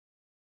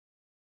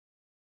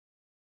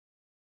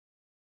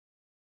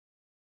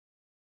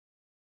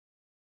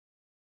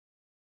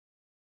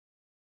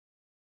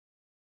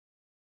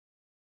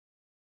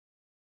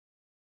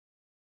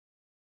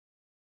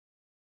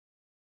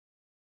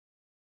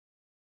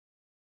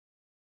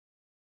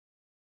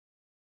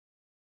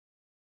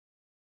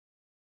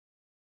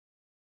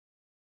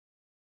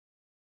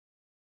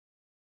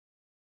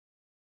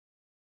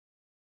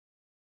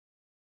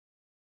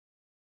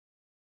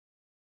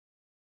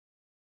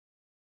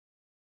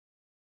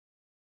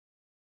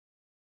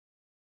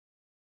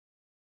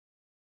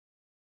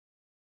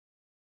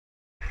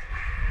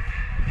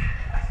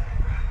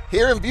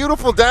Here in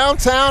beautiful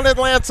downtown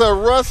Atlanta,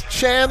 Russ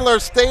Chandler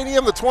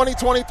Stadium, the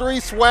 2023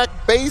 SWAC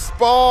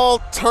baseball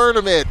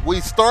tournament.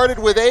 We started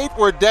with 8,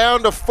 we're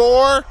down to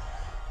 4,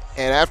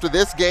 and after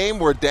this game,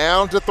 we're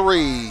down to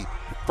 3.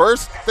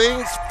 First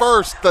things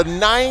first, the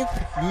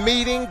 9th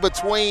meeting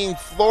between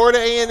Florida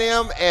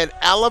A&M and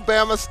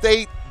Alabama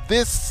State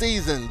this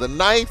season. The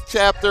 9th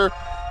chapter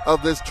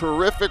of this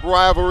terrific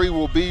rivalry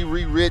will be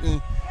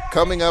rewritten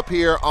coming up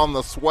here on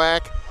the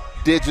SWAC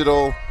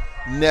Digital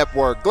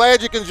Network.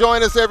 Glad you can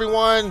join us,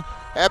 everyone.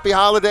 Happy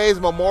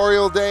holidays,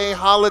 Memorial Day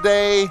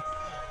holiday.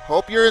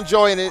 Hope you're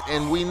enjoying it,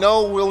 and we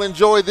know we'll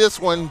enjoy this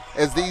one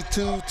as these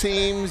two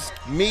teams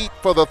meet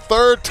for the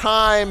 3rd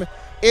time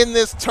in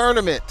this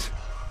tournament.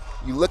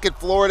 You look at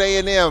Florida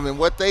A&M and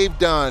what they've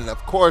done. Of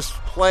course,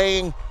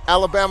 playing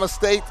Alabama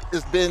State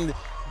has been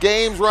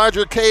games.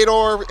 Roger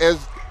Cador,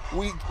 as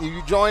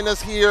you join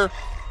us here,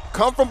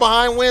 come from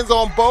behind wins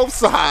on both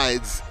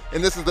sides,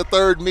 and this is the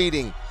 3rd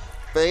meeting.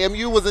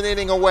 FAMU was an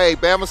inning away.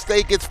 Bama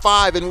State gets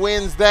 5 and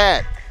wins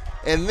that.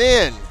 And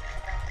then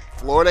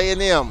Florida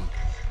A&M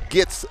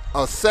gets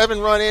a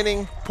 7-run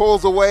inning,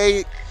 pulls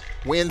away,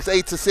 wins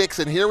 8-6,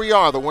 and here we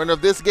are. The winner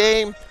of this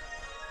game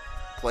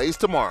plays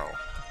tomorrow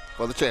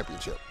for the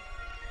championship.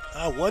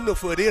 How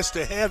wonderful it is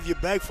to have you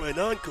back for an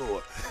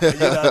encore.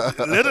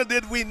 Little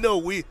did we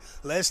know,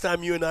 last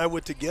time you and I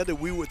were together,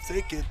 we were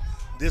thinking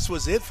this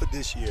was it for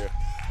this year.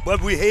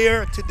 But we're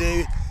here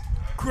today.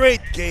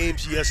 Great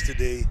games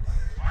yesterday.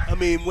 I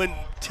mean, when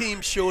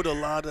teams showed a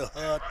lot of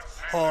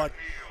heart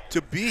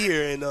to be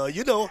here. And,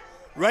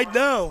 right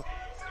now,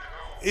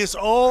 it's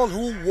all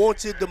who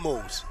wants it the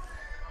most.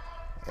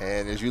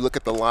 And as you look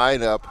at the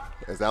lineup,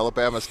 as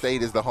Alabama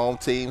State is the home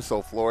team,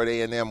 so Florida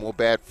A&M will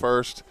bat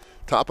first.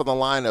 Top of the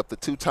lineup, the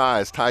 2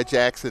 ties, Ty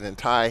Jackson and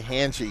Ty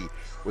Hanji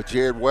with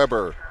Jared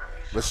Weber.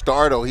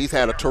 Ristardo, he's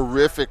had a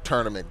terrific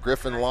tournament.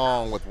 Griffin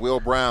Long with Will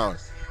Brown.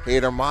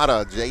 Hader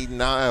Mata, Jaden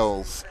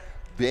Niles.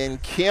 Ben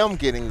Kim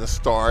getting the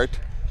start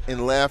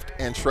in left,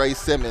 and Trey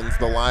Simmons,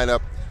 the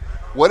lineup.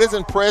 What has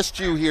impressed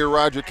you here,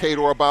 Roger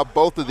Cador, about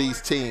both of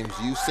these teams?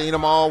 You've seen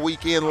them all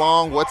weekend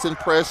long. What's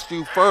impressed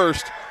you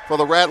first for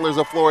the Rattlers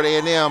of Florida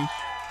A&M?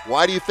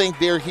 Why do you think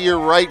they're here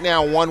right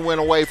now, 1 win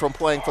away from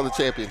playing for the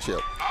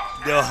championship?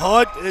 Their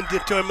heart and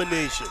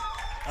determination.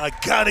 I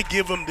got to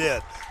give them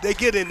that. They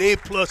get an A+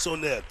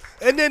 on that.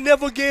 And they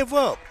never gave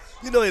up.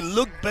 It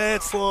looked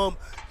bad for them.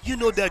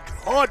 That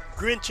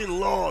heart-wrenching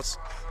loss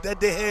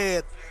that they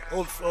had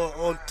on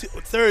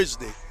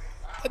Thursday.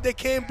 But they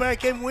came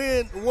back and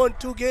won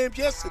 2 games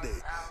yesterday.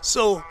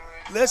 So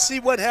let's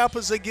see what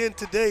happens again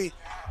today,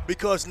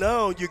 because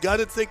now you got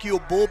to think your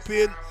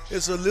bullpen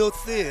is a little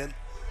thin.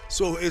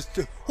 So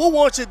who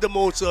wants it the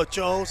most,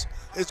 Charles,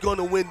 is going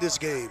to win this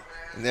game.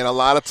 And then a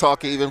lot of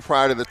talk even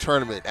prior to the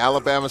tournament.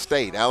 Alabama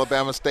State,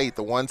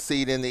 the 1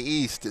 seed in the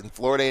East, and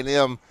Florida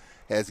A&M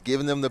has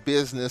given them the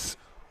business.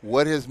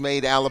 What has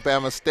made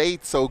Alabama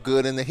State so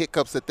good and the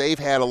hiccups that they've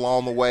had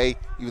along the way,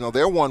 even though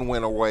they're 1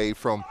 win away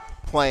from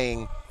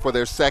playing for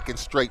their 2nd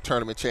straight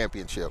tournament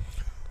championship?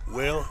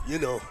 Well,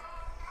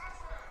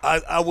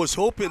 I was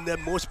hoping that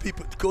most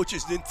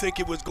coaches didn't think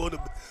it was going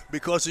to,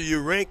 because of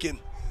your ranking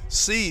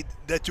seed,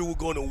 that you were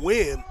going to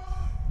win.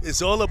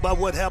 It's all about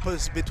what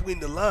happens between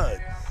the line.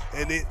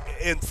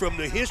 And from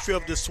the history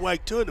of the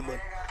SWAC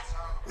tournament,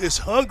 it's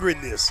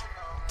hungriness.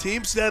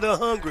 Teams that are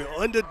hungry,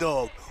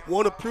 underdog,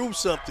 want to prove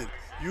something,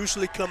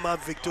 usually come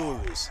out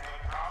victorious.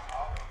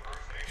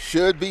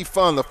 Should be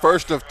fun. The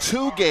first of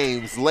 2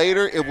 games.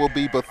 Later, it will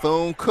be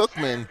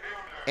Bethune-Cookman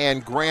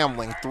and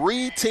Grambling.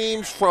 3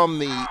 teams from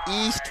the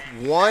East,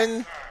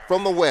 1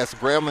 from the West.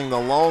 Grambling, the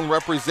lone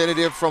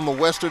representative from the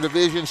Western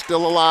Division,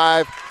 still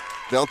alive.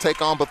 They'll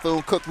take on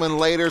Bethune-Cookman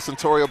later.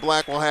 Centoria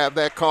Black will have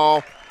that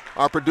call.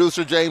 Our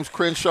producer, James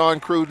Crenshaw,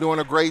 and crew doing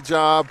a great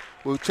job.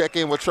 We'll check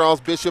in with Charles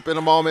Bishop in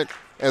a moment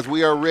as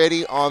we are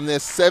ready on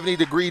this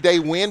 70-degree day.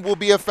 Wind will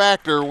be a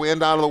factor.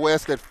 Wind out of the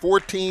west at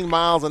 14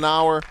 miles an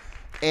hour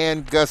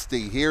and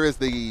gusty. Here is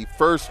the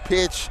first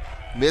pitch.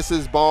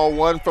 Misses, ball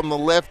 1 from the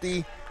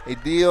lefty,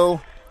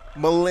 Adil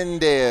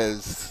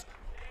Melendez.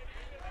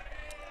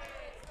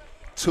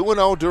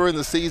 2-0 during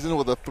the season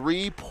with a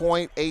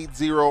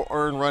 3.80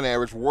 earned run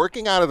average,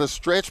 working out of the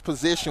stretch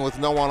position with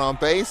no one on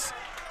base.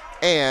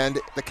 And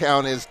the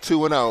count is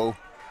 2-0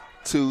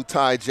 to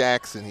Ty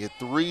Jackson. He had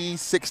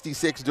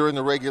 366 during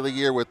the regular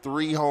year with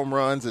 3 home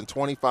runs and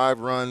 25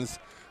 runs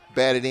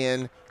batted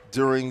in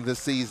during the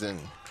season.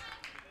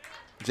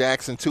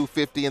 Jackson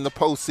 250 in the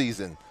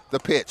postseason. The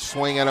pitch,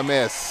 swing and a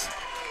miss.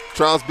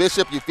 Charles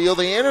Bishop, you feel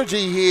the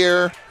energy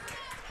here.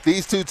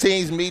 These 2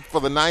 teams meet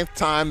for the 9th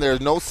time.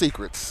 There's no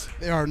secrets.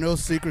 There are no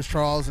secrets,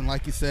 Charles, and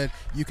like you said,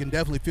 you can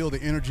definitely feel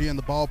the energy in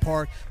the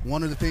ballpark.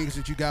 One of the things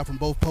that you got from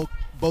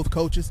both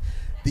coaches,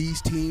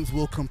 these teams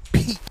will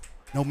compete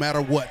no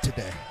matter what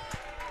today.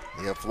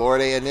 Yeah,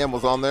 Florida A&M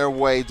was on their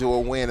way to a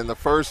win in the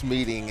first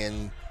meeting,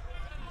 and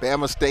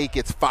Bama State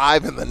gets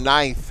 5 in the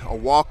 9th, a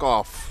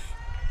walk-off.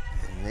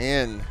 And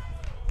then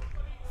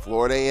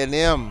Florida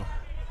A&M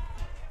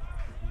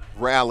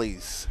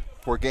rallies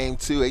for game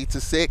 2,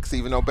 8-6,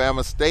 even though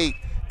Bama State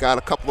got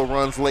a couple of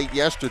runs late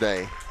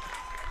yesterday.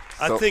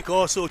 I think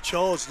also,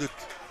 Charles,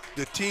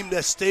 the team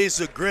that stays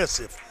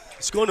aggressive,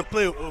 it's going to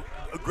play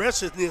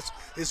aggressiveness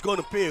is going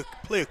to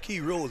play a key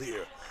role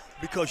here,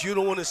 because you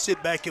don't want to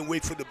sit back and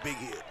wait for the big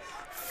hit.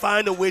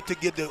 Find a way to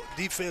get the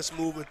defense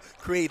moving,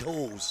 create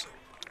holes.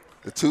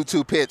 The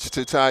 2-2 pitch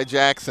to Ty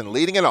Jackson,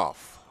 leading it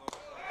off.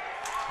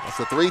 That's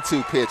a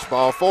 3-2 pitch,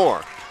 ball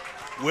 4.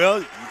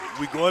 Well,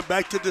 we're going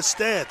back to the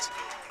stats.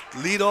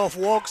 Leadoff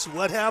walks,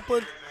 what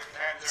happened?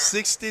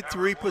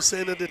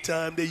 63% of the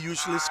time they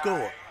usually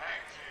score.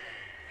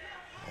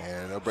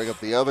 And they'll bring up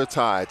the other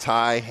tie.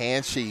 Ty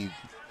Hanshey,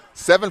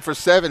 7 for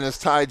 7 is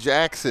Ty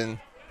Jackson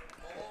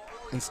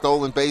in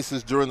stolen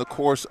bases during the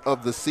course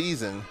of the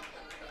season.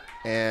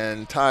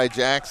 And Ty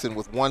Jackson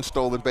with 1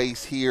 stolen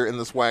base here in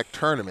the SWAC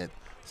tournament.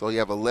 So you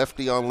have a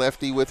lefty on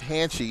lefty with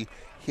Hanshey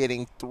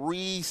hitting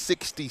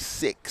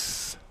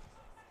 .366.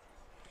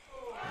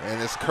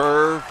 And this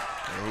curve,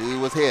 he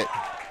was hit.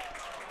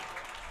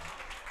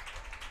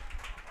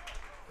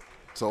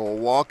 So a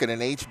walk and an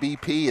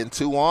HBP and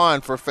 2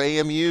 on for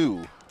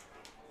FAMU.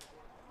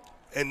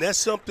 And that's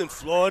something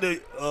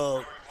Florida,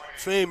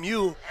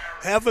 FAMU,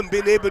 haven't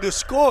been able to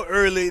score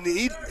early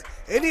in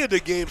any of the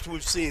games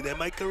we've seen.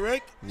 Am I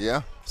correct?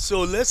 Yeah.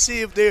 So let's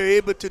see if they're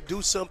able to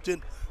do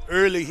something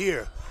early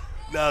here.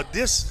 Now,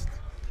 this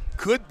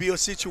could be a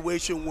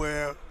situation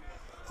where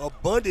a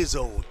bunt is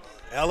owed.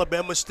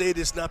 Alabama State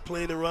is not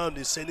playing around.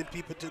 They're sending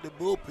people to the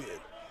bullpen.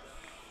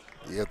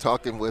 Yeah,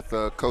 talking with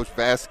Coach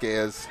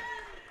Vasquez,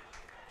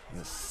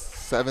 the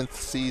 7th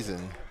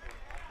season,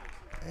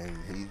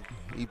 and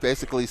he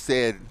basically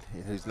said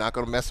he's not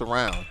going to mess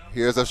around.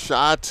 Here's a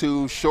shot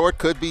to short,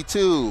 could be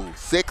 2.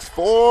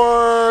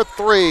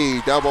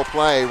 6-4-3, double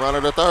play, runner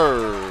to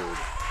third.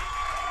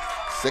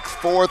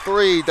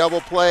 6-4-3,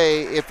 double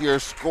play if you're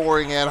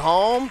scoring at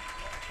home.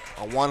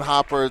 A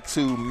 1-hopper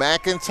to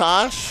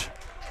McIntosh.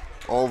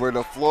 Over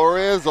to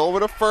Flores,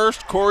 over to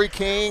first, Corey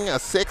King, a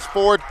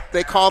 6-4.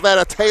 They call that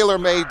a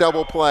tailor-made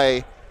double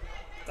play.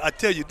 I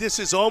tell you, this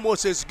is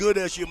almost as good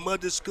as your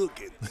mother's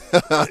cooking.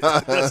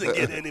 It doesn't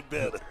get any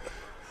better.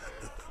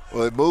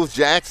 Well, it moves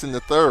Jackson to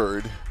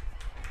third.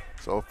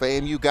 So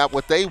FAMU got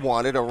what they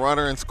wanted, a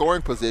runner in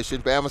scoring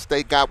position. Bama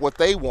State got what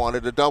they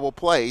wanted, a double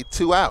play,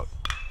 2 out.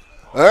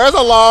 There's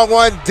a long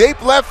one, deep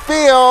left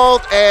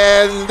field,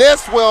 and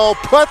this will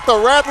put the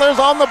Rattlers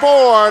on the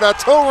board. A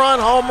 2-run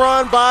home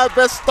run by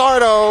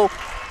Bastardo.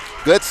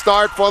 Good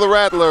start for the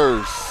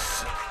Rattlers.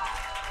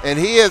 And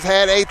he has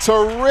had a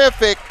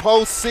terrific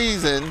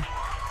postseason.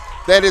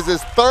 That is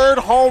his 3rd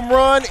home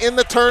run in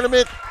the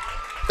tournament.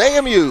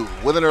 FAMU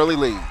with an early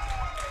lead.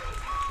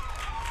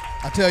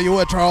 I tell you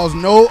what, Charles,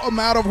 no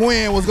amount of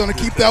wind was going to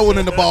keep that one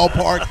in the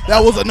ballpark.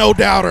 That was a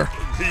no-doubter.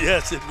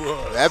 Yes, it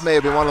was. That may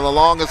have been one of the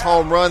longest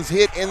home runs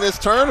hit in this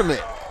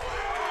tournament.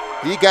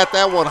 He got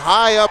that one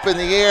high up in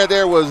the air.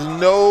 There was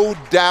no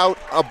doubt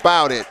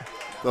about it.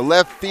 The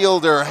left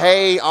fielder,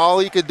 hey, all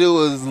he could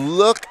do is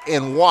look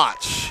and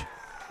watch.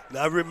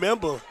 Now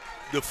remember,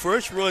 the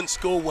first run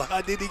score, well,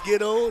 how did he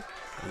get on?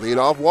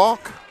 Leadoff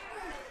walk.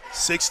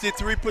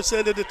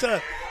 63% of the time.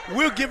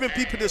 We're giving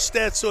people the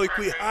stats so if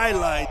we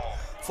highlight,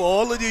 for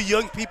all of you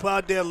young people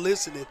out there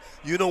listening,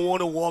 you don't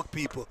want to walk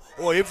people.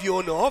 Or if you're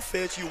on the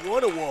offense, you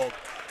want to walk.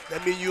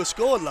 That means you'll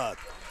score a lot.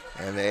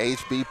 And the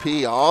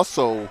HBP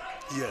also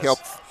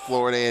helped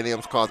Florida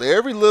A&M's cause.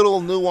 Every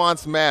little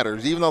nuance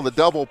matters. Even though the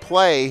double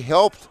play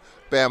helped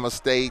Bama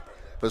State,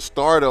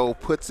 Bastardo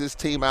puts his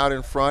team out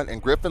in front,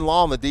 and Griffin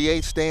Long, the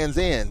DH, stands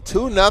in.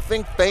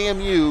 2-0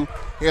 FAMU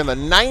here in the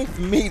 9th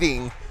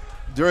meeting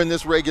during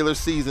this regular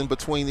season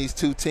between these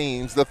two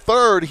teams. The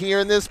 3rd here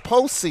in this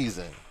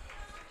postseason.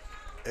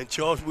 And,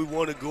 Charles, we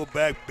want to go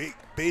back.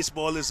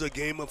 Baseball is a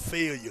game of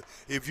failure.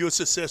 If you're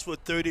successful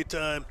 30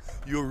 times,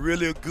 you're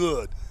really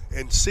good.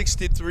 And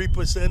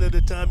 63% of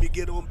the time you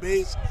get on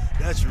base,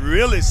 that's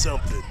really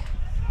something.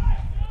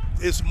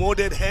 It's more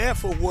than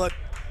half of what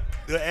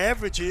the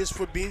average is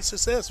for being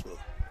successful.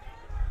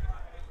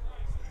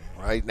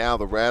 Right now,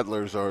 the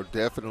Rattlers are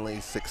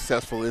definitely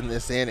successful in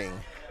this inning.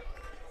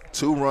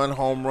 2-run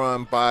home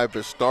run by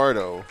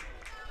Bastardo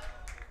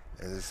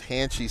as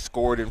Hanshey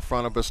scored in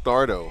front of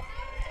Bastardo.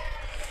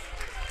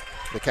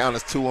 The count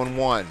is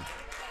 2-1.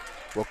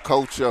 Well,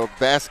 Coach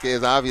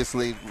Vasquez,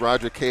 obviously,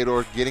 Roger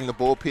Cador getting the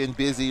bullpen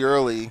busy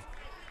early,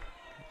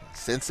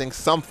 sensing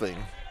something,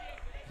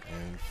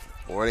 and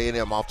Florida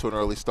A&M off to an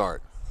early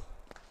start.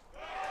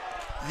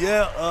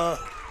 Yeah,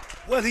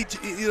 well, he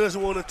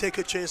doesn't want to take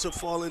a chance of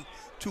falling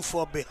too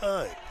far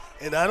behind,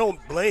 and I don't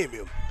blame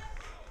him.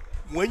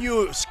 When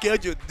you're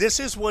scheduled, this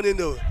is one of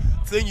the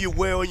thing you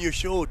wear on your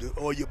shoulder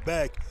or your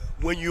back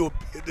when you're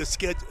the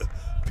schedule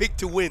picked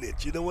to win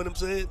it. You know what I'm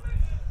saying?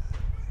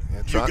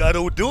 You got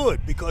to do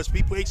it because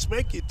people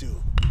expect you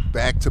to.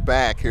 Back to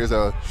back. Here's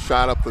a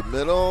shot up the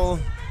middle,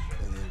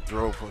 and then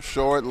throw from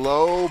short,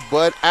 low,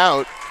 but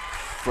out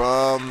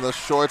from the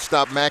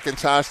shortstop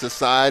McIntosh. The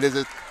side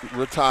is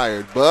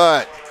retired,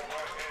 but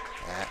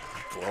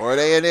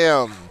Florida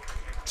A&M,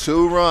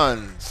 2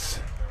 runs,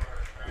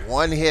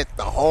 1 hit,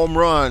 the home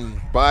run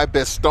by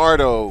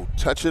Bastardo,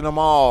 touching them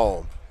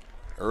all.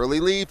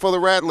 Early lead for the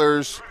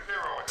Rattlers,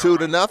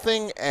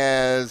 2-0,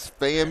 as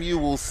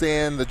FAMU will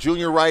send the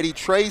junior righty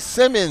Trey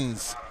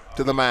Simmons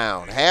to the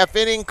mound. Half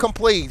inning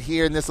complete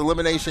here in this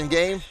elimination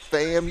game.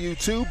 FAMU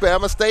 2,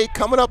 Bama State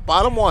coming up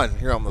bottom one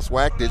here on the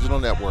SWAC Digital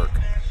Network.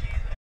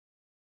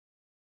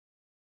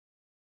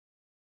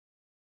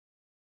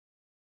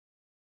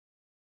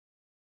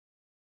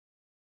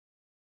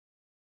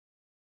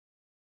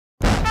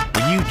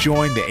 When you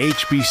join the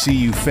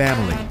HBCU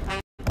family,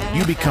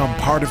 you become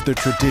part of the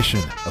tradition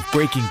of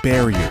breaking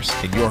barriers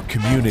in your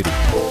community,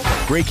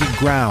 breaking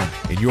ground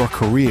in your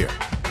career,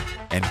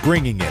 and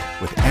bringing it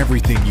with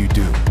everything you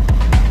do.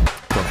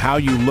 From how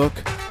you look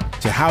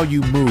to how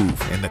you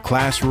move in the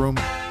classroom,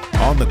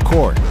 on the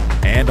court,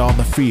 and on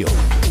the field.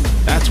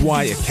 That's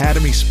why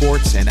Academy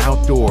Sports and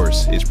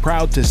Outdoors is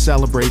proud to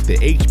celebrate the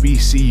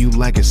HBCU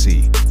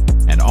legacy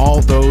and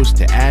all those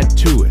to add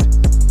to it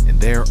in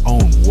their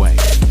own way.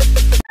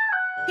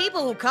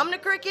 People who come to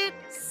Cricket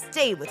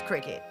stay with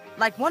Cricket.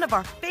 Like one of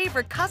our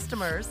favorite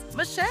customers,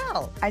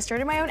 Michelle. I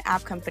started my own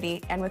app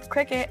company, and with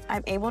Cricket,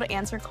 I'm able to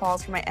answer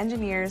calls from my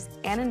engineers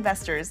and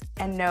investors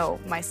and know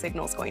my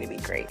signal's going to be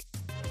great.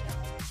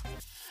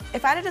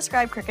 If I had to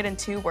describe Cricket in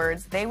 2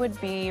 words, they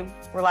would be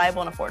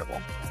reliable and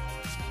affordable.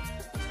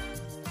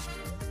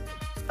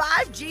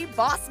 5G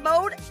Boss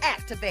Mode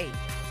activate.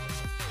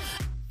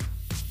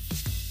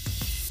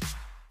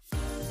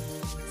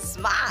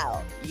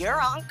 Smile,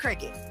 you're on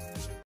Cricket.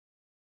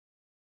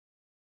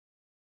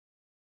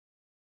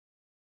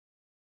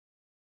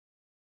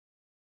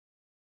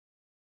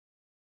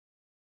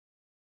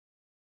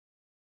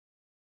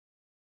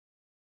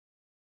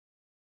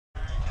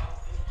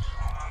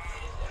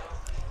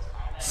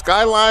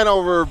 Skyline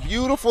over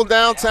beautiful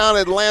downtown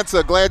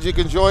Atlanta. Glad you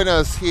can join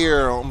us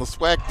here on the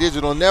SWAC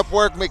Digital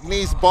Network,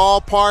 McNeese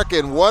Ballpark,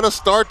 and what a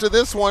start to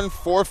this one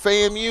for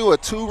FAMU. A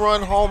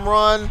 2-run home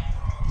run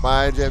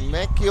by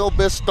Jamekil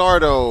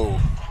Bistardo.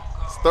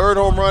 His 3rd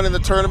home run in the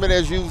tournament.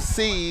 As you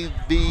see,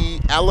 the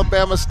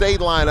Alabama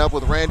State lineup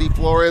with Randy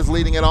Flores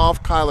leading it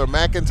off, Kyler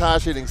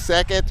McIntosh hitting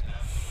 2nd,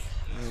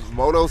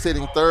 Motos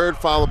hitting 3rd,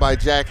 followed by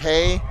Jack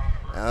Hay.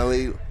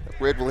 Ali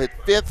Red will hit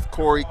 5th,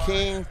 Corey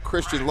King,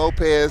 Christian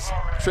Lopez,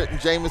 Trenton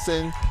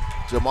Jameson,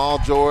 Jamal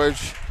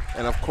George,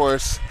 and of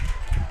course,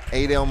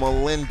 Adel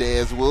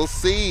Melendez. We'll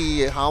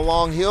see how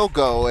long he'll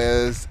go,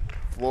 as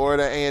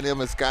Florida A&M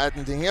has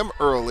gotten to him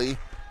early.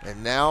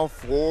 And now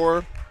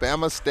for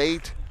Bama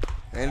State,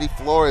 Randy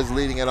Flores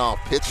leading it off.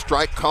 Pitch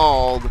strike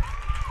called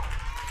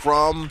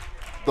from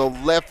the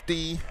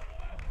lefty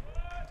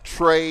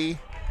Trey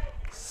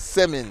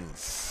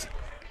Simmons.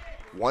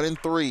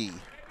 1-3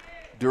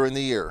 during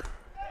the year.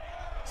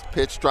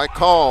 Pitch strike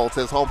called,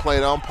 says home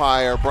plate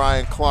umpire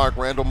Brian Clark.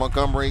 Randall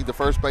Montgomery, the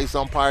first base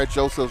umpire.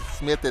 Joseph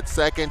Smith at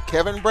 2nd.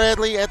 Kevin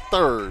Bradley at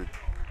 3rd.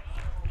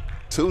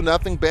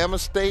 2-0 Bama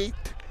State.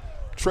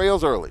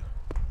 Trails early.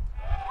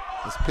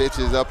 This pitch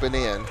is up and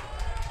in.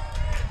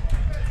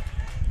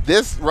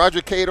 This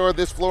Roger Cador,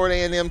 this Florida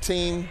A&M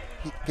team,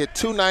 hit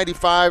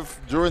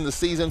 .295 during the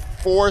season.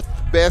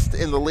 4th best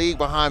in the league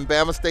behind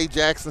Bama State,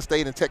 Jackson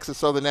State, and Texas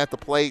Southern at the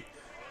plate.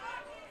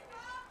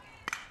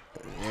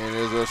 And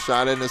there's a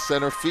shot into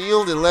center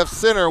field and left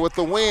center with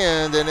the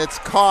wind, and it's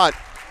caught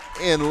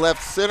in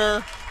left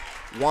center.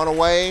 1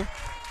 away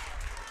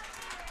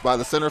by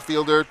the center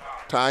fielder,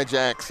 Ty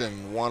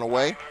Jackson. 1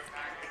 away.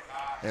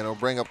 And it'll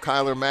bring up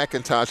Kyler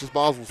McIntosh. His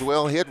ball was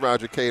well hit,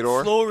 Roger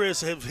Cador.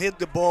 Flores have hit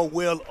the ball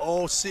well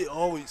all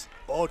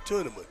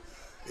tournament.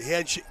 He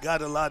hadn't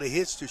got a lot of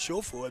hits to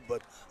show for it,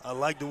 but I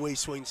like the way he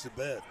swings the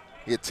bat.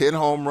 He had 10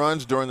 home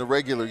runs during the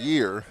regular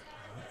year.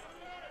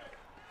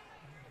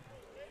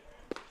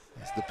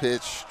 It's the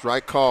pitch,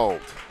 strike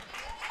called.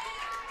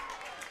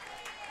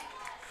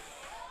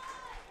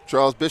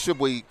 Charles Bishop,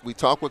 we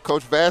talked with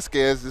Coach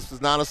Vasquez. This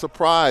was not a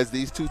surprise.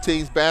 These 2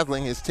 teams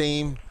battling. His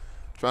team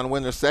trying to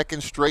win their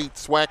 2nd straight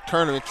SWAC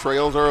tournament,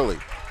 trails early.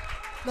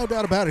 No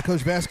doubt about it.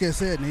 Coach Vasquez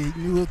said, and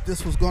he knew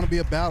this was going to be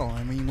a battle.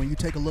 I mean, when you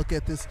take a look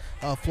at this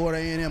Florida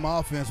A&M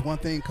offense, one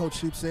thing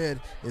Coach Shoup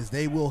said is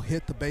they will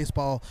hit the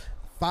baseball.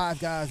 5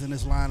 guys in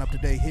this lineup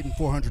today hitting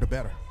 400 or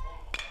better.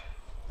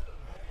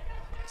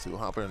 Sue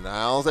Hopper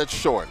Niles at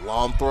short.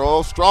 Long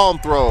throw, strong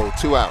throw,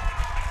 2 out.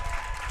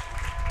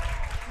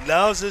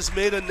 Niles has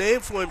made a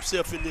name for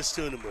himself in this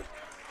tournament.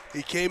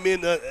 He came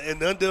in an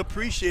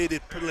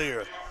underappreciated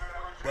player,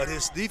 but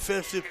his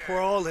defensive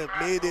prowl have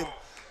made him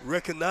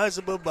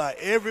recognizable by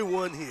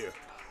everyone here.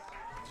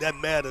 That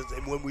matters,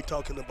 and when we're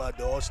talking about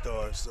the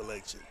All-Star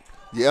selection.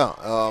 Yeah,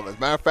 as a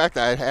matter of fact,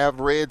 I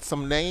have read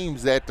some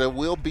names that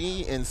will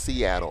be in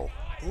Seattle.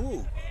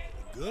 Ooh,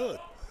 good.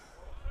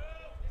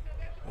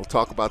 We'll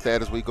talk about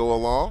that as we go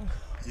along.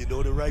 You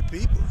know the right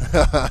people.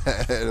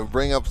 It'll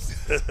bring up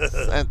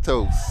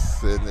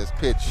Santos in this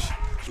pitch.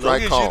 Strike call.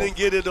 As long as you didn't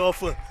get it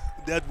off of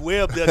that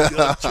web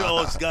that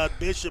Charles got,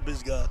 Bishop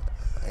has got.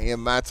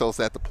 And Matos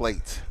at the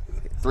plate.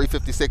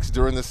 356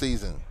 during the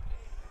season.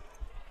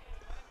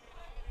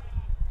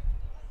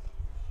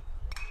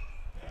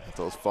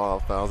 Those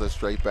fouls that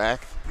straight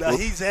back. Now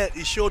he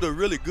showed a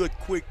really good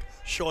quick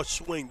short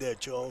swing there,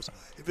 Charles.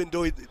 Even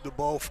though the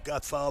ball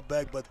got fouled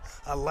back, but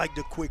I like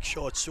the quick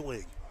short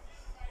swing.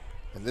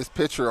 And this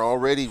pitcher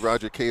already,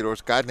 Roger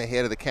Cador's gotten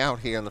ahead of the count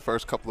here in the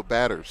first couple of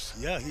batters.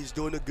 Yeah, he's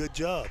doing a good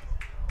job.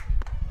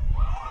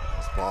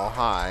 This ball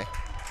high.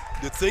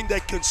 The thing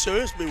that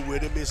concerns me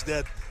with him is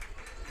that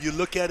you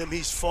look at him,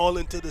 he's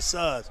falling to the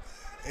side.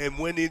 And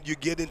when you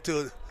get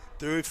into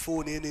third,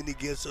 fourth inning, he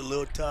gets a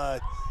little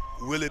tired.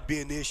 Will it be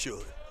an issue?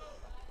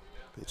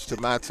 Pitch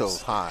to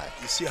Matos high.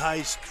 You see how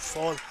he's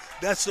falling?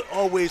 That's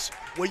always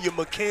when your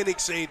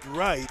mechanics ain't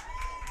right.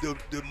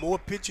 The more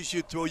pitches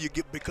you throw, you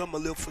become a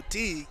little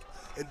fatigued,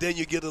 and then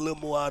you get a little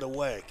more out of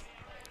whack.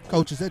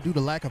 Coach, is that due to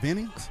lack of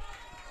innings?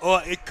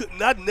 It could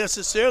not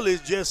necessarily.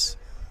 It's just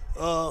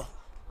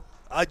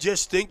I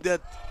just think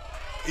that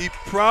he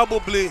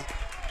probably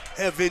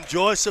have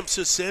enjoyed some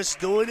success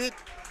doing it,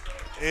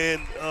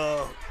 and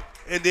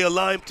they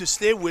allow him to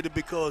stay with it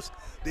because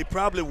they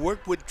probably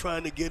worked with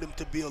trying to get him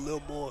to be a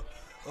little more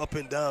up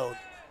and down.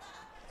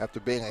 After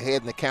being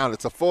ahead in the count,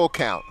 it's a full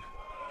count.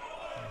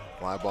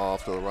 Fly ball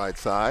off to the right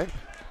side.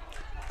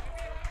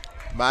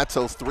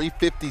 Matos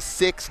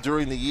 356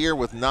 during the year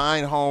with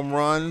 9 home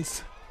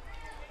runs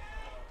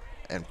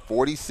and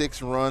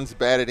 46 runs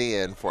batted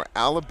in for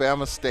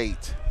Alabama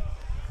State.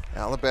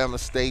 Alabama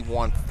State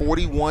won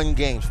 41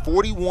 games.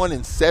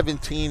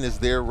 41-17 is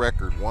their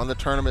record. Won the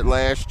tournament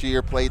last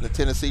year, played in the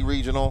Tennessee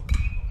Regional.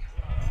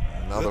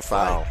 Another Good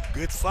foul. Fight.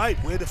 Good fight.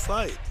 Where to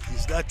fight.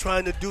 He's not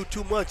trying to do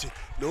too much.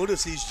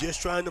 Notice he's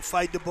just trying to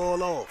fight the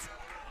ball off.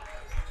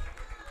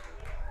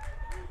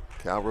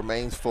 Count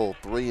remains full,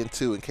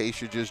 3-2 in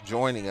case you're just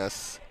joining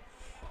us.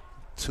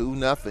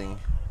 2-0.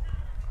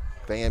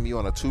 FAMU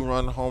on a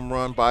 2-run home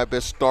run by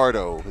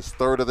Bastardo, his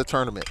third of the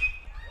tournament.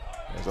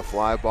 There's a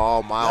fly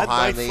ball mile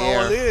high in the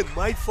air.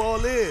 Might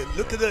fall in.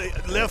 Look at the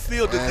left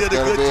fielder That's did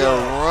a good be job.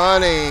 A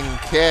running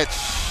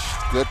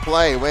catch. Good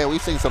play. Man,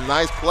 we've seen some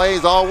nice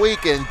plays all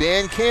week, and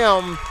Ben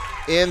Kim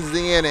ends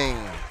the inning.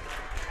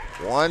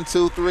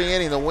 1-2-3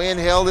 inning. The wind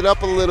held it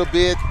up a little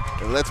bit.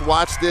 And let's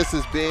watch this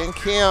as Ben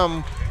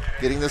Kim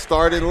getting the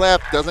start in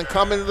left. Doesn't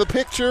come into the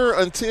picture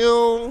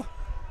until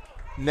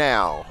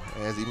now.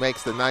 As he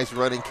makes the nice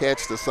running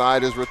catch, the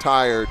side is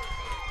retired.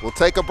 We'll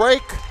take a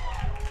break.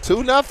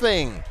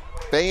 2-0.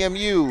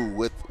 FAMU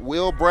with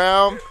Will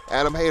Brown,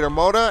 Adam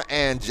Hayter-Mota,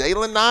 and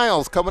Jalen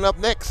Niles coming up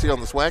next here on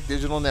the SWAC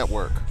Digital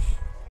Network.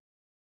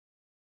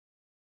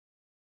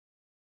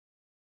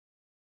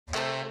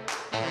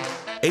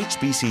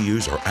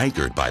 HBCUs are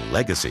anchored by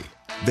legacy.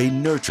 They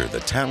nurture the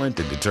talent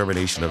and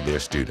determination of their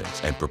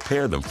students and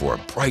prepare them for a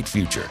bright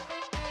future.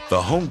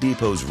 The Home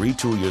Depot's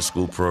Retool Your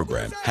School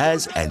program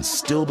has and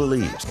still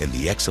believes in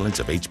the excellence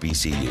of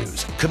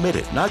HBCUs,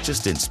 committed not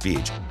just in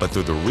speech, but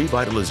through the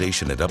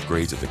revitalization and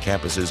upgrades of the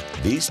campuses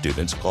these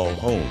students call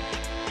home.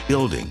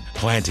 Building,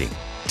 planting,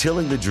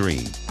 tilling the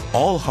dream,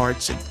 all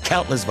hearts and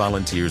countless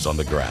volunteers on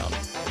the ground.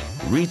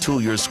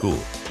 Retool Your School.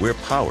 We're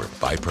powered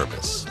by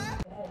purpose.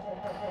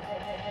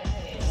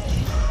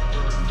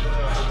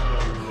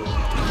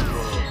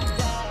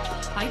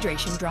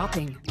 Hydration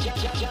dropping.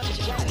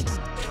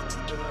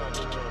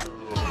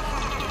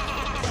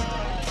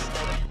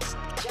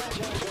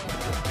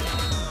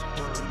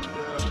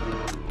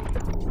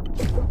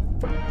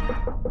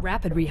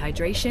 Rapid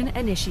rehydration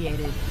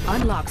initiated.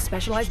 Unlock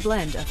specialized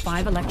blend of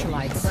 5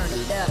 electrolytes.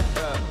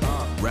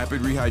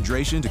 Rapid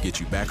rehydration to get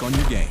you back on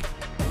your game.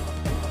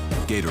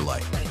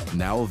 Gatorlyte,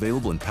 now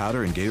available in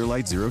powder and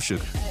Gatorlyte Zero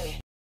Sugar.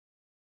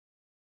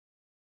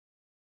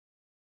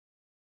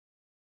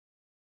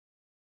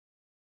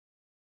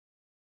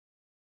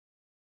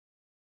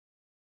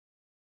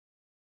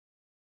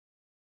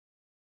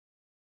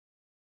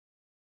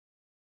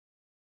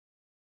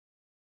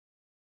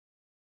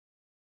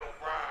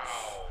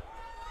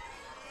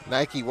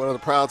 Nike, one of the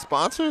proud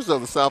sponsors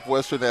of the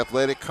Southwestern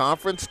Athletic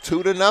Conference.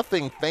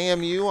 2-0,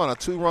 FAMU on a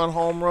 2-run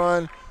home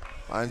run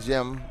by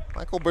Jim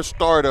Michael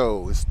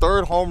Bastardo. His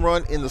third home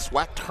run in the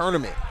SWAC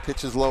tournament.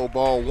 Pitches low,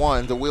 ball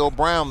 1 to Will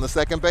Brown, the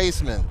second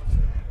baseman.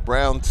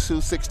 Brown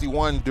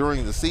 261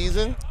 during the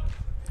season.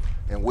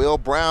 And Will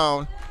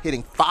Brown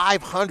hitting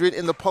 .500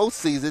 in the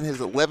postseason, his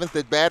 11th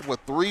at bat with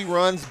 3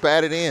 runs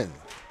batted in.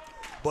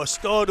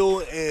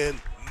 Bastardo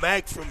and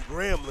Mac from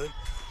Grambling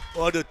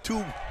are the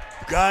 2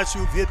 guys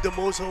who've hit the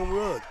most home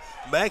runs.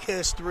 Mac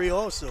has 3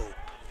 also.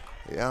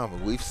 Yeah, but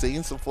we've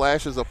seen some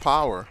flashes of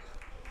power.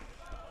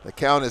 The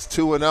count is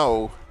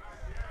 2-0.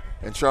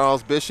 And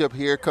Charles Bishop,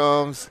 here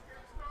comes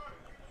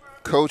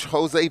Coach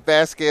Jose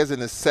Vasquez in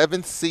his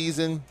 7th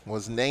season,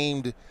 was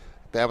named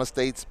Bama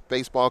State's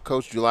baseball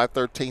coach July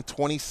 13,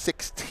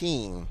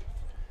 2016.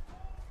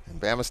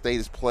 And Bama State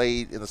has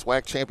played in the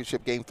SWAC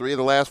championship game 3 of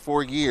the last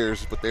 4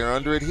 years, but they're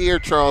under it here,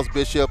 Charles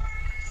Bishop.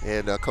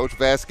 And Coach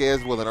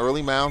Vasquez with an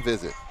early mound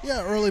visit.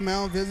 Yeah, early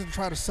mound visit to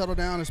try to settle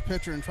down his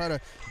pitcher and try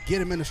to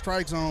get him in the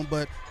strike zone.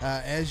 But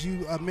as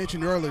you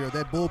mentioned earlier,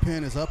 that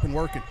bullpen is up and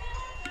working.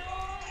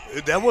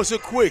 That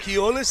wasn't quick. He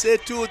only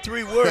said 2 or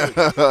 3 words.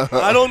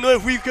 I don't know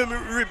if we can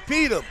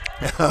repeat them.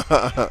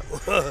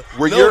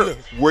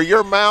 Were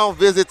your mound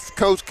visits,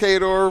 Coach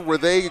Cador, were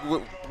they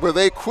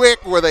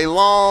quick? Were they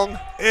long?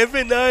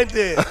 Every now and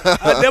then.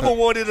 I never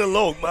wanted a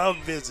long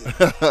mound visit.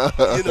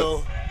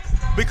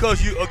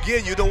 Because you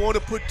don't want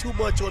to put too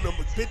much on the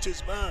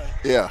pitcher's mind.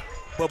 Yeah.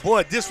 But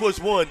boy, this was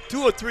 1,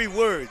 2 or 3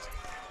 words.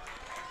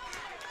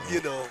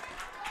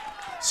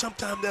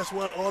 Sometimes that's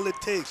all it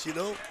takes.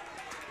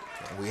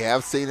 We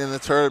have seen in the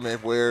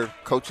tournament where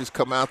coaches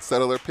come out,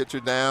 settle their pitcher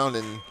down,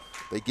 and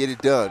they get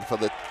it done for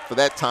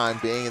that time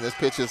being. And this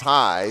pitch is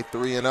high,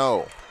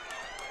 3-0.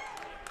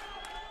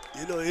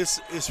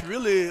 It's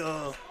really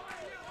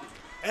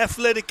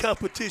athletic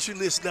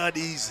competition is not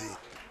easy.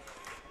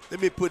 Let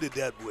me put it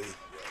that way.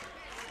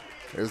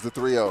 There's the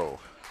 3-0.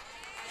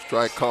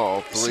 Strike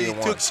call, 3-1. See, he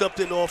took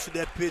something off of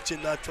that pitch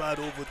and not tried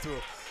to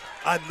overthrow.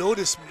 I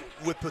noticed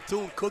with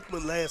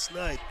Bethune-Cookman last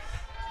night,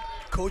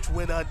 coach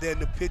went out there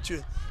and the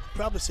pitcher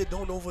probably said,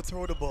 don't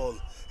overthrow the ball.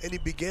 And he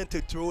began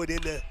to throw it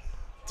in there,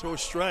 throw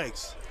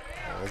strikes.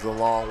 There's a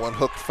long one,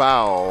 hooked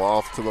foul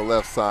off to the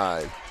left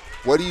side.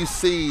 What do you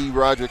see,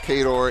 Roger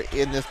Cador,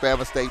 in this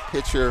Bama State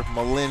pitcher,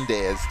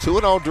 Melendez?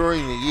 2-0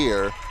 during the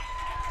year.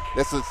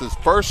 This is his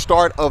first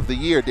start of the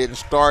year. Didn't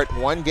start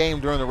one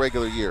game during the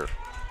regular year.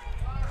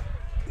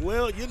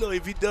 Well,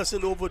 if he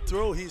doesn't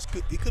overthrow, he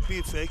could be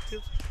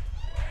effective.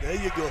 There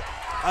you go.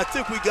 I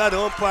think we got an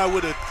umpire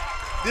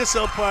this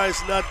umpire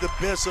is not the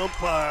best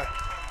umpire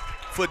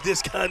for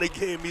this kind of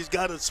game. He's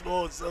got a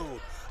small zone.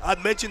 I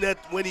mentioned that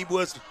when he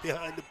was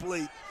behind the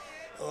plate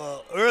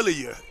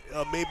earlier,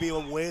 maybe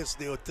on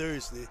Wednesday or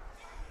Thursday.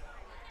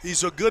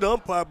 He's a good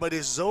umpire, but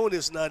his zone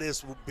is not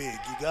as big.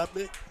 You got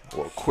me?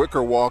 Well,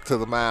 quicker walk to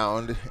the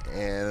mound,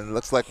 and it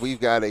looks like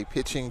we've got a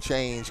pitching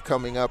change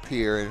coming up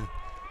here.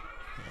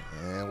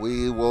 And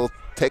we will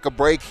take a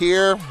break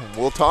here.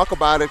 We'll talk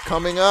about it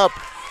coming up.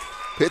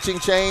 Pitching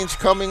change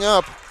coming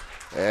up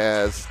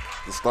as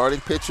the starting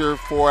pitcher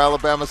for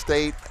Alabama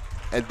State,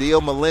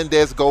 Adil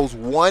Melendez, goes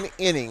 1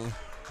 inning.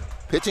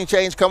 Pitching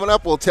change coming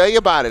up. We'll tell you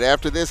about it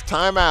after this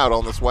timeout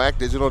on the SWAC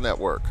Digital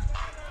Network.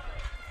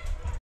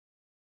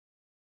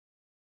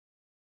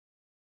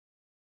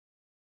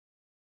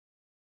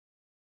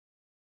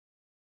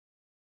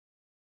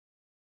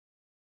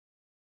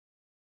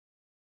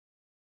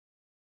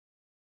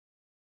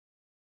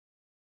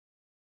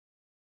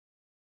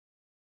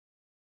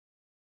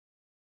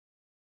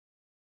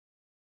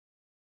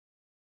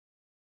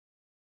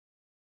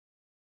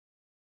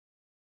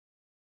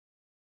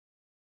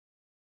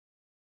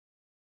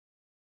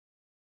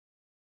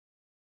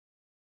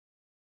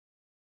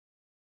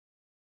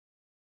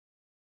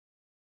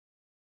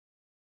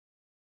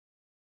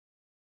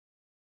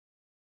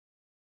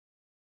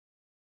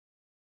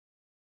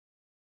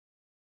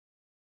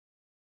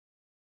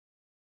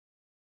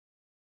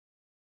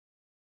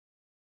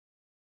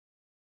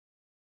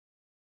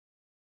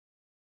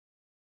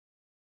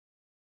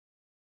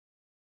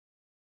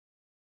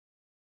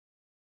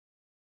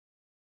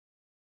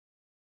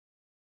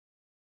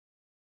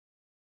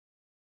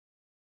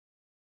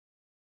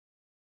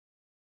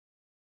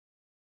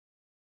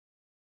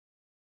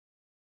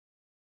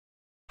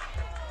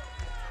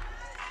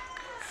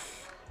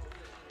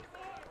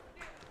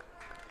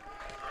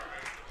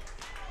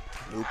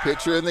 New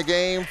pitcher in the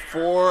game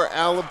for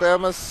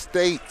Alabama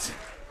State,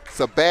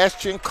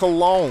 Sebastian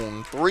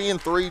Colon,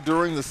 3-3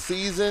 during the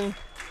season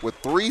with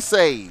 3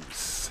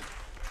 saves.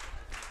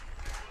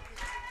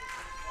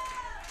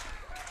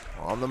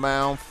 On the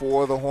mound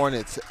for the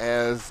Hornets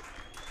as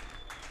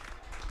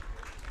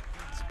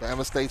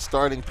Alabama State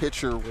starting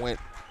pitcher went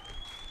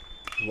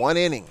 1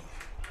 inning.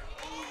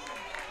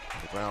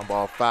 The ground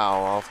ball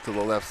foul off to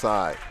the left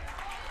side.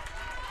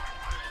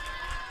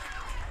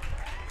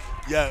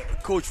 Yeah,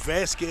 Coach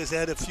Vasquez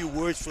had a few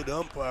words for the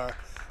umpire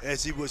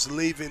as he was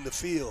leaving the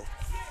field,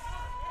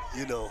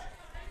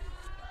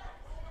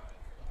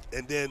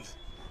 And then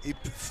he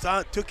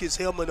took his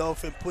helmet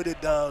off and put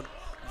it down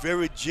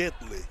very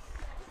gently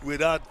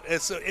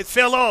and so it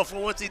fell off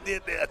once he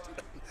did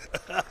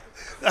that.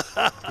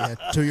 Yeah,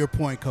 to your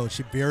point, Coach,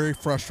 you're very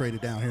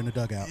frustrated down here in the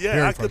dugout. Yeah,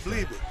 very I could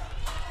believe it.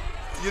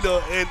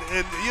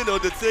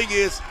 And the thing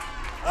is,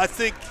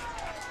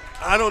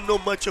 I don't know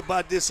much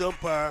about this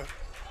umpire,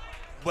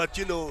 but,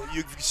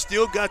 you've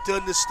still got to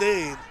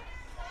understand,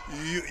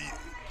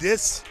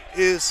 this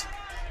is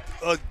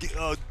a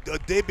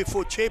day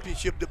before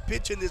championship. The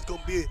pitching is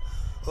going to be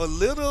a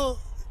little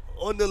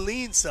on the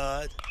lean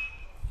side,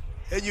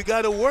 and you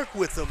got to work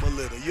with them a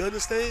little. You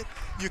understand?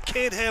 You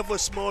can't have a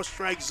small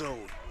strike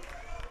zone.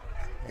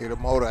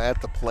 Itamoda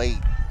at the plate,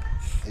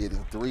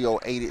 hitting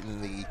 .308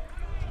 in the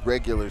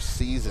regular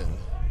season.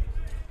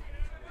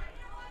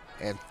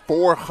 And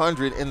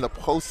 400 in the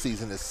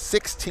postseason, his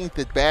 16th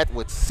at bat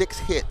with 6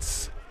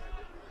 hits.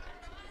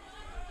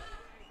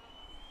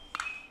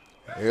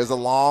 Here's a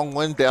long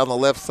one down the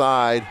left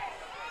side,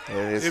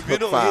 and it's if you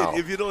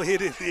don't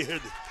hit it here,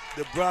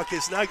 the Brock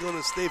is not going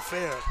to stay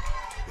fair.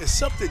 There's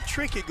something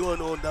tricky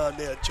going on down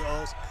there,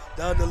 Charles.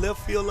 Down the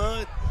left field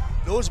line,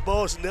 those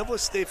balls never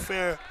stay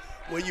fair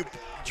when you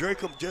jerk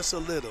them just a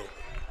little.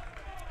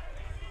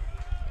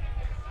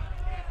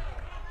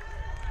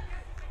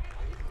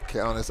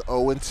 Count is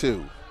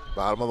 0-2.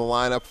 Bottom of the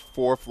lineup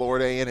for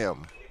Florida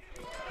A&M.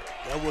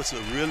 That was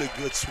a really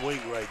good swing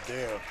right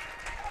there.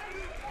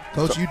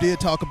 Coach, you did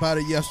talk about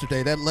it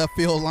yesterday. That left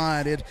field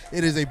line, it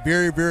is a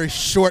very, very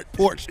short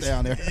porch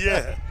down there.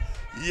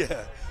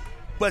 Yeah.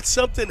 But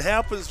something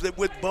happens that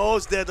with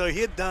balls that are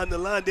hit down the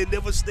line, they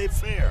never stay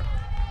fair.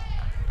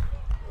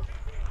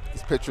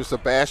 This pitcher,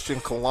 Sebastian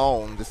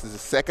Colon, this is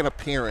his second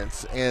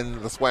appearance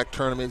in the SWAC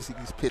tournament.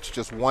 He's pitched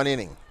just 1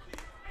 inning.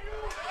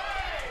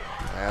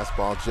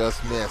 Fastball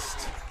just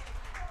missed.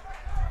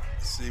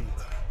 See,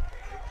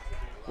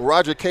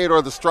 Roger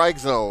Cador, the strike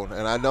zone,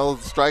 and I know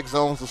the strike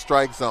zone's the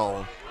strike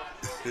zone.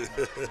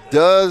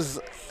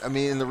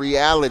 In the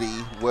reality,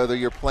 whether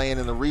you're playing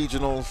in the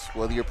regionals,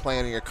 whether you're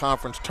playing in your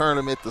conference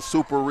tournament, the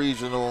super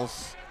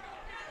regionals,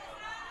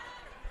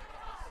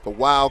 the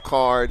wild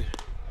card,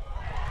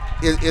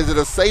 is it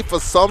a safe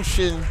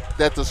assumption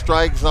that the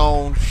strike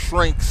zone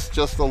shrinks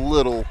just a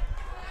little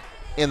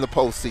in the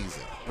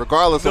postseason,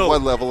 regardless of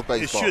what level of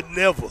baseball? It should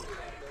never.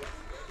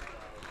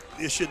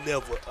 It should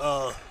never.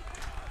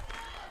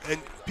 And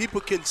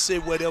people can say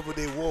whatever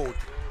they want.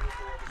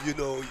 You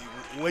know,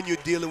 when you're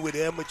dealing with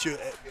amateur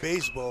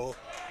baseball,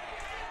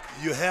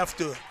 you have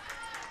to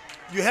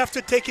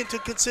take into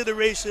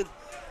consideration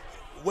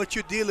what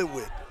you're dealing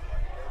with.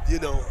 You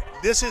know,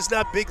 this is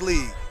not big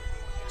league.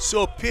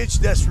 So a pitch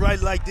that's right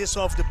like this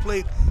off the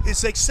plate,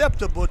 it's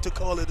acceptable to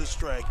call it a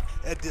strike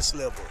at this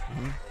level.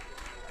 Mm-hmm.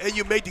 And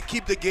you make to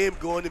keep the game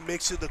going, it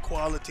makes it a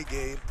quality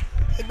game,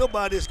 and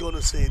nobody's going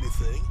to say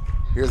anything.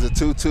 Here's a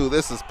 2-2.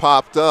 This is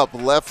popped up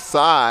left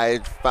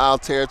side. Foul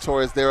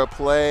territory. Is there a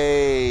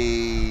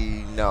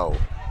play? No.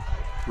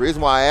 The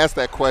reason why I asked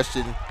that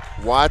question,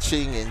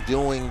 watching and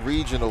doing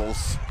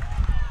regionals,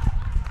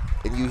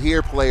 and you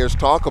hear players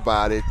talk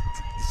about it,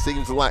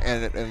 seems like,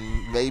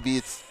 and maybe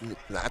it's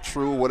not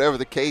true, whatever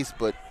the case,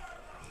 but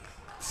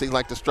it seems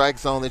like the strike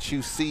zone that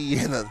you see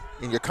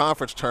in your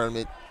conference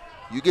tournament,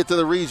 you get to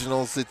the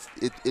regionals,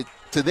 it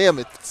to them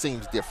it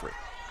seems different.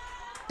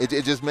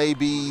 It just may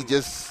be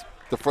just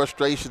the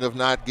frustration of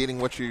not getting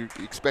what you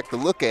expect to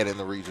look at in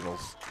the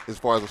regionals as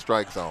far as the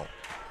strike zone.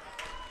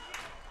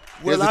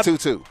 Here's the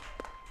 2-2.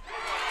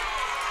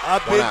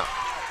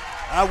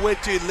 I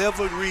went to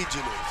 11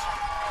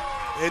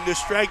 regionals, and the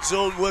strike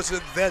zone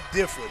wasn't that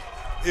different.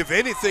 If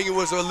anything, it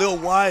was a little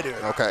wider.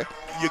 Okay.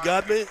 You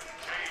got me?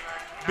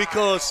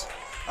 Because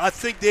I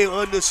think they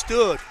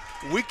understood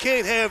we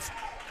can't have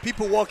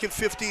people walking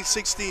 15,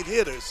 16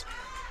 hitters.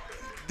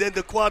 Then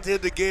the quality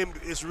of the game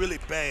is really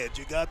bad.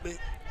 You got me?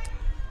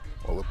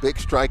 Well, a big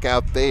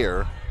strikeout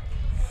there.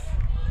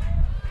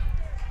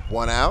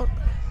 1 out.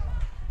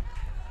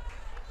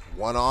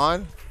 1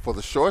 on for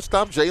the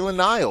shortstop, Jalen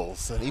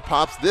Niles, and he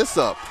pops this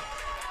up.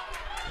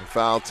 In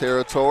foul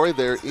territory,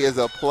 there is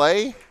a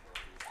play,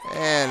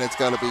 and it's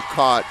going to be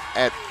caught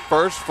at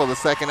first for the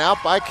second out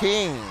by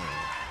King.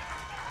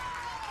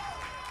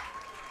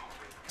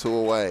 2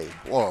 away.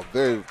 Whoa,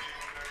 very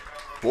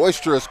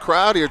boisterous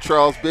crowd here,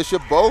 Charles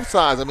Bishop, both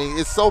sides. I mean,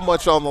 it's so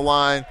much on the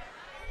line.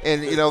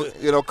 And, you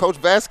know, Coach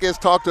Vasquez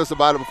talked to us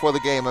about it before the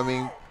game. I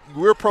mean,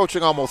 we're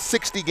approaching almost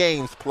 60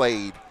 games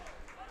played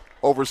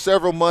over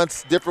several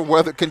months, different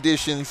weather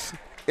conditions.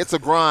 It's a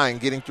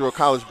grind getting through a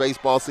college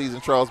baseball season,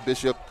 Charles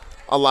Bishop.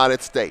 A lot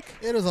at stake.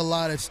 It is a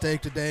lot at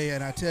stake today,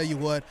 and I tell you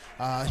what,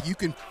 you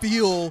can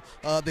feel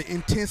the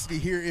intensity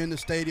here in the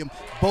stadium.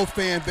 Both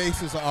fan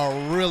bases are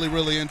really,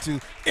 really into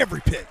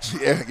every pitch.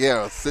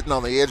 Yeah, sitting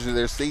on the edge of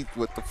their seat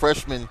with the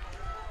freshman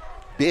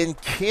Ben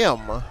Kim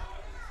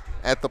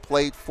at the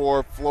plate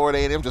for Florida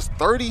A&M. Just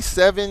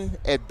 37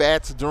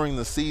 at-bats during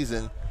the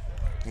season.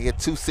 He had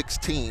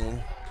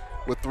 216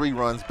 with 3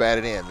 runs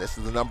batted in. This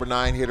is the number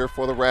 9 hitter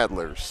for the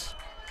Rattlers.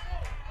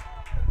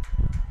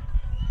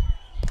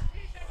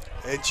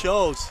 And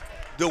Charles,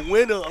 the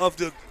winner of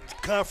the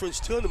conference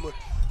tournament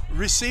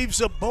receives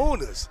a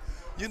bonus.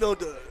 You know,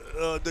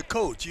 the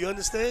coach, you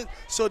understand?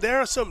 So there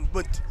are some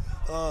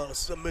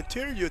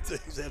material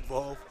things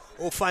involved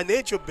or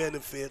financial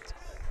benefits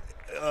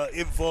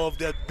involved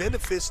that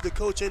benefits the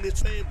coach and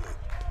his family.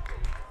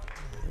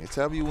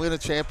 Anytime you win a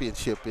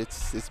championship,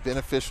 it's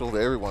beneficial to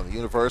everyone. The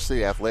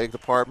university, athletic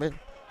department.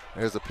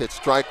 There's a pitch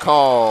strike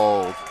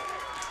called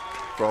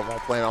from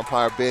playing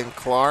umpire Ben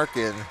Clark,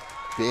 and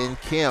Ben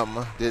Kim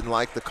didn't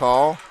like the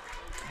call.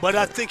 But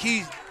I think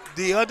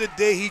the other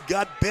day he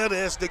got better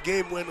as the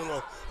game went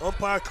along.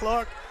 Umpire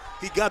Clark,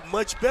 he got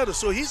much better.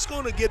 So he's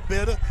going to get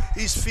better.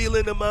 He's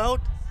feeling them out,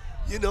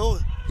 you know.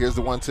 Here's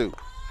the 1-2.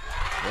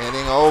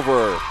 Inning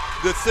over.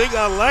 The thing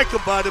I like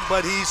about him,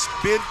 but he's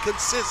been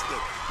consistent.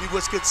 He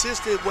was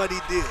consistent in what he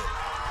did.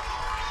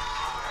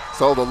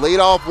 So the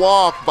leadoff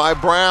walk by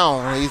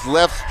Brown. He's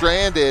left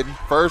stranded,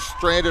 first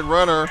stranded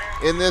runner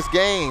in this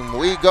game.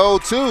 We go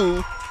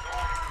to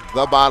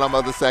the bottom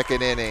of the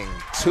second inning.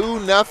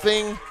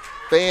 2-0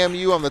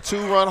 FAMU on the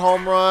 2-run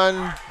home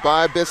run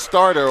by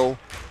Bistardo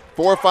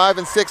 4, 5,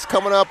 and 6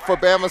 coming up for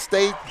Bama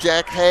State.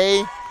 Jack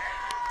Hay,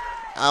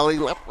 Ali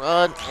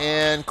Leprod,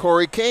 and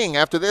Corey King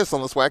after this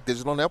on the SWAC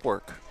Digital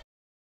Network.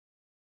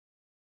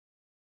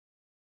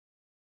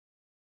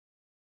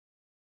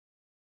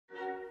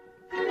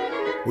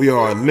 We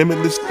are a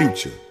limitless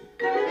future,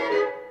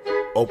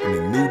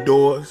 opening new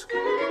doors,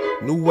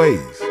 new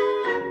ways,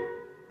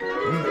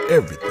 new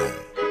everything.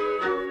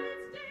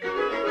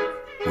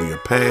 We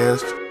are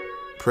past,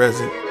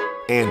 present,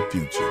 and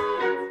future,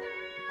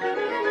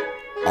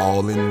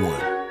 all in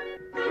one.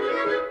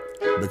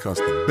 Because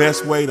the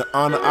best way to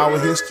honor our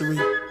history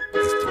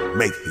is to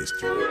make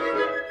history.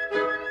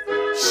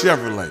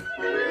 Chevrolet,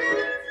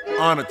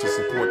 honored to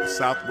support the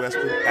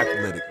Southwestern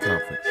Athletic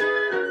Conference.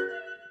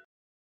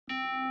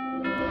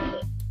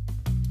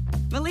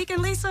 Malik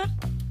and Lisa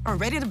are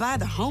ready to buy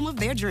the home of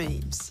their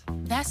dreams.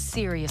 That's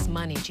serious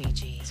money,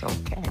 Gigi. It's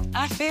okay.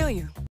 I feel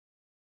you.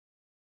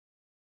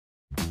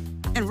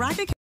 And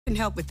Rocket can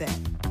help with that.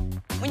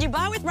 When you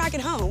buy with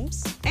Rocket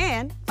Homes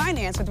and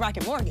finance with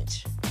Rocket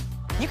Mortgage,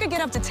 you can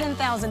get up to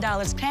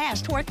 $10,000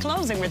 cash toward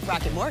closing with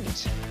Rocket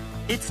Mortgage.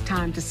 It's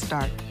time to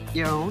start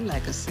your own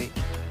legacy.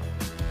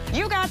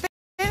 You got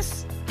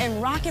this,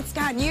 and Rocket's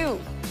got you.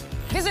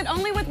 Visit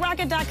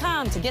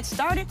onlywithrocket.com to get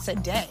started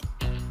today.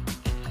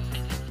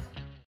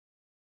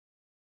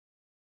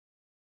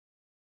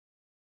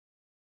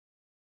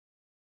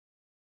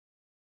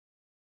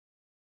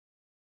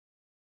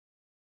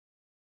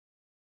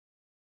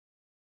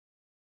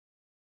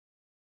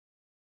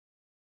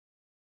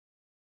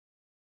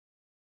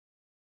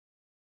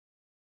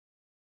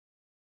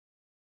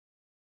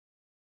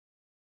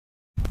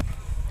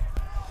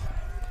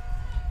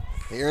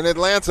 Here in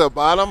Atlanta,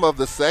 bottom of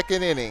the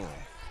second inning.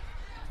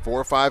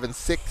 4, 5, and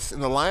 6 in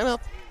the lineup.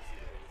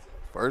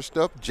 First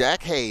up,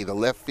 Jack Hay, the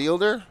left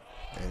fielder,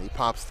 and he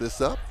pops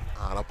this up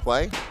on a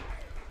play.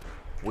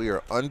 We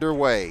are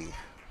underway.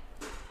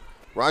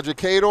 Roger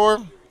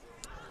Cador.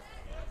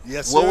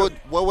 Yes, sir.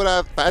 What would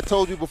if I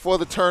told you before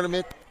the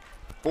tournament,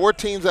 4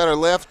 teams that are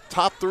left,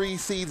 top 3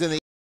 seeds in the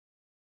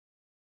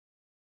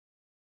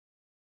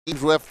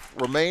teams left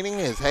remaining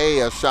is Hay,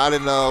 a shot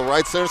in the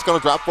right center. It's going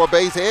to drop for a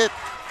base hit.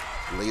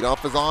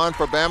 Leadoff is on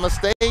for Bama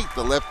State.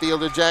 The left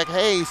fielder, Jack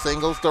Hay,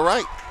 singles to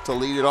right to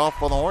lead it off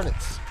for the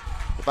Hornets.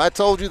 If I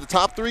told you the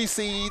top 3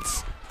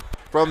 seeds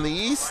from the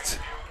East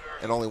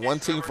and only 1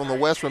 team from the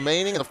West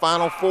remaining in the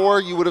Final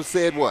 4, you would have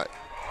said what?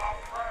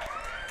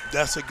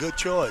 That's a good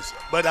choice.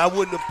 But I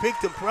wouldn't have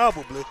picked them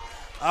probably.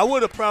 I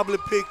would have probably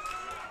picked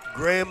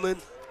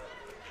Grambling.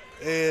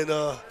 And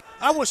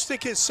I was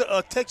thinking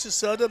Texas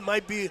Southern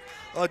might be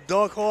a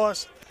dark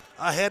horse.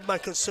 I had my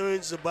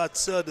concerns about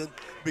Southern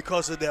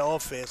because of their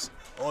offense.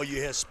 All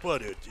you had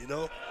sputtered, you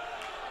know.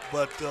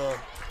 But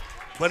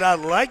I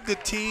like the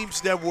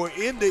teams that were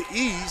in the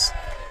East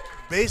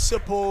based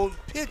upon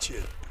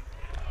pitching.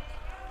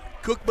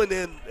 Cookman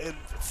and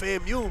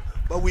FAMU,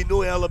 but we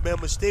know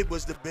Alabama State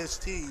was the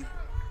best team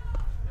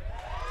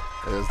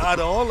out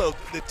of all of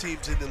the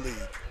teams in the league.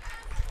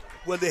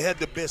 Well, they had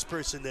the best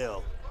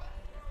personnel.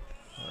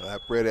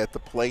 That Brett at the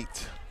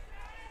plate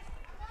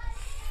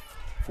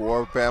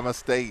for Bama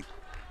State.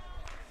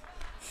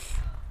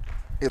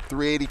 Hit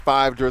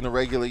 385 during the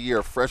regular year.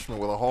 A freshman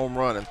with a home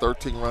run and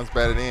 13 runs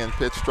batted in.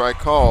 Pitch strike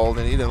called,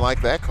 and he didn't like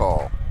that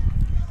call.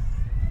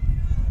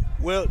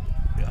 Well,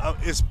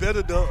 it's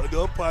better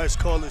the umpire's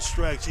calling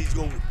strikes. He's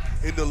going,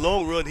 in the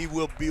long run, he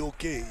will be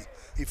okay.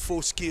 He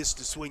full skids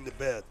to swing the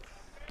bat,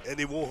 and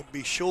he won't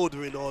be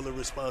shouldering all the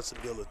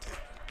responsibility.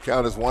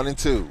 Count is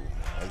 1-2.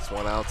 That's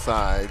one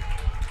outside.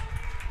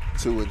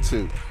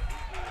 2-2.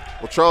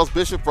 Well, Charles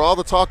Bishop, for all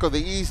the talk of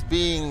the East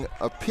being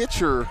a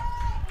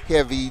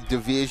pitcher-heavy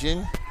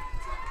division,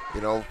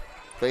 you know,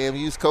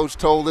 FAMU's coach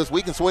told us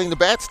we can swing the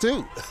bats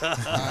too.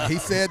 He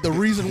said the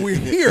reason we're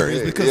here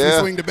is because we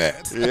swing the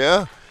bats.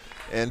 Yeah,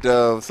 and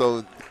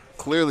so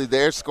clearly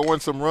they're scoring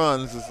some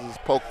runs. This is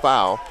poke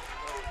foul.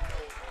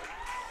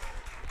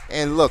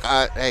 And look,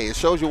 hey, it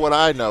shows you what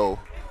I know.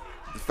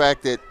 The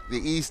fact that the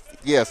East,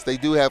 yes, they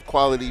do have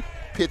quality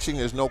pitching.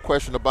 There's no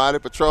question about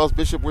it. But Charles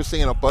Bishop, we're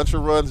seeing a bunch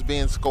of runs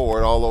being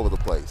scored all over the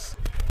place.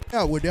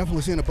 Yeah, we're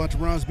definitely seeing a bunch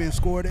of runs being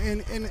scored,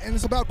 and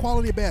it's about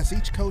quality at bats.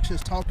 Each coach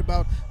has talked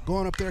about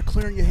going up there,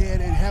 clearing your head,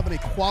 and having a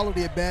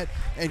quality at bat.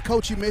 And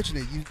Coach, you mentioned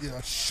it. You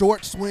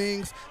short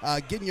swings,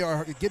 getting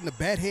the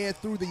bat head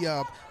through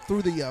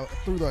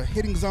the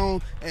hitting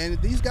zone,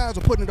 and these guys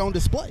are putting it on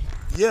display.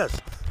 Yes,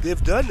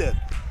 they've done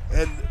that,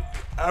 and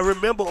I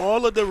remember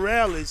all of the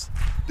rallies.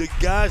 The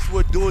guys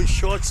were doing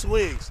short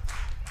swings,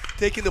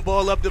 taking the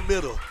ball up the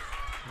middle.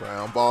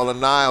 Ground ball to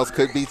Niles,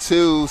 could be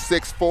 2,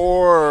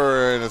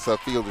 6-4, and it's a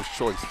fielder's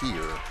choice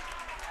here.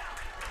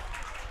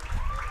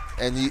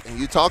 And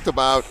you talked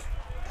about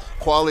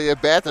quality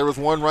at bat. There was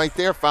one right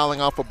there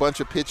fouling off a bunch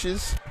of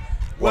pitches.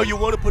 Well, you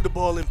want to put the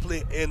ball in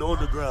play and on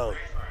the ground.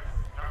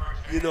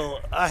 You know,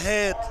 I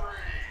had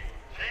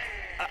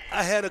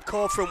a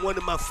call from one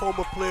of my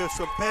former players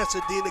from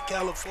Pasadena,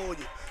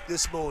 California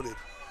this morning.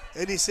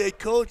 And he said,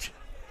 Coach,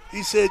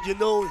 he said, you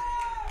know,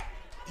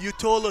 you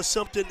told us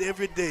something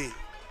every day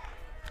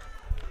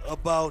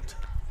about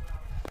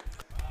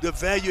the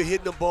value of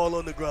hitting the ball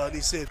on the ground.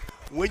 He said,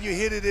 when you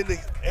hit it in the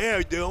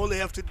air, they only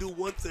have to do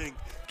one thing,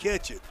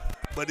 catch it.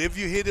 But if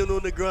you hit it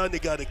on the ground, they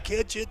got to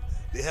catch it.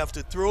 They have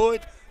to throw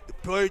it. The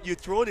player you're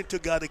throwing it to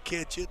got to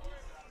catch it.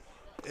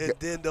 And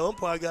then the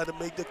umpire got to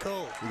make the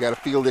call. You got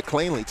to field it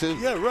cleanly, too.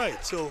 Yeah,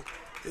 right. So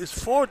it's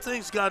 4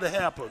 things got to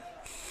happen.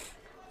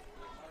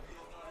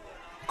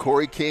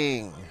 Corey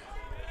King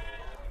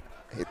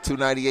hit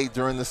 298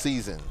 during the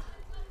season.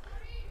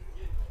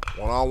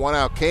 1 on, 1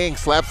 out. King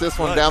slaps this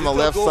one down the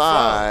left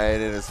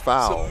side, and it's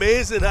foul. It's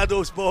amazing how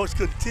those balls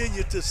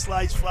continue to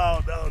slice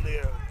foul down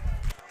there.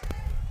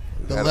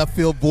 The left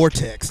field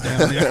vortex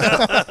down there.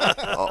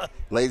 Oh,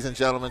 ladies and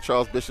gentlemen,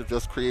 Charles Bishop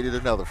just created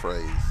another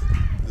phrase.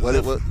 What,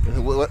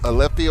 a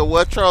left field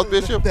what, Charles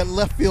Bishop? That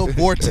left field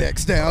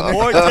vortex down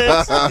there.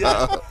 Vortex?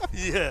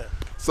 Yeah.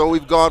 So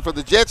we've gone from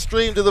the jet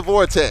stream to the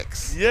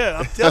vortex. Yeah,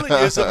 I'm telling you,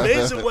 it's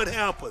amazing what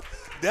happened.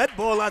 That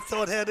ball I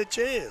thought had a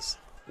chance.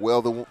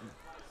 Well,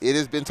 it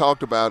has been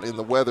talked about in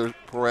the weather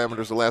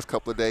parameters the last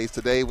couple of days.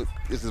 Today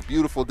is a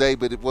beautiful day,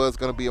 but it was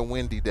going to be a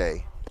windy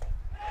day.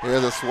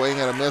 Here's a swing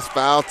and a missed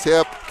foul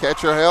tip.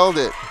 Catcher held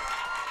it.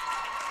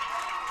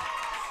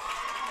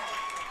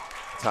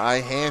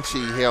 Ty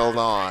Hanchey held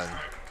on.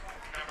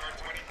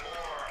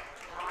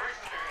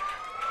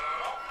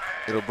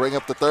 It'll bring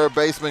up the third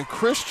baseman,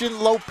 Christian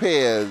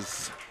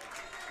Lopez.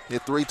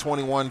 Hit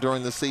 .321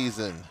 during the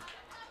season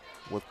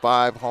with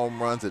 5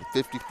 home runs and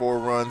 54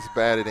 runs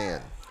batted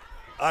in.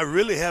 I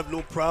really have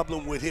no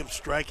problem with him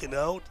striking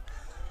out.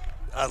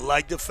 I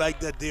like the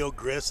fact that they're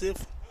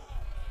aggressive.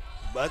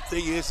 My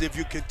thing is, if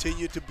you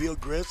continue to be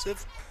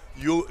aggressive,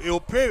 it'll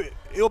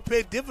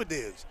pay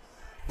dividends.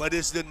 But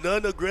it's the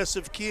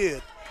non-aggressive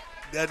kid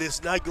that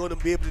is not going to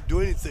be able to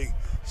do anything.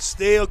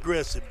 Stay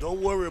aggressive. Don't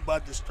worry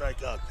about the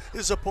strikeout.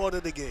 It's a part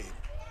of the game.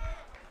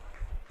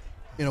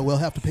 You know, we'll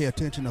have to pay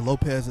attention to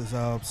Lopez's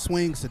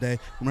swings today.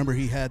 Remember,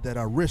 he had that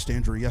wrist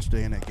injury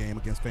yesterday in that game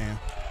against Fan.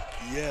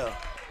 Yeah.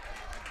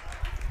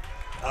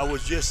 I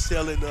was just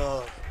telling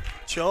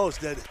Charles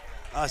that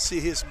I see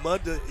his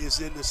mother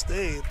is in the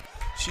stand.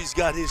 She's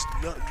got his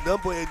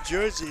number and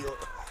jersey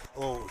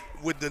on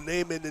with the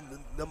name in the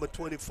number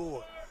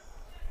 24.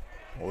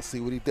 We'll see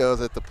what he does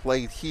at the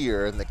plate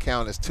here, and the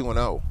count is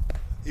 2-0.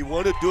 He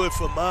wanted to do it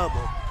for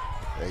Mama.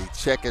 They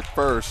check it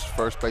first.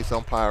 First base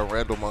umpire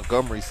Randall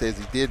Montgomery says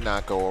he did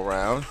not go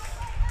around.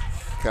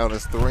 Count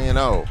is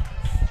 3-0.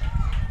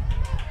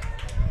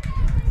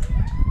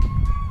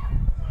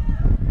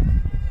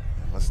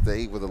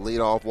 State with a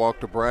leadoff walk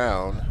to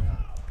Brown.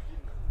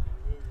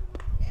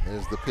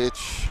 There's the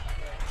pitch.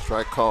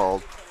 Strike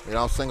called.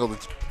 Leadoff single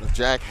to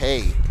Jack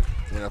Hay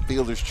in a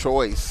fielder's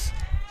choice.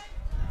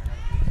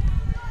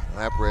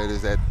 Lapred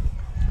is at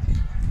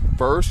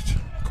first.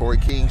 Corey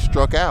King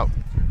struck out.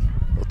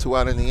 So 2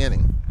 out in the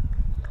inning.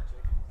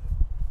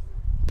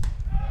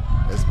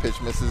 This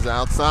pitch misses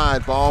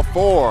outside. Ball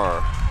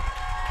 4.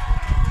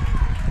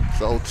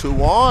 So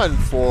 2 on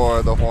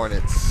for the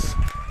Hornets.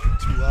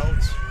 2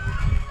 outs.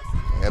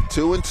 We have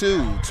 2 and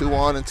 2. 2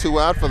 on and 2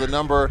 out for the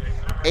number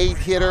 8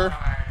 hitter,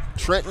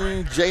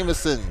 Trenton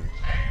Jamison.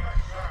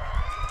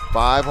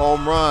 5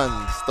 home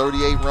runs,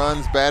 38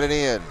 runs batted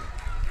in.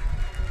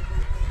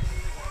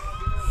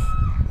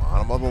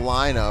 Bottom of the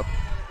lineup.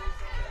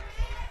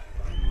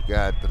 You've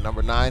got the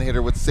number 9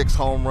 hitter with 6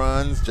 home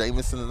runs,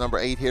 Jamison, the number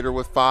 8 hitter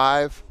with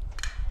 5.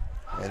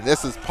 And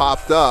this has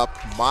popped up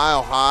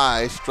mile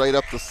high, straight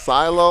up the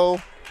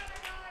silo.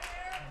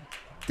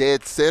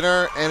 Dead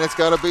center, and it's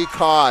going to be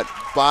caught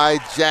by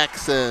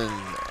Jackson.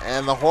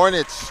 And the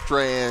Hornets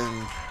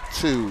strand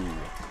 2.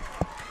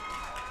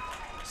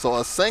 So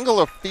a single,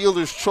 a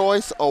fielder's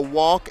choice, a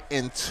walk,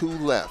 and 2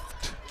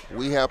 left.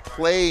 We have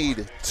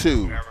played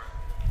 2.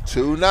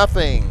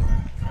 2-0.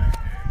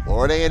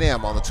 Florida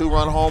A&M on the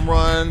 2-run home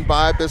run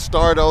by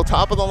Bistardo.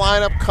 Top of the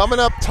lineup, coming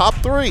up top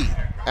 3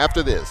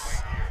 after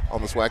this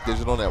on the SWAC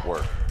Digital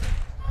Network.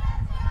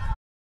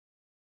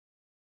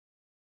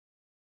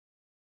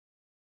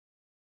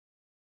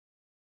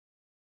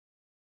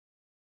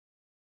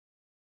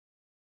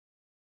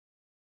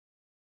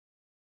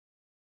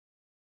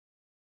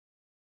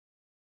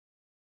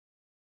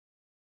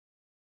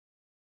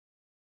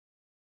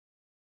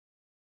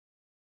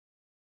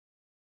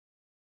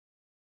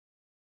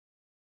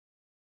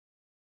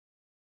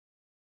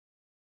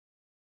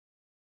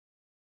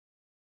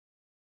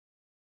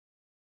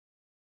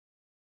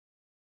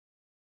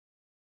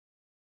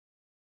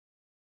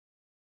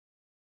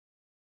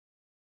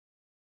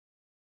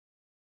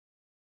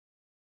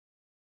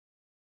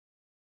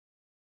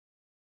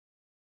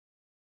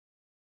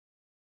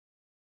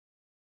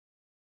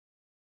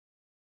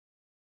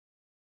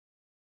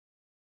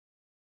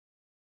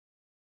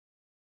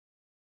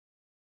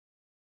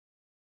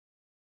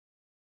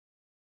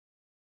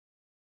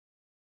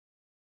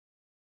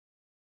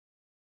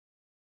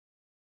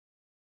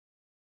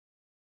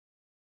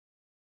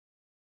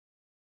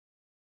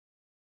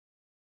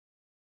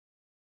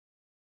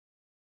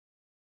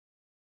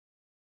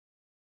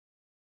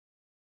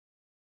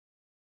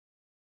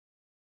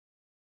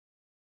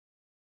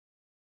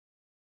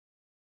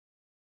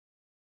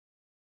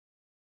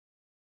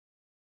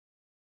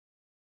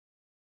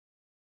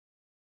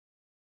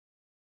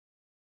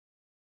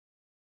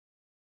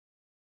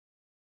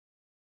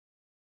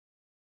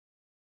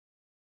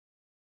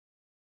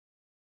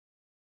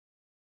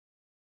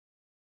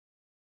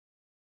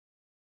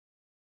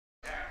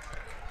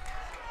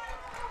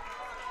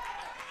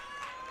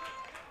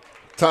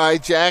 Ty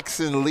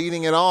Jackson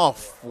leading it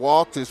off.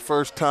 Walked his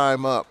first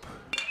time up.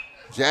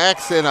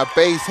 Jackson, a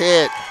base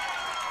hit.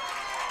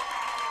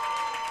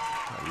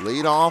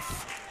 Lead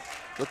off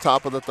the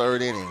top of the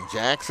third inning.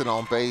 Jackson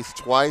on base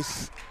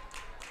twice.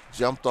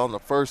 Jumped on the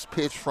first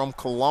pitch from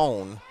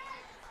Cologne.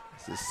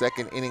 It's his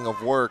second inning of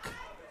work.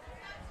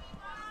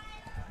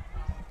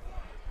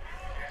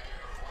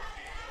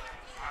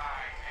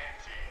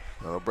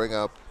 That'll bring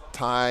up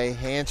Ty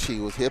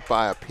Hanchey, was hit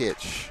by a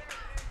pitch.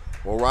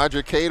 Well,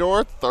 Roger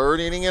Cador,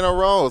 third inning in a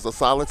row. It's a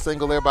solid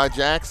single there by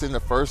Jackson. The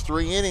first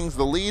 3 innings,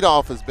 the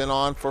leadoff has been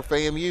on for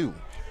FAMU.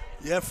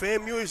 Yeah,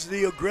 FAMU is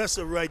the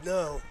aggressor right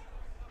now.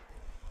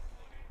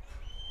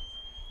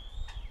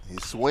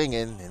 He's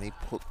swinging, and he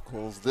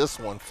pulls this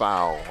one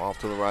foul off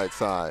to the right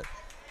side.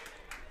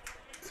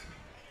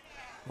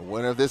 The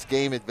winner of this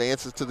game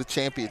advances to the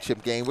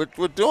championship game.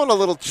 We're doing a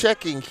little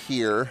checking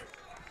here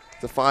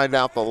to find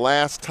out the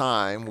last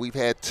time we've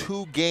had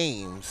 2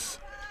 games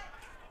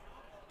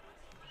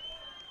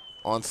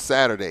on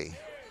Saturday.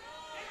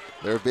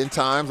 There have been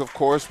times, of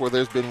course, where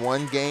there's been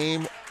 1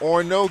 game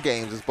or no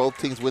games as both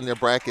teams win their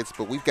brackets,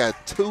 but we've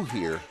got 2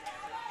 here.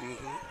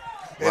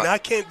 Mm-hmm. And I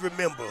can't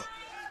remember.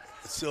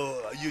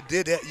 So you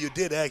did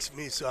ask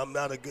me, so I'm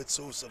not a good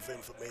source of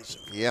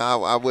information. Yeah,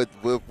 I would.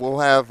 We'll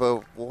have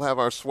our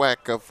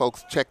SWAC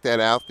folks check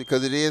that out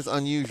because it is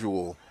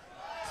unusual.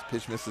 This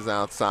pitch misses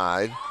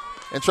outside,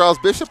 and Charles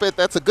Bishop,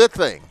 that's a good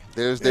thing.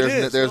 There's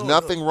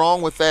nothing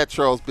wrong with that,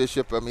 Charles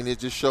Bishop. I mean, it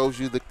just shows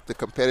you the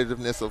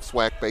competitiveness of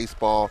SWAC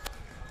baseball.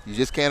 You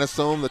just can't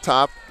assume the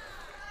top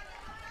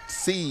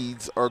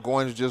seeds are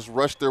going to just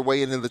rush their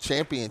way into the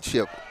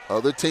championship.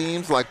 Other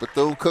teams like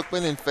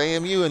Bethune-Cookman and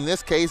FAMU in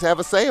this case have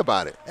a say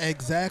about it.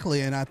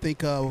 Exactly, and I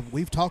think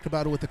we've talked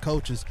about it with the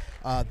coaches.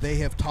 They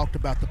have talked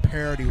about the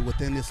parity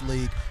within this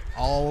league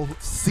all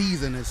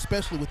season,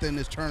 especially within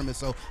this tournament,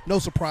 so no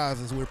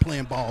surprises. We're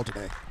playing ball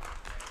today.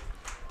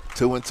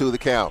 2-2 the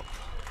count.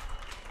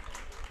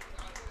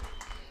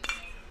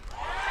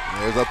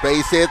 There's a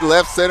base hit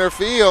left center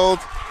field.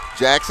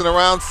 Jackson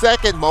around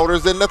second,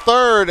 Motors in the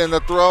third, and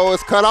the throw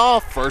is cut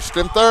off. First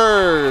and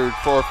third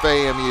for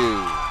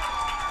FAMU.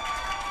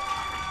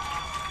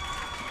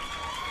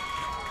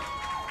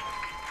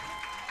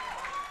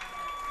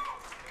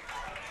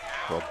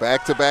 Well,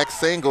 back-to-back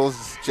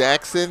singles,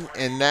 Jackson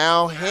and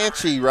now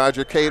Hanchey,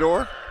 Roger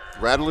Cador.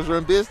 Rattlers are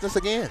in business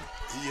again.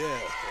 Yeah.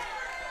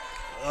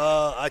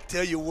 I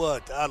tell you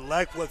what, I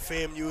like what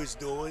FAMU is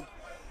doing.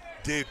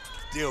 They're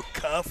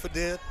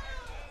confident.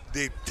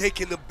 They've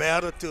taken the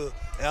battle to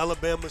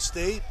Alabama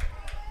State.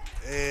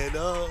 And,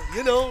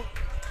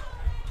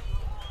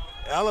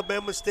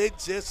 Alabama State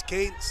just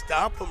can't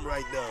stop them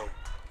right now.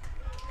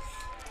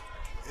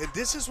 And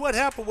this is what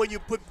happens when you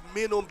put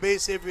men on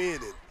base every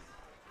inning.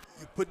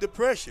 You put the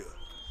pressure.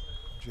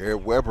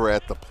 Jared Weber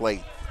at the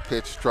plate.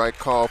 Pitch strike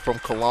call from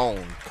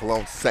Cologne.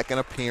 Cologne's second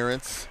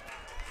appearance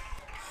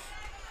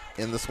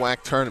in the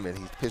SWAC tournament.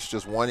 He's pitched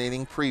just 1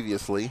 inning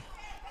previously.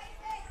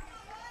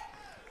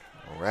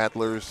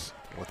 Rattlers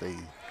with a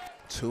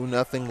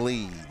 2-0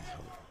 lead.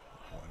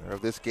 Winner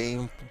of this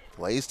game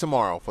plays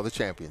tomorrow for the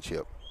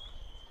championship.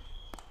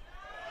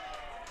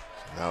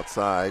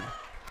 Outside.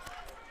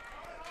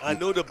 I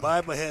know the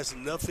Bible has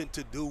nothing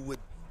to do with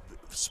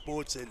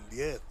sports and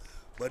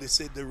but it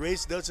said the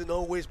race doesn't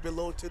always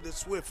belong to the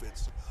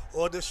swiftest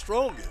or the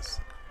strongest.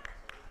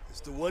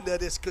 It's the one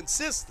that is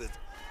consistent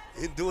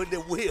in doing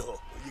the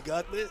will. You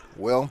got me?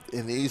 Well,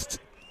 this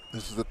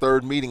is the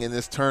 3rd meeting in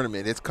this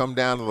tournament. It's come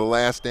down to the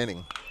last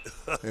inning.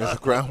 There's a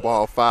ground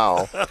ball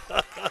foul.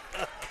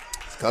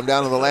 It's come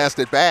down to the last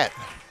at bat.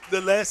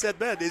 The last at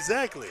bat,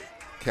 exactly.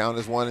 Count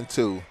is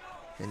 1-2.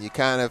 And you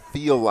kind of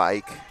feel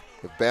like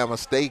if Bama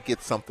State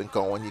gets something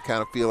going, you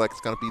kind of feel like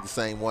it's going to be the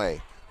same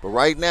way. But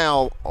right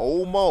now,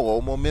 old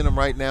momentum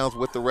right now is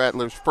with the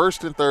Rattlers.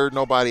 First and third,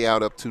 nobody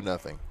out, up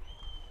 2-0.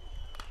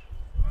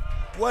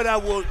 What I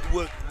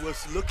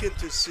was looking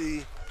to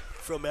see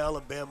from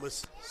Alabama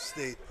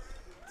State,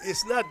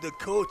 it's not the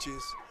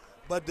coaches,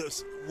 but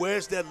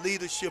where's that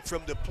leadership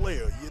from the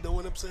player? You know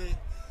what I'm saying?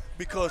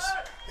 Because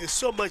it's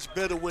so much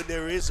better when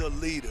there is a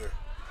leader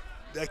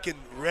that can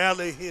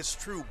rally his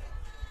troop.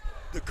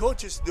 The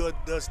coaches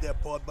does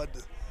that part, but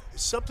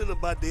it's something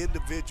about the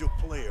individual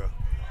player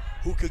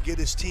who could get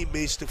his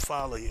teammates to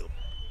follow him.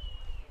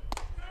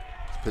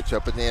 Pitch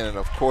up and in, and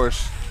of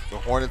course, the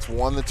Hornets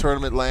won the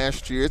tournament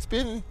last year. It's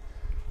been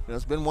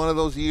one of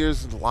those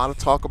years. A lot of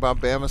talk about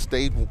Bama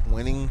State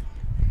winning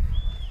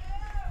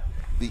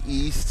the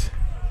East,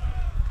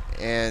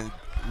 and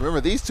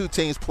remember, these 2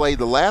 teams played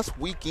the last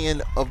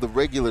weekend of the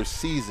regular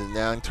season.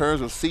 Now, in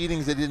terms of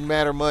seedings, it didn't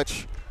matter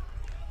much.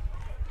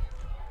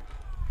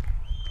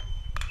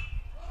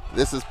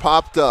 This has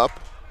popped up.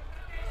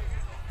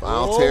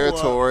 Foul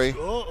territory.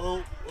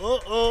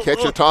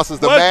 Catcher tosses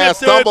the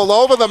mask, stumbled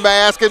over the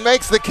mask, and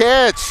makes the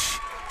catch.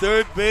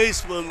 Third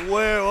baseman,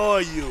 where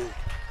are you?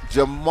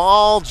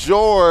 Jamal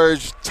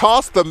George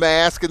tossed the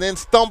mask and then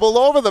stumbled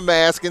over the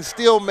mask and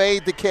still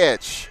made the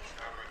catch.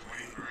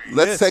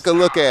 Let's take a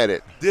look at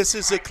it. This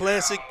is a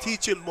classic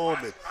teaching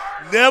moment.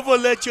 Never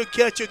let your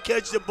catcher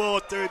catch the ball,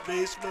 third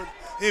baseman,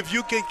 if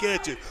you can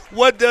catch it.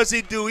 What does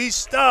he do? He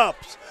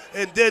stops,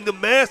 and then the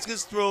mask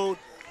is thrown.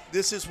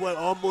 This is what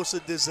almost a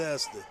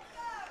disaster.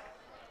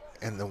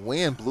 And the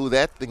wind blew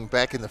that thing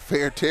back into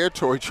fair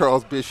territory,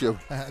 Charles Bishop.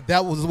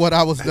 That was what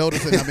I was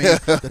noticing. I mean,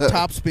 the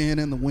top spin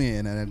in the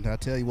wind, and I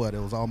tell you what, it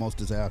was almost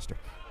disaster.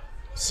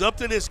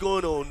 Something is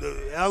going on.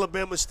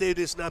 Alabama State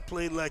is not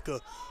playing like a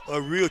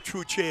real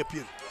true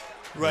champion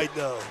right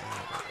now.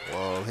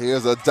 Well,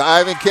 here's a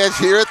diving catch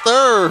here at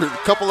third. A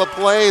couple of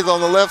plays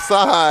on the left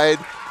side.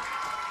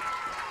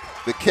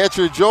 The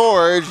catcher,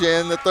 George,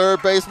 and the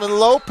third baseman,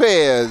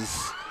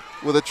 Lopez,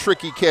 with a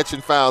tricky catch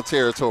in foul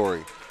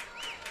territory.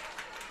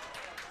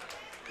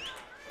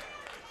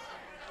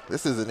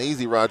 This isn't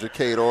easy, Roger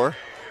Cador.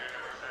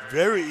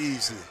 Very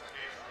easy.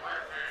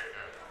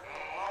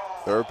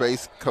 Third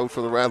base coach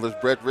for the Rattlers,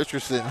 Brett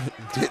Richardson,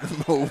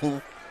 didn't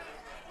move.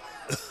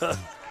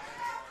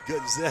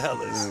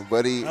 Gonzalez.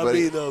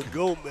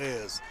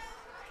 Gomez.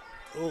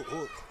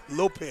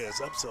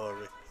 Lopez, I'm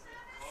sorry.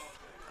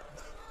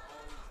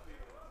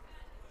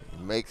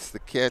 He makes the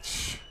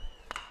catch.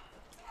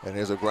 And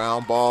there's a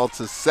ground ball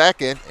to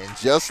second. And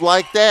just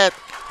like that,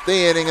 the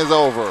inning is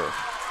over.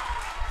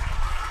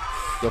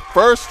 The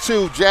first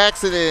two,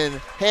 Jackson and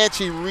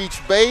Hanchey, reach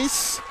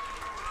base.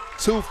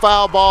 2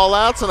 foul ball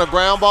outs and a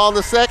ground ball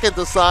to second.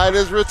 The side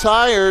is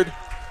retired.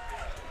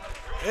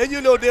 And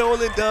you know they're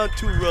only down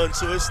 2 runs,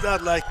 so it's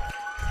not like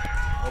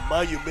a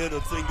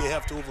monumental thing they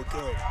have to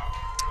overcome.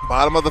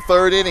 Bottom of the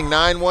third inning,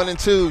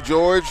 9-1-2.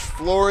 George,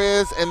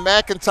 Flores, and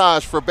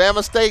McIntosh for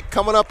Bama State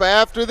coming up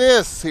after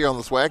this here on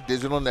the SWAC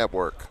Digital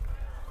Network.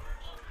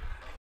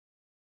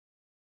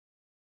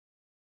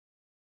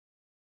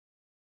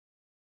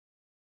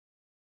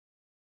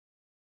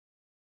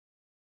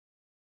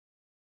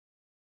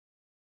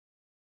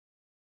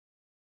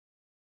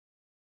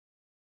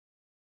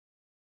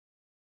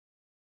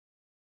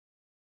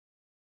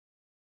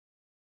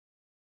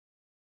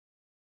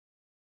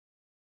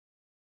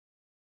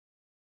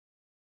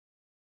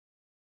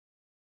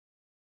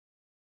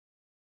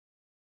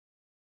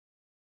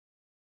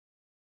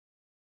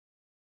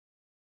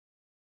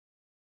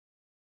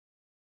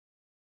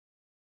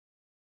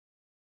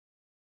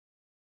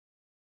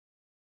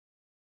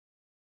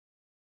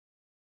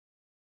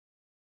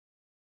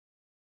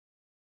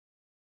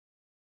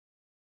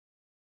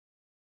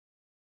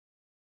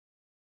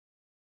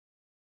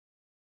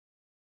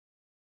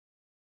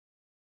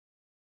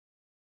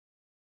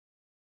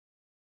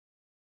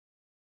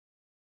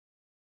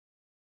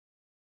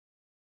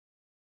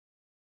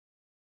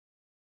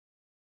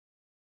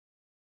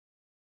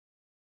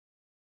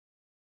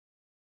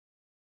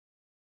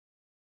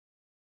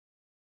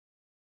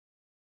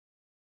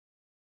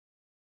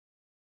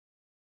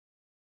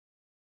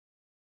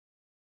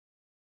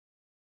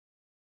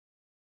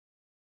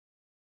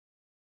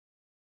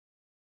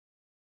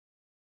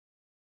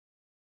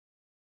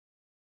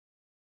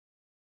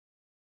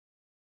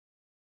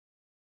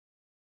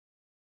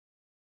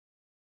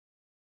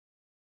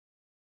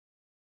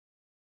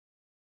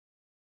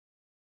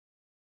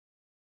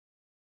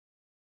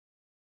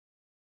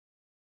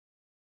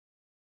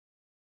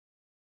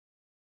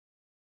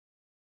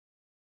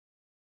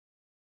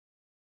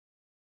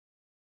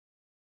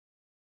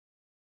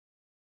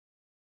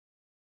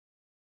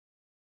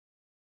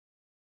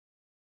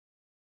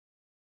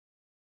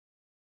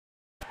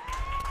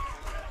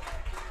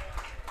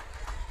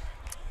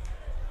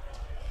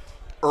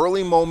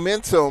 Early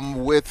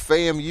momentum with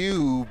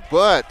FAMU,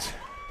 but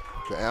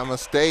Bama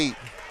State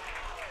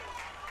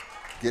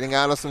getting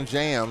out of some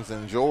jams,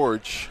 and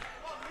George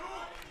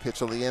pitch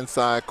on the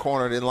inside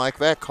corner, didn't like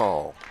that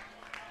call.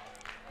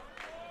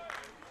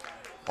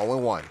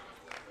 0-1.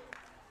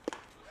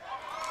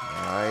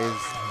 Nice,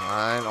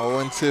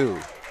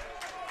 9-0-2.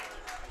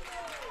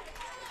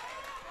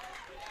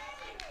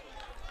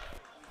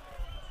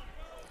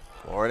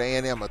 Florida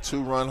A&M, a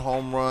 2-run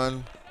home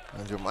run.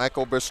 And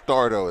Jermichael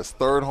Bastardo, his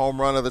 3rd home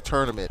run of the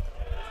tournament.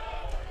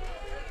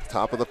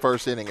 Top of the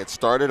first inning. It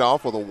started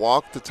off with a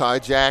walk to Ty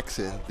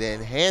Jackson.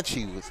 Then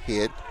Hanchey was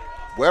hit.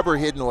 Weber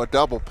hit into a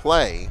double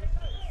play.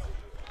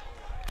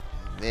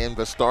 And then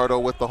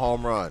Bastardo with the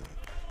home run.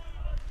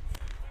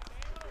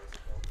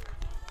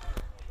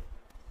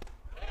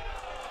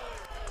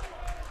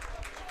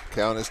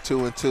 Count is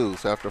 2-2.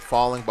 So after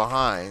falling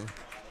behind,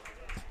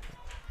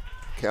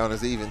 count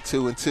is even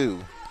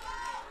 2-2.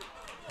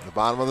 At the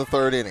bottom of the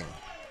 3rd inning.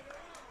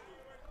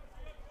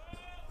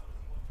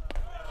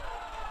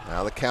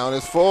 Now the count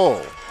is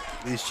full.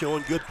 He's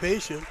showing good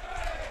patience.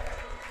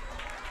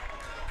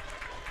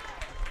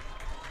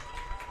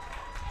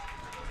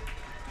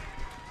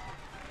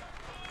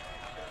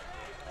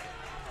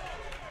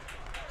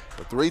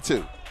 The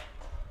 3-2.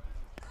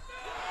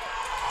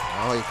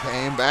 Now he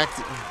came back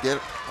to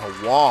get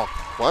a walk.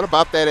 What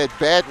about that at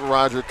bat,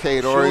 Roger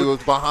Cador? He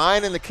was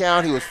behind in the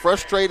count. He was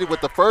frustrated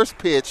with the first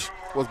pitch,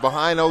 was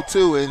behind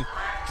 0-2 and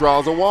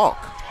draws a walk.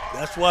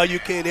 That's why you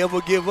can't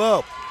ever give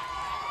up.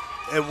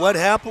 And what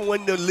happened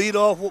when the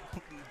leadoff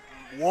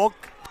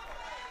walk.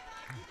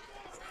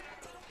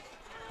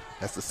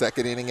 That's the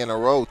second inning in a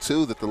row,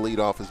 too, that the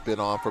leadoff has been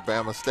on for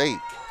Bama State.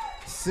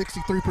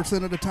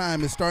 63% of the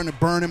time it's starting to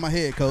burn in my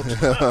head, Coach.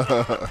 Yes,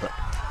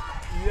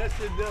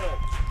 it does.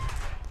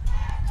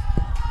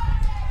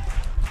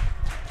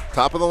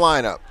 Top of the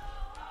lineup.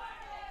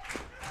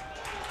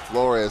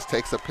 Flores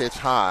takes a pitch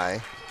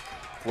high.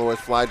 Flores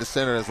fly to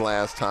center his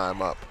last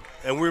time up.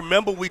 And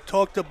remember, we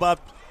talked about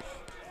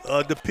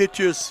the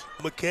pitcher's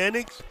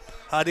mechanics,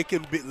 how they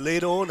can be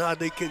later on, how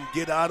they can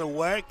get out of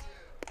whack.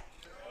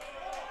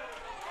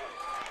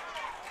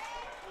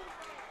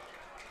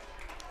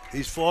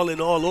 He's falling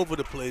all over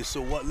the place.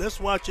 So let's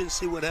watch and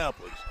see what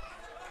happens.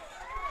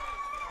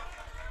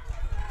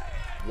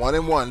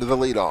 1-1 to the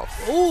leadoff.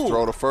 Ooh.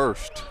 Throw to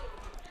first.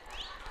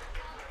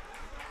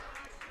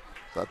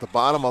 So at the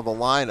bottom of the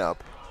lineup,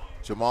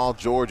 Jamal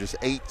George's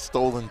 8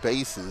 stolen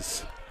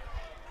bases.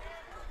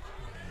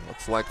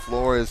 Looks like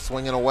Flores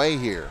swinging away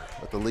here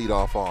with the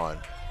leadoff on.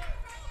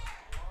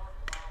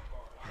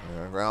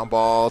 And ground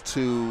ball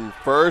to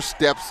first,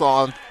 steps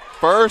on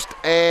first,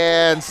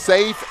 and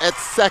safe at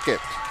second.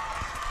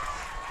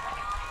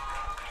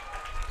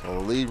 So the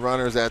lead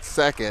runner's at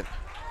second.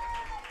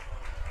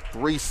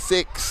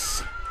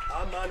 3-6.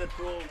 I might have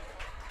thrown.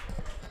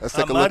 Let's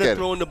take a look at it. I might have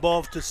thrown the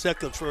ball to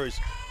second first.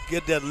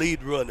 Get that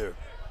lead runner.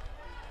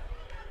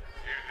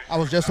 I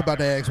was just about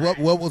to ask,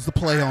 what was the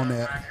play on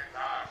that?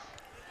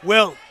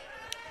 Well,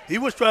 he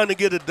was trying to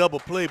get a double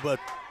play, but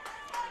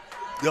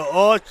the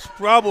odds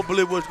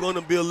probably was going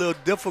to be a little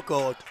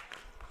difficult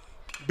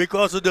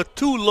because of the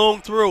 2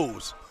 long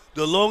throws.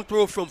 The long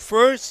throw from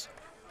first,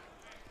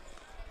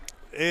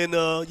 and,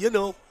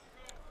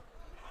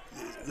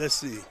 let's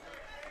see.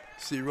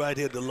 See right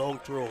here, the long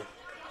throw.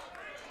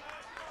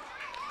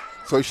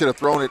 So he should have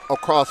thrown it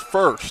across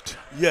first.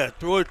 Yeah,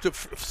 throw it to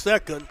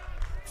second,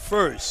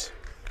 first.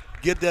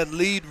 Get that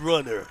lead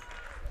runner.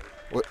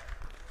 What?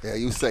 Yeah,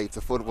 you safe.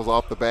 The foot was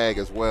off the bag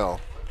as well.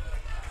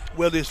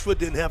 Well, his foot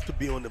didn't have to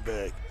be on the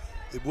bag.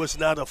 It was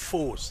not a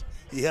force.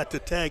 He had to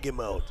tag him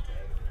out.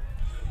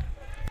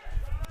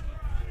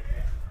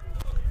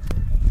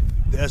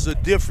 There's a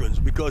difference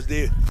because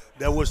there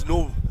was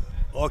no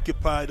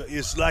occupied.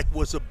 It's like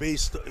was a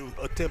base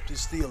attempted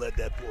steal at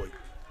that point.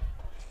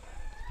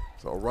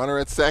 So runner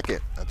at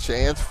second. A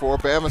chance for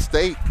Bama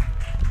State.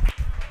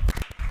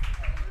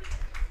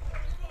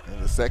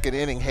 In the second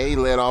inning, Hay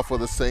led off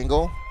with a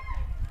single.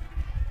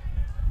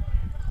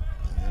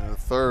 In the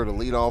third, a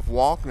leadoff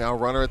walk. Now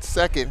runner at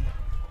second.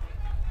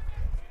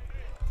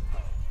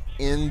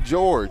 In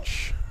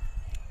George.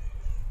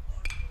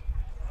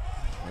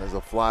 There's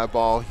a fly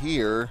ball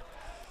here.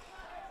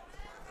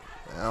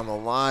 Down the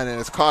line, and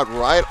it's caught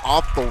right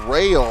off the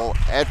rail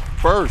at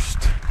first.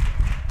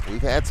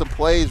 We've had some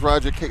plays,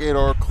 Roger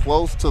Kickator,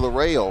 close to the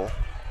rail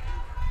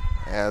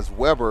as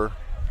Weber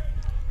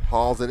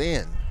hauls it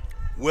in.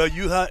 Well,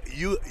 you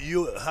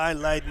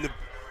highlighting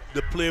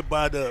the play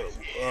by the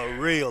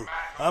rail.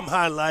 I'm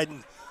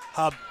highlighting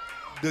how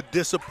the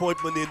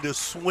disappointment in the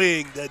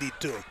swing that he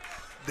took.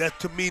 That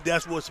to me,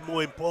 that's what's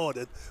more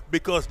important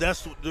because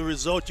that's the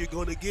result you're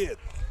going to get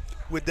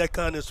with that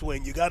kind of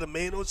swing. You got a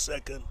man on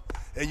second,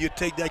 and you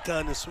take that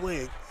kind of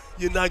swing,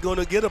 you're not going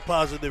to get a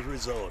positive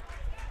result.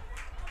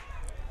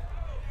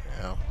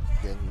 Yeah,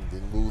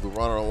 didn't move the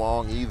runner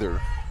along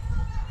either.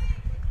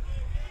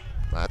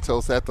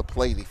 Matos at the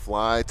plate. He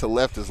fly to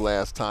left his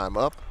last time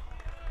up.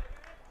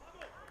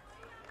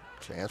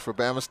 Chance for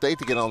Bama State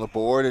to get on the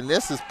board, and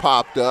this is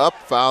popped up.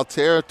 Foul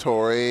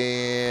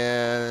territory,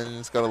 and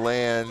it's going to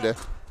land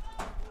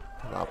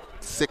about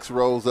 6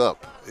 rows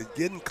up. It's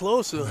getting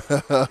closer.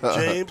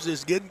 James,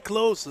 it's getting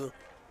closer.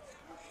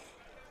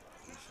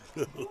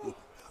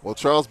 Well,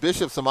 Charles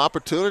Bishop, some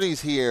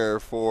opportunities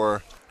here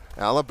for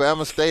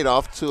Alabama State,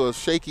 off to a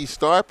shaky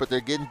start, but they're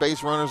getting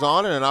base runners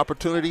on and an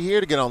opportunity here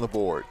to get on the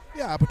board.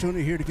 Yeah,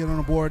 opportunity here to get on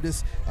the board.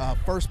 This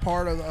first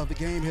part of the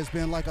game has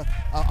been like a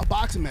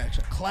boxing match,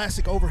 a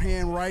classic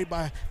overhand right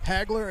by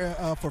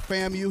Hagler for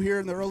FAMU here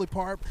in the early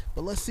part,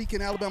 but let's see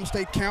can Alabama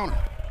State counter.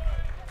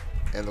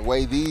 And the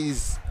way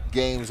these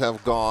games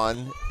have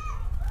gone,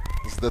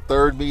 this is the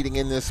 3rd meeting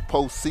in this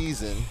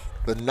postseason,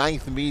 the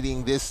 9th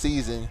meeting this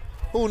season.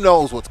 Who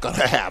knows what's going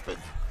to happen?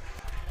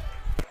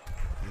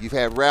 You've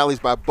had rallies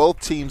by both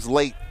teams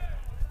late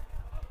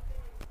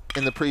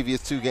in the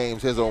previous 2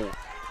 games. Here's a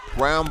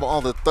ground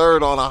ball to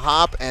third on a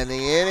hop, and the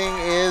inning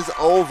is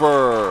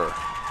over.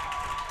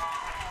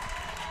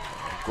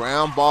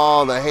 Ground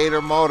ball to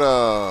Hader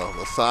Mota.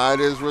 The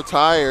side is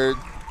retired.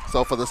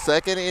 So for the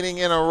 2nd inning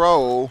in a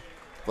row,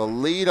 the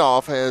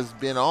leadoff has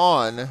been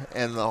on,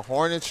 and the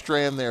Hornets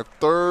strand their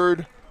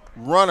 3rd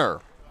runner.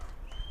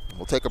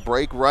 We'll take a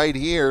break right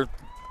here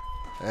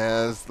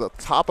as the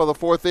top of the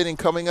 4th inning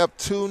coming up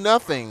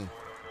 2-0.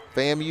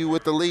 FAMU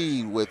with the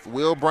lead with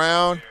Will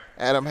Brown,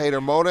 Adam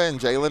Hader Mota, and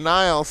Jalen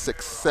Niles,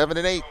 6, 7,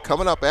 and 8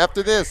 coming up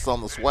after this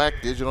on the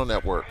SWAC Digital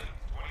Network.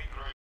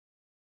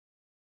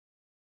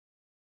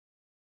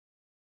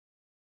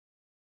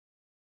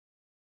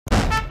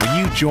 When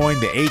you join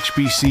the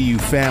HBCU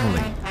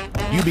family,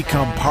 you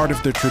become part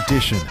of the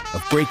tradition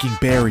of breaking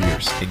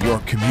barriers in your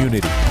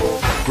community,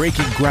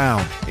 breaking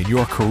ground in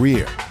your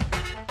career,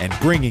 and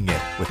bringing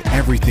it with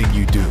everything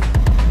you do.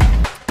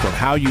 From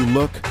how you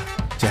look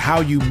to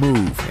how you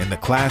move in the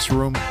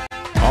classroom,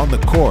 on the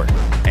court,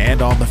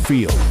 and on the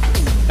field.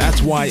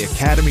 That's why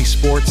Academy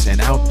Sports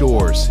and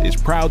Outdoors is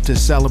proud to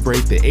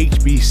celebrate the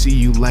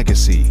HBCU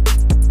legacy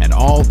and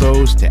all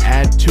those to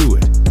add to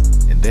it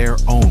in their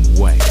own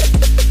way.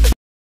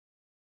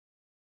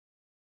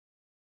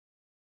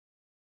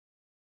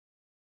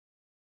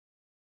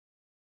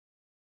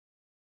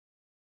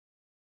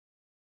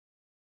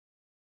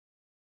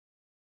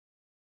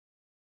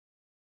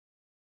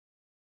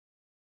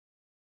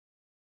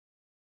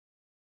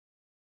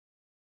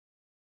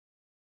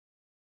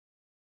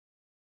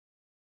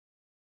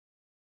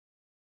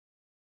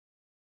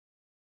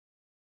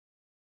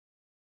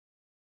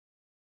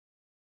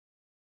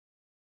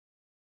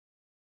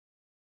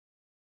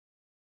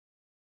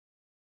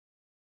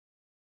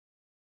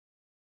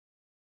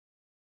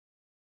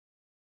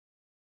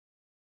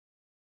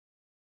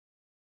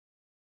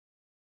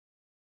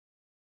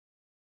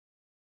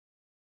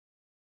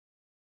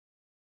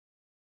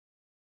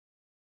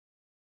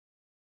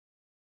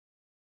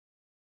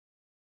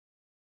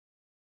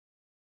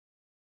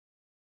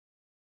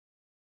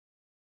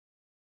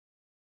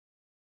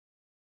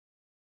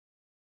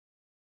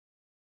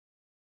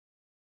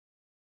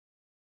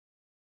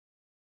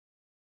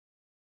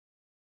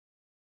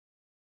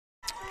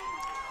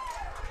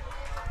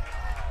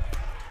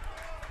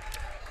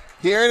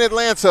 Here in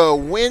Atlanta,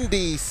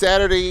 windy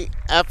Saturday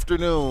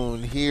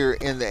afternoon here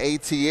in the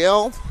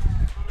ATL.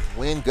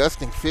 Wind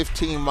gusting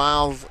 15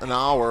 miles an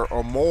hour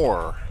or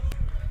more.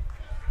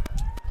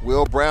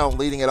 Will Brown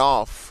leading it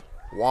off.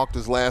 Walked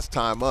his last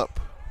time up.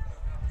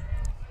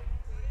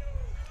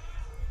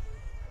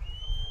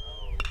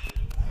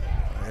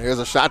 Here's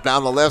a shot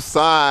down the left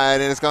side,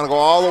 and it's going to go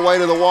all the way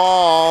to the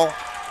wall.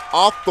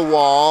 Off the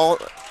wall,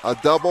 a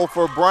double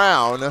for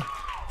Brown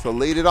to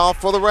lead it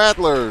off for the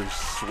Rattlers.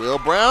 Will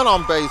Brown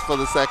on base for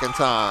the second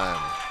time.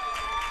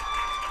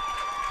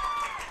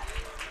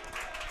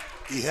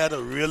 He had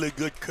a really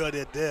good cut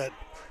at that.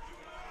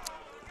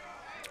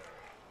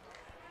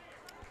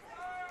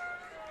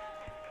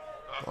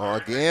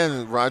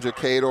 Again, Roger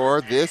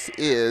Cador, this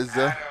is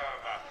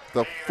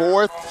the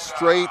fourth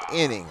straight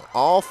inning.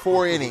 All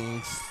 4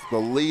 innings, the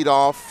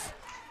leadoff,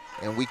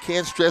 and we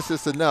can't stress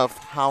this enough,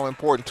 how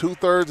important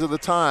 2/3 of the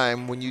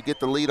time when you get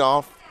the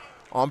leadoff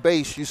on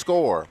base, you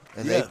score.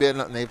 And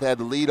they've had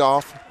the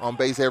leadoff on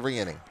base every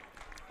inning.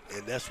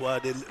 And that's why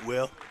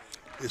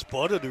it's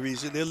part of the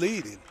reason they're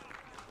leading.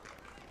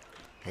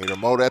 Hader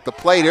Mote at the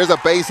plate. Here's a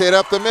base hit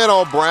up the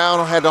middle.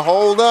 Brown had to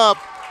hold up.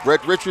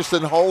 Brett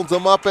Richardson holds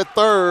him up at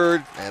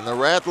third, and the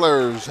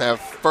Rattlers have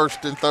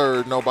first and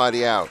third,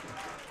 nobody out.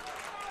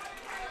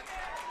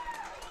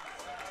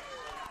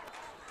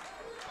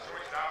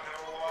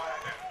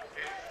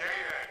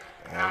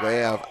 And they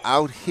have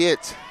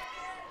out-hit.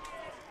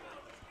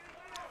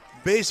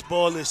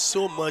 Baseball is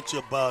so much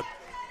about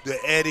the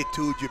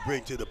attitude you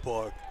bring to the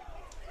park.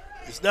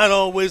 It's not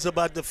always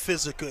about the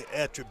physical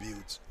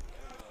attributes.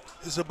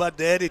 It's about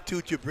the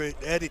attitude you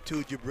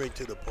bring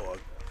to the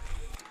park.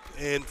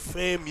 And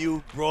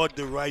FAMU brought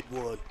the right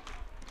one.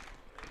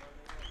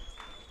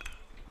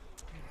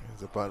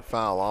 It's about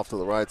foul off to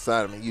the right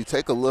side. I mean, you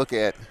take a look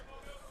at,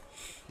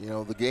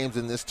 the games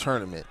in this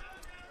tournament.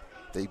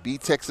 They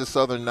beat Texas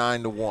Southern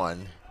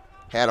 9-1,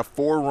 had a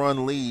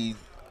 4-run lead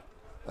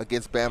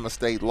against Bama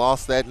State,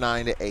 lost that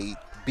 9-8,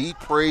 beat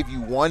Prairie View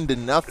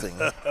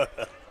 1-0,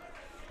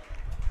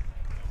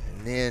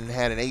 and then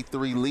had an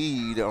 8-3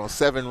 lead on a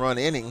 7-run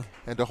inning,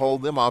 and to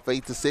hold them off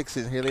 8-6,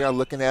 and here they are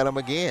looking at them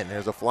again.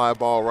 There's a fly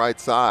ball right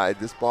side.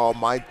 This ball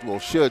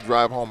should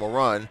drive home a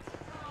run.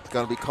 It's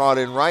going to be caught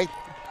in right.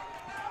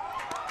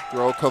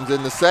 Throw comes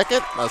in the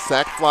second. A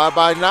sac fly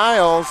by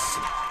Niles.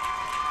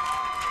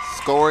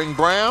 Scoring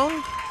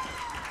Brown.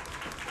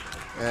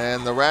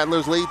 And the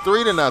Rattlers lead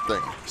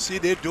 3-0. See,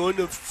 they're doing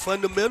the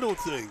fundamental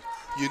thing.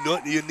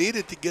 You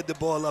needed to get the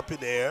ball up in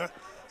the air.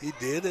 He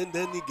did, and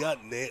then he got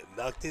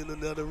knocked in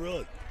another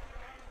run.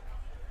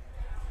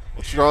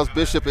 Well, Charles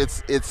Bishop,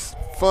 it's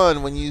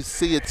fun when you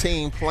see a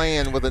team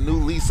playing with a new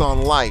lease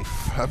on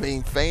life. I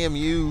mean,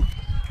 FAMU,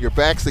 your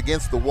back's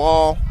against the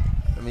wall.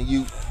 I mean,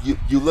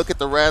 you look at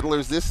the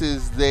Rattlers. This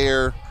is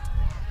their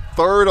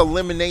third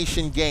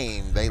elimination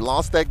game. They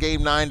lost that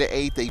game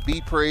 9-8. They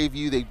beat Prairie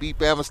View. They beat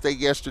Bama State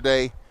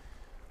yesterday.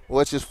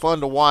 Well, it's just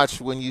fun to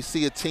watch when you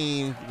see a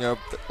team,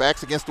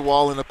 backs against the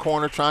wall in the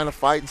corner trying to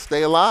fight and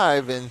stay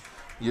alive, and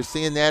you're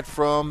seeing that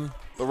from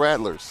the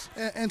Rattlers.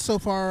 And so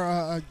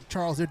far,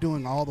 Charles, they're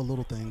doing all the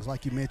little things.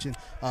 Like you mentioned,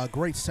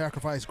 great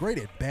sacrifice, great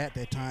at bat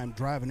that time,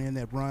 driving in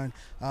that run.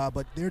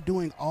 But they're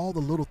doing all the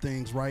little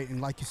things right. And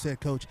like you said,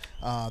 Coach,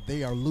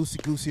 they are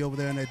loosey-goosey over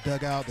there in that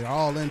dugout. They're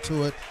all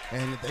into it.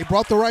 And they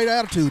brought the right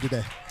attitude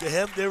today. They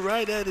have their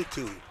right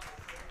attitude.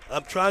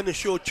 I'm trying to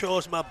show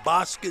Charles my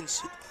boxing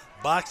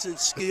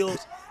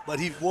skills, but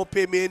he won't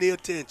pay me any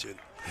attention.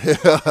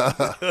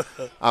 I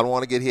don't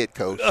want to get hit,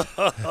 Coach.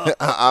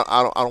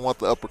 I don't want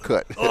the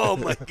uppercut. Oh,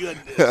 my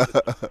goodness.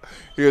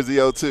 Here's the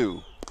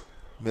 0-2.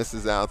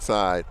 Misses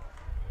outside.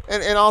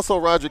 And also,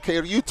 Roger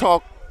Cater, you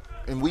talk,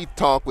 and we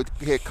talk with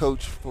head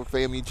coach for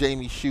FAMU,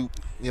 Jamie Shoup,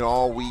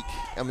 all week.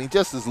 I mean,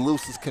 just as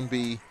loose as can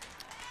be,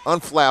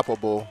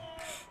 unflappable,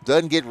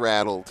 doesn't get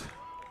rattled.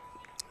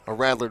 A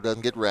rattler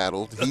doesn't get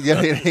rattled. He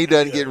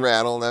doesn't get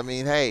rattled. I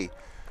mean, hey,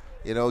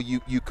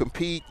 you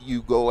compete,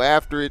 you go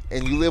after it,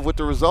 and you live with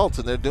the results,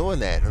 and they're doing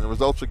that. And the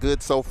results are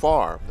good so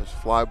far. There's a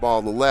fly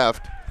ball to the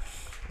left,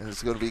 and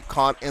it's going to be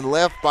caught in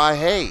left by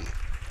Hay.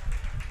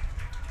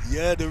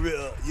 Yeah,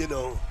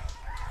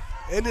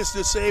 and it's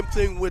the same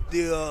thing with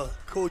the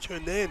Coach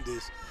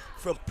Hernandez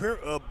from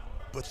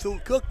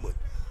Bethune-Cookman.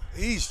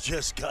 He's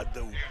just got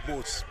the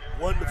most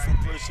wonderful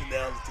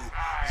personality.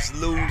 He's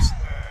loose,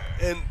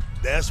 and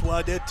that's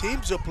why their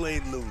teams are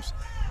playing loose.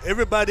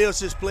 Everybody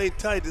else is playing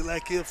tight,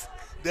 like if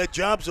their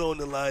job's on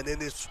the line,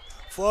 and it's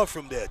far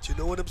from that. You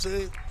know what I'm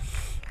saying?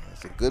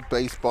 It's a good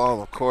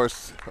baseball. Of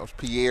course, Coach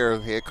Pierre,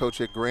 head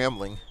coach at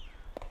Grambling,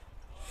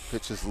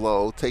 pitches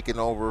low, taking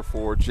over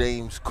for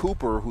James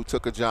Cooper, who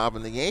took a job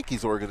in the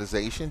Yankees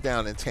organization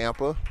down in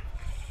Tampa.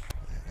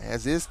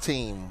 As his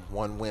team,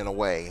 one win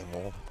away.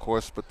 Well, of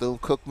course,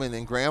 Bethune-Cookman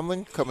and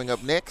Grambling coming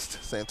up next.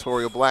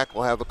 Santoria Black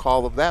will have the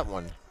call of that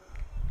one.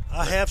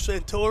 I have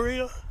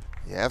Santoria?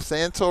 You have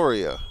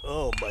Santoria.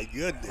 Oh, my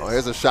goodness. Oh,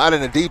 here's a shot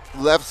in the deep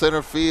left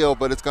center field,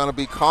 but it's going to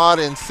be caught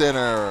in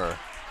center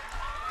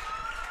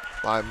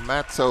by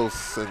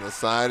Matos, and the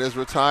side is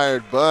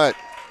retired, but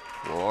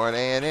Florida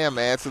A&M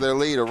adds to their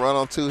lead. A run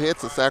on 2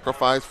 hits, a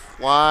sacrifice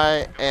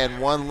fly, and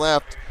 1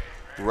 left.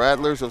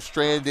 Rattlers have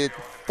stranded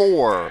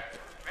 4.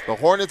 The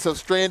Hornets have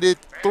stranded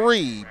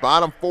 3.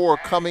 Bottom 4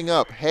 coming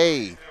up.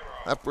 Hay,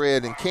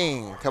 Upred, and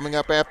King coming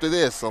up after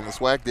this on the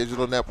SWAC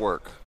Digital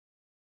Network.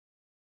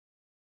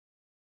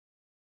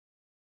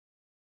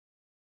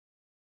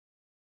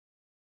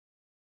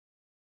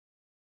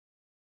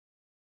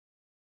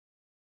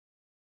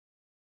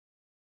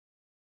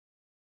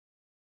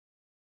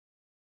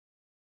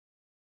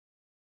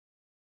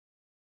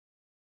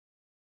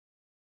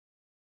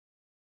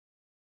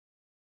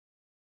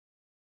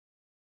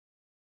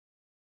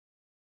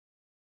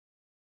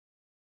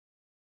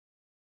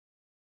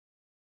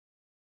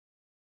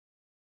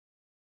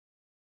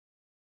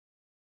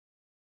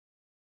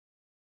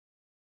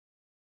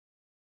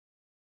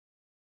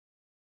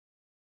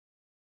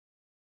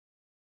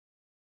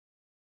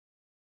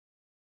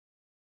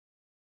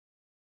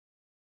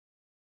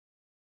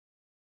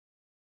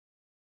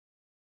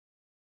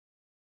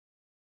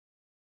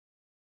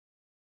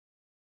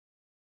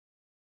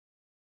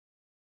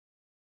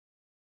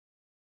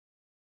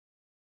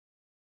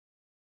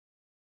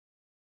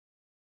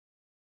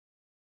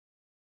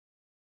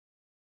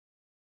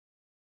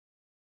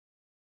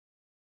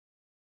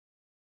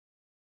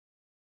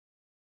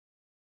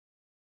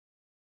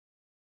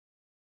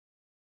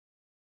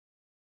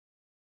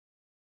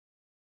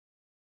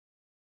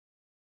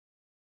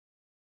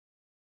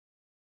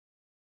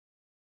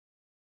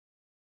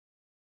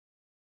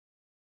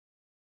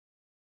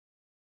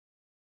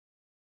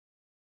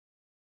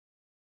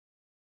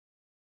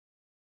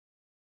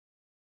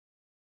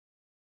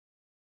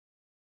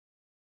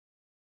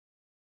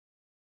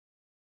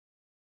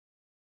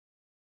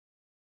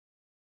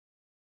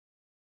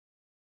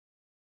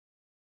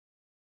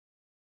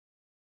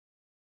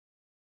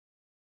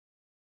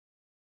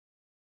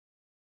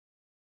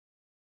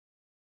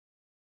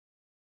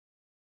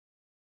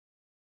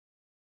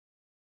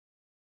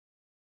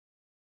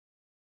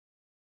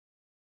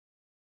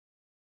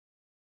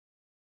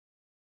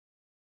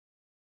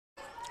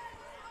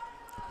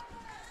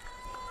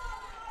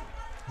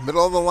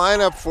 Middle of the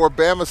lineup for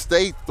Bama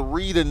State,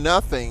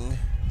 3-0.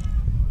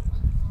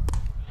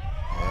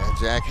 And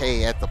Jack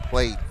Hay at the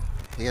plate.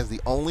 He has the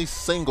only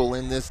single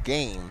in this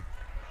game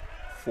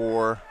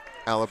for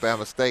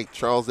Alabama State.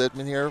 Charles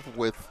Edmond here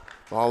with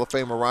the Hall of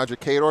Famer Roger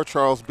Cador.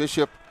 Charles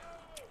Bishop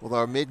with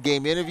our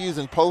mid-game interviews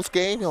and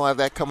post-game. He'll have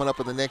that coming up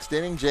in the next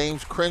inning.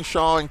 James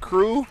Crenshaw and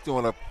crew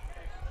doing a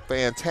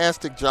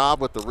fantastic job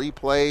with the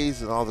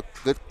replays and all the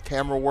good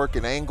camera work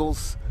and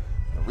angles,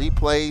 the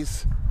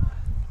replays.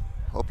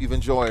 Hope you've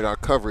enjoyed our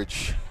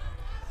coverage.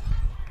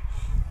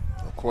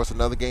 Of course,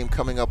 another game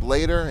coming up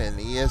later, and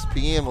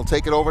ESPN will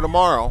take it over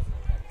tomorrow.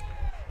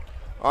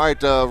 All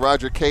right,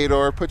 Roger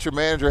Cador, put your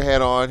manager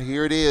hat on.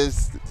 Here it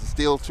is. It's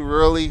still too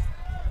early.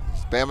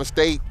 It's Bama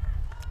State.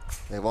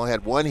 They've only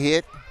had 1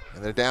 hit,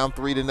 and they're down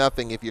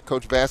 3-0. If you're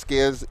Coach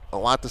Vasquez, a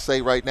lot to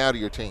say right now to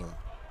your team.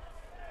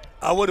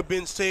 I would have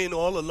been saying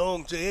all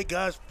along, hey,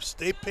 guys,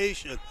 stay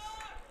patient.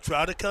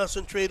 Try to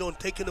concentrate on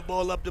taking the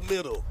ball up the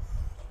middle.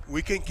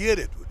 We can get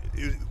it.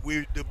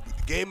 The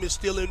game is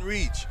still in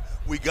reach.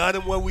 We got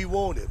him where we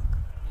want him.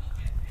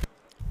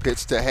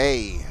 Pitch to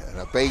Hay, and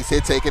a base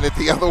hit taking it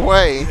the other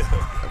way.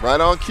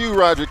 Right on cue,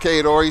 Roger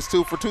Cador. He's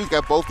 2 for 2. He's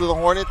got both of the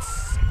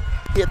Hornets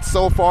hits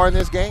so far in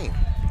this game.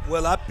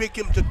 Well, I pick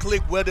him to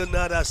click whether or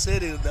not I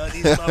said it or not.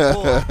 He's my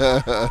boy.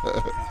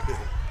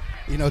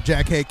 You know,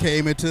 Jack Hay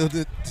came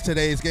into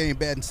today's game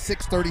batting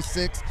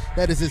 .636.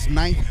 That is his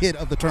 9th hit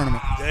of the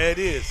tournament. That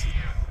is.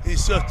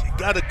 He's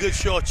got a good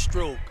short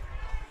stroke.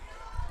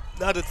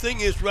 Now the thing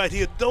is right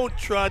here, don't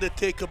try to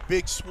take a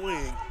big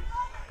swing.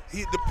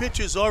 The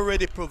pitcher's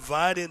already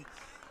providing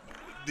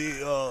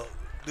the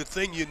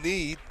thing you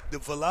need, the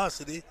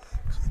velocity.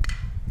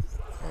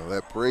 Well,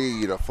 that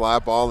breed, a fly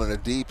ball in the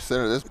deep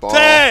center. This ball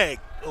Tag!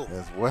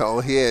 is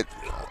well hit.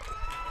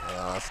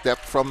 Step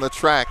from the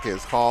track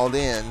is hauled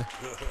in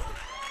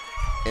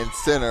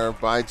center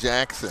by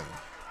Jackson.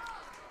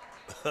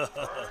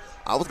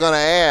 I was going to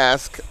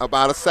ask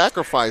about a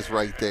sacrifice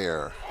right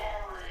there.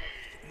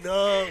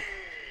 No,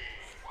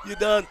 you're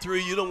down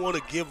 3. You don't want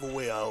to give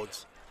away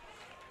outs.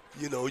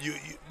 You know,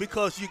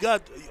 because you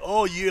got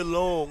all year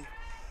long,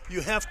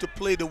 you have to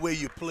play the way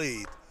you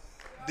played.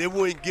 They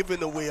weren't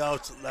giving away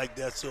outs like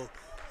that, so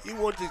he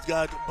wants these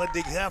guys, but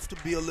they have to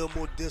be a little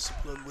more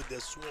disciplined with their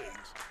swings.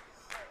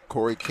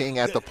 Corey King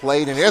at the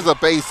plate, and there's a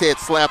base hit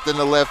slapped in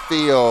the left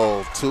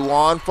field. 2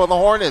 on for the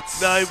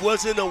Hornets. Now, it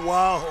wasn't a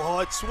wild,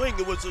 hard swing.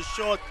 It was a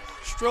short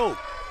stroke.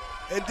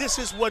 And this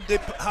is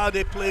how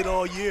they played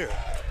all year,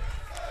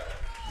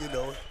 you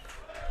know.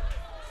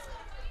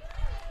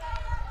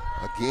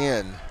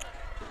 Again,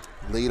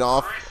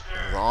 leadoff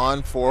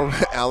on for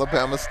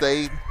Alabama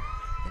State.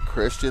 And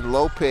Christian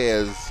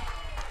Lopez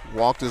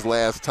walked his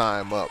last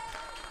time up.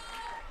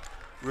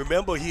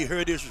 Remember, he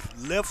hurt his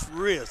left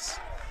wrist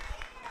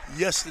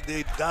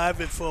yesterday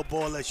diving for a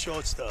ball at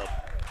shortstop.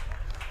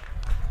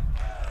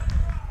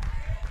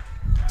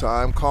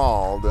 Time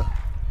called.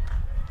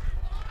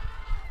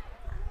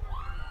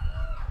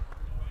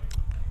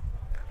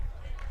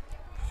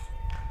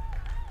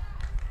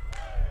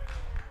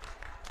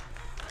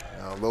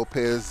 Now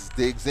Lopez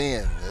digs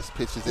in. This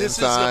pitch is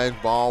inside,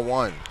 ball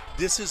 1.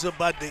 This is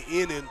about the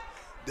inning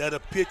that a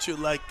pitcher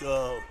like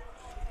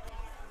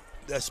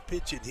that's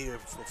pitching here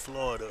for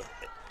Florida.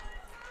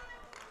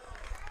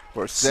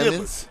 For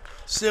Simmons?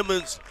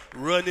 Simmons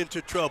run into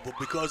trouble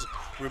because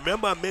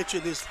remember I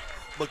mentioned his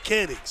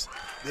mechanics.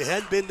 They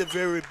hadn't been the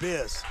very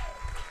best.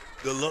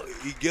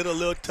 He get a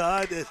little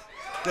tired.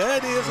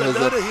 That is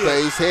another hit.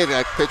 Base hit.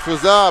 That pitch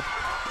was up.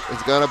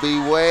 It's going to be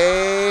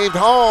waved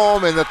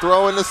home, and the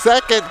throw in the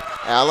second.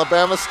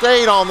 Alabama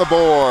State on the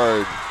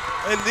board.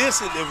 And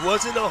listen, it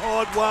wasn't a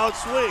hard, wild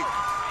swing.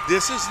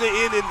 This is the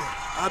inning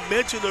I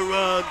mentioned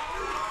around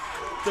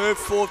 3rd,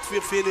 4th,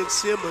 5th inning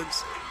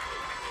Simmons.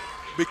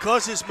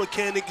 Because his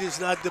mechanic is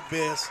not the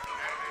best,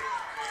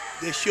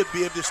 they should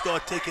be able to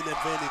start taking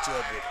advantage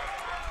of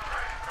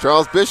it.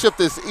 Charles Bishop,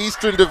 this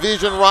Eastern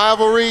Division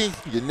rivalry,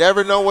 you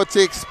never know what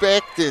to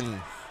expect, and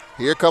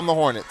here come the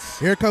Hornets.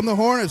 Here come the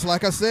Hornets.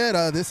 Like I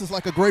said, this is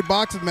like a great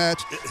boxing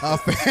match.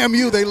 For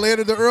FAMU, they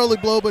landed the early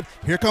blow, but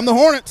here come the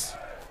Hornets.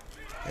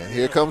 And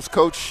here comes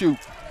Coach Shoup.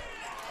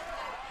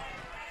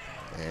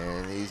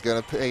 And he's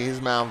going to pay his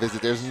mound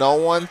visit. There's no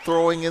one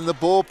throwing in the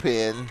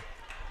bullpen.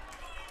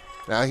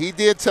 Now, he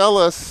did tell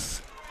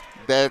us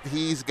that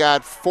he's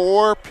got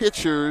 4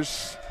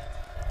 pitchers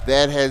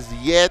that has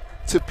yet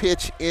to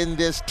pitch in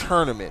this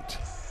tournament.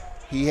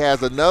 He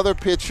has another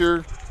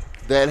pitcher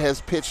that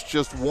has pitched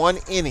just 1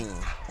 inning.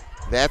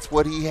 That's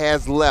what he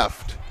has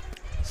left.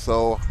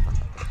 So,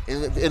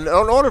 in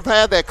order to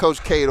have that, Coach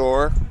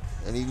Kador,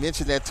 and he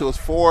mentioned that to us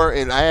 4,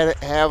 and I had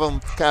to have him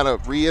kind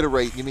of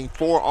reiterate, you mean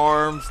 4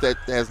 arms that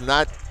has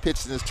not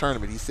pitched in this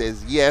tournament? He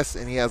says yes,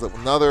 and he has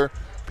another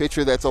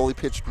pitcher that's only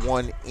pitched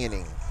 1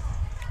 inning.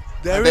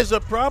 There is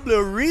probably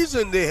a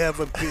reason they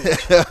haven't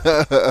pitched.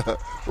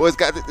 Well, it's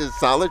got the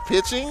solid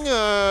pitching.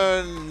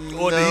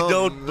 Or they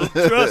don't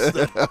trust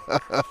them.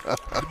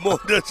 More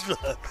than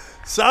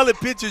solid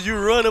pitchers, you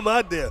run them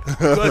out there.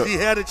 Because he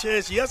had a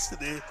chance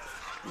yesterday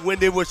when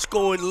they were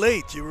scoring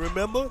late. You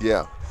remember?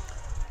 Yeah.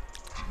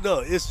 No,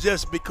 it's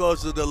just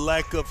because of the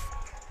lack of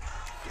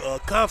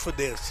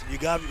confidence you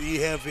have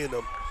in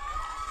them.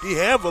 He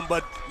have them,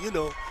 but, you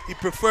know, he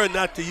preferred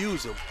not to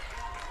use them.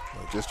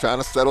 Just trying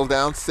to settle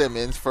down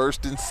Simmons.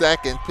 1st and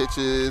 2nd,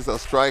 pitches a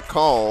strike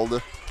called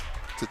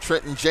to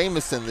Trenton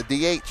Jamison, the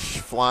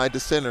DH. Fly to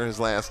center his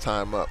last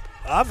time up.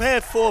 I've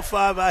had 4 or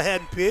 5 I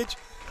hadn't pitched.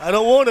 I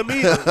don't want them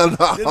either. No.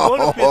 Didn't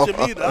want to pitch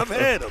them either. I've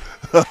had them.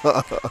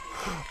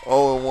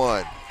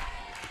 0-1.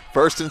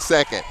 1st and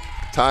 2nd.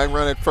 Time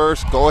run at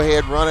first. Go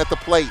ahead, run at the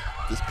plate.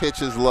 This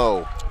pitch is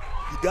low.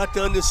 You got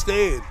to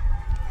understand,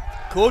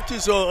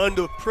 coaches are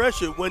under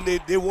pressure when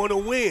they want to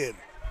win.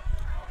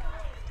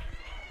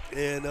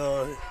 And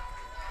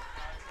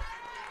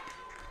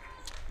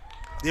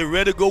they're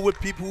ready to go with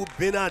people who've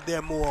been out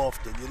there more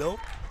often, you know?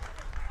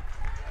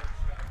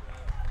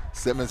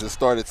 Simmons has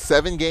started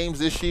 7 games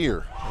this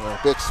year.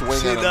 Big swing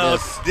and a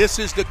miss. This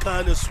is the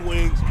kind of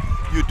swings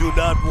you do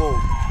not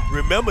want.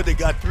 Remember, they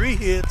got 3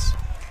 hits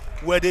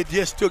where they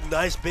just took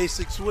nice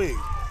basic swings.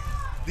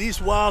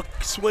 These wild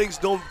swings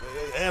don't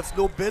have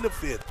no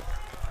benefit.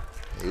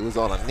 He was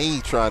on a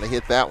knee trying to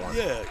hit that one.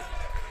 Yeah.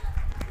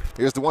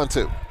 Here's the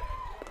 1-2.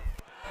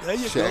 There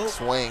you Check go.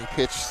 swing,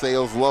 pitch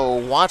sails low,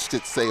 watched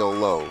it sail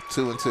low.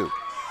 2-2.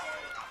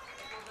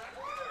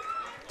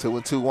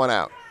 2-2, 1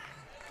 out.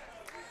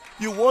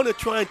 You want to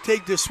try and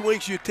take the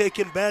swings you take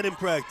in batting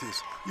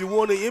practice. You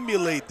want to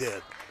emulate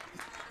that.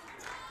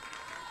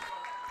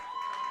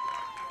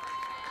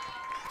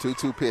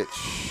 2-2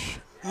 pitch.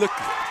 Look.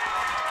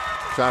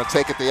 Trying to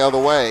take it the other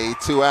way.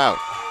 2 out.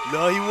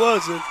 No, he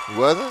wasn't. He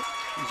wasn't?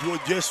 He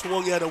just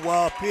swung at a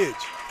wild pitch,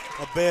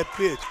 a bad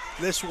pitch.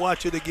 Let's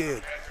watch it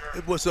again.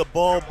 It was a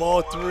ball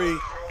 3.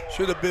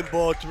 Should have been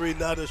ball 3,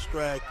 not a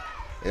strike.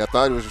 Yeah, I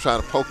thought he was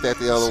trying to poke that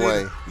the other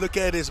way. Look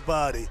at his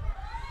body.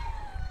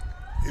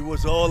 It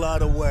was all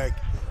out of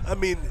whack. I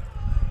mean,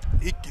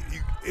 it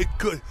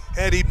could,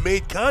 had he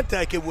made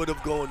contact, it would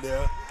have gone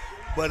there.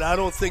 But I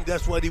don't think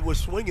that's what he was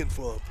swinging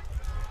for.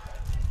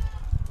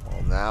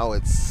 Well, now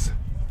it's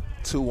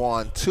 2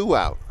 on, 2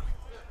 out.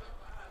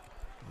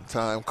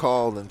 Time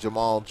called, and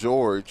Jamal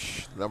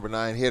George, number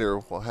 9 hitter,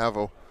 will have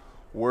a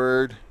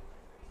word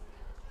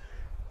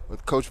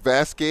with Coach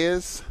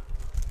Vasquez.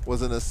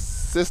 Was an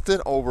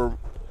assistant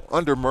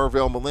under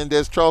Merville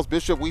Melendez. Charles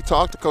Bishop, we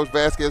talked to Coach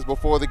Vasquez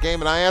before the game,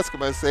 and I asked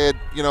him, I said,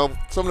 you know,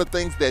 some of the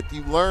things that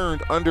you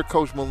learned under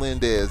Coach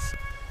Melendez.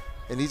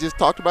 And he just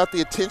talked about the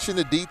attention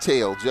to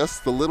detail,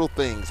 just the little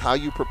things, how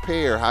you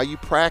prepare, how you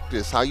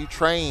practice, how you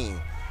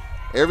train.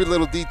 Every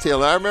little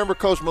detail. And I remember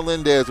Coach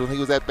Melendez when he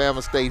was at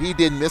Bama State. He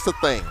didn't miss a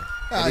thing.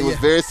 And he was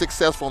very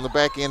successful on the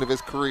back end of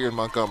his career in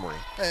Montgomery.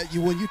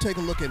 When you take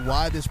a look at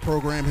why this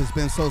program has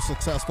been so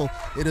successful,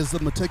 it is the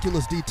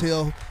meticulous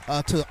detail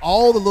to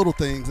all the little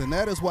things, and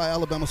that is why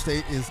Alabama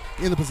State is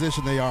in the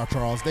position they are,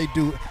 Charles. They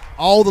do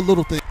all the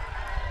little things.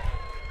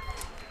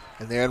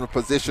 And they're in a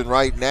position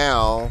right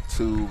now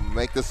to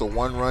make this a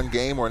 1-run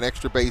game or an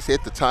extra base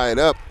hit to tie it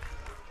up.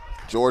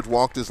 George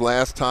walked his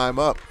last time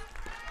up.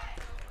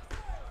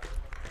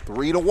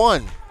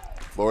 3-1,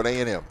 Florida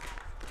A&M.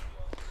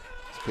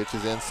 Pitch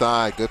is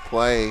inside. Good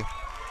play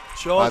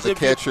Charles, by the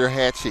catcher,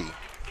 Hatchie.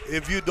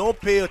 If you don't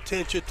pay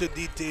attention to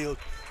details,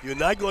 you're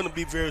not going to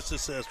be very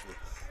successful.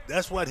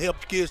 That's what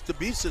helps kids to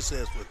be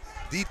successful,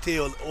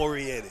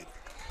 detail-oriented.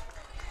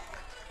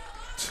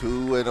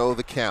 2-0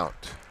 the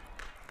count.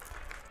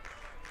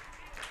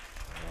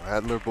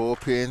 Rattler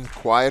bullpen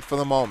quiet for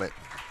the moment.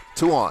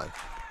 2 on.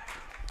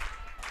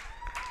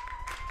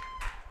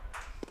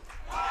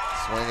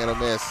 Swing and a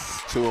miss,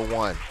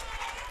 2-1.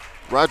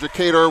 Roger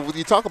Cater, when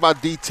you talk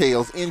about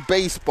details in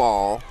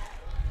baseball,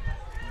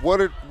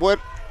 what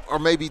are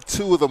maybe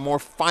 2 of the more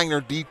finer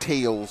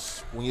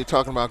details when you're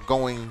talking about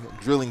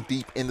drilling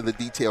deep into the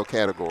detail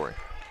category?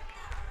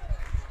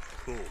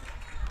 Cool.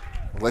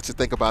 I'll let you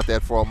think about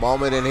that for a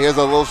moment. And here's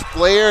a little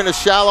flare in the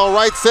shallow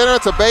right center.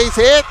 It's a base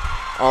hit.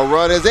 A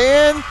run is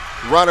in.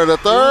 Runner to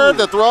third.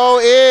 The throw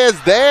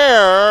is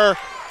there.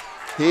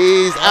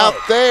 He's out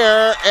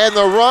there, and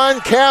the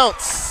run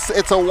counts.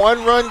 It's a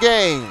 1-run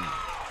game.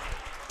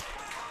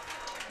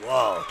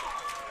 Wow.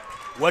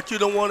 What you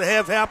don't want to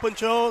have happen,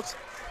 Charles?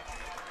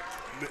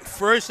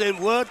 First and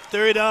what?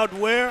 Third out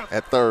where?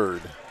 At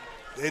third.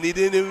 And he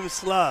didn't even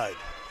slide.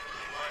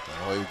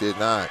 No, he did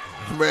not.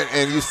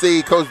 And you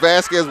see, Coach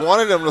Vasquez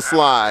wanted him to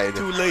slide.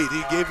 Too late.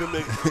 He gave him the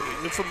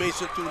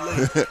information too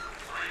late.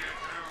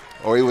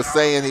 Or he was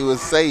saying he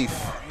was safe.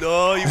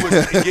 No, he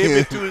gave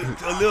it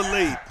a little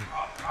late.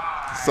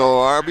 So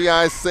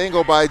RBI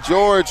single by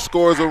George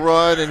scores a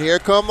run, and here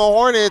come the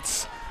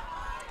Hornets.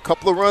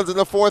 Couple of runs in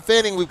the 4th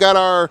inning. We've got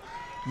our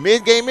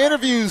mid-game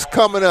interviews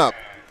coming up.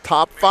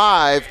 Top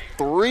 5,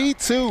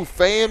 3-2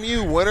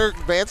 FAMU. Winner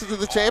advances to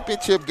the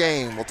championship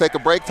game. We'll take a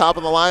break. Top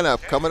of the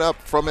lineup coming up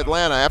from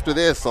Atlanta after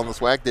this on the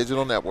SWAC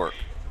Digital Network.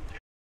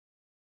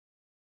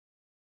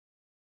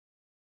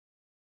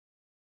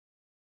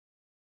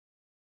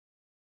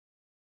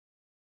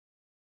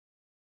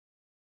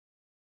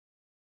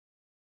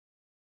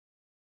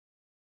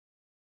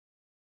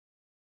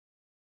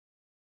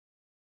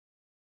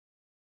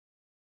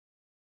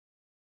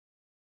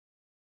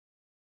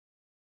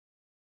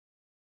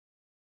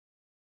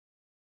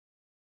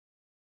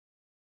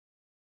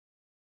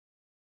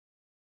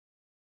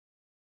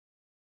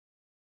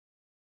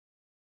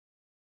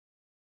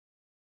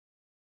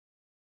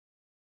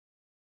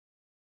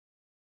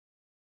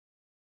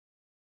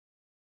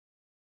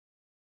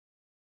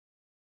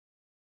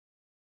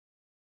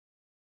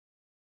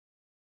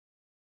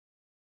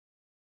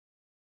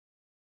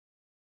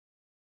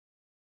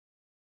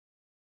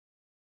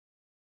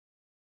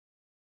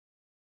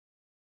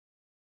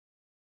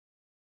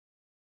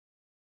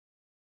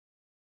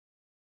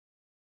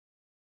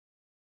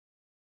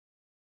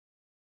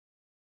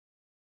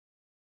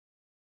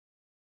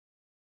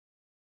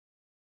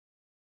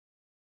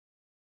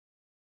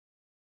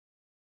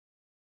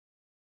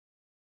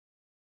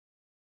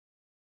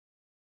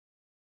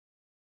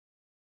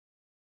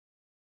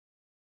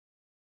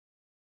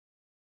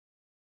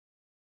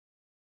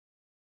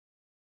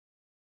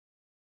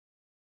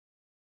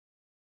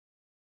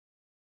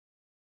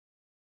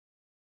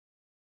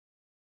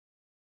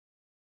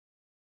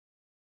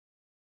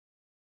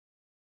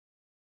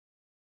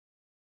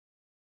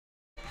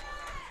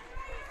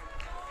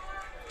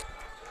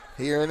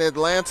 Here in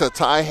Atlanta,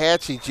 Ty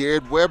Hatchie,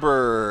 Jared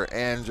Weber,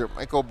 and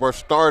Jermichael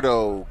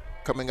Bastardo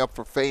coming up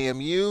for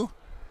FAMU.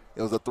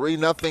 It was a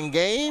 3-0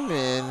 game,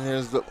 and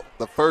here's the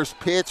first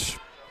pitch.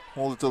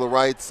 Hold it to the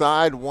right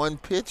side. One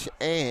pitch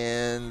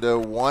and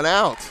one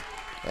out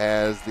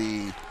as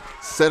the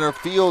center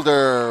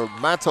fielder,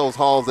 Matos,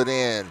 hauls it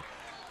in.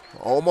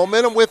 All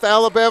momentum with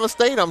Alabama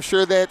State. I'm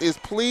sure that is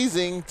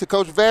pleasing to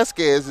Coach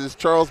Vasquez as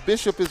Charles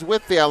Bishop is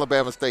with the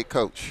Alabama State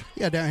coach.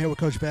 Yeah, down here with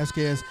Coach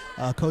Vasquez.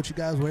 Coach, you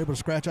guys were able to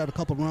scratch out a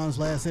couple runs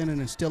last inning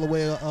and steal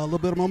away a little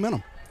bit of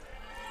momentum.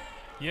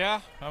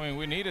 Yeah, I mean,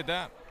 we needed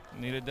that.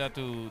 Needed that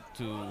to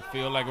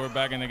feel like we're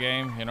back in the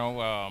game. You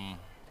know,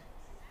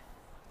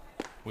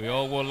 we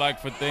all would like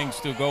for things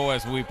to go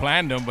as we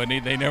planned them, but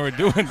they never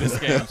do in this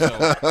game.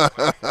 So,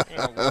 you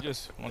know, we're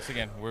just, once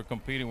again, we're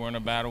competing. We're in a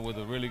battle with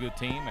a really good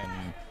team,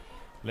 and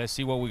let's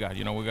see what we got.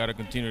 You know, we got to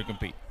continue to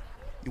compete.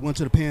 You went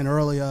to the pen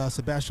early,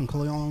 Sebastian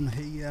Cleon.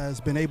 He has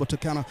been able to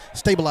kind of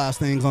stabilize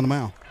things on the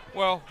mound.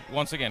 Well,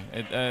 once again,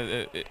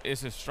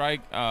 it's a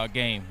strike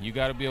game. You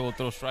got to be able to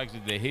throw strikes.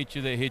 If they hit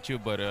you, they hit you.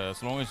 But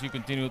as long as you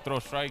continue to throw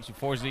strikes, you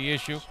force the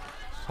issue.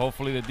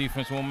 Hopefully the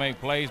defense will make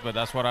plays, but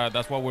that's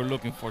what we're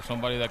looking for,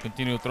 somebody that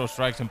continue to throw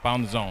strikes and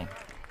pound the zone.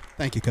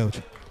 Thank you,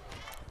 Coach.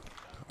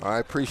 All right,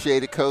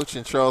 appreciate it, Coach.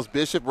 And Charles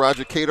Bishop,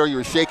 Roger Cato, you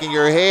were shaking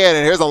your head,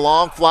 and here's a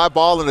long fly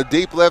ball in the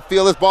deep left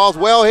field. This ball's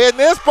well hit, and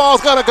this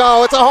ball's going to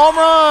go. It's a home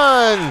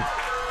run.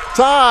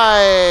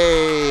 Ty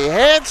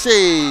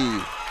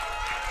Hanchey.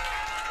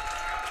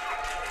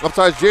 I'm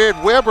sorry,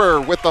 Jared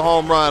Weber with the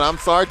home run.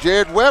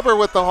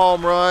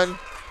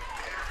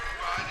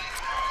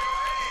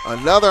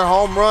 Another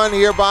home run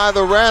here by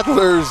the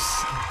Rattlers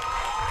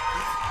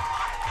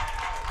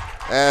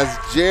as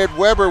Jared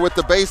Weber with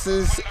the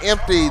bases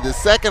empty. The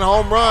second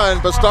home run,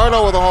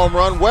 Bastardo with a home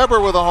run,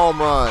 Weber with a home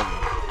run.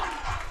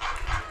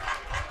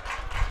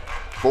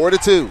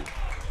 4-2.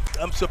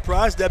 I'm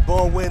surprised that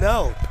ball went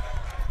out.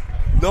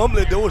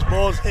 Normally those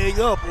balls hang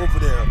up over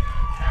there.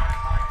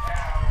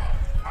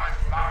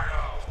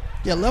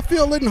 Yeah, left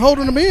field isn't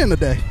holding them in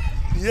today.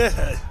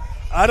 Yeah,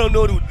 I don't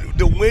know.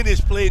 The wind is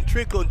playing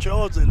trick on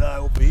Charles and I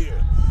over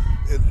here.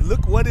 And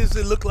look, what does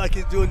it look like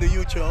it's doing to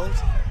you, Charles?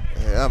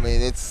 Yeah, I mean,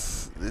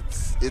 it's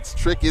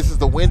tricky. This is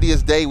the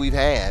windiest day we've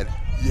had.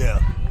 Yeah.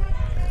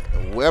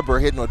 Weber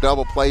hitting a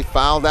double play,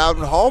 fouled out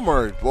and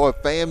homered. Boy,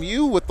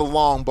 FAMU with the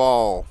long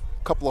ball.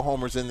 A couple of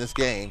homers in this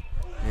game.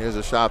 Here's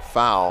a shot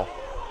foul.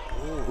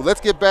 Well, let's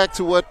get back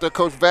to what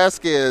Coach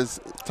Vasquez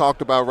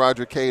talked about,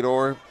 Roger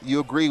Cador. You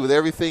agree with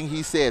everything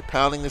he said,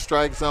 pounding the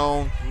strike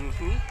zone.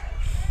 Mm-hmm.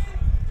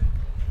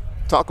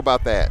 Talk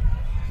about that.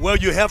 Well,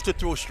 you have to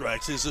throw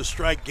strikes. It's a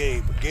strike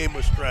game, a game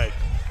of strike.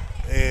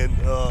 And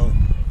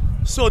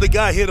so the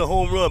guy hit a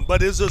home run,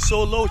 but it's a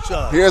solo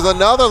shot. Here's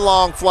another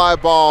long fly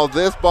ball.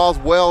 This ball's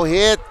well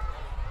hit.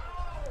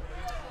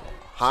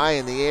 High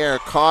in the air,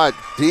 caught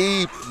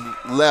deep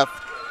left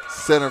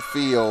center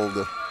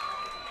field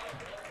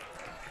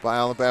by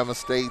Alabama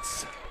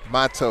State's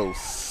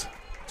Matos.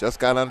 Just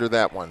got under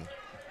that one.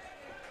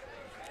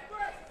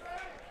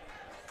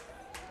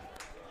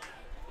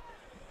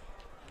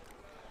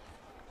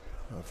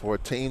 For a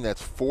team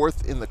that's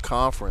fourth in the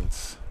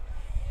conference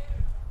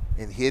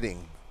in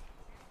hitting,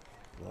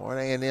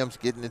 Florida A&M's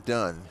getting it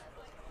done.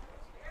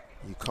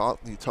 You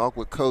talk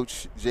with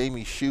Coach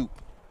Jamie Shoup.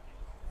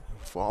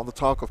 For all the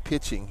talk of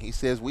pitching, he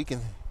says we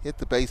can hit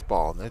the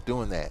baseball, and they're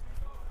doing that.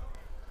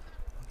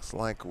 Looks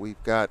like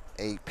we've got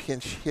a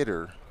pinch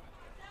hitter.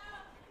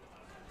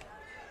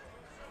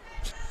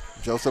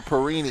 Joseph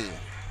Perini.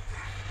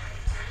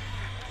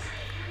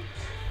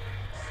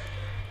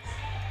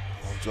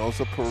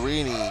 Joseph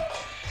Perini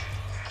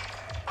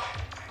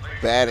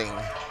batting.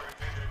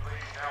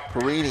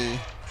 Perini.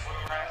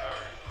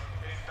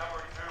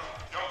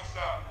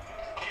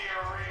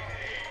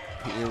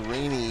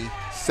 Perini,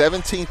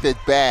 17th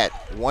at bat,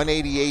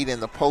 188 in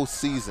the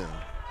postseason.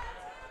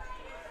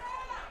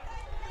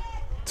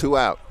 2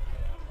 out.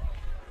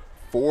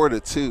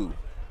 4-2.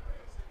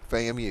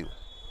 FAMU.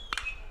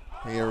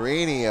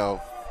 Perini,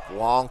 a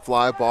long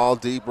fly ball,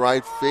 deep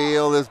right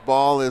field. This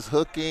ball is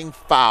hooking,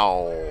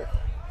 foul.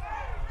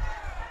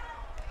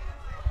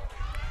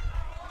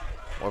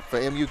 Well,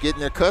 FAMU getting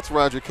their cuts,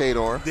 Roger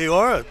Cador. They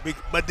are,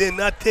 but they're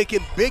not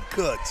taking big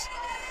cuts.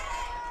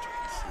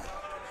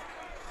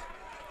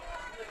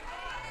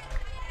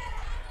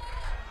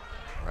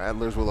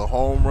 Rattlers with a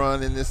home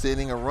run in this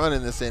inning, a run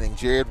in this inning.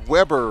 Jared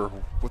Weber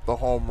with the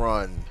home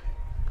run.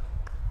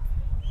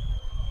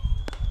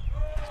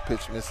 This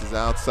pitch misses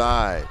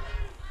outside.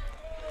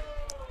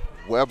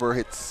 Weber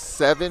hit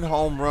 7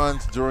 home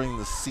runs during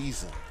the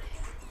season.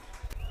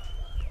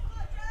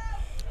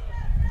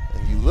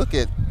 And you look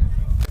at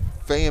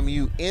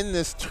FAMU in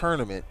this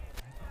tournament,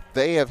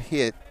 they have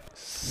hit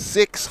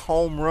 6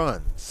 home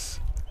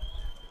runs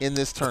in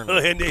this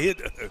tournament. And they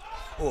hit,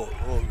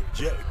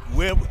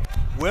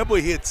 Weber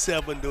hit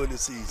 7 during the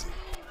season.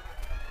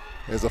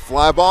 There's a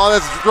fly ball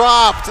that's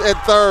dropped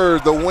at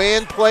third. The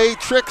wind played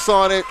tricks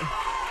on it.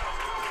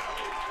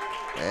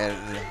 And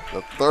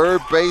the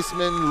third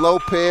baseman,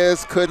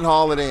 Lopez, couldn't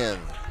haul it in.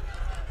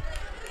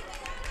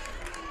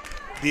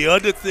 The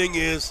other thing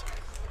is,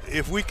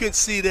 if we can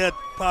see that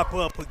pop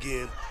up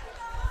again,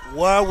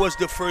 Why was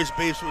the first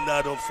baseman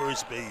not on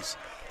first base?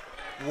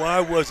 Why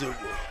was it?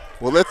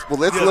 Well,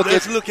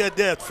 let's look at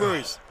that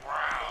first.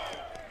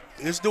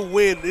 It's the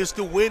wind. It's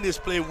the wind is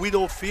playing. We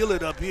don't feel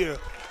it up here,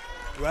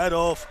 right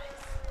off,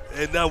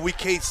 and now we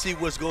can't see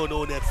what's going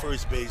on at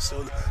first base.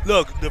 So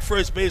look, the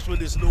first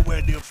baseman is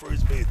nowhere near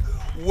first base.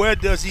 Where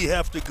does he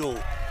have to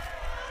go?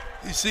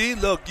 You see,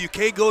 look, you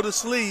can't go to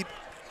sleep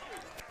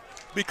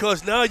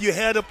because now you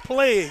had a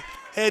play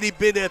had he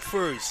been at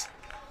first.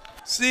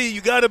 See, you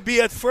got to be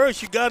at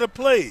first. You got to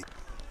play.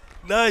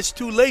 Now it's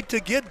too late to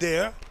get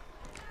there.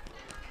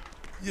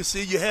 You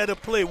see, you had to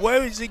play.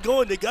 Where is he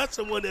going? They got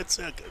someone at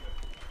second.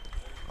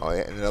 Oh,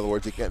 yeah. In other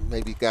words,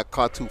 maybe got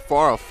caught too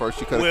far off first.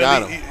 You could have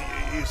got him.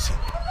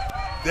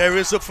 There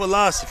is a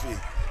philosophy.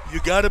 You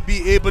got to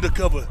be able to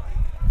cover.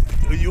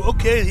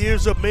 Okay,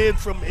 here's a man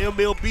from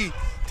MLB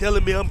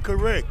telling me I'm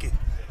correct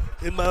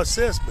in my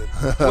assessment.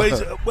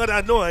 But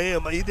I know I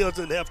am. He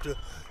doesn't have to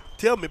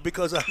tell me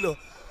because I know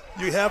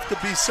you have to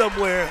be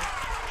somewhere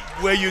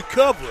where you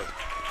cover.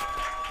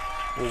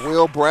 Well,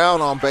 Will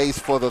Brown on base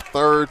for the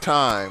third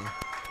time.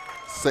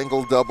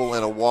 Single, double,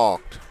 and a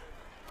walk.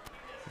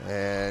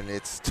 And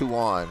it's 2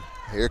 on.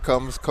 Here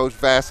comes Coach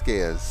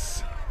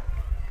Vasquez.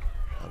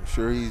 I'm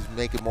sure he's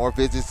making more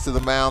visits to the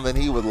mound than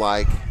he would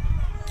like.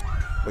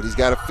 But he's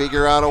got to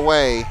figure out a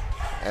way,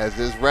 as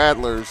his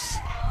Rattlers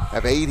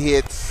have 8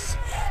 hits.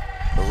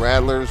 The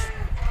Rattlers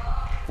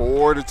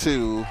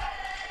 4-2.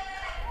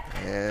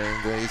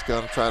 And he's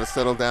going to try to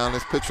settle down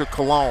his pitcher,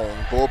 Cologne.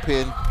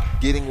 Bullpen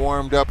getting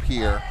warmed up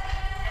here.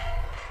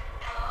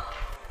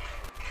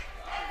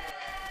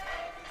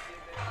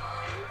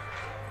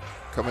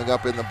 Coming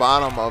up in the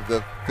bottom of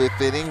the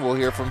 5th inning, we'll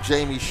hear from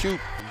Jamie Shoup.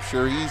 I'm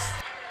sure he's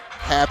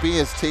happy.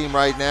 His team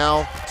right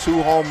now,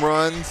 2 home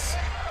runs,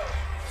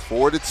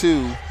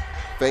 4-2,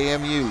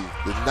 FAMU.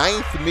 The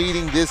 9th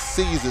meeting this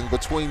season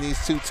between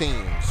these 2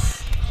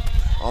 teams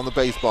on the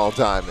baseball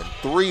diamond.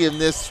 3 in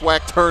this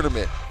SWAC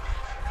tournament.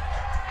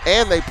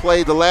 And they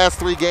played the last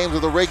 3 games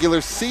of the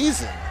regular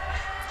season.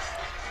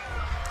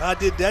 How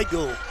did that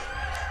go?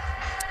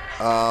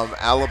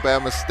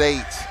 Alabama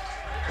State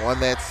won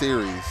that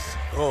series.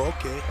 Oh,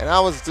 okay. And I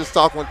was just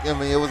talking with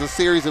him. It was a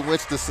series in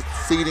which the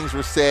seedings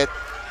were set.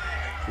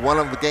 One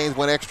of the games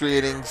went extra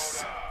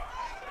innings.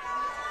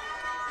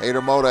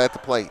 Hader Moda at the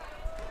plate.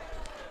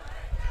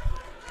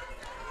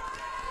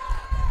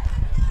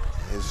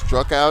 Is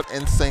struck out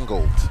and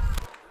singled.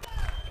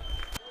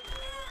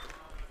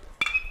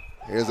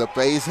 Here's a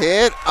base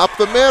hit up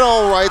the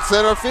middle, right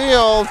center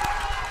field.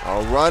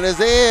 A run is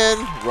in,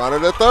 runner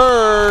to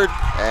third,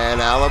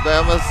 and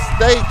Alabama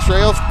State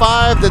trails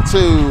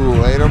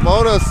 5-2. Hader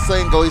Moda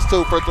single, he's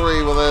 2 for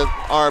 3 with an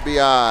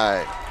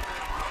RBI.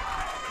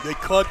 They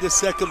caught the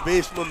second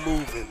baseman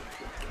moving.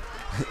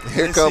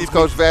 Here comes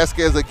Coach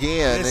Vasquez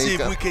again. Let's see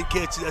if we can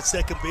catch that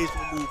second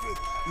baseman moving.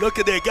 Look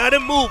at that, got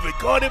him moving,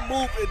 caught him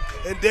moving,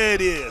 and there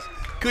it is.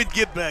 Couldn't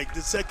get back,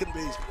 the second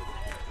baseman.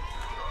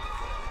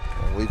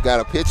 We've got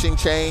a pitching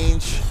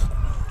change,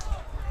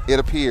 it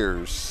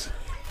appears.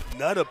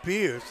 Not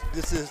appears.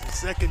 This is the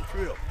second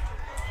trip.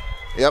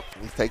 Yep,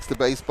 he takes the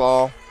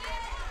baseball.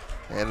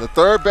 And the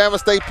third Bama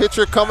State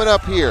pitcher coming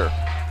up here.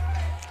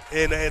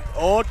 And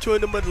all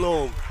tournament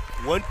long,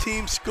 one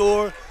team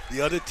score,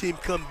 the other team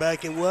come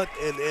back in what?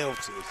 In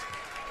ounces.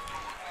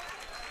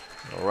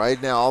 Right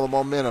now, all the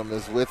momentum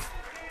is with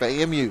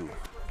FAMU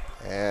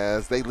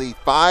as they lead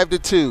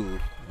 5-2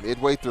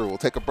 midway through. We'll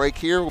take a break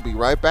here. We'll be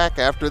right back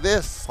after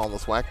this on the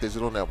SWAC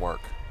Digital Network.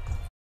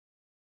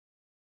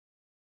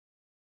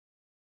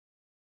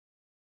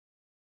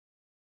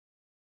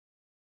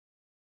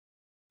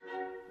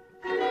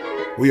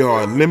 We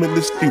are a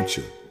limitless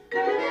future,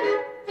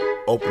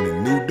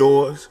 opening new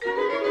doors,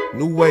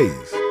 new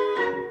ways,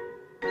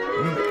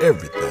 new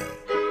everything.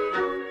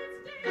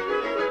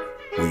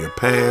 We are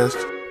past,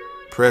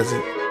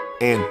 present,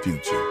 and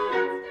future,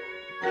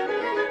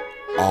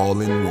 all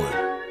in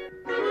one.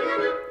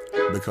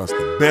 Because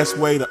the best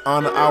way to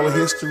honor our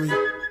history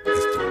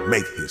is to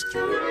make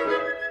history.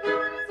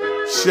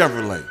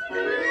 Chevrolet,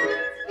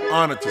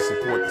 honored to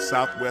support the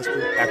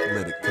Southwestern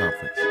Athletic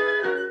Conference.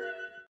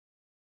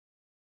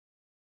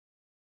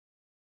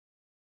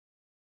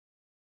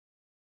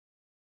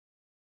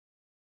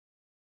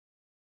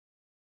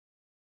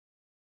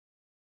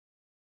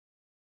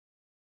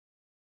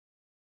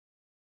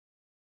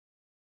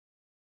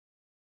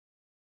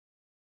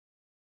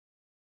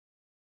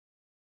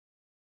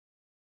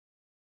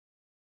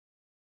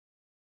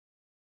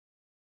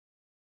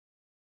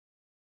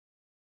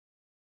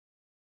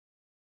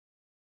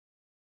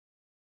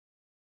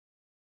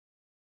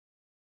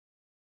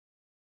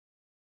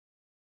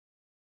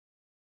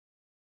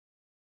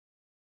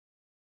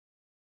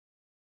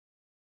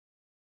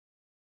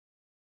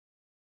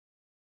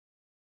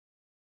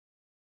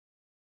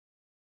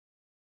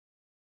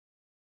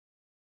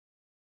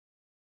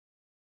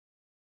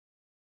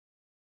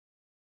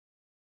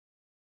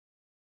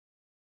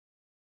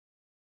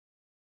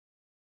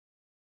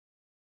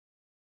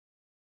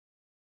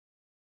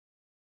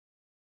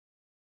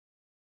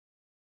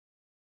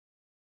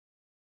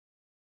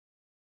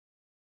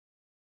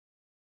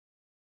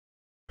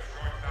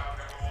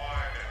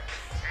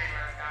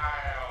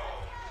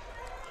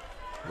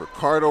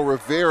 Ricardo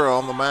Rivera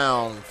on the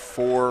mound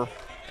for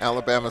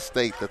Alabama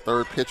State, the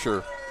third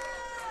pitcher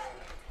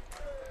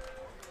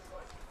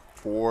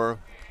for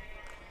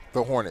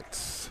the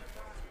Hornets.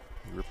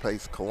 He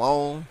replaced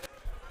Colon,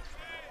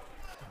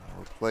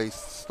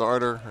 replaced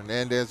starter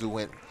Hernandez, who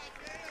went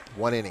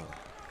 1 inning.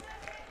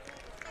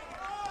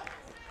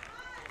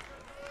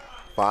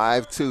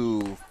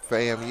 5-2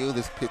 FAMU.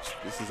 This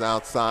is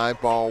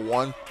outside, ball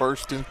 1,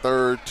 1st and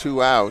 3rd,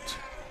 2 out.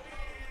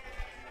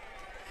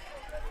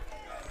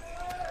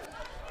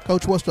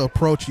 Coach, what's the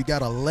approach? You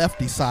got a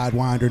lefty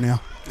sidewinder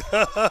now.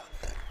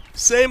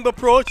 Same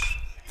approach.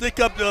 Think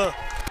up the.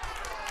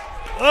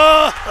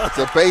 It's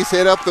a base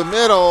hit up the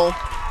middle,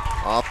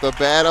 off the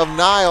bat of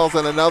Niles,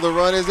 and another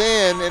run is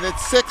in, and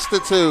it's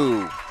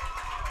 6-2.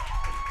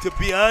 To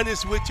be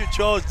honest with you,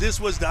 Charles, this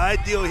was the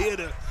ideal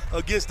hitter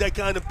against that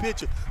kind of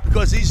pitcher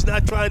because he's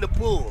not trying to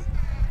pull.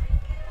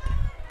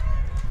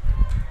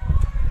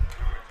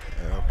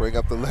 And I'll bring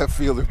up the left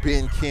fielder,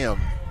 Ben Kim.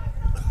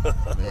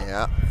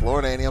 Yeah,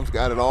 Florida A&M's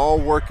got it all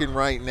working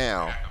right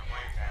now.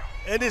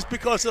 And it's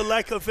because of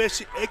lack of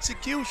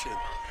execution.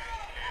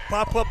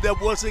 Pop-up that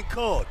wasn't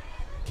caught.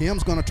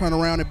 Kim's going to turn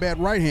around and bat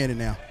right-handed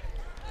now.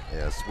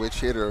 Yeah,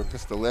 switch hitter,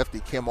 just the lefty,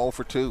 Kim 0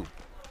 for 2.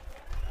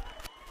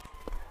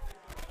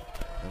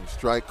 And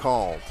strike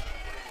called.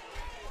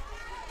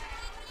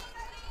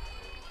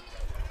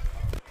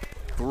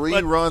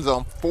 3 runs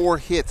on 4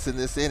 hits in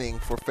this inning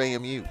for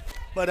FAMU.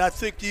 But I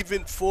think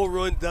even 4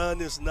 runs down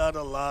is not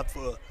a lot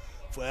for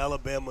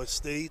Alabama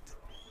State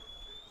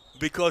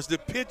because the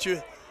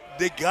pitcher,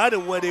 they got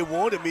him where they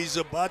want him. He's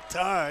about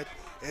tired,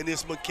 and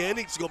his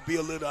mechanics going to be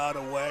a little out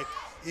of whack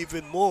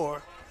even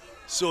more.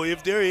 So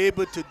if they're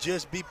able to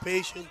just be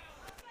patient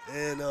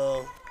and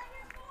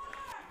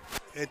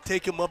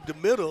take him up the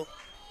middle.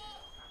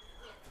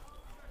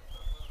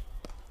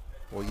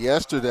 Well,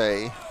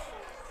 yesterday,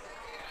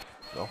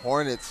 the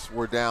Hornets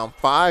were down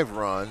 5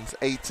 runs,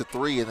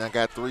 8-3, and they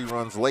got 3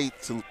 runs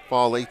late to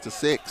fall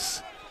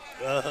 8-6.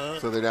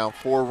 So they're down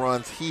 4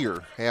 runs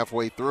here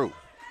halfway through.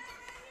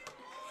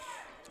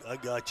 I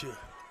got you.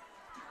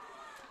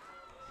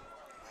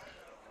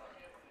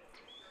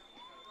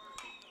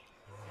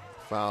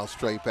 Foul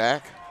straight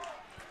back.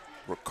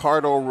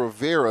 Ricardo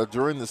Rivera,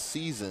 during the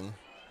season,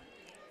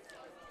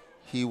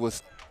 he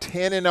was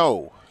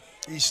 10-0.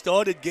 He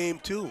started game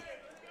 2.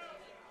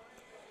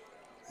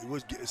 It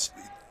was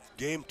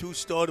game 2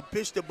 started,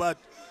 pitched about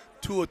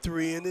 2 or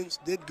 3 innings,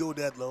 didn't go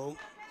that long.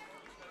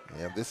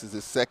 Yeah, this is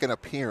his 2nd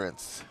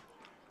appearance.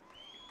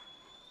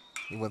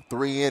 He went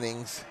 3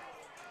 innings.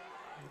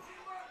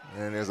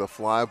 And there's a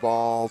fly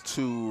ball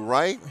to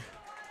right.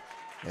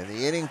 And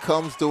the inning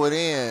comes to an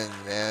end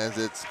as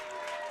it's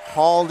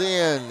hauled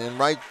in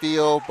right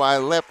field by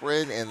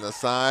Leprin, and the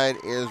side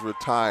is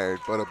retired.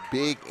 But a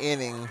big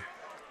inning,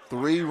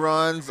 3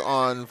 runs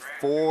on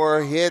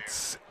 4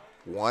 hits,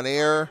 1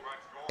 error,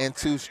 and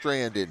 2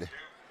 stranded.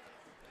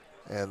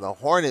 And the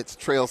Hornets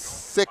trail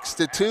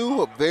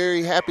 6-2. A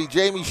very happy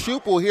Jamie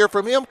Shoup. We'll hear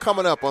from him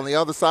coming up on the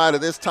other side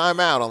of this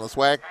timeout on the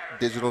SWAC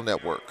Digital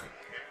Network.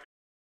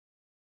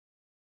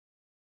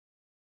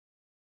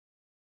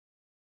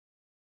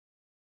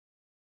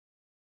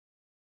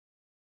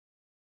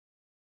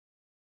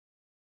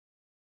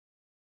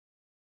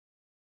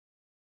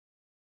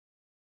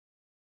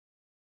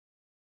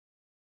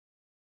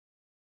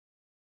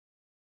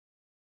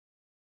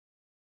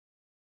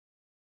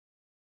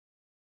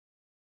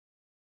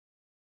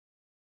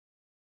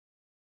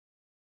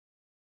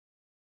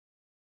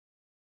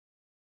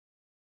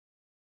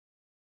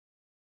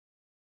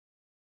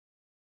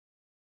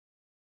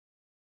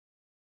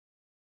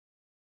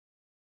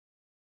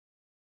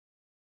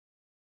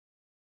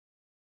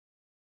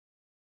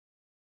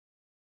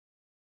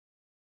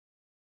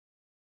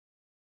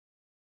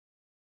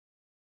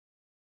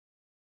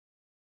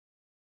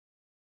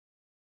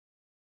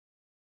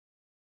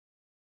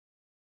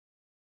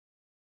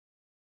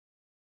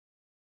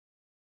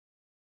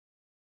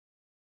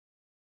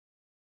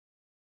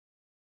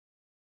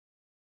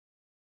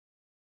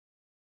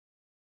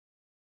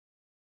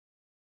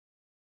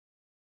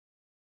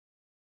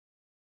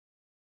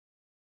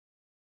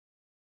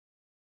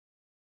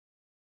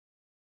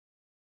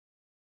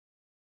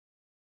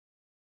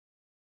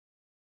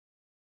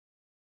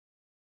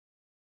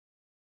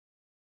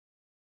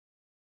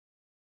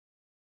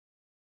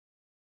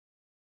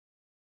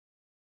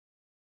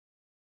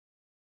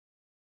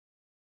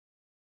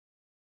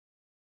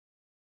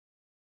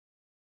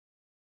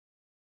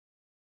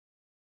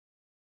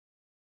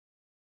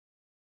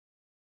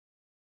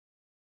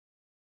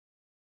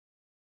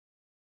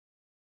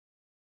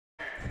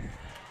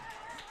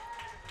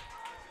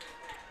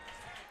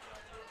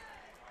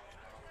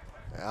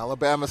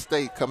 Alabama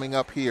State coming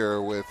up here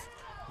with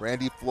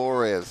Randy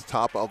Flores,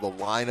 top of the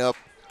lineup,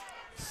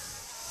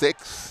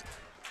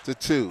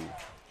 6-2,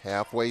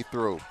 halfway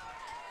through.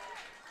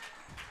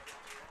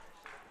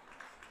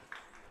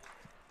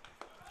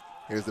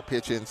 Here's the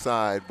pitch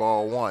inside,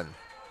 ball 1.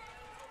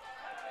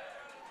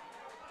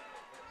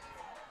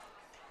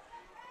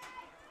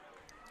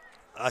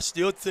 I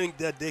still think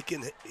that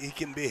he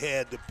can be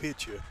had, the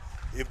pitcher,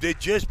 if they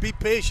just be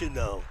patient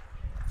now.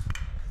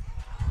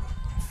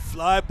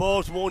 Fly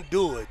balls won't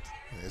do it.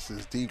 This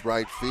is deep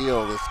right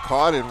field. It's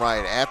caught in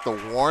right at the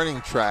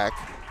warning track.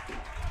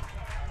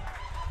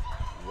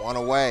 One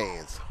away.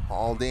 It's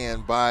hauled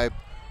in by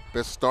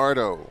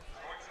Bastardo.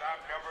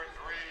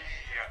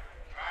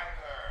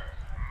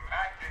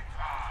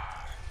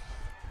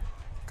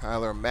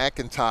 Kyler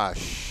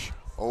McIntosh,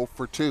 0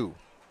 for 2.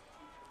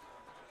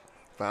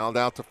 Fouled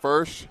out to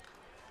first,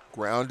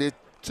 grounded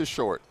to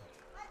short.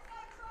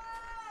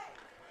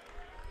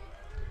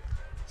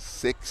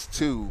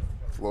 6-2,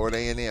 Florida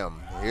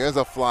A&M. Here's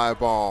a fly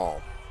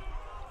ball.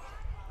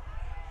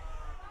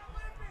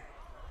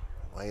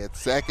 Play at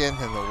second,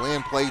 and the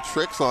wind played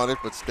tricks on it,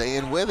 but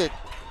staying with it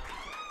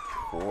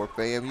for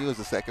FAMU is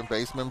the second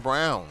baseman,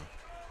 Brown.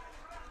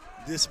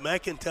 This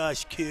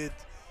McIntosh kid,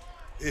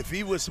 if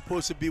he was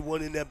supposed to be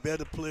one of their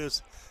better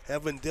players,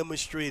 haven't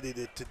demonstrated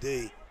it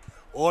today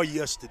or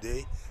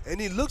yesterday, and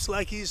he looks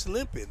like he's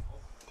limping.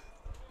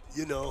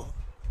 You know,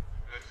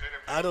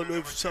 I don't know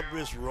if something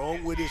is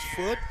wrong with his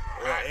foot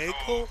or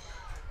ankle.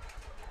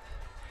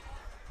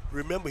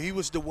 Remember, he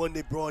was the one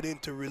they brought in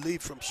to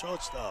relieve from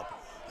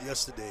shortstop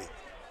yesterday.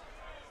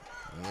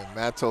 And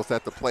Matos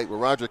at the plate with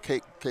Roger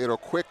Cato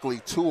quickly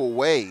 2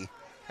 away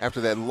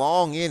after that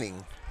long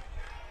inning.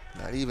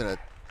 Not even a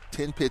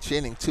 10-pitch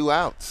inning, 2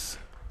 outs.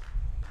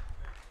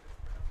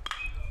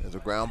 There's a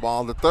ground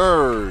ball to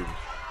third.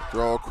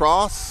 Throw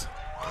across.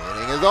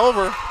 Inning is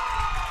over.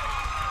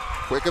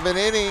 Quick of an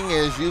inning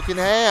as you can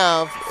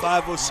have.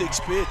 5 or 6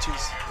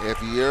 pitches.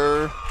 If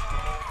you're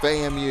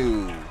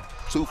FAMU.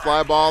 2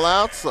 fly ball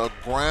outs, a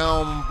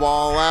ground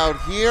ball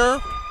out here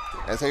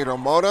as Hader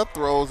Mota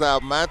throws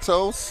out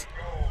Matos.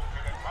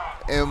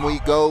 And we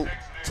go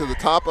to the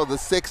top of the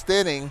 6th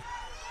inning.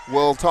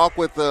 We'll talk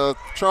with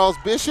Charles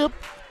Bishop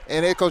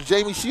and head coach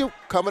Jamie Shoup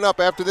coming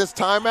up after this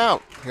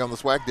timeout here on the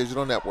SWAC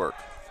Digital Network.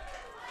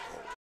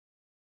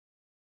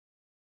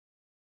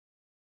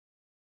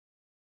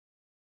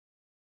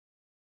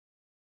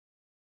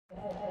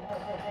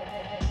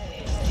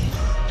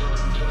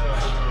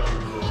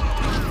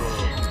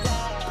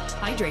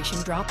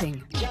 Hydration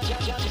dropping.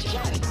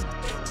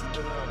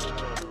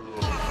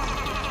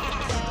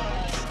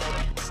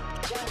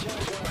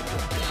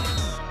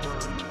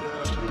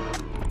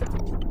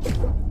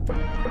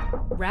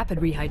 Rapid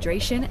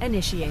rehydration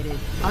initiated.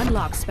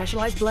 Unlock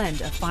specialized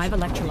blend of 5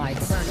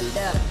 electrolytes.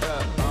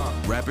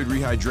 Rapid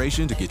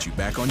rehydration to get you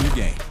back on your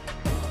game.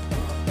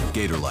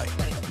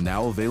 Gatorlyte,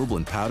 now available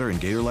in powder and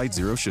Gatorlyte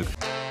Zero Sugar.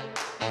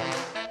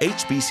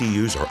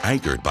 HBCUs are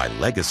anchored by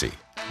legacy.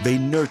 They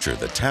nurture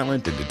the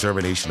talent and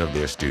determination of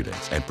their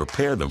students and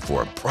prepare them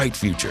for a bright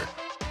future.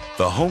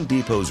 The Home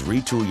Depot's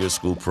Retool Your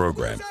School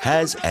program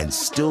has and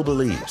still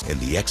believes in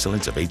the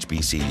excellence of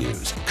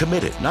HBCUs,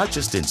 committed not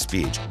just in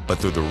speech, but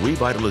through the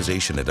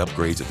revitalization and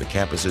upgrades of the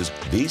campuses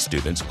these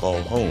students call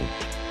home.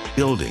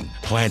 Building,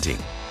 planting,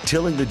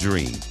 tilling the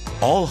dream,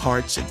 all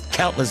hearts and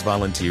countless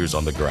volunteers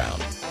on the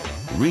ground.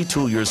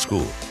 Retool Your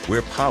School.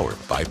 We're powered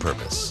by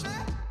purpose.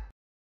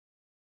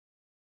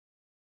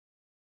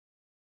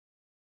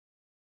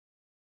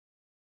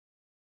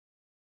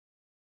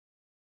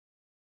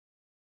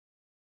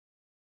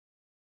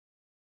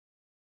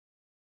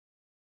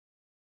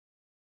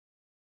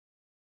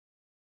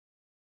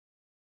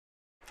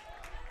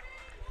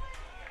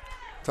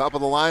 Top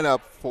of the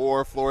lineup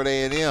for Florida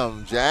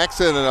A&M.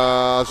 Jackson,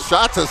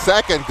 shot to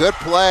second, good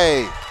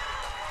play.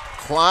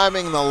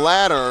 Climbing the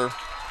ladder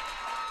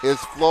is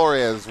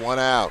Flores, 1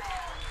 out.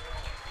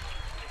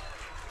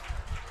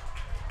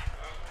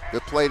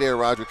 Good play there,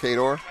 Roger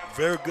Cador.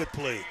 Very good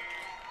play.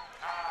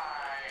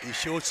 He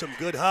showed some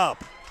good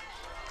hop.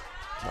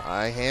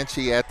 Ty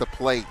Hanchy at the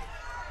plate.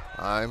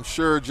 I'm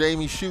sure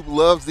Jamie Shoup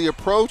loves the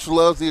approach,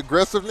 loves the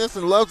aggressiveness,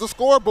 and loves the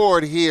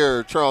scoreboard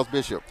here, Charles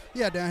Bishop.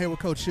 Yeah, down here with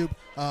Coach Shoup.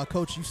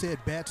 Coach, you said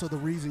bats are the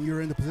reason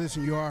you're in the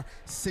position you are.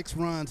 6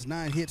 runs,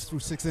 9 hits through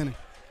 6 innings.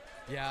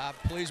 Yeah,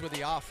 I'm pleased with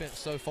the offense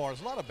so far.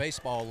 There's a lot of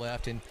baseball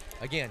left, and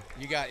again,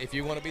 if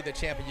you want to be the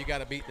champion, you got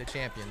to beat the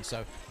champion.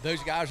 So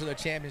those guys are the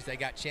champions. They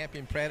got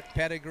champion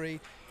pedigree,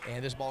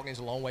 and this ball game's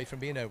a long way from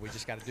being over. We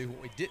just got to do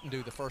what we didn't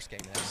do the first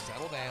game. That's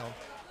settle down,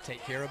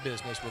 take care of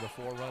business with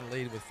a 4-run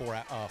lead with 4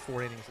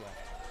 innings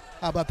left.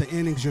 How about the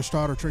innings your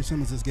starter, Trey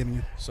Simmons, is giving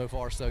you? So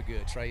far, so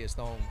good. Trey has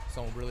thrown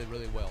really,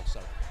 really well. So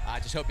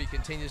I just hope he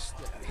continues.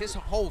 His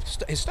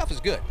stuff is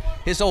good.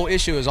 His whole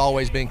issue has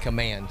always been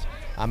command.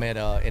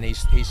 And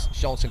he's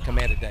shown some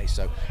command today.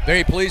 So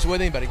very pleased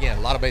with him. But again, a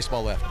lot of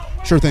baseball left.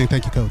 Sure thing.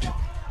 Thank you, Coach.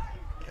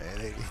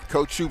 And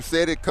Coach Shoup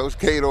said it. Coach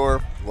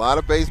Cador, a lot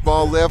of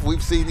baseball left.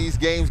 We've seen these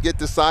games get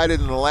decided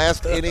in the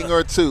last inning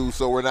or two,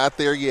 so we're not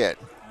there yet.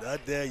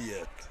 Not there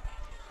yet.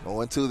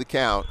 0-2 the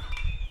count.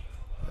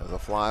 There's a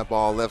fly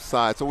ball left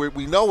side. So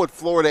we know what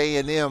Florida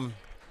A&M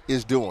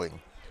is doing.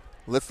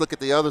 Let's look at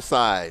the other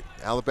side.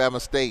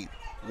 Alabama State.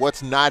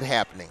 What's not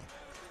happening?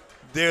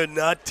 They're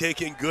not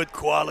taking good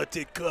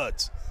quality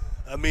cuts.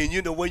 I mean,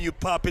 when you're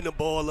popping the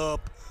ball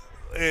up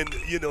and,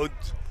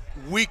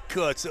 weak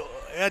cuts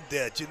at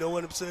that, you know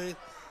what I'm saying?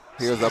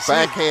 Here's a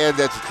backhand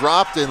that's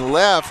dropped and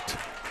left.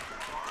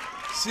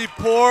 See,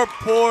 poor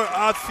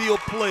outfield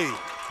play.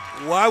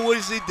 Why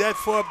was he that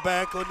far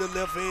back on the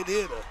left-hand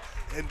hitter?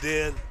 And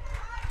then,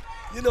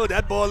 you know,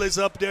 that ball is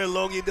up there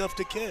long enough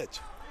to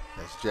catch.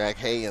 That's Jack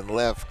Hay in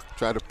left.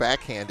 Tried to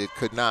backhand it,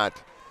 could not.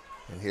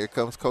 And here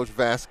comes Coach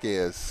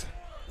Vasquez.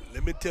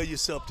 Let me tell you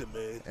something,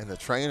 man. And the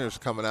trainer's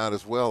coming out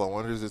as well. I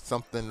wonder, is it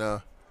something?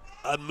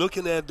 I'm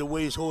looking at the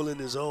way he's holding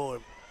his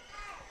arm.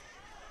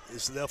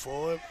 His left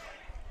arm.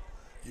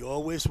 You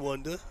always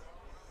wonder.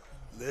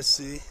 Let's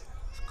see.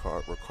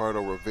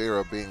 Ricardo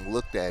Rivera being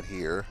looked at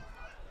here.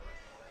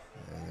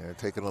 And they're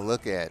taking a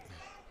look at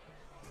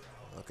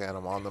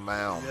him on the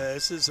mound. Yeah,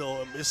 it's his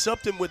arm. It's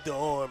something with the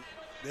arm.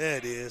 There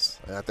it is.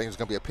 And I think there's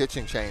going to be a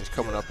pitching change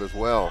coming up as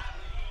well.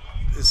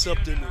 It's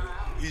something.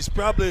 He's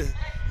probably,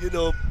 you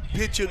know,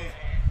 pitching.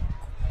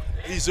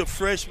 He's a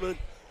freshman.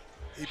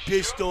 He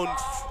pitched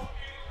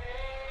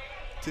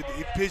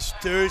he pitched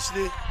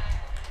Thursday.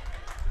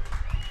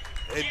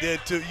 And then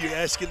you're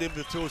asking him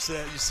to throw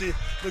that. You see,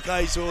 look how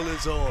he's holding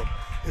his arm.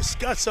 It's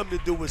got something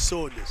to do with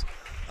soreness.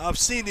 I've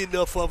seen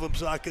enough of him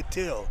so I could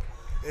tell.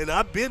 And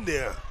I've been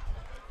there.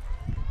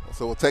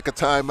 So we'll take a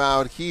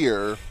timeout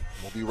here.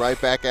 We'll be right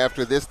back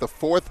after this. The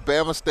fourth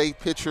Bama State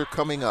pitcher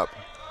coming up.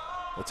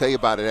 We'll tell you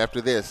about it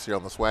after this here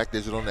on the SWAC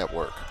Digital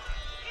Network.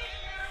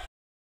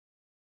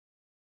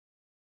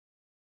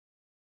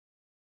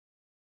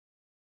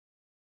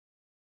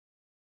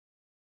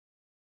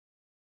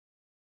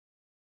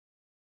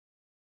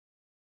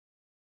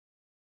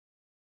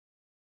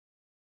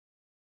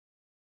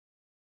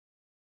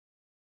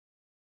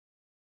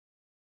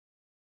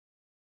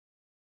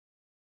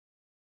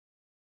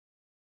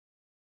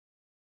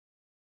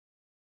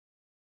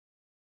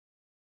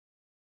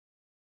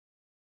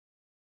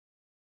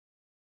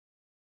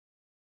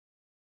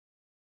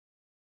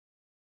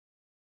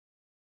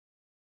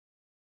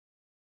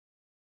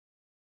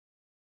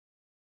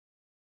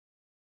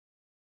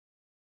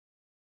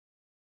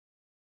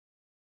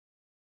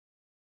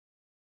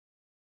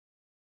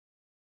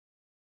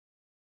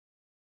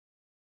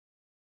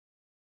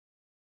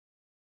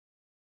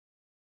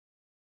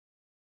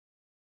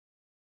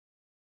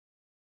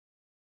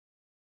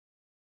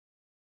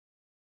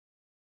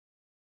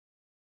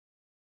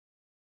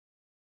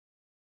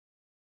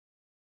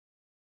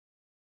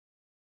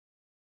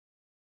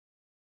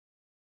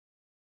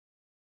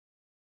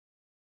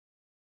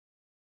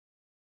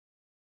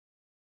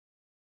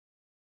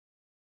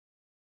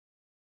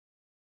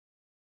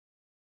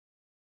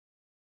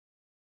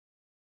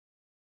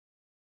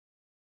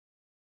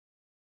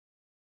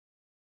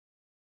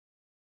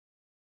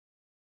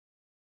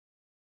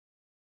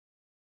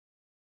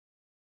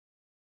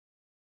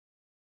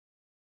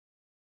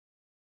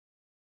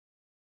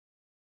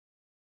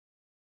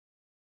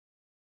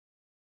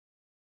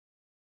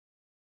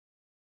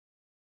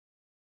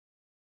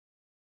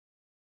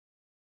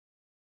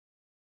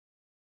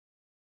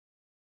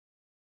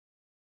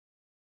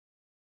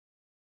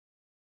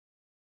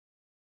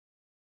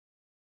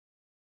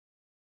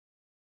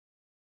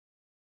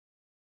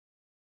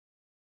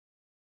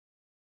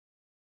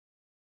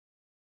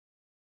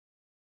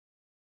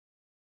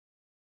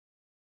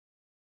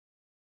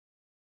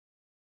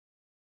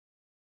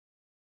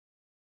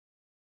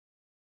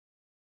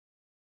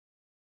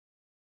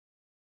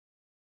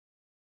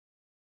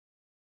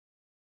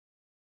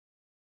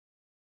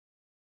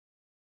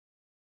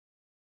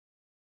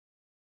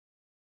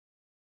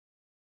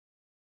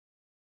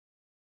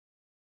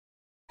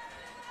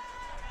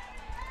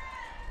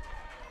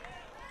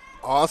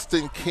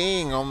 Austin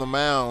King on the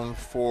mound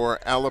for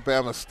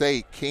Alabama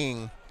State.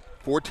 King,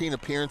 14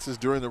 appearances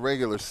during the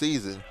regular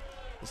season.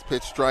 His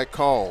pitch strike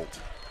called.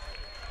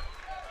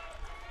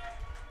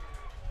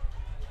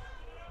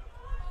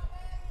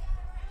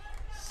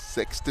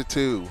 Six to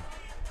 2.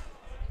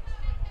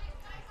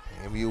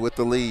 AMU with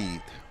the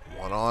lead.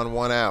 1 on,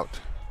 1 out.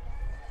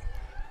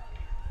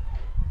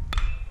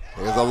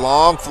 There's a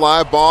long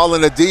fly ball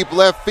in the deep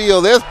left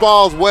field. This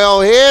ball's well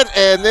hit,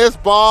 and this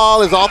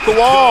ball is off the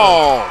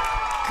wall.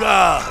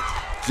 God.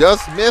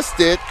 Just missed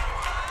it.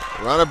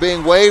 Runner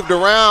being waved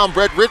around.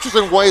 Brett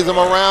Richardson waves him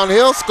around.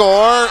 He'll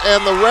score,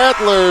 and the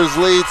Rattlers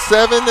lead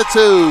 7-2.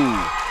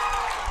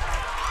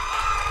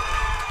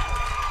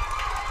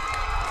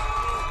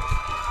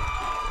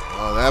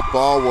 Oh, that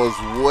ball was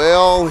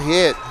well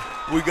hit.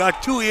 We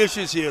got 2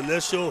 issues here.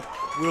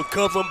 We'll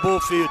cover them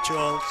both here,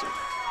 Charles.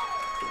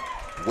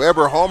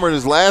 Weber homered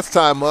his last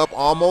time up.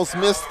 Almost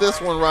missed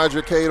this one,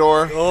 Roger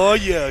Cador. Oh,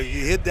 yeah.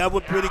 You hit that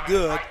one pretty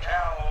good.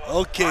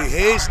 Okay,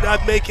 Hayes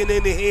not making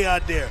any hay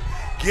out there.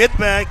 Get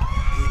back.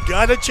 You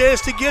got a chance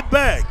to get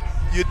back.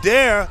 You're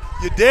there.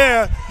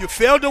 You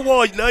failed the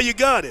wall. Now you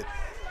got it.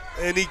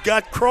 And he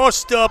got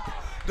crossed up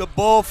the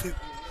ball.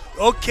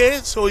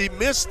 Okay, so he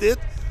missed it.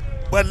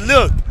 But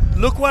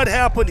look what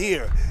happened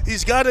here.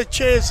 He's got a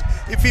chance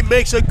if he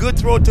makes a good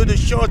throw to the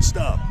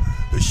shortstop.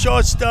 The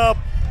shortstop,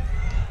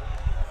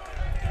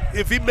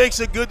 if he makes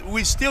a good,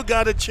 we still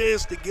got a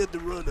chance to get the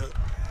runner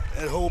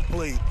at home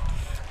plate.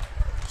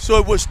 So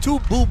it was 2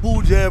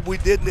 boo-boos that we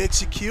didn't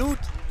execute.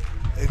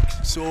 And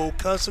so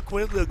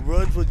consequently,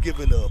 runs were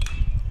given up.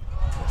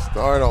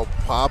 Stardo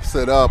pops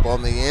it up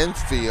on the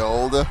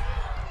infield.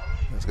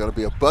 It's going to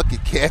be a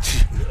bucket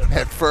catch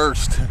at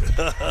first.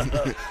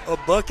 A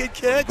bucket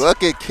catch?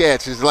 Bucket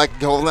catch. It's like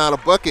holding out a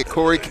bucket.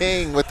 Corey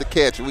King with the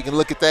catch. We can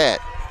look at that.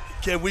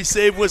 Can we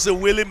say it was a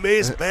Willie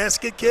Mays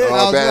basket catch?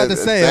 I was about to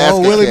say,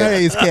 Willie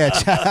Mays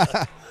catch.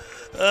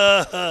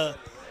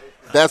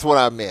 That's what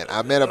I meant.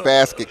 I meant a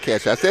basket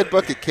catch. I said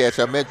bucket catch.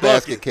 I meant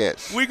basket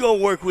catch. We're going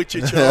to work with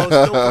you, Charles.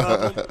 No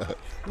problem.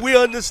 We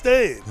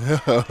understand.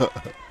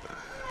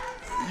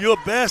 You're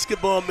a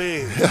basketball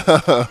man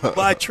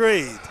by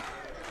trade.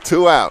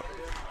 2 out.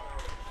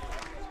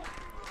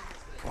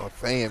 For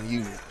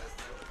FAMU,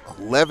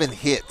 11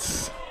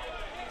 hits.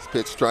 This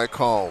pitch strike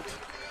called.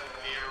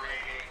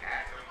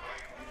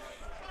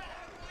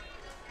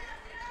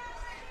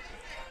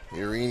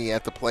 Irini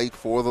at the plate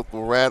for the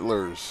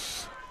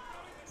Rattlers.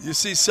 You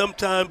see,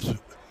 sometimes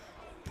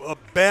a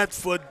bat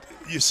for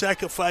you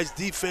sacrifice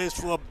defense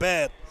for a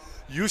bat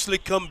usually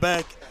come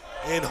back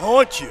and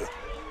haunt you.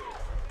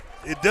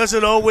 It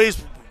doesn't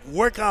always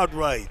work out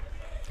right.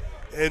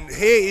 And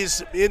Hay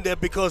is in there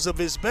because of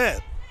his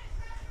bat.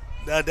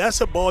 Now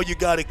that's a ball you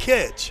got to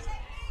catch.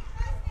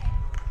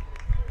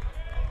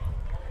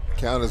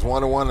 Count is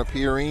 1-1 to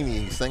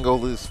Pierini. He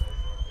singled his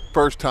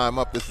first time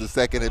up. This is the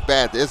second at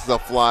bat. This is a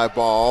fly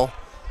ball,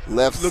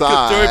 left Look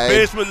side. at third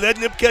baseman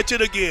letting him catch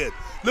it again.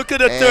 Look at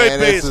the third baseman.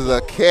 This is a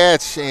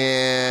catch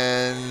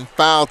in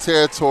foul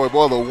territory.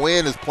 Boy, the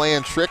wind is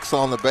playing tricks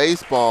on the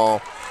baseball.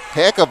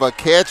 Heck of a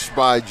catch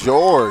by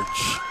George.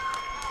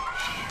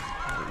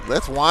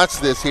 Let's watch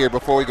this here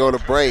before we go to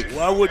break.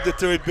 Why would the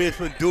third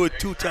baseman do it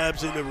 2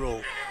 times in a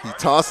row? He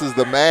tosses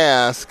the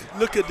mask.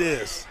 Look at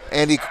this.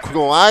 And he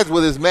collides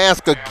with his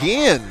mask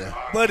again.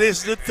 But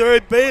it's the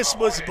third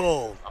baseman's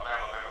ball.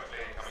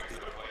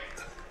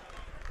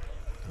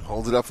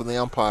 Holds it up from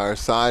the umpire.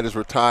 Side is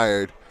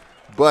retired.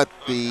 But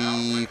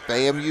the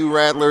FAMU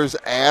Rattlers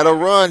add a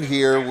run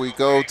here. We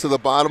go to the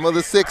bottom of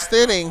the 6th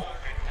inning.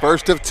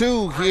 First of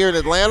 2 here in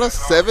Atlanta,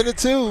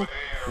 7-2.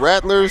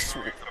 Rattlers,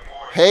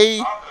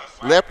 Hay,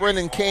 Leprin,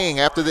 and King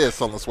after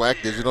this on the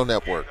SWAC Digital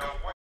Network.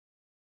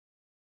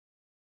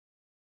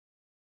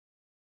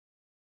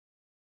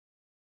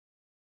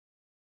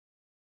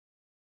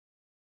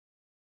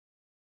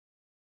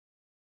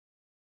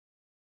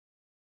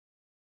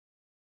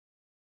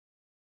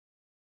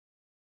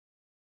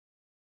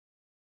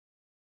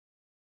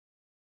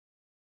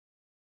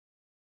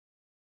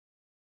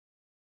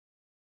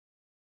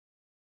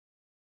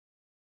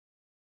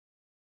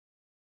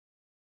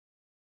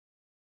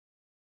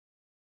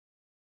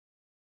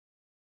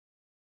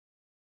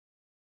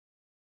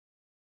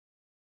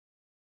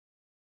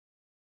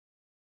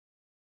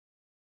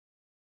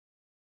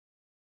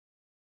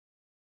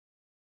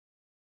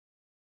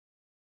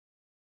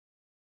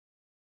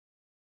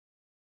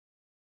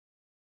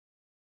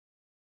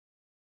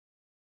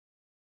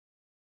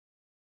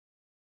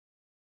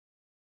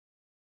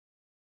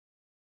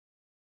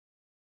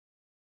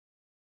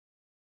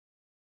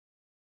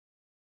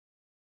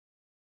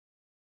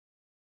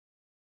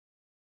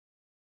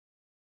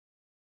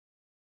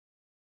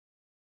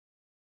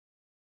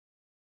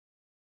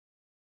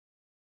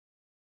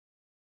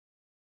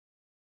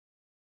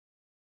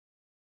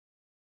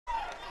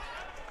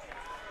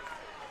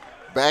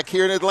 Back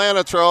here in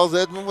Atlanta, Charles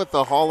Edmond with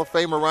the Hall of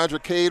Famer Roger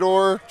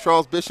Cador,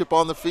 Charles Bishop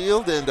on the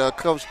field, and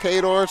Coach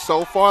Cador,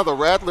 so far the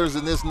Rattlers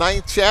in this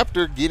 9th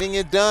chapter getting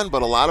it done,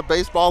 but a lot of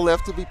baseball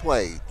left to be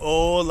played.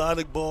 Oh, a lot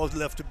of balls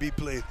left to be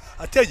played.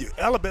 I tell you,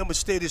 Alabama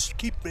State is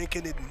keep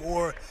making it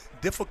more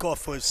difficult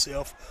for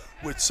itself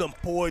with some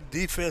poor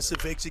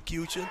defensive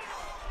execution.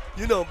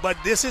 You know, but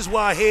this is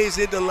why Hayes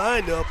in the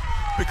lineup,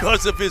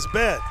 because of his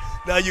bat.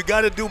 Now you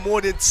got to do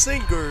more than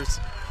singers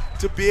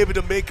to be able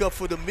to make up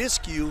for the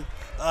miscue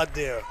out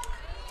there.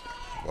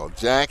 Well,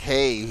 Jack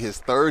Hay,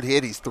 his 3rd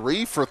hit, he's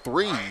 3 for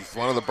 3. He's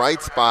one of the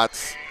bright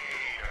spots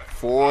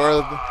for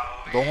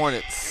the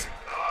Hornets.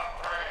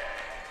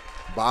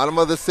 Bottom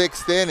of the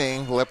 6th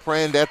inning,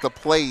 Leprand at the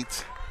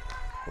plate.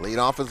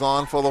 Leadoff is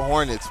on for the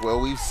Hornets. Well,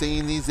 we've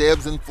seen these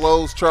ebbs and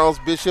flows, Charles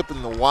Bishop,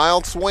 and the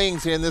wild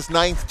swings here in this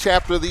 9th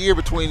chapter of the year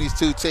between these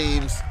two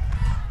teams.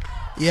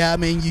 Yeah, I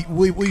mean,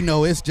 we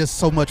know it's just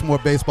so much more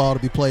baseball to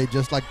be played,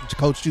 just like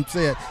Coach Stoop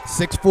said.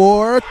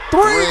 6-4-3.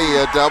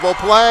 A double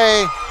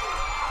play.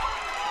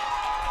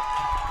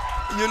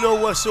 You know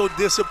what's so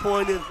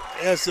disappointing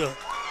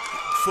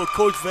for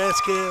Coach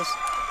Vasquez?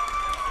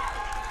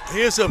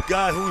 Here's a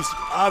guy who's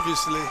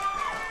obviously,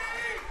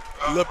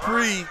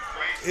 Lepre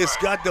has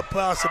got the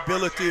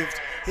possibility of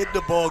hitting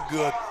the ball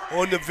good.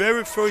 On the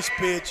very first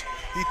pitch,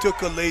 he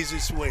took a lazy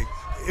swing.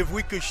 If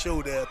we could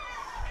show that.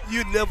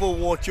 You never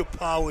want your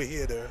power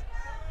hitter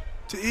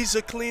he's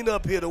a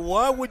cleanup hitter.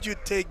 Why would you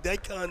take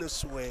that kind of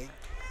swing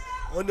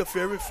on the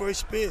very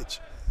first pitch?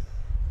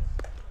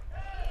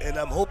 And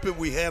I'm hoping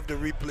we have the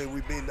replay.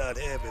 We may not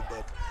have it,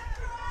 but.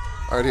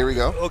 All right, here we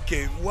go.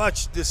 Okay,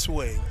 watch this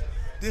swing.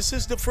 This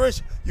is the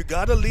first. You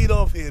got a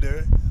leadoff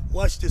hitter.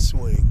 Watch this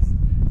swing.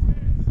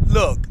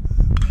 Look,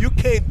 you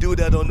can't do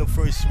that on the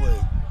first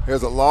swing.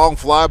 There's a long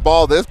fly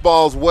ball. This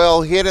ball's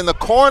well hit in the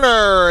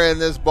corner,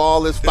 and this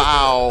ball is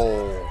foul.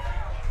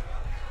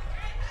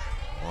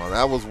 Well,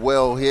 that was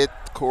well hit.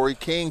 Corey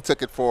King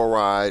took it for a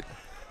ride.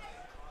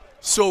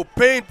 So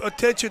paying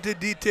attention to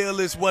detail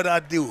is what I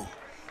do.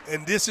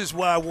 And this is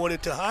why I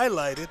wanted to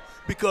highlight it,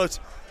 because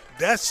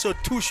that's a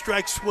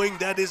two-strike swing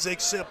that is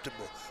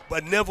acceptable.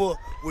 But never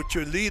with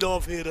your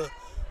leadoff hitter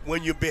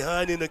when you're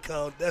behind in the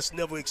count. That's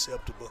never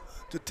acceptable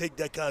to take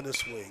that kind of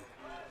swing.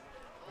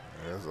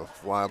 There's a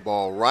fly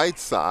ball right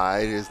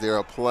side. Is there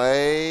a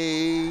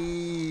play?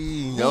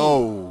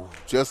 No,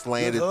 just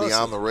landed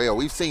beyond the rail.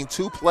 We've seen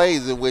two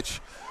plays in which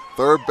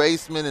third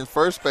baseman and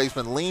first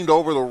baseman leaned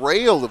over the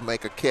rail to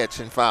make a catch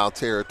in foul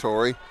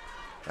territory.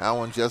 That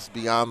one just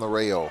beyond the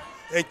rail.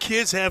 And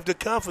kids have the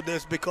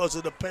confidence because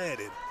of the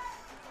padding.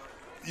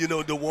 You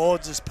know, the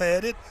walls is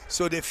padded,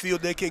 so they feel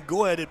they can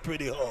go at it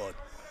pretty hard.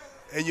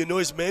 And you know,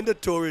 it's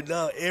mandatory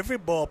now. Every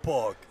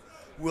ballpark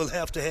will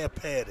have to have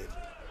padding,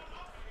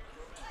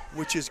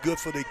 which is good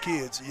for the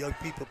kids, young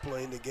people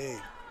playing the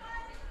game.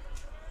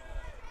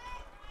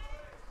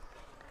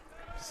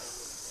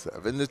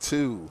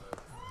 7-2.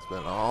 It's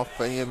been all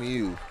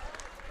FAMU.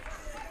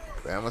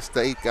 Bama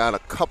State got a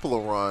couple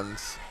of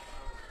runs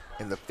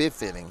in the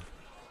 5th inning,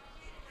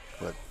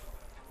 but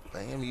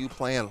FAMU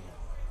playing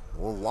a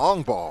little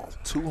long ball.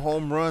 2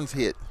 home runs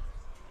hit.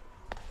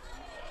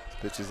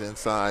 Pitches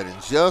inside,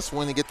 and just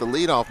when you get the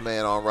leadoff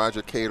man on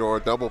Roger Cador,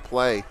 double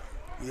play.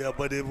 Yeah,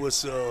 but it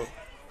was,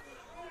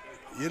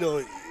 you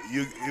know,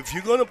 if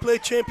you're going to play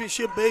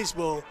championship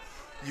baseball,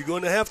 you're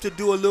going to have to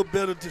do a little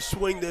better to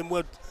swing than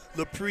what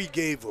LaPree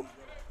gave him.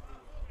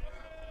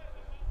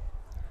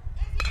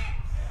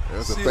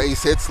 There's a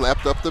base hit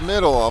slapped up the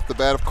middle off the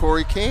bat of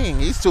Corey King.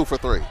 He's 2 for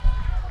 3.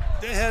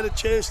 They had a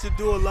chance to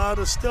do a lot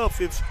of stuff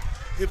if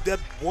that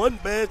one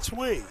bad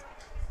swing.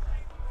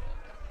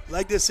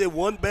 Like they said,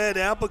 one bad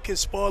apple can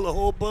spoil a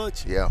whole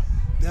bunch. Yeah.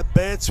 That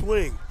bad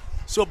swing.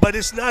 So, but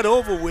it's not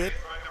over with.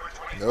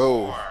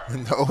 No,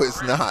 no,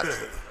 it's not.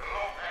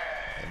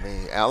 I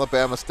mean,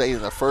 Alabama State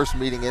in the first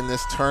meeting in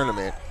this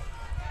tournament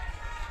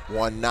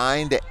won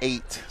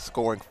 9-8,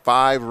 scoring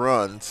 5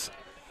 runs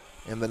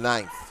in the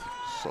 9th.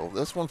 So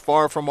this one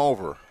far from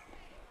over.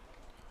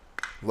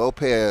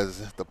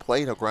 Lopez at the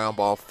plate, a ground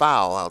ball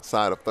foul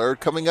outside of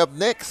third. Coming up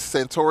next,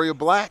 Santoria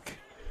Black.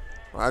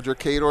 Roger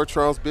Cador,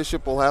 Charles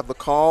Bishop will have the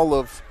call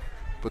of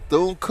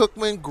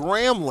Bethune-Cookman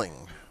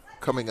Grambling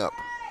coming up.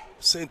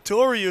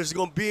 Santoria is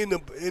going to be in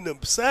the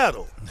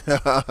saddle.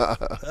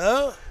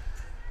 Huh?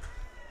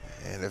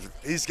 And if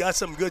he's got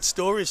some good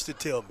stories to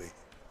tell me.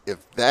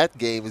 If that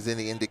game is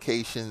any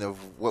indication of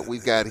what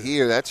we've got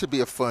here, that should be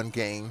a fun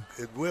game.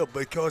 It will,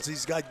 because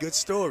he's got good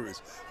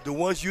stories. The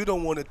ones you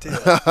don't want to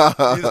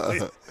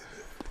tell.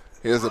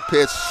 Here's a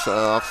pitch,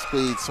 off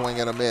speed, swing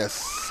and a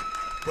miss.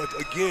 But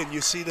again,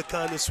 you see the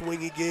kind of swing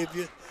he gave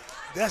you?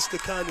 That's the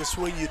kind of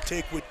swing you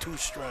take with 2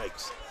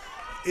 strikes.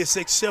 It's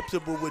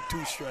acceptable with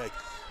 2 strikes,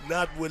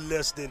 not with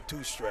less than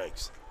 2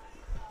 strikes.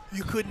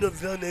 You couldn't have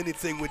done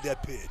anything with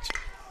that pitch.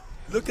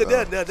 Look at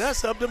that. Now,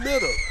 that's up the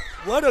middle.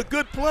 What a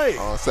good play.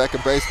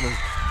 Second baseman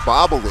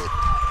bobbled it.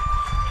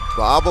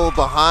 Bobbled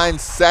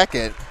behind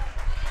second.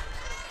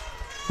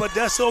 But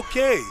that's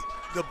okay.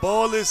 The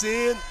ball is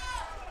in.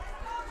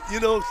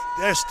 You know,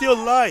 there's still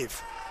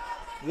life.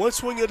 One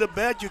swing of the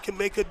bat, you can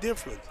make a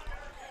difference.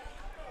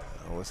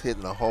 I was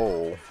hitting the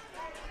hole.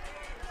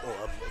 Oh,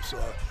 I'm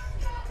sorry.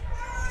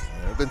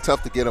 It's been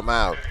tough to get him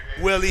out.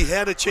 Well, he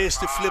had a chance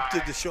to flip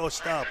to the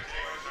shortstop.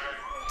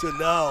 To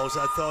Niles,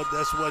 I thought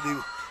that's what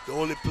the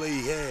only play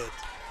he had.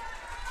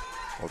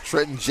 Well,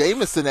 Trenton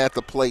Jamison at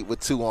the plate with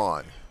 2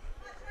 on.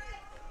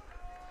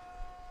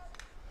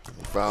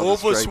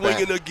 Over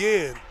swinging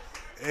again.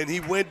 And he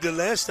went, the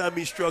last time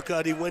he struck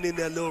out, he went in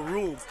that little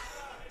room.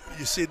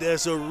 You see,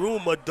 there's a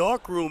room, a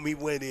dark room he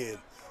went in.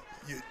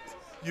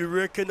 You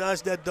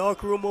recognize that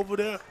dark room over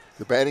there?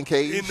 The batting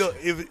cage?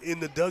 In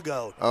the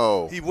dugout.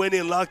 Oh. He went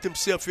in, locked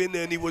himself in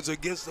there, and he was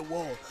against the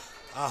wall.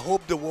 I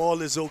hope the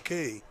wall is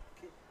okay.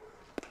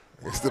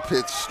 It's the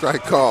pitch,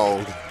 strike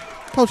called.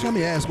 Coach, let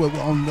me ask,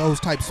 on those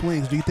type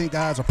swings, do you think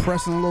guys are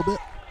pressing a little bit?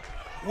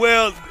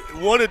 Well,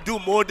 want to do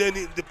more than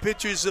the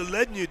pitchers are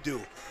letting you do.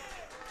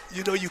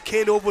 You know, you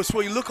can't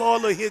overswing. Look all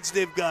the hits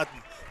they've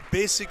gotten,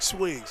 basic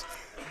swings.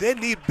 They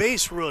need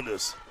base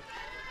runners.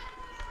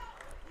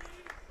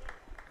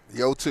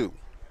 The 0-2.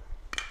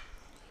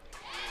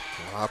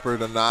 Hopper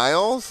to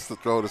Niles, the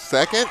throw to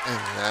second,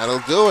 and that'll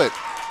do it.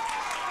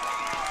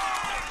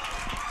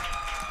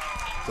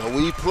 So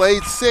we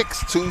played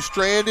 6, 2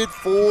 stranded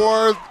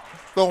for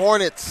the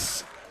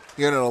Hornets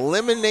in an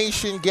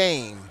elimination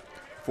game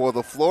for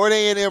the Florida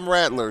A&M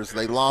Rattlers.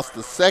 They lost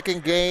the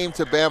second game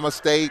to Bama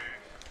State.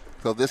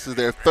 So this is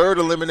their 3rd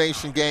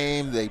elimination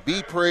game. They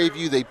beat Prairie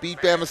View, they beat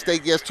Bama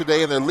State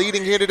yesterday, and they're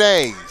leading here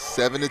today,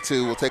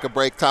 7-2. We'll take a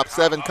break. Top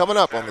 7 coming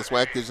up on the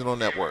SWAC Digital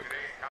Network.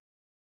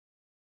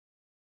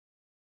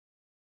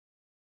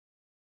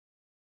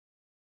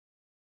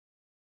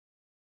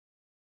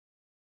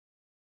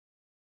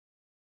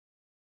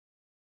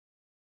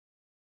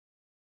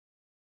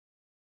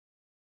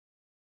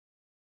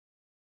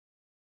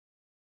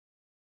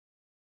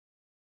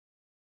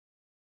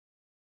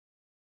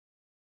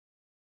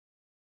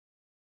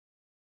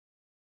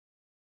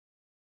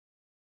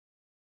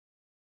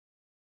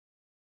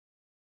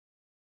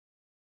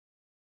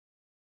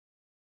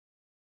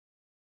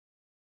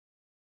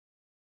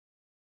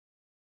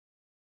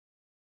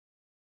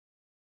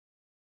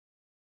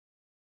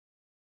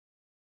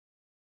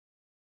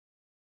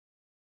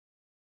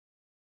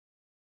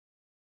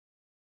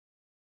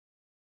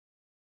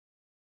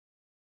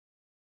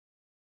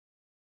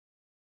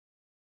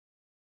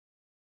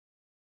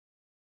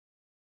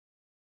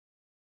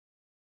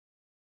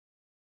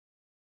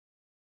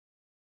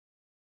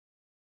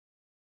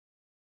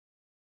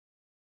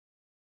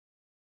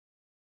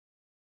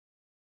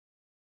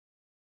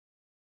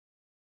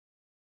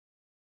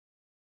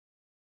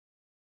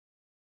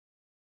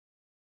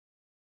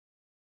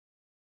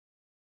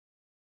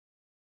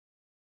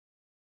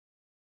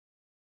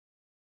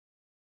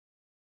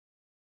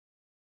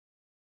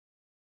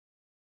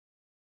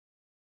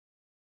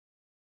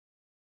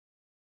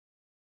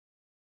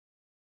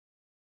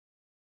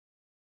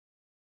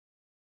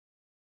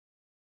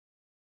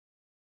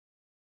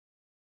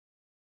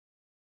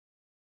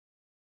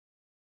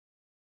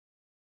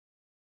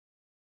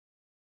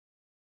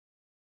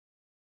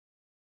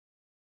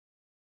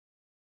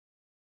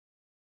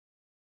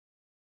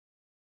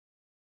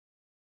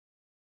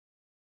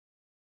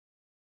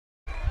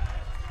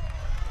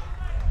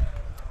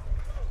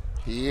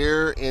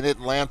 here in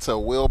Atlanta.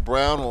 Will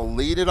Brown will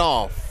lead it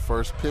off.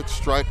 First pitch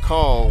strike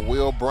call.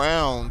 Will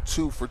Brown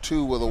 2 for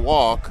 2 with a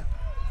walk.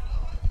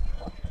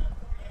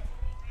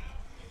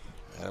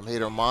 Adam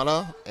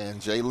Hader-Mana and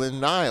Jalen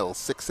Niles,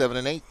 6, 7,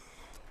 and 8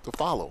 to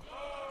follow.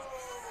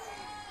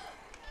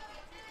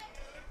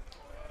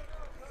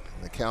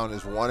 And the count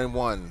is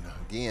 1-1.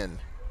 Again,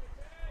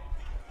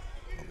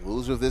 the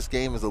loser of this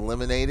game is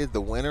eliminated.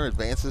 The winner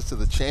advances to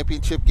the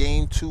championship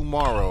game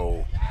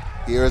tomorrow.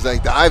 Here's a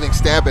diving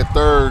stab at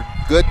third.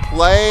 Good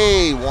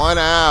play, 1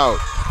 out.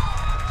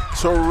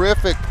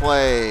 Terrific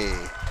play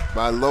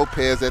by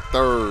Lopez at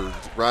third.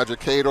 Roger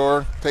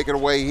Cador, take it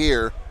away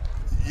here.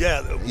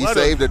 Yeah, he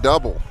saved a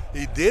double.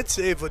 He did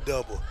save a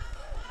double,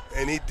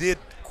 and he did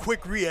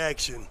quick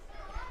reaction.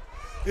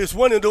 It's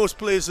one of those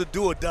plays that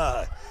do or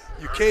die.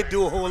 You can't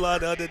do a whole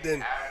lot other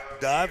than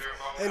dive,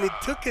 and he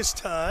took his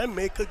time,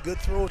 make a good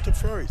throw to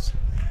first.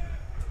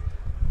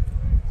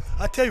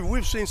 I tell you,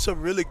 we've seen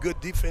some really good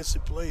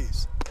defensive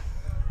plays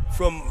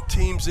from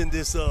teams in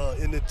this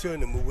in the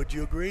tournament. Would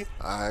you agree?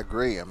 I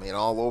agree. I mean,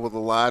 all over the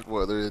lot,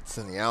 whether it's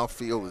in the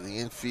outfield or the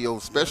infield,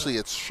 especially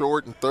at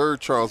short and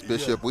third, Charles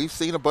Bishop. We've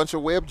seen a bunch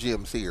of web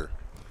gems here.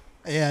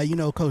 Yeah, you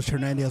know, Coach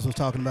Hernandez was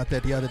talking about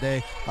that the other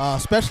day,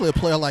 especially a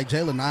player like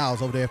Jalen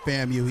Niles over there at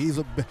FAMU. He's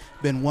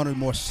been one of the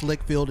more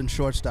slick fielding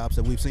shortstops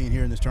that we've seen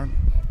here in this tournament.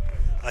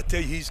 I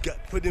tell you, he's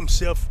put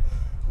himself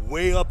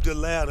way up the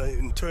ladder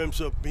in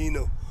terms of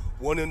being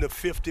one of the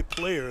 50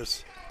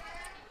 players.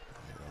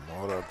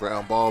 A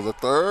ground ball to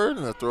third,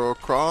 and the throw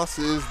across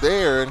is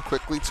there, and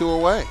quickly 2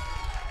 away.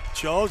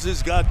 Charles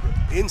has got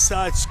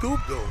inside scoop,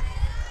 though.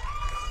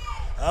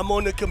 I'm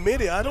on the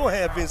committee. I don't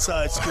have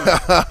inside scoop.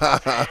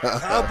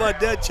 How about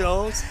that,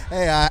 Charles?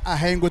 Hey, I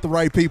hang with the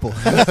right people.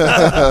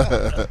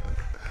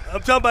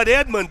 I'm talking about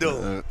Edmund,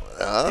 though.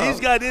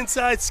 He's got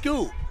inside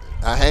scoop.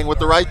 I hang with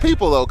the right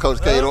people, though, Coach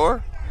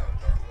Cador.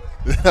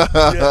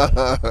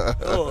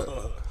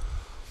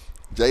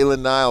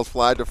 Jalen Niles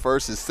flied to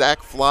first. His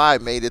sac fly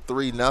made it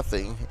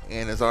 3-0,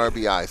 and his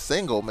RBI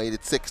single made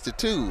it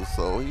 6-2.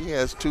 So he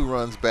has 2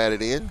 runs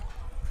batted in.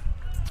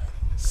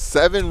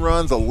 7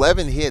 runs,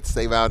 11 hits.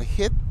 They've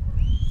out-hit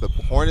the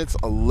Hornets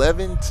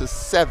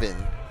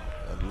 11-7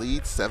 and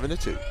lead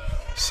 7-2.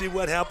 See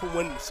what happened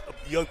when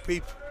young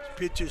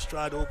pitchers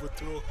try to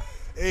overthrow.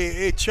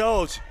 Hey,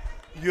 Charles,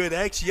 you had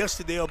asked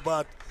yesterday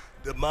about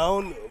the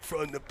mound,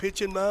 from the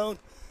pitching mound.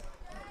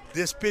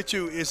 This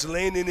pitcher is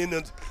landing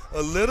in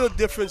a little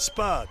different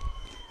spot,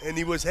 and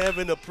he was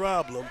having a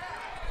problem.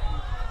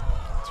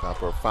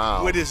 Chopper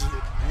foul. With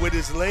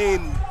his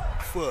lane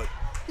foot.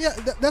 Yeah,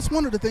 that's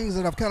one of the things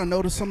that I've kind of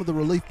noticed. Some of the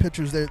relief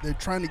pitchers, they're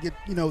trying to get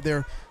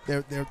their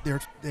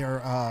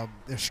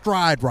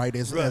stride right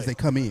as they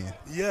come in.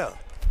 Yeah.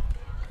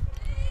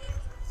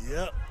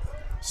 Yeah.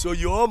 So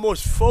you're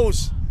almost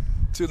forced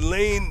to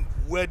lane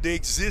where the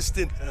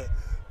existing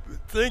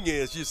thing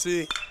is. You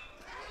see.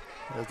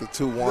 There's the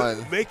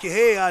 2-1. Make your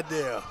hay out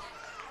there.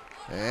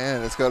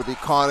 And it's going to be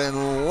caught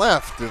in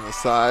left, and the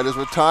side is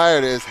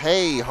retired as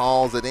Hay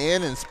hauls it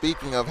in. And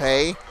speaking of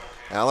hay,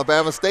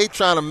 Alabama State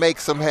trying to make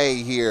some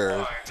hay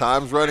here.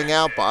 Time's running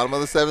out, bottom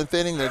of the 7th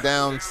inning. They're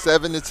down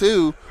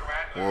 7-2.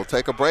 We'll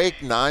take a break.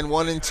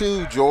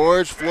 9-1-2.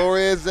 George,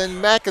 Flores, and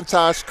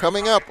McIntosh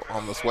coming up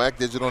on the SWAC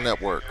Digital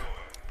Network.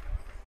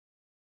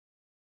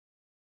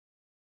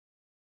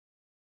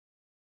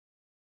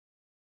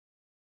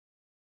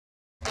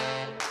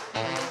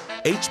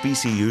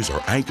 HBCUs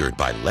are anchored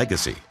by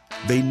legacy.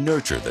 They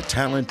nurture the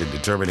talent and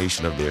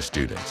determination of their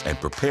students and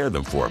prepare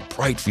them for a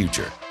bright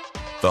future.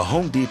 The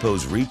Home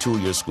Depot's Retool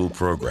Your School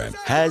program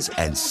has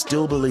and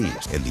still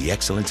believes in the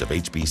excellence of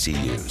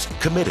HBCUs,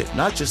 committed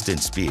not just in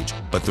speech,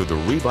 but through the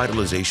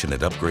revitalization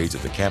and upgrades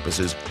of the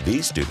campuses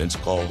these students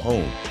call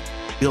home.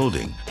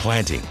 Building,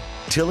 planting,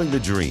 tilling the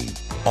dream,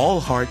 all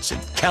hearts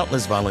and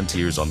countless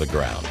volunteers on the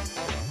ground.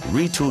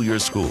 Retool Your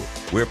School.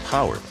 We're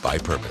powered by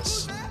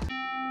purpose.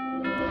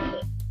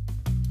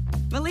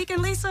 Malik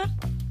and Lisa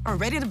are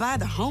ready to buy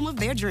the home of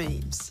their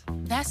dreams.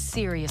 That's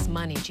serious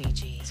money,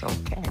 Gigi. It's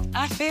okay.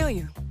 I feel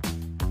you.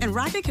 And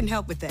Rocket can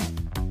help with that.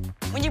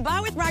 When you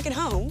buy with Rocket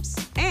Homes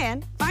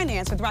and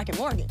finance with Rocket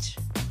Mortgage,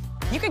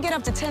 you can get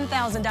up to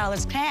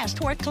 $10,000 cash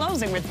toward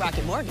closing with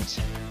Rocket Mortgage.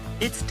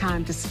 It's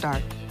time to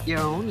start your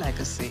own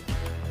legacy.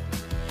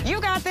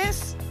 You got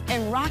this,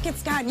 and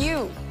Rocket's got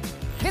you.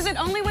 Visit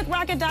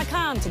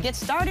onlywithrocket.com to get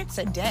started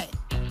today.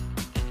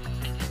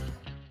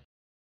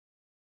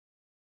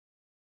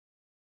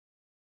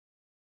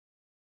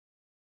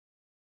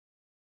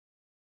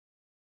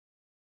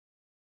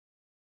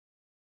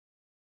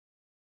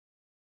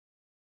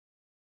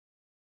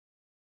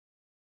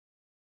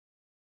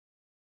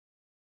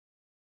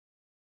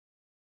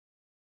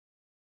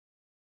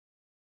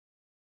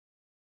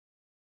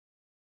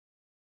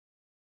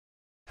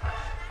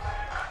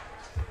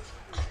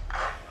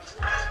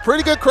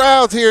 Pretty good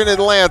crowds here in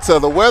Atlanta.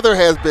 The weather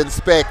has been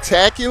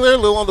spectacular, a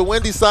little on the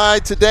windy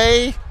side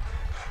today,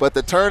 but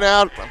the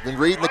turnout, I've been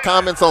reading the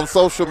comments on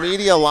social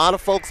media, a lot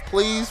of folks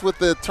pleased with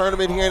the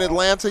tournament here in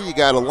Atlanta. You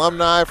got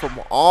alumni from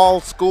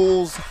all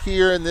schools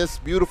here in this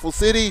beautiful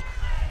city.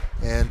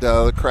 And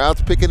the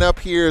crowd's picking up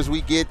here as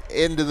we get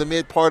into the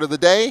mid part of the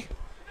day.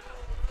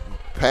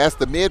 Past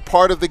the mid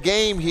part of the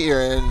game here.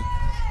 And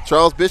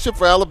Charles Bishop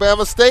for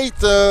Alabama State.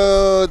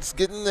 It's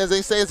getting, as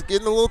they say, it's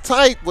getting a little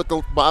tight with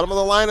the bottom of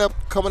the lineup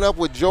coming up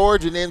with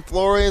George and then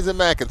Flores and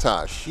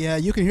McIntosh. Yeah,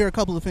 you can hear a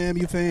couple of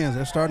FAMU fans.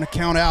 They're starting to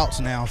count outs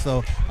now.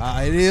 So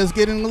it is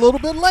getting a little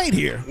bit late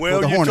here.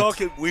 Well, you're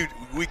talking, we're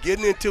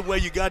getting into where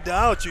you got the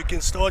outs. You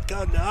can start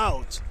counting the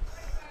outs.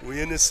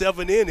 We're in the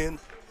 7th inning.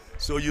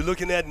 So you're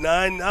looking at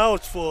 9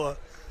 outs for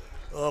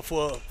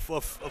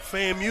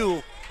FAMU.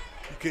 You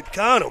can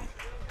count them.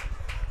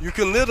 You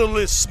can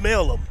literally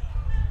smell them.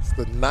 It's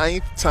the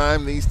 9th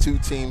time these two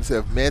teams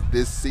have met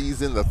this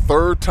season, the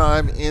 3rd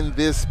time in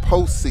this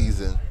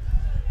postseason.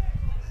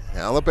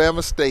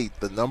 Alabama State,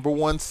 the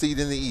 #1 seed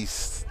in the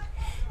East.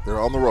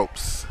 They're on the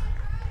ropes.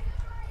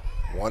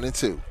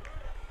 1-2.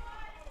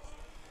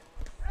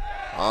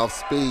 Off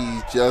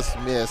speed, just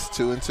missed,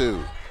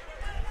 2-2.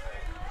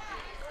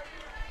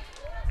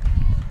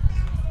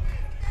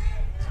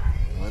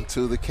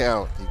 To the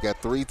count. You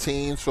got 3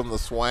 teams from the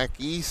SWAC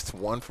East,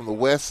 1 from the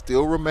West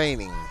still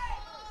remaining.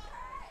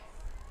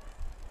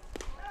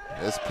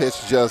 This pitch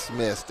just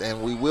missed,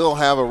 and we will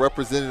have a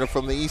representative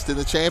from the East in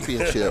the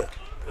championship.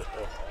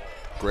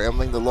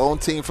 Grambling, the lone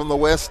team from the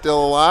West,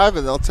 still alive,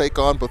 and they'll take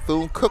on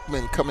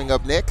Bethune-Cookman coming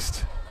up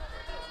next.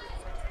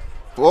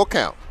 Full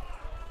count.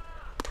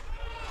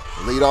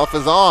 Leadoff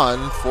is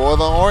on for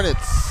the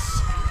Hornets.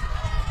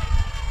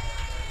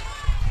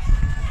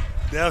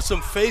 There are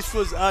some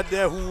faithfuls out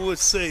there who would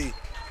say,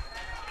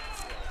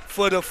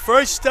 for the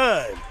first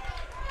time,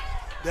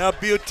 there'll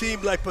be a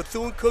team like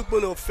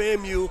Bethune-Cookman or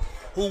FAMU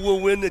who will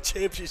win the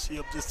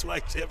championship, the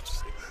SWAC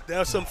championship. There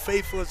are some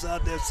faithfuls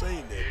out there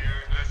saying that.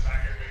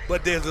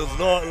 But there's a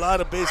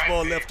lot of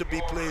baseball left to be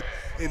played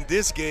in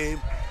this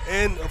game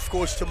and, of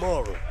course,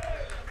 tomorrow.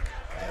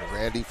 And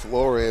Randy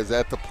Flores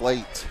at the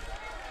plate.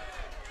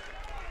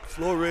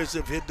 Flores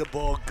have hit the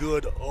ball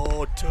good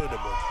all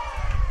tournament.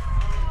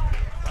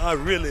 I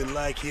really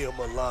like him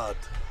a lot.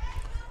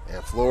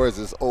 And Flores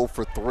is 0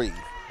 for 3.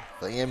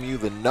 FAMU,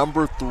 the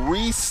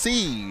 #3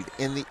 seed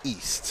in the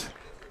East.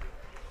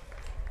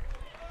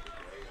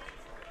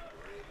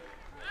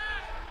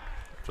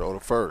 Throw to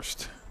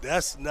first.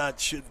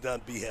 Should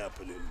not be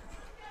happening,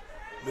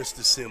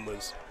 Mr.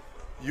 Simmons.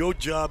 Your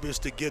job is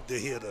to get the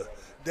hitter.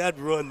 That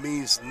run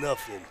means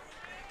nothing.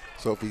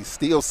 So if he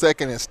steals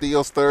second and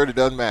steals third, it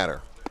doesn't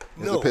matter.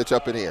 It's a pitch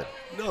up and in.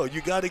 No,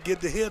 you got to get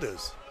the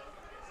hitters.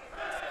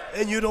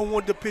 And you don't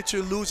want the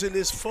pitcher losing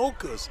his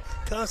focus,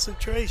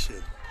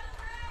 concentration.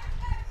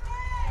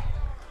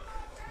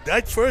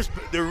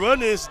 The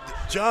runner's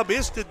job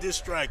is to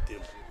distract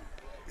him.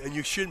 And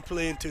you shouldn't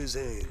play into his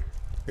hand.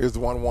 Here's the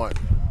 1-1.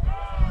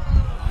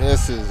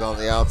 Misses on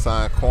the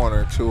outside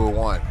corner,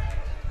 2-1.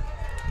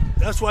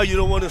 That's why you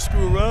don't want to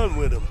screw around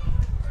with him.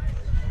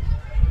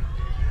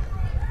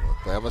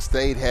 Alabama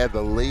State had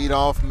the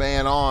leadoff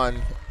man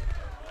on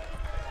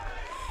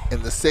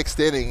in the 6th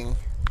inning.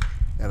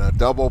 And a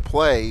double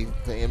play.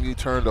 FAMU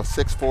turned a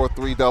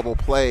 6-4-3 double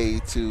play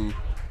to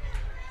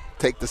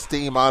take the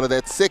steam out of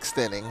that 6th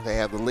inning. They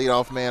have the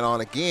leadoff man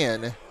on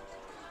again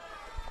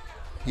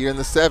here in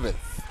the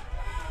 7th.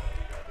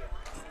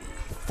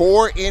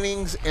 4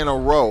 innings in a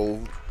row,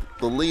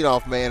 the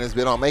leadoff man has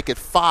been on. Make it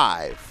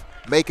 5.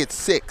 Make it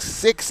 6.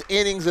 6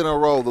 innings in a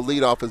row, the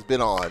leadoff has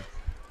been on.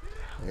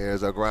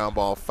 There's a ground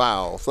ball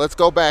foul. So let's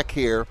go back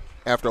here.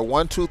 After a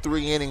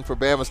 1-2-3 inning for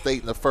Bama State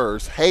in the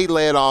first, Hay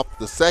led off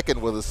the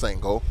second with a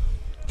single.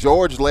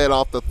 George led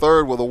off the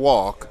third with a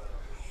walk.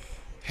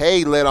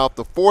 Hay led off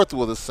the fourth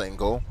with a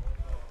single.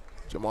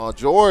 Jamal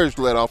George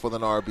led off with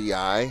an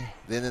RBI.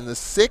 Then in the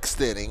 6th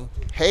inning,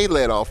 Hay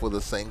led off with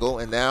a single,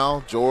 and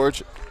now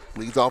George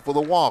leads off with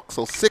a walk.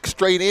 So 6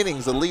 straight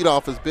innings the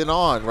leadoff has been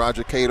on.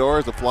 Roger Cador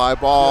is a fly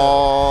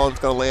ball.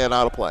 It's going to land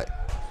out of play.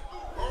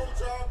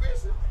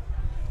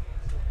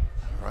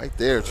 Right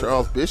there,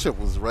 Charles Bishop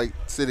was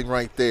sitting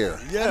right there.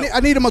 Yeah. I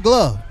need him a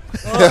glove.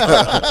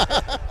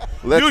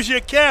 Use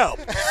your cap.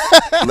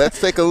 Let's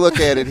take a look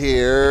at it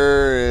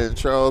here. And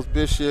Charles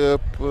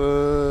Bishop,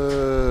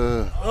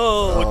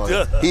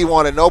 he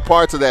wanted no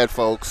parts of that,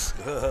 folks.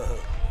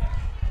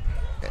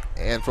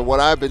 And from what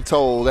I've been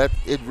told, that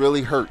it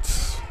really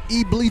hurts.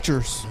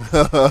 Bleachers.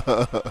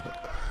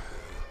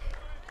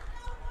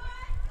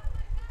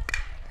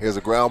 Here's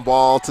a ground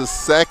ball to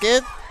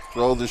second.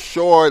 Throw the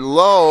short,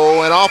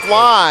 low, and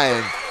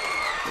offline.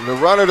 And the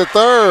runner to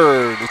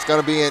third. It's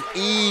going to be an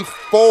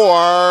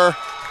E4.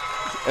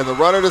 And the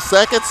runner to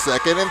second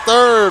and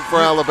third for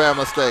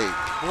Alabama State.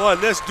 Boy,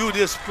 let's do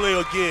this play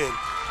again.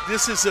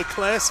 This is a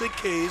classic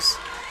case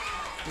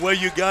where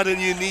you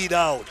need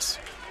outs.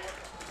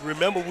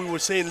 Remember, we were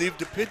saying leave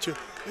the pitcher.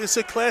 It's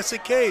a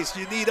classic case.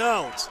 You need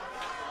outs.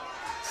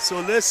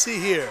 So let's see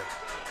here.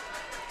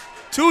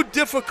 Too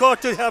difficult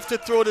to have to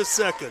throw to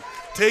second.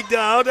 Take the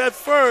out at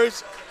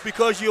first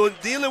because you're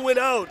dealing with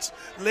outs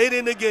late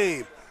in the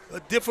game. A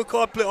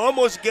difficult play.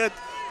 Almost get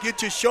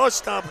your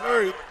shortstop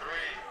hurt.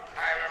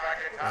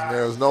 And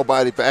there was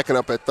nobody backing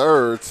up at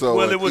third, so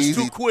well, it was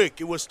too quick.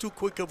 It was too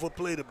quick of a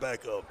play to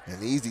back up.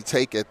 An easy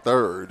take at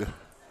third.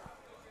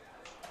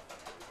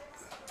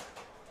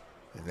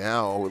 And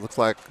now it looks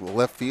like the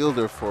left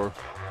fielder for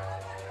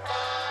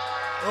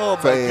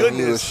FAMU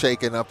is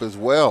shaken up as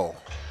well.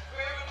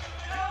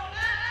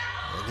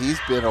 And he's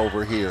been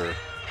over here.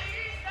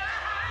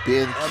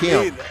 Ben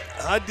Kim.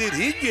 How did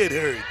he get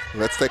hurt?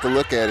 Let's take a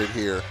look at it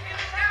here.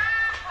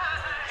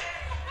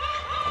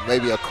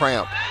 Maybe a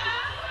cramp.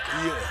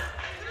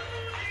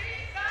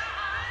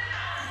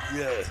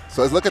 Yeah.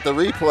 So let's look at the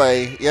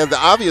replay. Yeah, the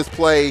obvious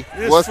play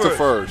was to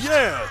first.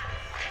 Yeah.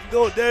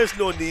 No, there's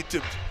no need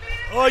to.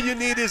 All you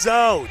need is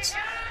outs.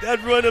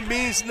 That runner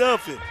means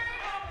nothing.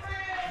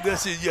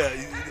 That's it. Yeah,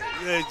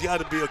 it's got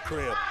to be a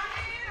cramp.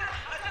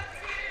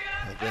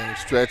 And then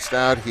stretched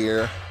out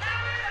here.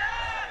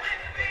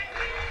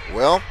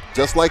 Well,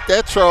 just like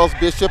that, Charles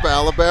Bishop,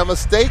 Alabama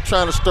State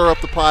trying to stir up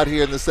the pot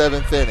here in the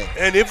 7th inning.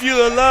 And if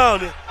you allow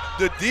it,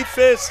 the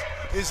defense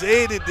has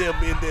aided them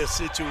in their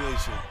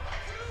situation.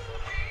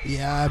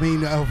 Yeah, I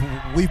mean,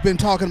 we've been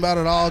talking about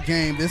it all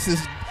game. This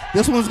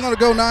one's going to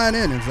go 9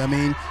 innings. I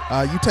mean,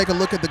 you take a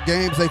look at the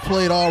games they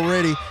played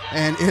already,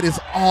 and it is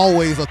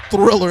always a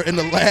thriller in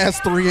the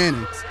last 3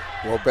 innings.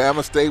 Well,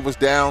 Bama State was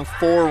down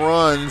 4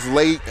 runs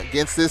late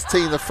against this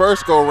team the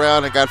first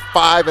go-round and got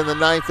 5 in the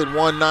 9th and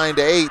won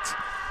 9-8.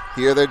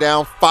 Here they're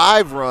down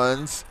 5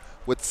 runs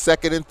with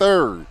 2nd and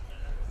 3rd.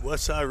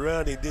 What's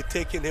ironic, they're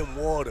taking him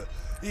water.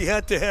 He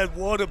had to have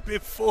water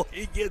before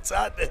he gets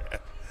out there.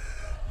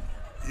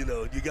 You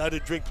know, you got to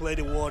drink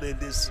plenty of water in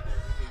this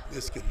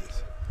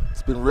condition.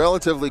 It's been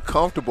relatively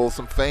comfortable,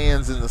 some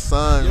fans in the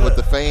sun with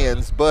the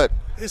fans, but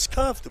it's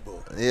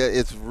comfortable. Yeah,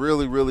 it's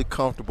really, really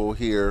comfortable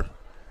here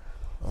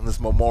on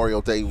this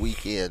Memorial Day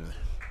weekend.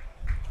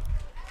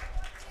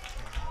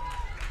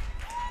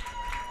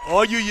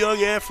 All you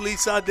young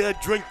athletes out there,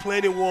 drink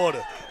plenty of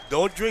water.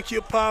 Don't drink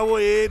your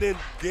Powerade and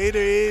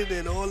Gatorade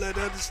and all that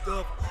other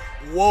stuff.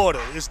 Water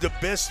is the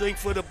best thing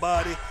for the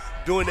body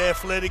during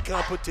athletic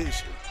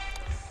competition.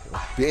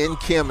 Ben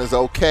Kim is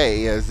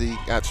okay as he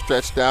got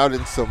stretched out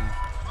in some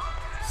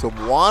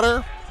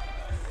water.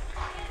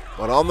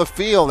 But on the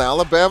field,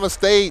 Alabama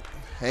State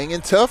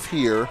hanging tough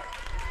here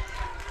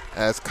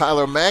as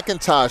Kyler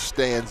McIntosh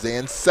stands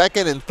in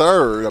 2nd and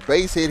 3rd. A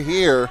base hit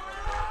here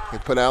can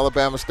put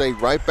Alabama State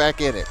right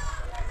back in it.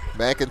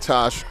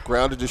 McIntosh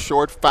grounded to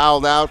short,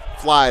 fouled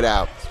out, flied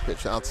out.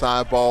 Pitch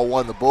outside, ball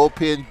 1. The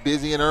bullpen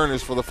busy in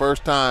earnest for the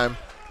first time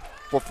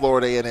for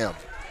Florida A&M.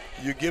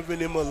 You're giving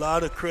him a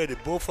lot of credit.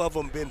 Both of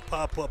them been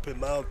pop-up in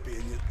my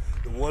opinion.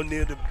 The one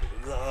near the,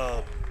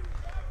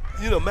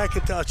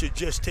 McIntosh is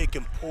just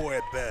taking poor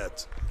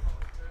at-bats.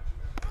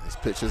 This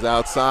pitch is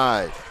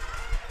outside.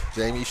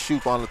 Jamie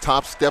Shoup on the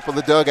top step of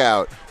the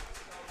dugout.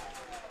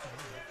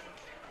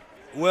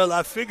 Well,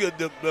 I figured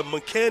the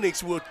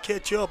mechanics will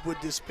catch up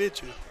with this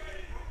pitcher.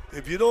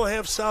 If you don't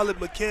have solid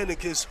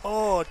mechanics, it's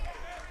hard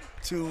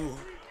to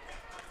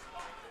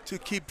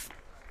keep.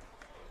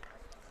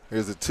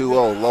 Here's a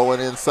 2-0, low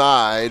and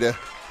inside.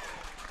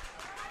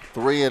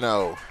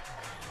 3-0.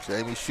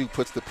 Jamie Shoup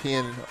puts the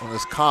pin on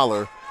his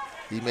collar.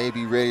 He may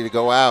be ready to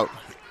go out.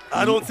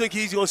 I don't think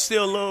he's going to stay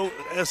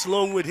as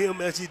long with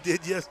him as he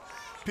did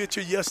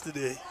pitcher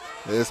yesterday.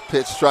 This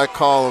pitch strike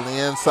call on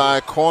the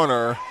inside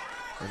corner.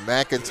 And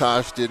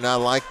McIntosh did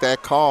not like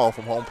that call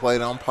from home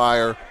plate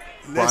umpire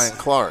Brian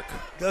Clark.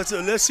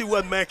 Let's see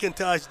what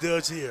McIntosh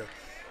does here.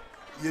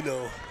 You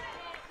know,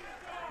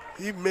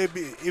 he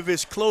maybe if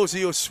it's close,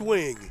 he'll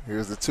swing.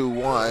 Here's the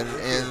 2-1,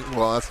 and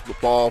that's the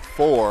ball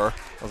 4.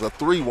 It was a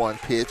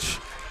 3-1 pitch.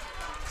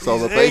 So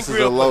the bases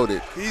are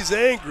loaded. He's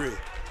angry.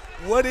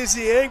 What is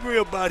he angry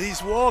about?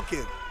 He's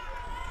walking.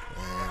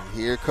 And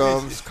here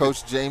comes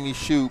Coach Jamie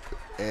Shoup,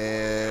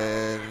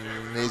 and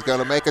he's going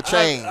to make a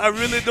change. I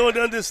really don't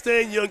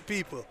understand young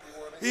people.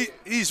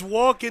 He's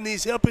walking,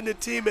 he's helping the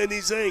team, and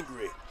he's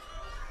angry.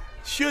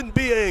 Shouldn't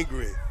be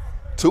angry.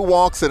 2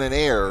 walks and an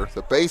error.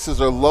 The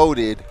bases are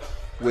loaded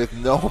with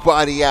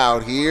nobody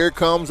out. Here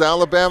comes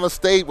Alabama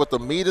State with the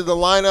meat of the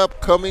lineup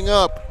coming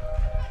up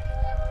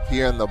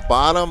here in the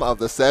bottom of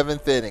the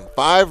 7th inning.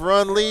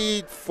 5-run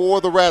lead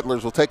for the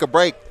Rattlers. We'll take a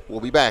break.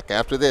 We'll be back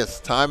after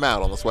this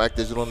timeout on the SWAC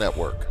Digital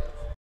Network.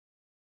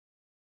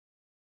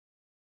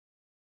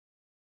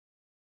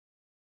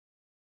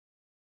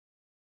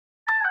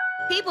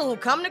 People who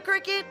come to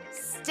Cricket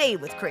stay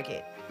with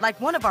Cricket. Like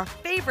one of our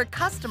favorite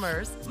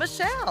customers,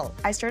 Michelle.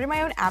 I started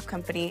my own app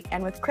company,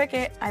 and with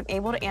Cricket, I'm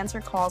able to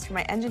answer calls from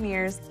my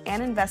engineers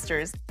and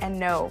investors and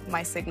know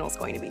my signal's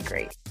going to be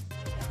great.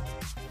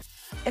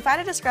 If I had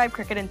to describe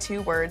Cricket in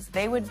 2 words,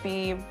 they would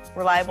be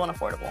reliable and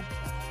affordable.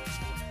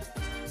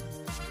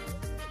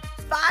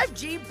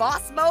 5G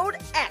Boss Mode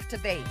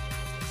activate.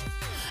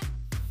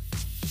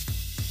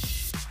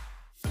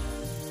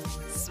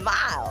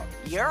 Smile,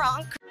 you're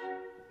on.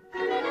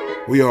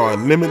 We are a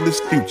limitless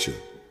future,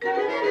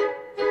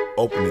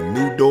 opening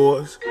new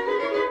doors,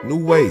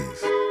 new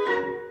ways,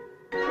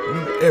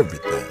 new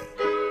everything.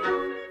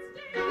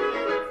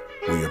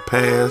 We are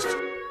past,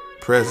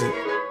 present,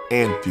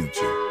 and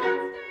future,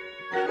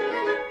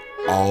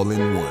 all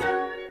in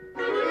one.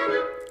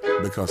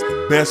 Because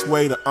the best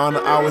way to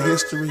honor our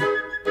history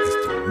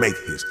is to make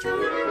history.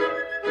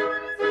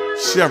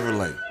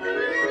 Chevrolet,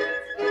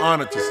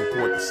 honored to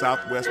support the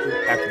Southwestern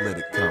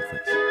Athletic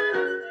Conference.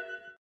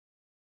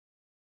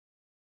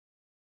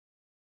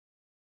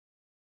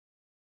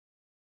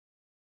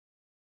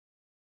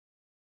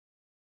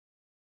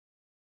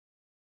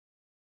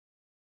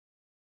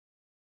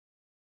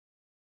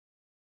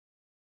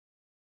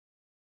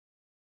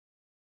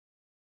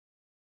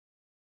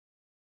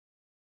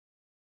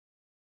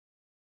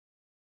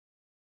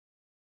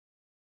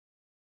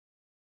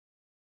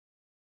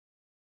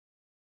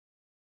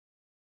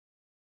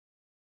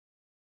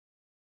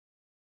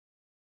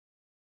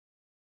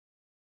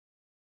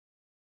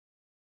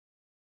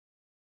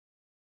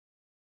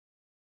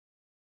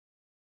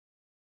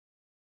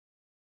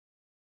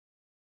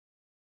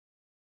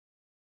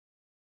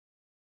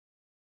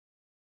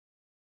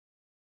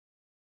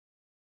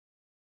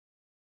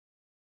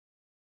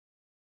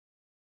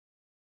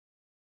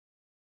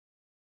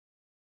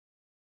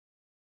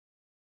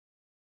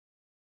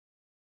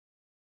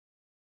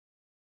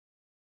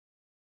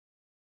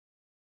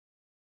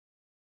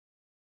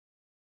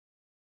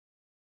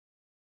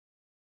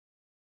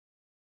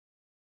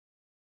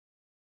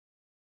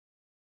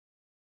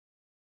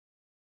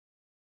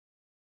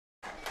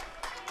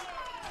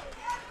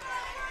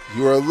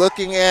 You are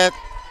looking at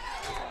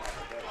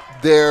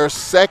their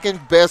second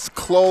best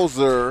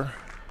closer,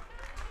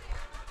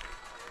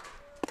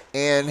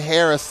 and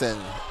Harrison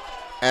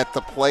at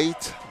the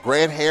plate.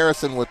 Grant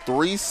Harrison with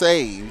 3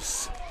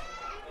 saves.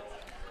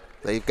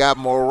 They've got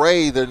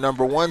Moray, their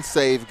number 1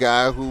 save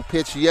guy, who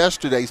pitched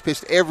yesterday. He's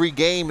pitched every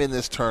game in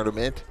this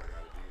tournament.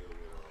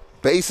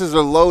 Bases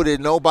are loaded,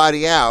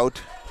 nobody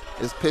out.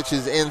 His pitch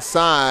is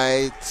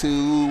inside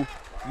to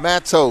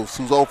Matos,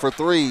 who's 0 for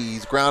 3.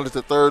 He's grounded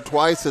to third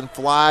twice and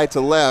fly to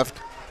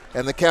left,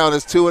 and the count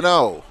is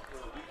 2-0.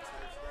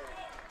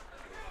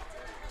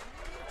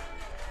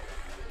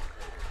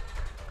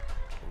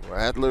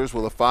 Rattlers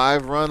with a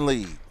 5-run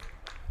lead.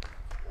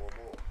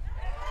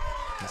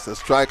 It's a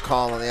strike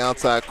call on the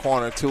outside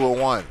corner,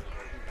 2-1.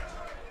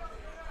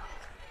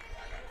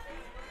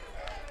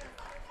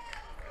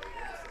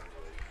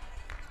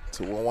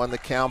 The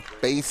count.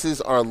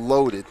 Bases are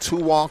loaded. 2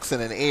 walks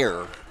and an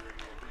error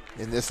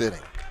in this inning.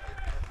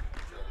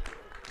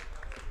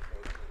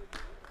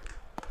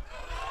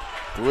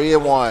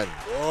 3-1.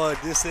 Boy,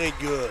 this ain't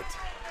good.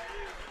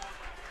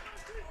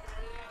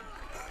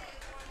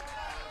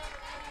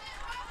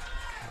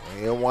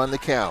 He won the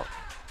count.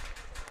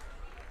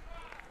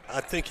 I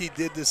think he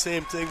did the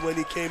same thing when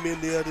he came in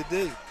the other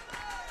day.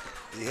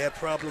 He had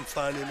problem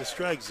finding the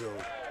strike zone.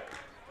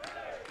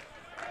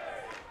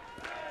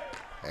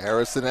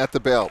 Harrison at the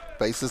belt.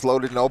 Bases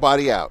loaded,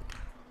 nobody out.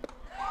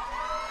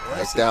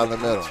 Right down the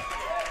middle.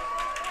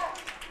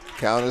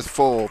 Count is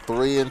full,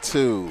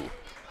 3-2.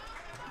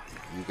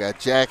 You got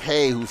Jack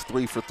Hay, who's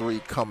 3 for 3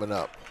 coming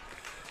up.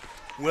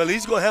 Well,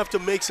 he's going to have to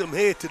make some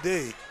hay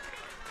today.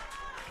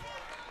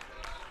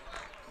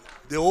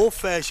 The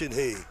old-fashioned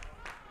hay.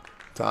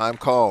 Time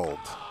called.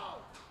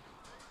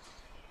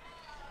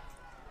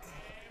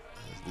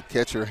 The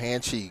catcher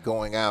Hanchey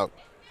going out.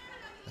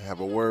 I have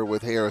a word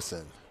with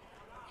Harrison.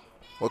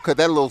 What could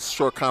that little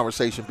short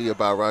conversation be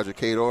about, Roger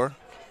Cador?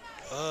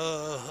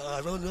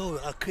 I don't know.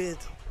 I can't.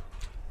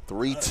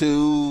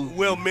 3-2.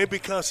 Well, maybe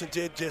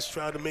concentrate, just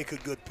try to make a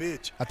good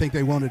pitch. I think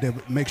they wanted to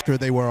make sure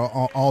they were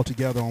all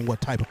together on what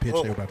type of pitch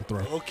they were about to throw.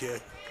 Okay.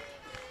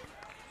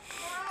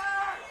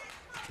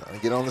 Trying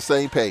to get on the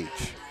same page.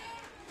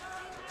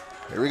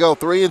 Here we go,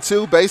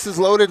 3-2, bases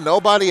loaded,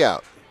 nobody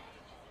out.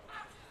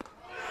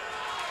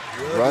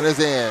 Good. Run is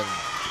in,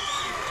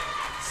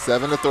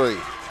 7-3.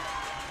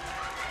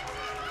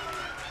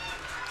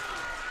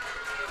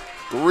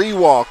 3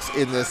 walks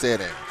in this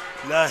inning.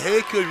 Now,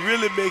 Hay could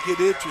really make it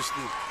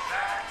interesting.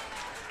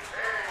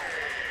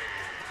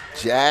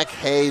 Jack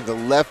Hay, the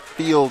left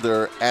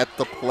fielder, at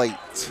the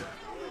plate.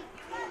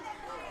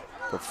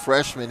 The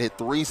freshman hit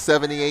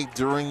 .378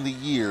 during the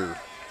year,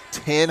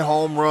 10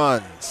 home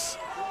runs.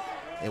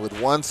 And with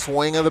 1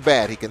 swing of the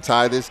bat, he can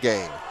tie this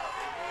game.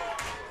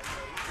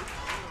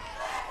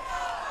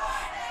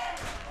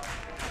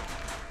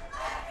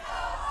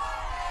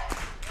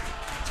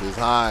 It's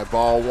high,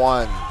 ball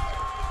 1.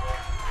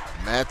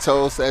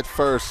 Matos at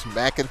first,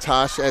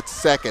 McIntosh at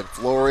second,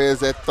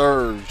 Flores at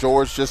third.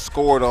 George just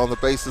scored on the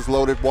bases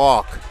loaded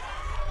walk.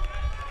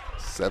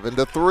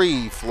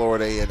 7-3,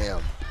 Florida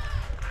A&M.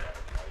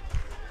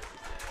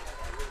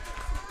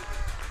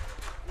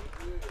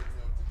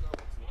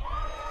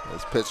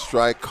 This pitch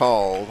strike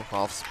called,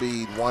 off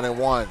speed,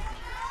 1-1.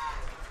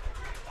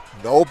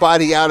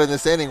 Nobody out in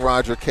this inning,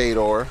 Roger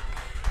Cador.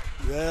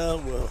 Yeah,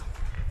 well,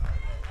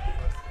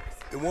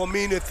 it won't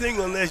mean a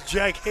thing unless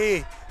Jack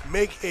Hay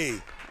make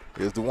hay.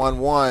 Here's the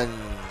 1-1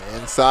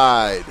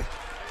 inside.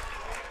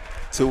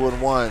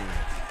 2-1.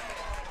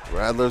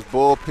 Rattlers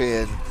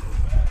bullpen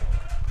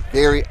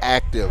very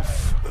active.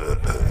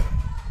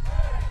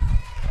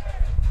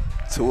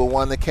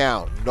 2-1 the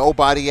count.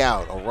 Nobody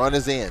out. A run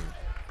is in.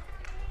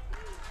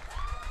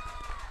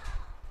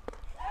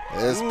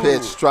 This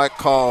pitch, strike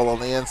call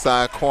on the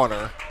inside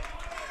corner.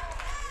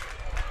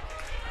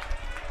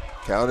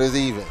 Count is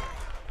even.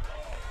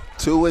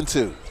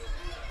 2-2.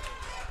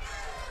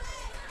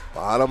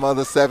 Bottom of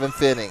the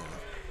 7th inning.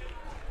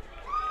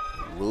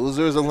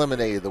 Losers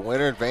eliminated. The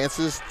winner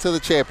advances to the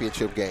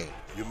championship game.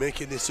 You're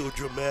making it so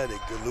dramatic.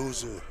 The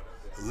loser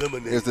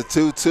eliminated. Here's the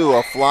 2-2.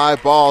 A fly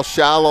ball,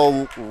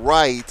 shallow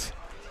right.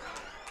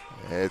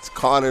 It's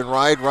caught in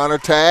right. Runner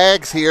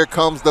tags. Here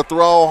comes the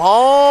throw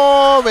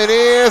home. It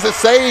is. It's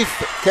safe.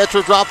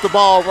 Catcher dropped the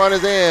ball. Run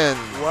is in.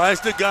 Why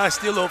is the guy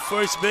still on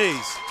first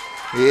base?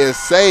 He is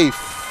safe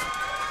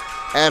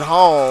at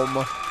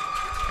home.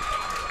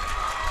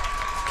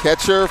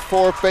 Catcher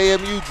for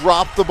FAMU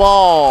dropped the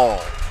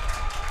ball.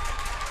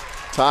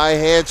 Ty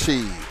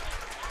Hanchey.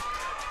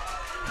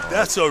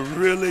 That's a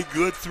really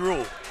good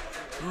throw.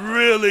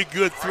 Really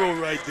good throw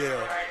right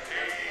there.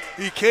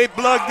 He can't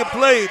block the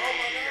plate.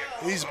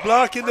 He's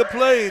blocking the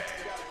plate.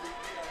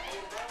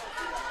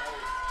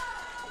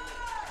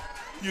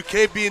 You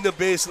can't be in the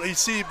base. You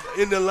see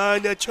in the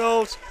line that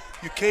Charles,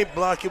 you can't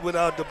block it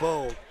without the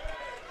ball.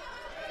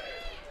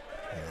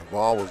 And the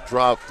ball was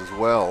dropped as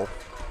well.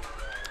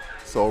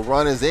 So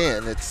run is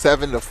in. It's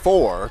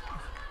 7-4.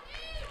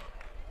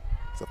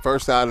 It's the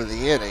first out of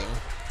the inning.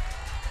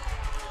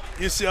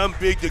 You see, I'm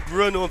big. The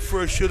run on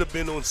first should have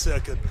been on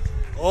second.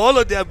 All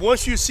of that,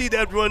 once you see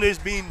that runner is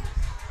being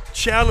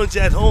challenged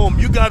at home,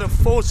 you got to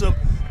force him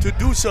to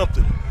do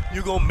something.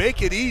 You're going to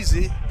make it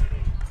easy.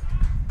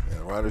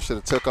 The runner should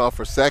have took off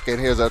for second.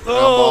 Here's a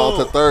ground ball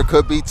to third.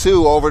 Could be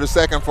 2. Over to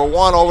second for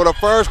 1. Over to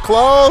first.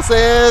 Close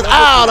is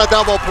out. A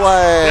double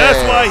play.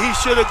 That's why he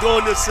should have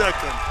gone to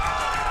second.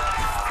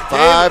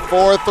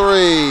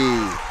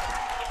 5-4-3.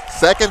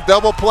 Second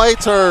double play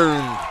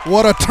turn.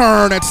 What a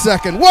turn at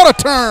second. What a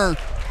turn.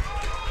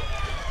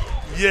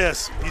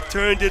 Yes, he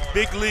turned it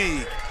big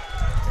league.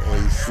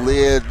 He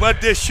slid.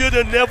 But there should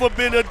have never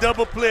been a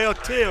double play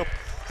attempt.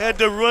 Had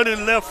to run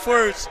in left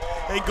first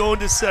and go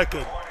into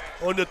second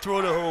on the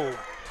throw to home.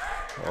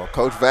 Well,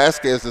 Coach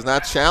Vasquez does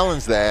not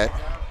challenge that.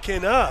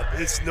 Cannot.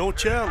 It's no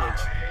challenge.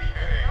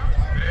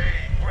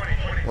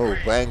 Oh,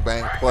 bang,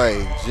 bang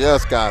play.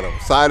 Just got him.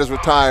 Side is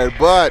retired,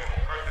 but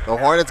the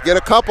Hornets get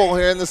a couple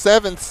here in the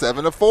 7th.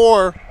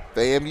 7-4.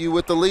 FAMU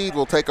with the lead.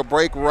 We'll take a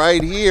break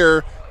right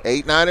here.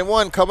 8, 9, and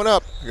 1 coming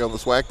up here on the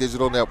SWAC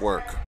Digital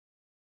Network.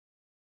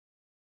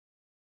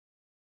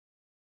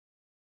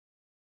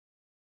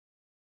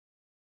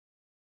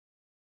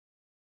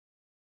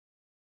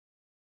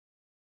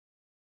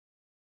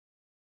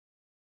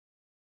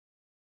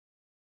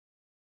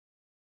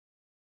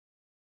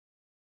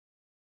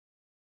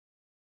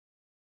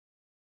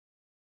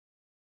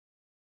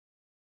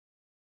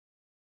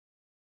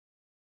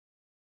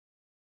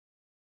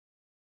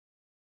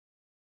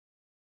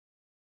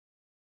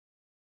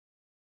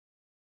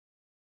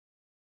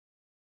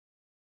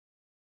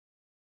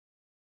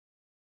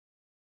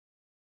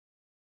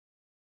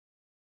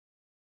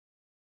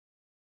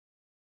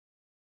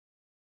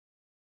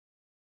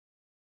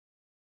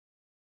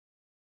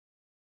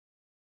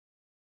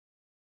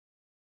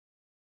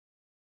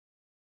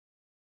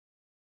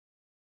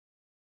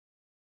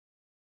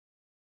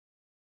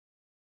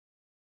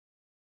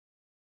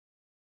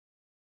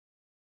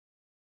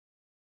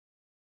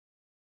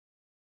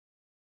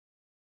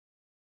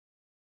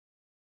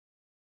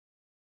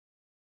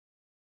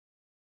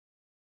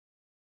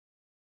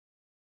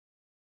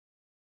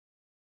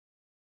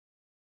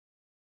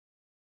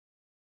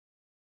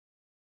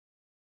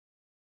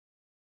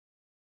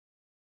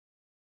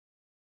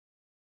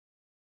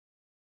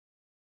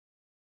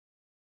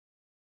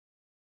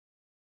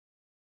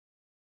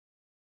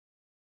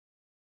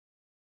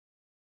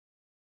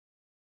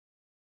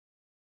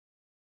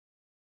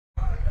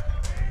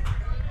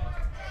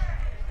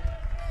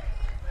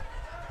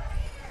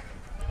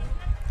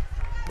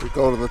 We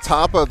go to the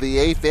top of the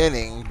 8th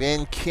inning.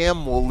 Ben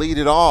Kim will lead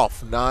it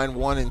off.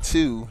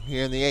 9-1-2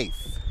 here in the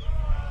 8th.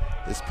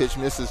 This pitch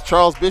misses.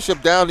 Charles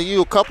Bishop, down to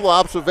you. A couple of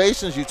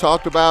observations. You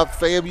talked about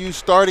FAMU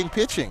starting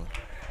pitching.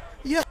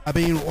 Yeah, I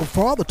mean,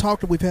 for all the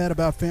talk that we've had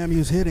about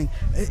FAMU's hitting,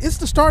 it's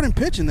the starting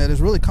pitching that has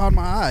really caught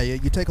my eye.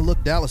 You take a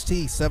look, Dallas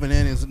T, 7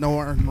 innings, no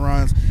earned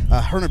runs.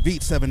 Hernan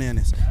Veet, 7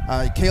 innings.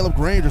 Caleb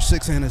Granger,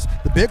 6 innings.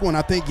 The big one,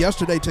 I think,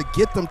 yesterday to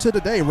get them to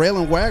today,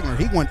 Raylan Wagner,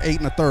 he went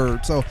 8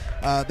 1/3. So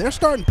their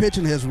starting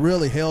pitching has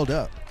really held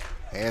up.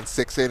 And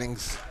 6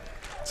 innings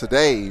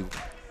today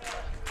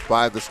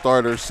by the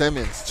starter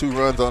Simmons, 2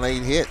 runs on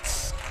 8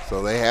 hits.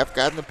 So they have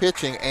gotten the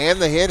pitching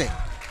and the hitting.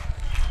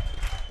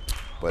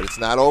 But it's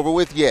not over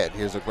with yet.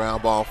 Here's a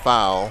ground ball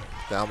foul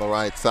down the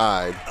right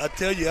side. I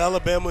tell you,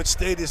 Alabama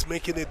State is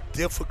making it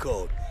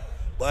difficult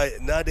by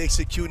not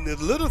executing the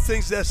little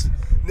things that's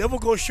never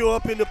going to show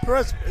up in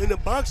the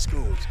box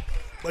scores.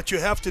 But you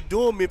have to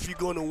do them if you're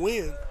going to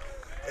win.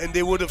 And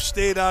they would have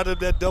stayed out of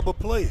that double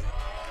play.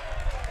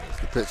 There's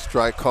the pitch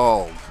strike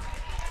called.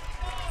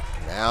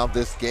 Now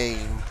this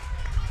game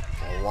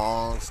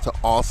belongs to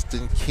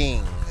Austin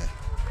King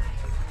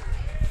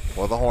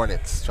for the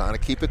Hornets, trying to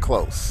keep it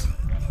close.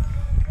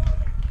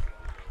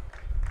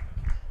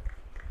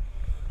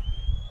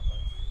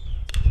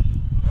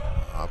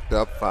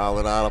 Tripped up,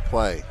 fouling out of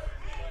play.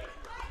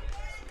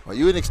 Well,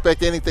 you wouldn't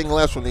expect anything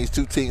less from these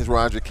two teams,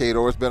 Roger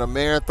Cador. It's been a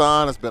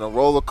marathon. It's been a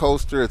roller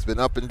coaster. It's been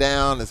up and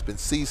down. It's been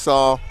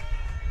seesaw.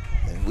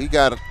 And we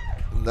got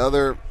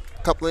another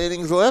couple of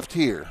innings left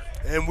here.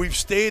 And we've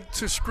stayed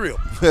to script.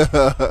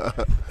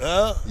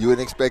 You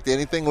wouldn't expect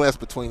anything less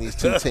between these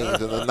two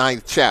teams in the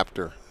ninth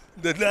chapter.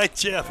 The ninth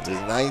chapter.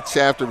 The ninth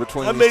chapter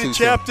between How these two teams.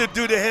 many chapters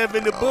do they have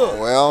in the book?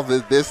 Well,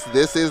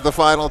 this is the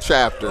final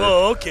chapter.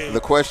 Oh, okay. The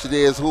question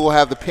is, who will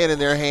have the pen in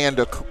their hand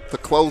to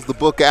close the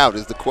book out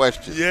is the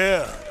question.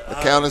 Yeah. The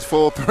count is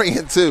full,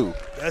 3-2.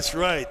 That's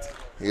right.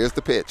 Here's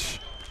the pitch.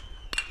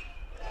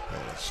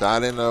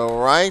 Shot in the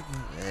right,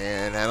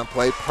 and Adam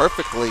played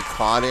perfectly,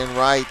 caught in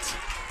right.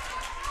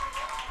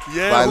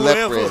 Yeah, by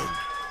Lepred.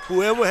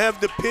 whoever have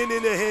the pen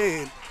in their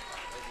hand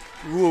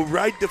will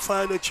write the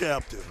final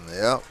chapter.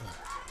 Yep.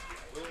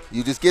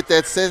 You just get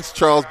that sense,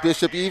 Charles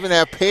Bishop. You even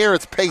have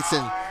parents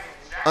pacing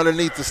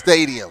underneath the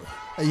stadium.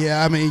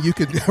 Yeah, I mean, you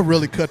could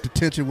really cut the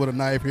tension with a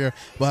knife here,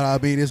 but I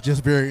mean, it's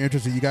just very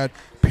interesting. You got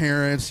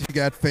parents, you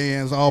got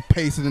fans all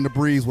pacing in the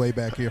breezeway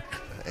back here.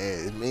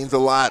 It means a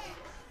lot.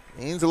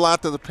 It means a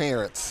lot to the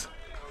parents.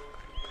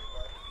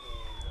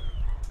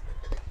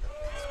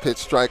 Pitch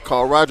strike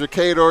call. Roger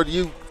Cador,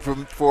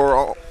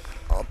 for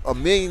a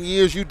million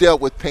years you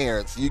dealt with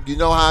parents. You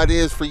know how it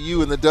is for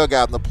you in the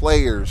dugout and the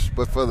players,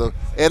 but for the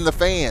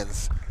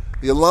fans,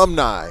 the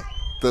alumni,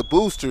 the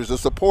boosters, the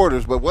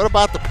supporters. But what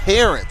about the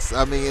parents?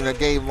 I mean, in a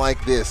game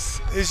like this,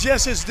 it's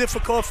just as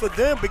difficult for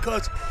them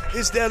because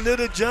it's that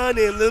little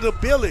Johnny and little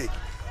Billy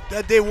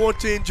that they want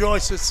to enjoy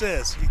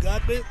success. You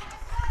got me?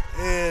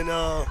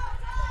 And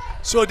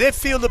so they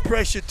feel the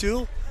pressure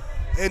too,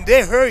 and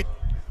they hurt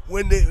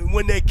when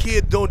their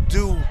kid don't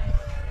do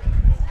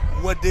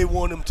what they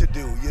want them to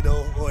do, you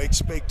know, or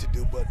expect to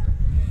do. But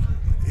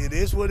it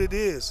is what it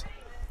is.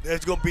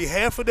 There's going to be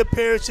half of the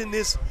parents in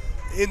this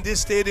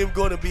stadium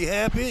going to be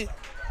happy,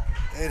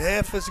 and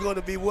half is going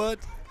to be what?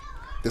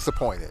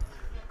 Disappointed.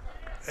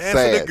 Half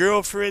of the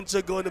girlfriends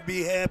are going to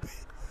be happy.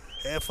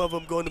 Half of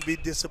them going to be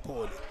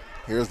disappointed.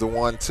 Here's the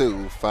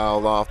 1-2,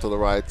 fouled off to the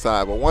right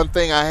side. But one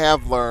thing I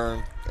have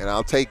learned, and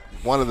I'll take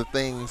one of the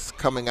things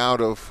coming out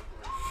of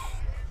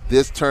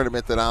this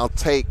tournament that I'll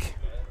take,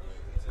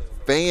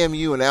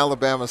 FAMU and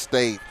Alabama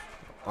State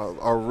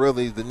are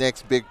really the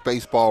next big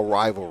baseball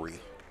rivalry.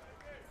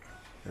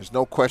 There's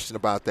no question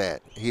about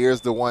that.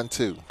 Here's the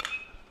 1-2.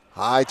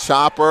 High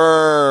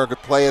chopper, good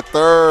play at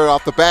third,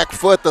 off the back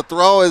foot, the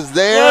throw is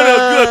there. What a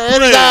good play.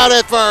 And it's out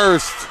at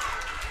first.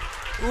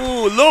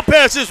 Ooh,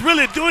 Lopez is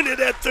really doing it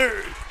at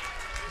third.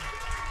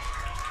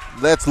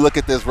 Let's look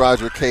at this,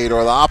 Roger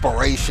Cador, the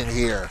operation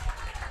here.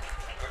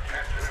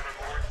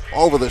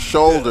 Over the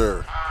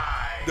shoulder.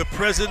 The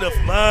presence of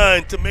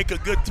mind to make a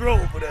good throw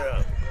over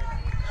there.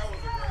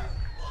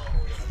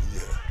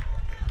 Yeah.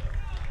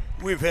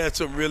 We've had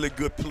some really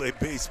good play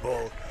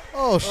baseball.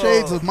 Oh,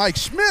 shades of Mike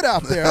Schmidt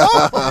out there.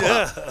 Oh.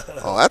 Yeah.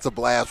 Oh, that's a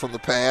blast from the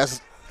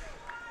past.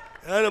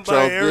 And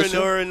by Aaron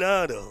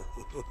Arenado.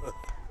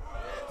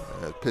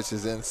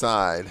 Pitches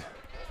inside.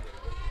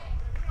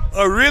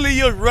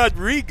 Aurelio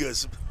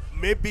Rodriguez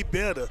may be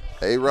better.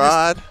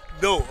 A-Rod?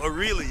 No,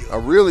 Aurelio.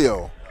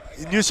 Aurelio.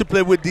 He used to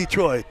play with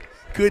Detroit.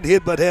 Couldn't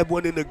hit but had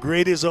one in the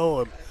greatest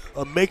arm.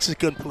 A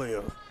Mexican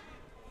player.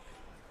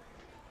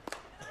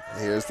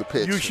 Here's the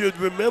pitch. You should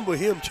remember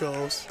him,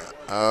 Charles.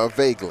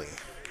 Vaguely.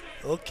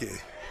 Okay.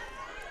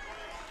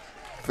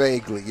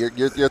 Vaguely. You're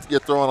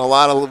throwing a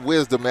lot of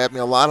wisdom at me,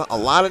 a lot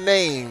of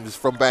names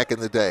from back in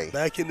the day.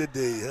 Back in the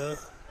day, huh?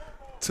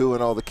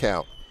 2-0 the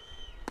count.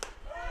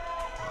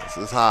 This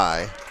is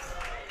high.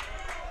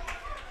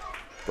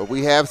 But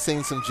we have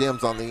seen some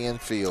gems on the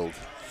infield,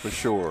 for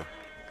sure.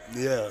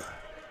 Yeah.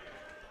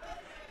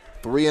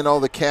 3-0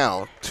 the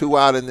count, 2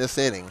 out in this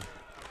inning.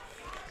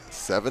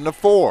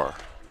 7-4.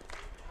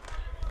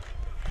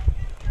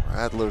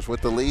 Rattlers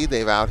with the lead.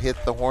 They've out-hit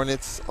the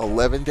Hornets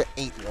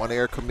 11-8. 1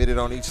 error committed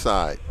on each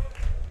side.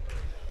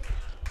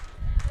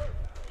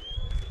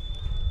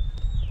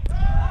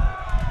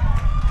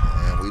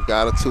 And we've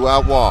got a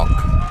 2-out walk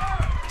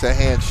to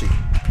Hanshi.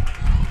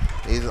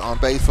 He's on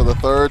base for the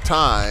 3rd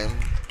time.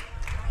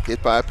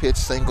 Hit by a pitch,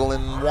 single,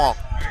 and walked.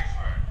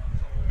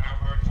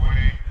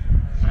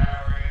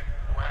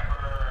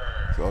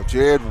 So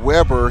Jared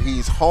Weber,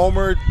 he's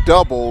homered,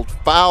 doubled,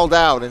 fouled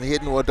out, and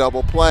hit into a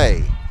double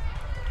play.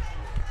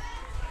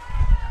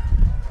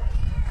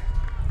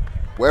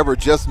 Weber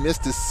just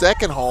missed his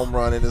 2nd home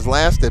run in his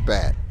last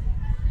at-bat.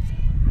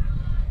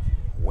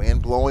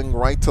 Wind blowing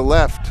right to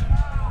left.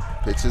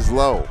 Pitch is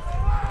low.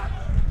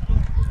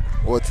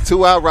 Well, it's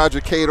 2 out,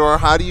 Roger Cador.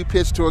 How do you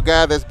pitch to a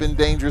guy that's been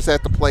dangerous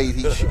at the plate?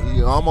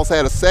 He almost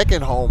had a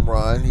 2nd home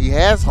run. He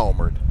has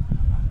homered.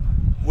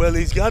 Well,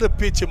 he's got to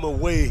pitch him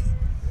away.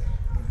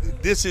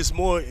 This is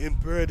more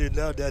imperative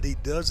now that he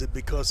does it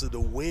because of the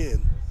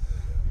wind.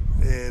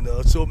 And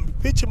so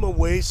pitch him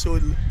away, so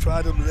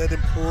try to let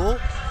him pull.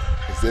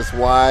 Is this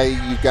why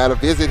you got a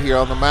visit here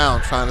on the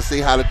mound, trying to see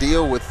how to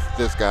deal with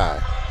this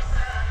guy?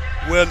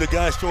 Well, the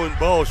guy's throwing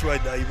balls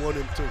right now. You want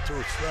him to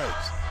throw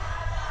strikes.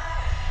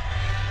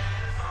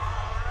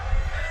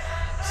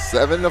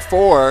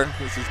 7-4.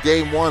 This is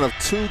game one of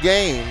 2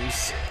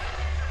 games.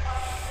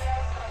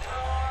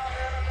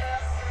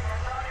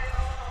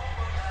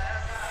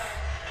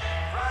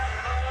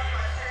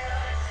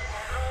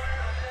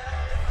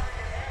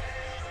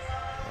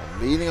 A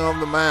meeting on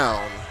the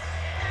mound.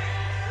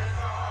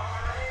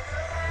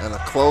 And a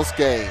close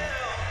game.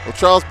 Well,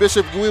 Charles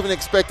Bishop, you wouldn't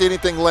expect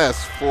anything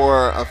less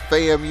for a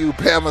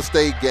FAMU-Bama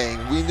State game.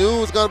 We knew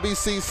it was going to be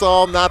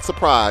seesaw. Not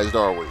surprised,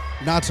 are we?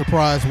 Not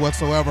surprised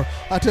whatsoever.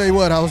 I tell you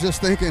what, I was just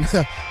thinking,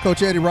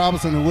 Coach Eddie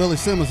Robinson and Willie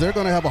Simmons, they're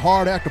going to have a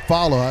hard act to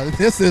follow.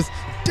 This is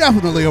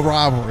definitely a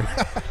rivalry.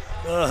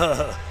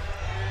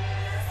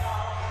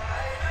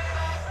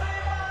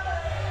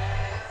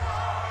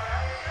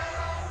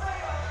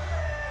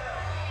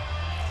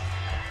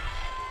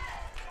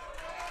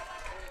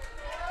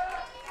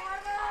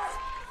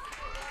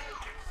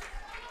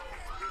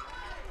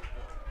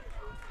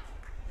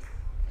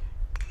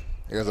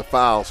 Here's a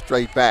foul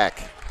straight back.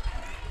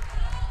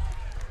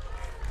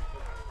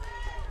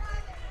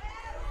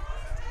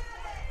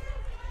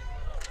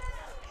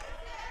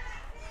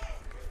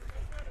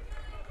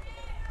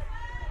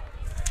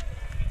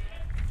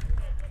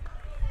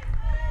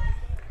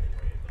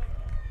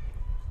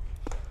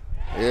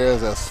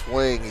 Here's a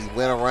swing. He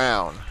went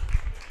around.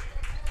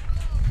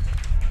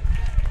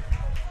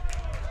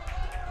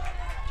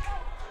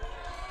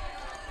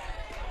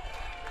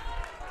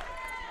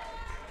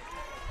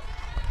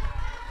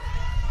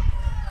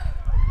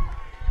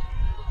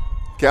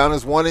 Count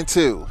is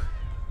 1-2.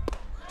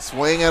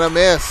 Swing and a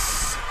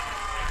miss.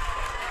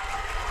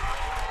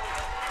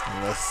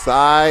 And the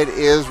side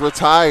is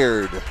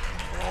retired.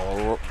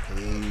 Oh,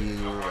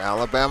 the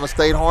Alabama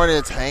State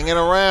Hornets hanging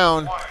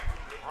around.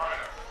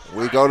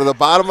 We go to the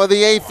bottom of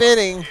the 8th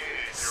inning.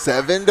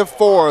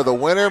 7-4. The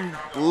winner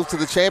moves to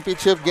the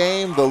championship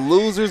game. The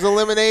losers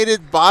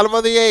eliminated. Bottom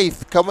of the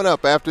 8th coming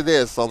up after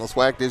this on the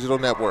SWAC Digital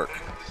Network.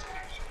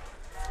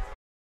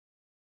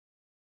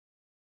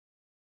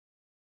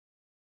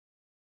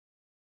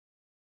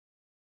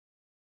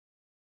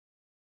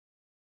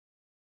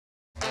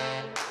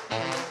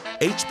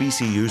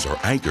 HBCUs are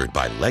anchored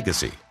by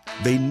legacy.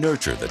 They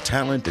nurture the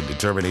talent and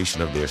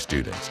determination of their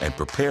students and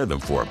prepare them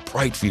for a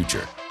bright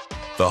future.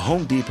 The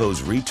Home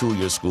Depot's Retool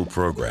Your School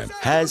program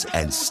has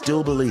and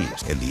still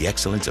believes in the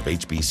excellence of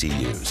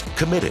HBCUs,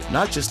 committed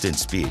not just in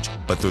speech,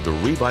 but through the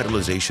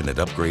revitalization and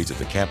upgrades of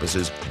the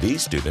campuses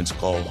these students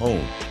call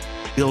home.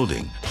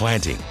 Building,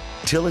 planting,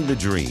 tilling the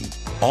dream,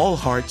 all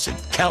hearts and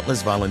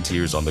countless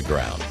volunteers on the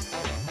ground.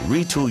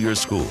 Retool Your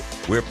School.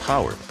 We're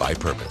powered by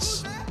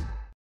purpose.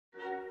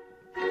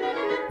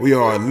 We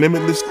are a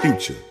limitless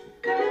future,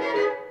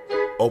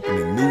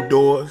 opening new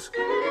doors,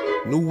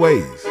 new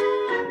ways,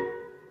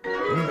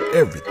 new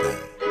everything.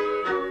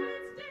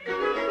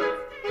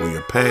 We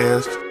are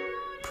past,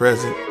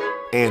 present,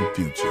 and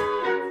future,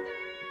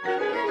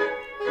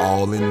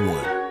 all in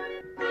one.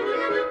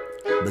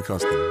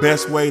 Because the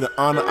best way to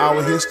honor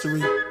our history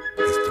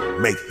is to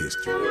make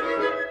history.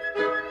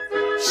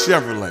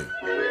 Chevrolet,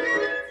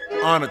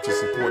 honored to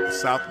support the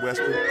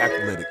Southwestern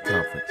Athletic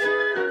Conference.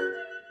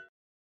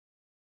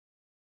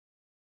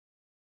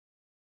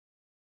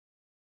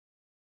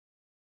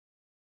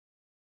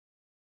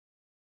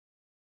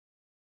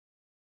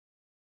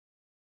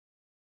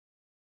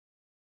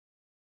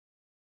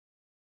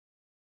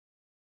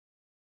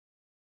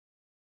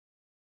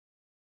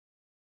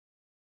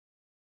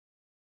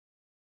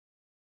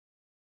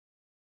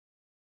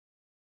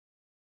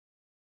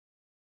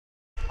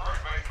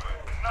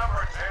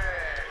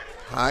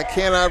 I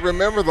cannot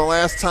remember the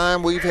last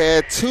time we've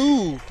had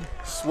 2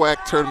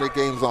 SWAC tournament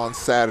games on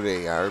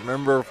Saturday. I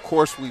remember, of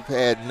course, we've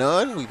had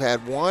none. We've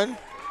had 1.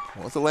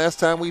 When's the last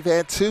time we've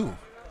had 2?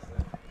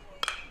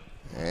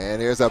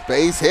 And there's a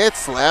base hit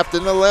slapped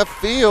in the left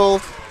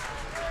field.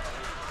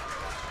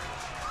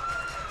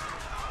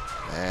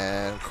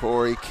 And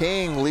Corey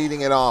King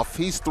leading it off.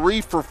 He's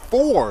 3 for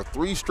 4,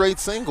 3 straight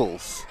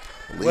singles.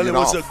 Well, it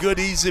was a good,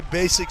 easy,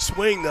 basic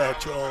swing now,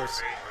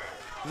 Charles.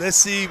 Let's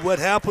see what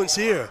happens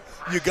here.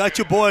 You got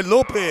your boy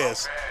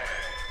Lopez.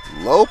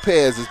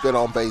 Lopez has been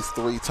on base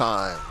 3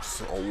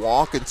 times. A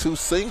walk and 2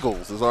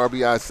 singles. His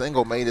RBI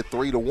single made it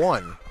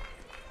 3-1.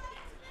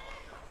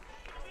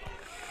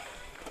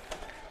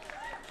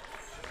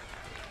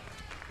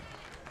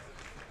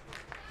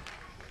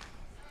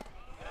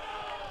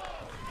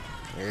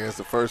 Here's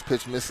the first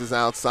pitch, misses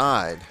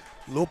outside.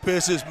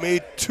 Lopez has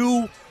made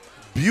 2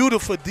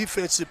 beautiful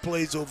defensive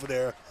plays over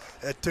there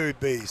at third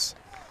base,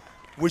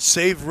 which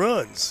saved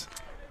runs.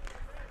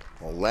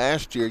 Well,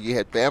 last year you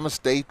had Bama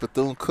State,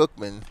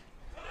 Bethune-Cookman,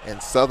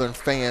 and Southern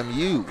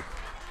FAMU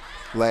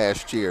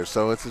last year.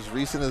 So it's as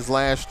recent as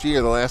last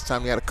year, the last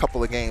time you had a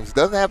couple of games.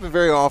 Doesn't happen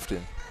very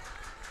often.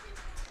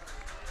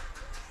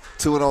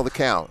 2-0 the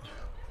count.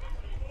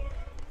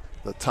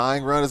 The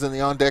tying run is in the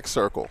on-deck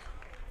circle.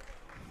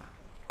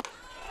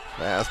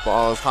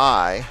 Fastball is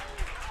high.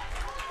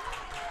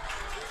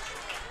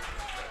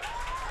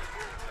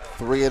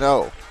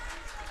 3-0.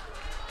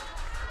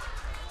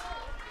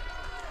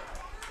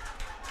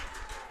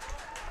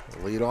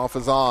 Leadoff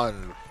is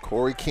on.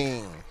 Corey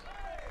King.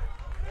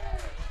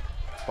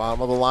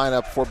 Bottom of the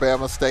lineup for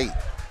Bama State.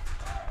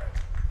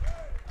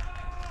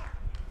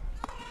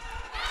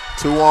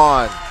 2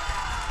 on.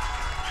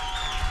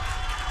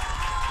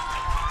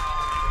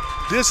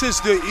 This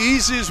is the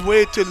easiest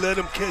way to let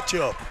them catch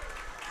up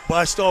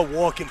by start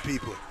walking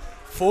people.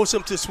 Force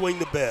them to swing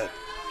the bat.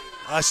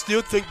 I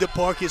still think the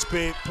park is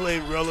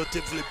playing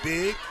relatively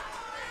big.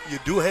 You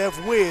do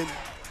have wind,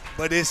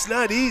 but it's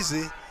not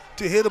easy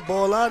to hit a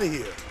ball out of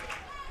here.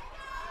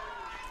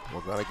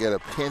 We're going to get a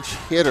pinch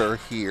hitter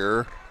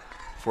here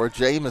for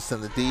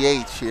Jamison, the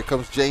DH. Here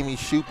comes Jamie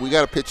Shoup. We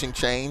got a pitching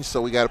change,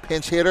 so we got a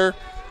pinch hitter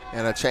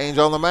and a change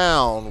on the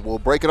mound. We'll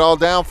break it all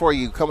down for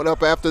you. Coming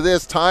up after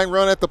this, tying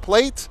run at the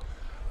plate,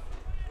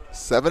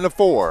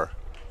 7-4.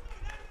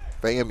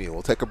 FAMU.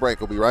 We'll take a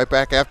break. We'll be right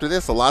back after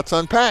this. A lot to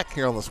unpack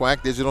here on the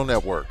SWAC Digital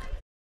Network.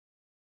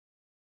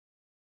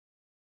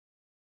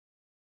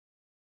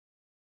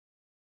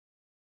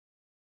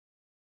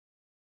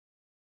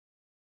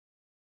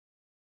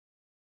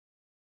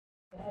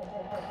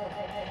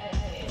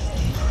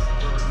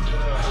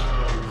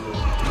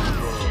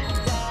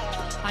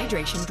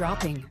 Hydration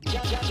dropping.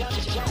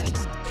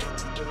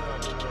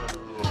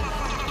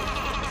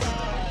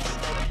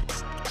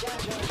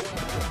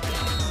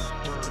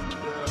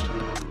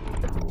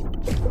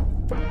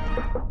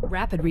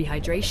 Rapid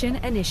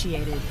rehydration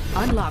initiated.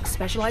 Unlock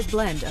specialized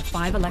blend of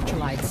 5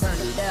 electrolytes.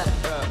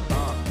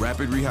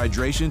 Rapid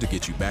rehydration to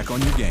get you back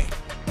on your game.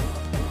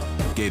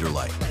 Gator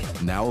Light,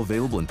 now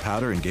available in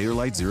powder and Gator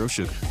Light Zero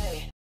Sugar.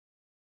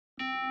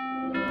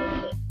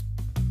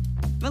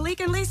 Malik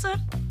and Lisa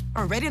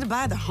are ready to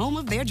buy the home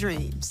of their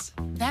dreams.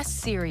 That's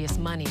serious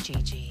money,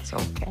 Gigi. It's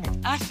okay.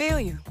 I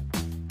feel you.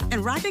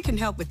 And Rocket can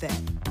help with that.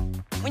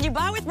 When you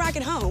buy with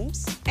Rocket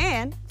Homes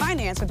and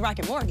finance with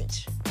Rocket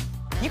Mortgage,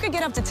 you could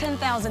get up to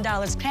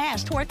 $10,000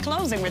 cash toward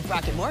closing with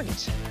Rocket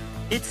Mortgage.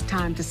 It's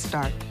time to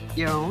start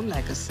your own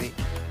legacy.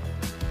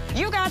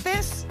 You got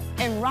this,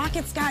 and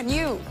Rocket's got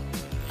you.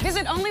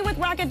 Visit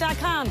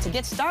onlywithrocket.com to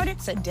get started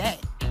today.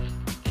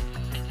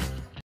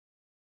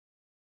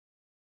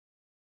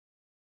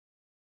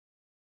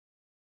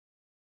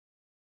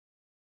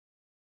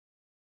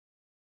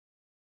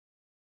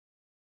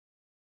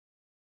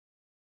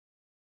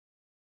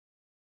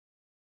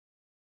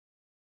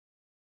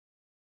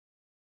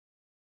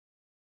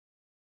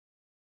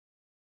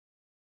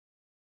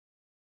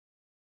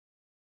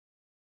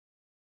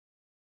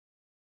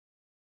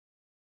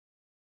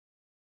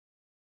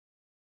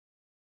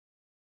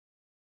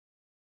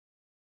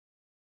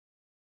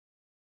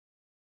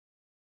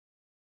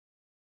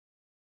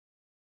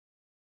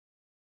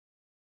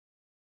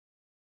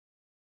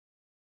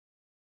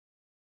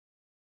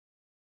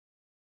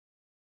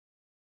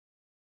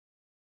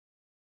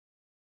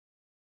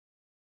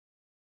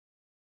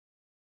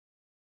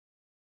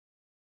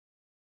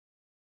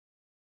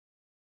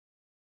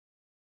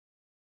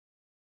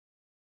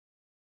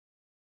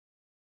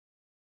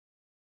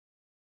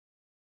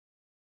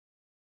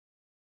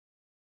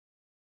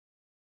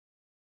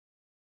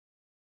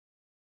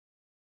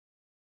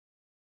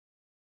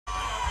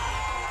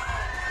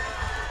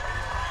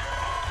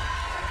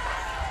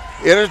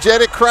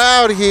 Energetic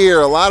crowd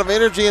here. A lot of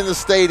energy in the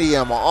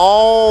stadium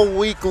all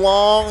week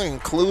long,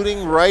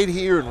 including right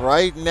here and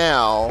right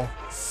now.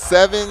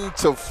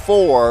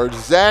 7-4.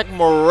 Zach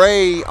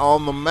Moray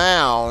on the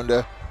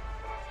mound.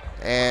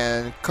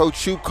 And Coach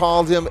Shoup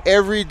called him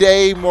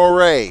Everyday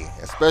Moray.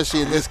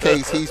 Especially in this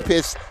case, he's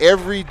pitched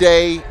every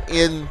day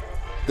in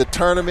the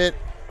tournament.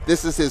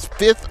 This is his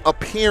 5th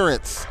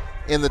appearance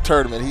in the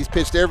tournament. He's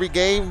pitched every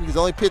game. He's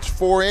only pitched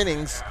 4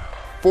 innings,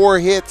 4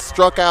 hits,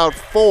 struck out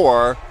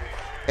 4.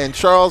 And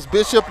Charles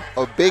Bishop,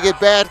 a big at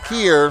bat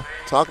here.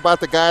 Talk about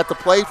the guy at the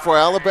plate for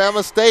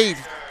Alabama State.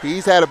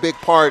 He's had a big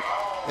part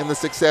in the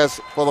success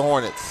for the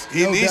Hornets.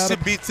 He needs to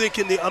be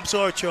thinking I'm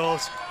sorry,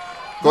 Charles.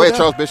 Go ahead,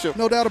 Charles Bishop.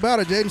 No doubt about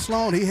it. Jaden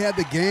Sloan, he had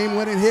the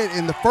game-winning hit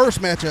in the first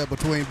matchup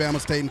between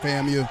Bama State and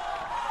FAMU.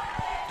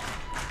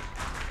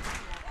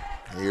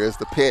 Here's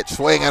the pitch.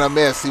 Swing and a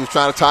miss. He was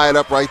trying to tie it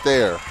up right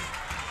there.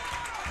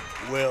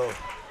 Well,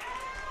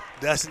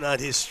 that's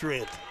not his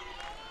strength.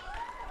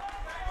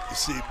 You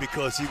see,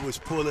 because he was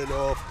pulling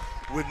off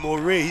with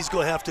Moray, he's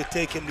going to have to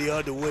take him the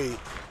other way.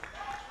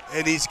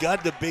 And he's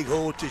got the big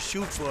hole to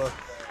shoot for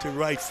to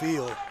right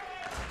field.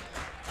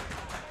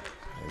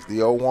 There's the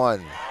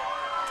 0-1.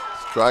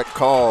 Strike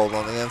called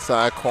on the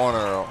inside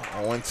corner,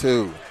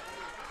 0-2.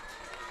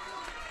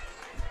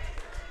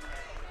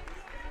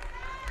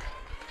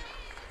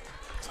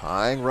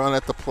 Tying run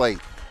at the plate.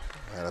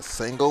 And a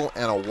single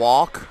and a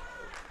walk.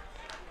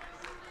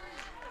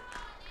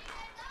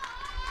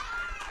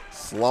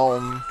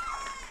 Sloan,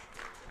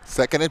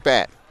 second at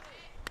bat.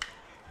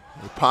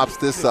 He pops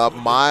this up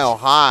mile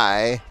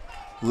high,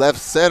 left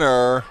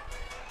center.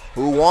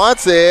 Who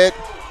wants it?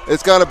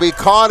 It's going to be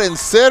caught in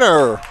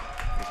center.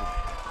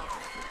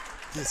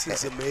 This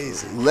is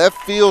amazing. Left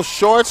field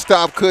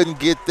shortstop couldn't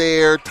get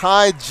there.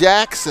 Ty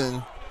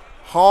Jackson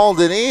hauled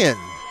it in.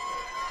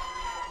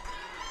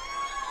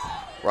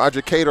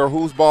 Roger Cater,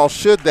 whose ball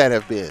should that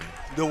have been?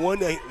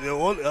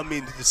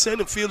 The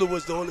center fielder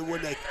was the only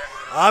one that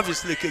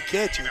obviously could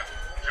catch it.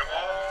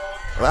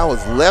 That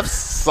was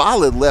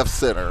solid left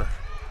center.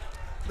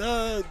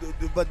 No,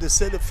 but the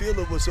center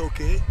fielder was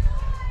okay.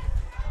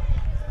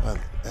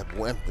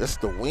 That's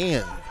the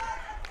wind.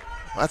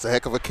 That's a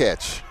heck of a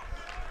catch.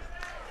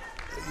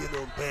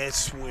 Bad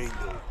swing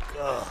though.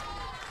 God.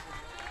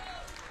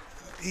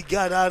 He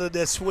got out of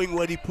that swing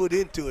what he put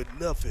into it,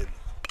 nothing.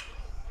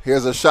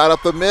 Here's a shot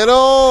up the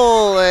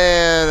middle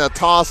and a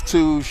toss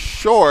too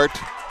short.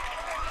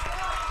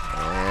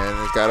 And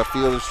he's got a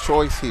fielder's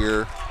choice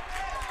here.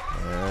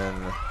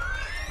 And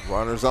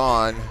runners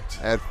on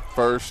at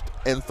first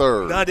and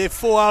third. Now they're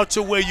 4 outs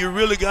away. You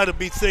really got to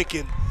be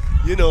thinking,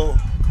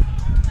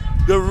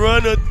 the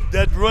runner,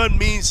 that run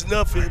means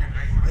nothing.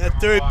 At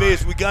third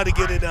base, we got to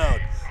get it out.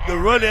 The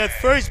run at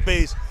first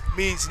base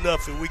means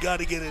nothing. We got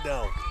to get it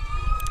out.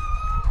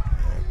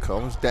 It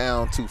comes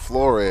down to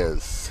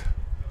Flores.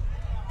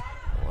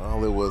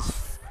 Well, it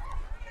was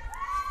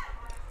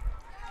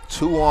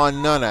 2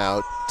 on, none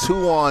out.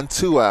 2 on,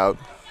 2 out.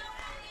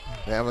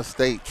 Bama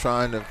State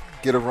trying to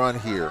get a run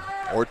here,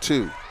 or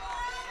 2.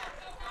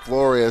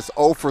 Flores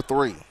 0 for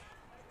 3.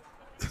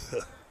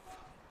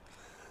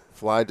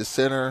 Fly to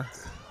center.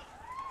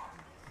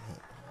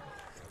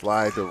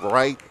 Fly to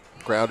right,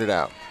 grounded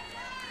out.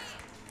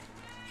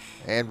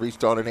 And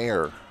reached on an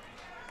error.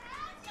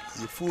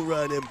 You fool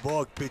around and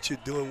balk pitcher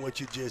doing what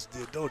you just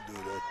did. Don't do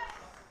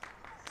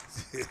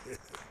that.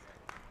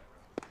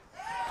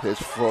 Pitch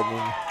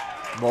from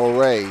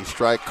Moray,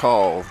 strike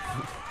call.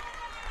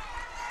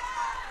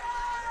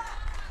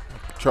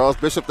 Charles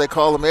Bishop, they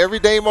call him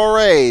Everyday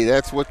Moray.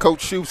 That's what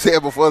Coach Shoup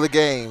said before the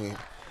game.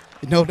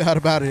 No doubt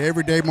about it.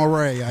 Everyday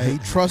Moray. He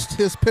trusts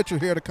his pitcher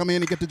here to come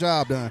in and get the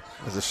job done.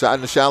 There's a shot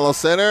in the shallow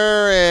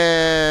center,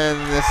 and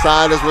the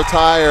side is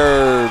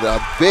retired. A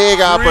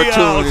big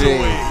opportunity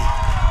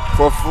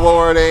for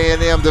Florida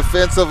A&M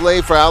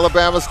defensively for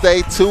Alabama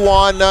State. 2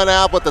 on, none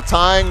out, but the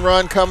tying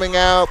run coming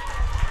out.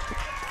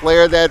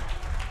 Player that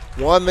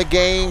won the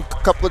game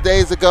a couple of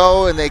days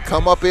ago, and they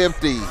come up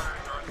empty.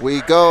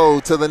 We go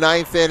to the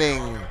 9th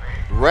inning.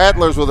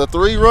 Rattlers with a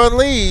 3-run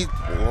lead.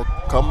 We'll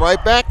come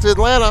right back to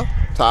Atlanta.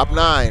 Top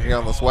 9 here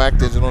on the SWAC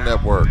Digital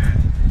Network.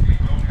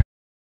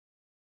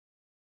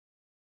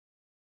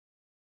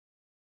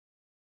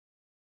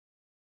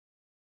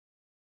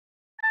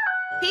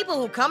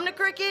 People who come to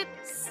Cricket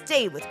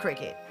stay with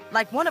Cricket.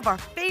 Like one of our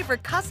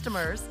favorite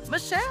customers,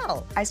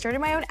 Michelle. I started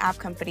my own app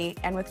company,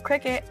 and with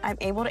Cricket, I'm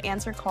able to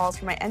answer calls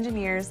from my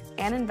engineers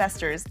and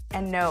investors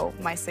and know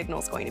my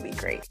signal's going to be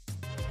great.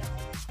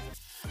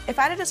 If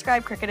I had to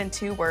describe Cricket in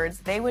 2 words,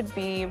 they would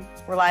be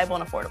reliable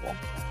and affordable.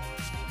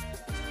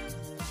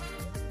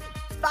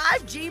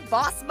 5G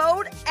Boss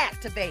Mode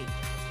activate.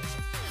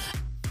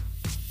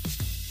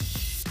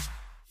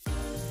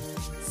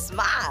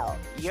 Smile,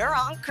 you're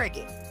on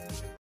Cricket.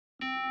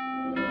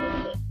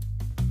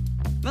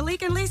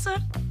 Malik and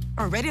Lisa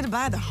are ready to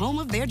buy the home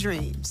of their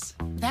dreams.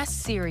 That's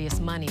serious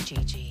money,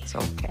 Gigi. It's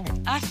okay.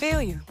 I feel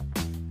you.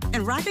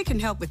 And Rocket can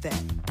help with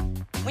that.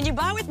 When you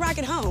buy with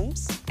Rocket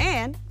Homes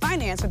and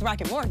finance with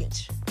Rocket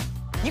Mortgage,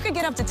 you can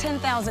get up to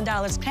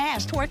 $10,000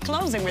 cash toward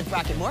closing with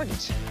Rocket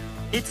Mortgage.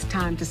 It's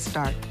time to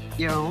start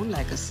your own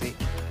legacy.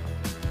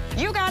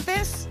 You got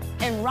this,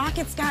 and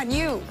Rocket's got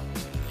you.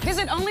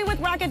 Visit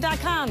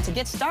onlywithrocket.com to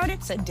get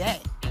started today.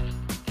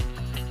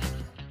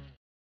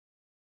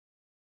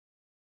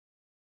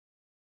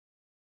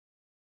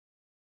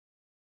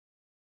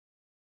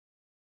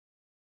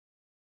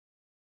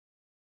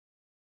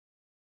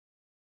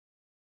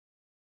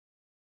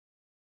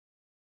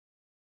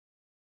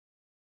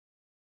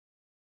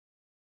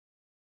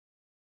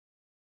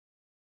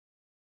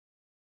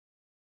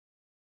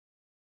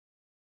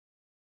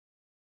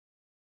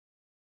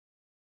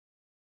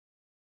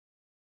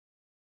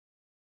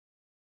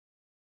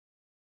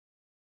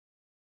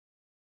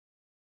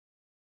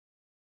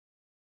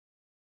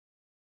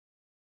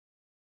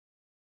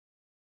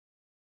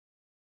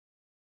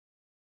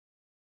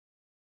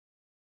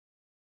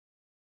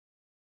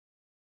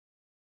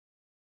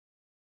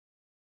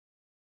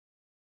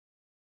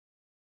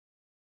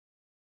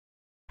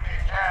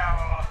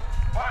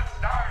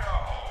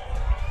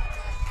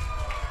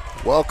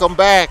 Welcome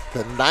back.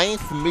 The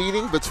 9th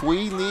meeting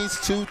between these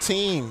 2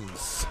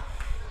 teams.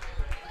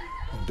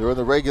 And during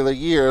the regular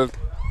year,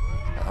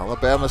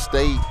 Alabama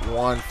State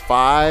won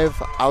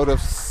 5 out of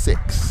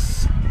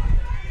 6.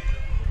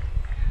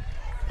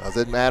 Does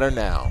it matter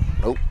now?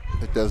 Nope,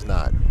 it does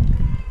not.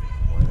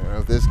 Winner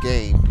of this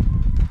game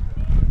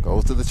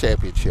goes to the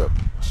championship.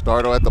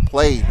 Stardo at the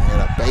plate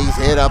and a base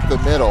hit up the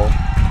middle.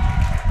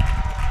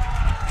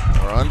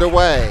 We're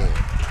underway.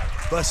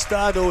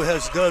 Bastardo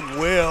has done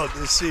well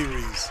this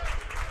series.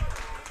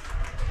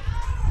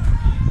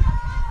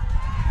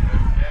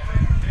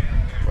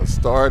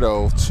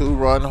 Bastardo,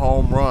 2-run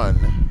home run.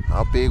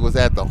 How big was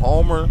that? The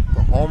homer?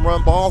 The home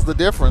run ball's the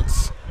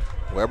difference.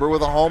 Weber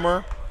with a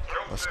homer.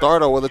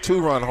 Bastardo with a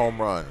 2-run home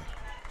run.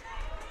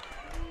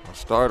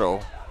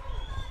 Bastardo,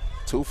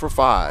 2 for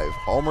 5.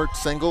 Homered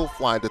single,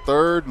 fly to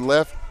third,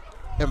 left,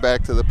 and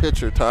back to the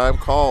pitcher. Time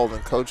called,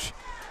 and Coach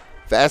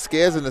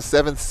Vasquez in the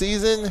 7th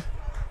season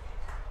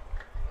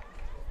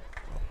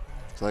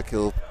Looks like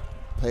he'll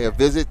pay a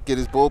visit, get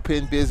his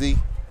bullpen busy.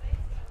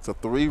 It's a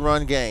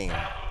 3-run game.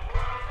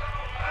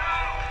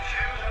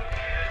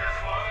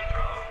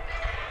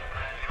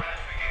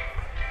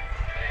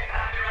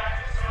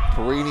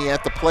 Perini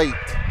at the plate.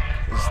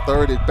 His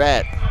third at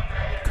bat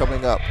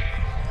coming up.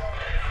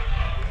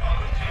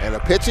 And a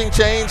pitching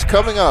change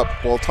coming up.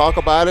 We'll talk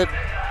about it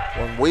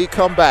when we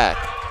come back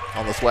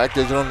on the SWAC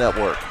Digital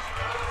Network.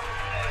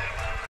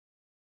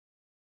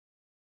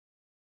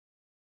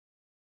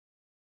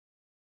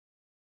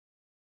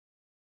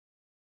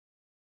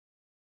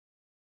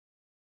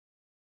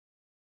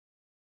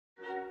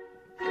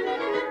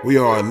 We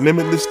are a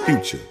limitless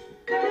future,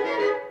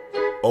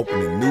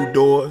 opening new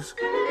doors,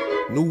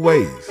 new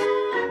ways,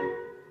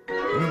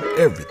 new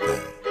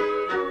everything.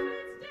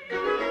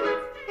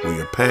 We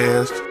are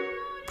past,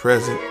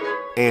 present,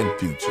 and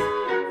future,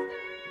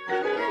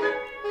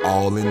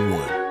 all in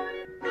one.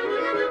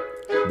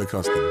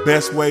 Because the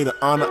best way to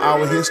honor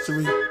our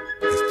history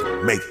is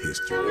to make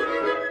history.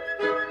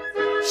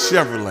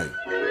 Chevrolet,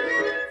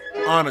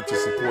 honored to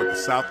support the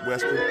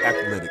Southwestern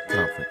Athletic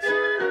Conference.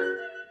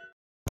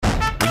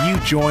 When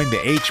you join the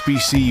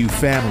HBCU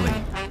family,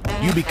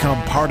 you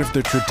become part of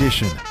the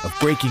tradition of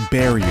breaking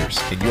barriers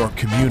in your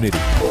community,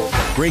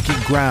 breaking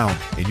ground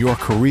in your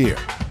career,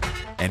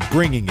 and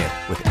bringing it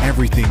with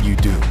everything you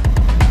do.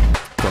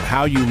 From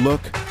how you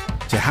look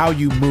to how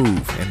you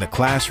move in the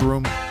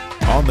classroom,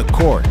 on the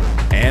court,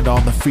 and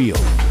on the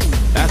field.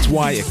 That's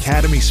why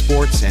Academy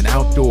Sports and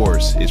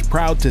Outdoors is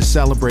proud to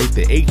celebrate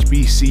the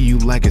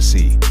HBCU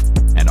legacy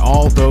and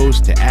all those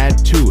to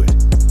add to it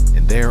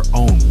in their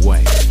own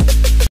way.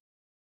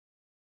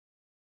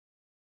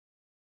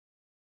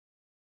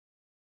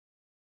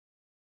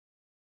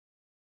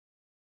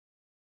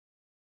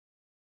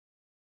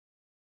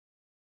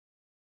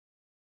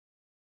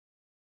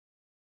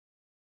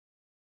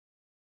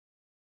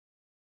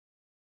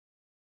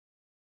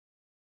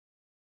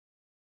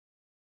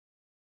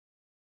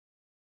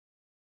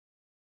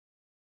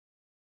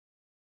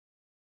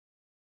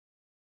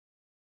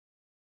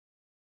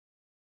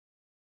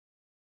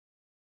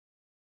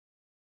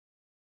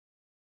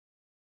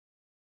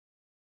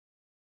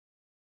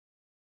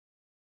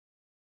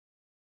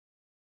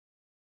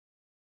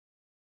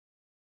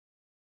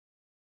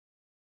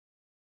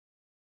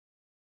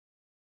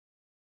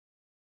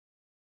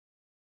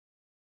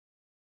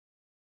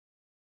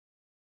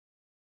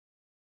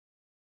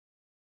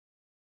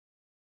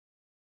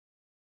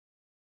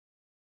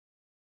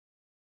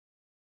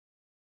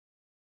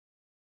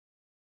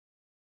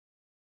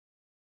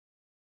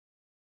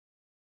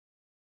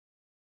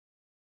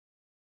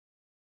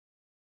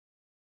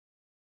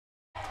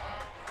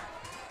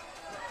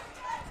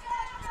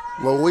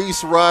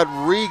 Luis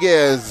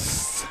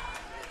Rodriguez,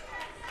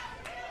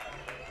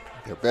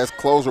 their best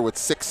closer with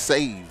 6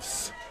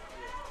 saves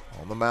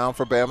on the mound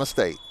for Bama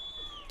State.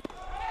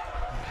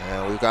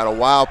 And we've got a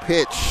wild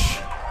pitch.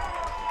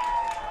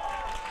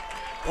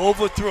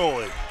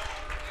 Overthrowing.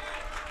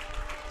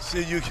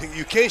 See, you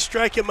can't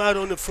strike him out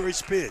on the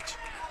first pitch.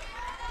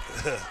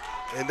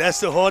 And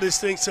that's the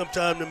hardest thing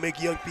sometimes to make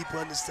young people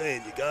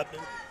understand. You got me?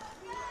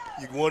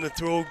 You want to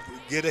throw,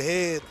 get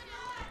ahead.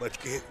 But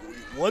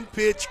one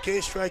pitch,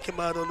 can't strike him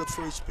out on the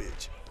first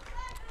pitch.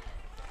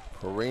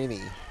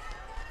 Perini,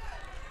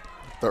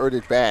 third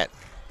at bat.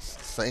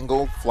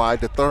 Single, fly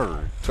to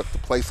third. Took the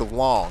place of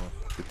Long,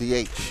 the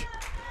DH.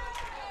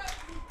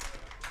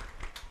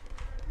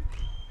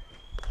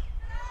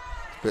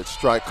 Pitch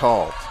strike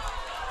called.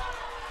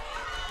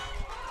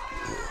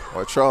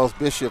 Or Charles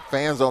Bishop,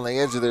 fans on the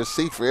edge of their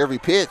seat for every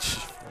pitch.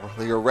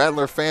 Whether you're a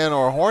Rattler fan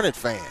or a Hornet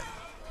fan.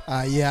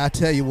 Yeah, I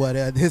tell you what,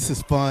 this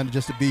is fun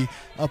just to be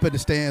up in the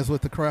stands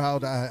with the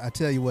crowd. I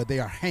tell you what, they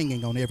are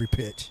hanging on every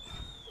pitch.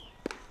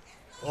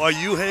 Are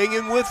you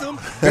hanging with them?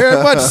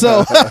 Very much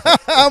so.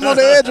 I'm on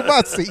the edge of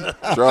my seat.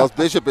 Charles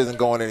Bishop isn't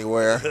going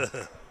anywhere.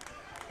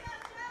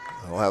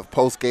 We'll have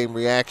post-game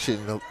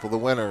reaction for the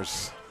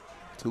winners.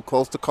 Too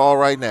close to call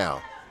right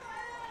now.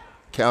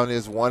 Count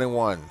is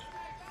 1-1.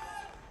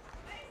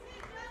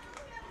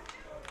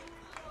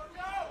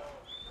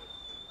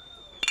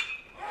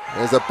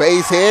 There's a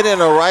base hit in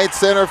the right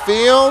center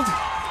field.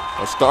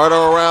 A starter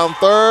around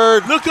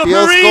third. Look at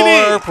Field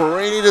Perini. scorer,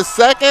 Perini to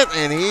second,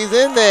 and he's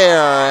in there.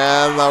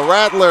 And the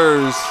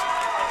Rattlers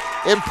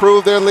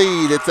improve their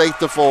lead. It's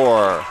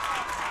 8-4.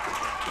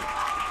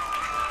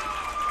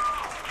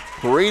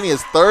 Perini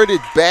is third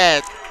at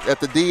bat at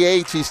the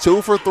DH. He's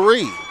 2 for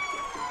 3.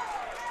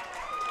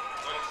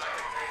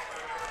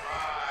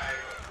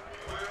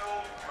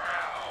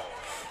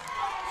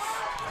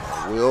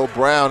 Will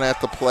Brown at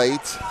the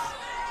plate.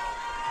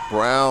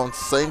 Brown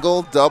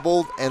singled,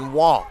 doubled, and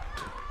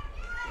walked.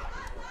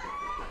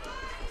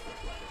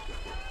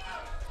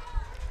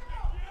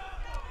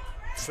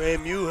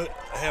 Fam, you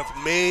have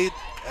made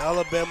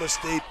Alabama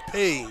State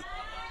pay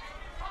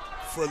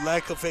for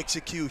lack of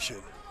execution.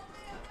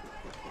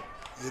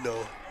 You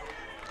know.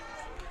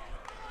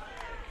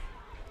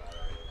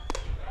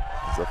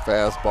 It's a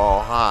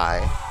fastball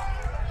high.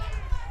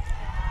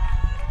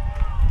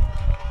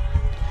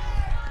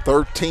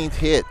 13th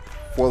hit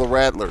for the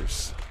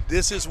Rattlers.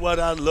 This is what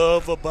I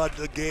love about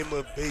the game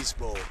of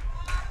baseball.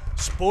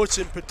 Sports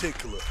in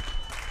particular.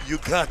 You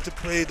got to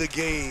play the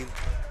game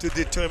to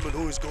determine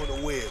who is going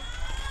to win.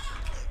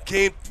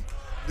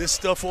 This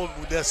stuff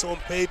that's on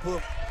paper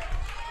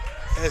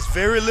has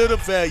very little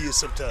value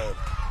sometimes.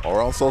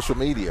 Or on social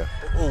media.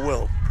 Oh,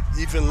 well,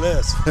 even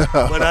less.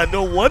 But I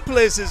know one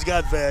place has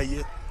got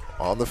value.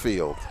 On the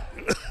field.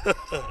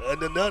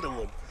 And another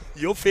one.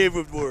 Your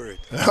favorite word.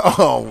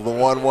 Oh, the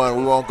 1-1.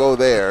 We won't go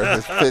there.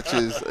 His pitch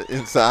is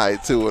inside,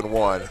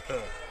 2-1.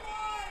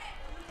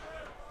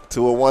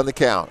 2-1 the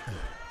count.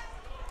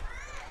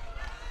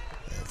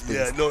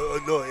 Yeah, no,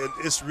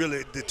 it's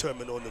really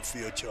determined on the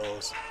field,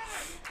 Charles.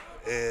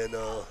 And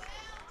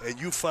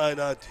you find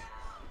out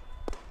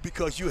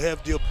because you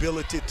have the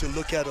ability to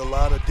look at a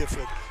lot of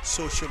different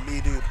social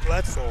media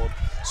platforms,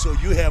 so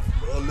you have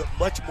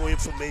much more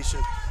information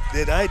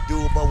than I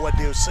do about what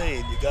they're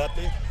saying. You got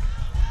me?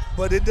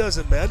 But it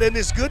doesn't matter, and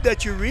it's good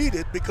that you read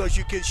it because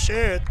you can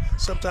share it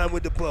sometime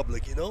with the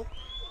public, you know?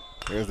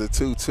 Here's the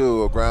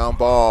 2-2, a ground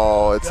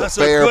ball. It's That's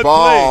a fair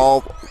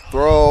ball.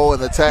 Throw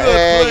and the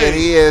tag, and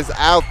he is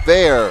out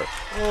there.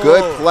 Oh.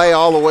 Good play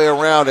all the way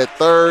around at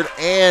third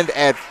and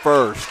at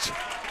first.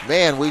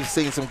 Man, we've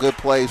seen some good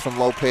plays from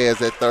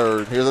Lopez at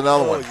third. Here's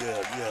another one.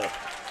 Oh, yeah.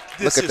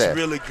 This is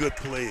really good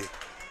play.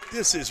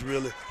 This is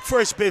really –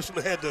 first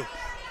baseman had the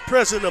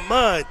presence of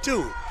mind,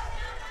 too.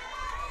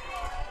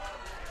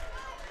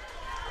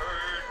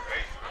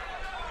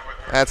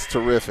 That's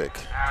terrific.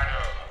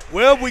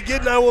 Well, we're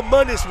getting our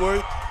money's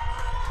worth.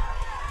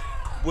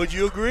 Would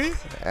you agree?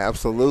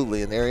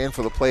 Absolutely, and they're in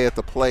for the play at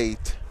the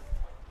plate.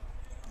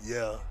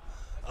 Yeah.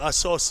 I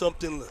saw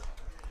something.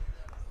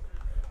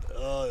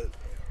 Hold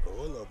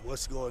up.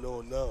 What's going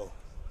on now?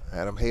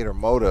 Adam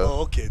Hayter-Moda.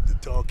 Oh, okay, the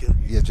talking.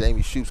 Yeah,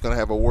 Jamie Shoup's going to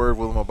have a word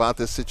with him about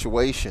this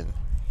situation.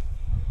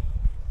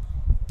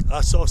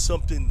 I saw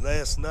something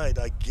last night,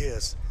 I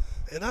guess,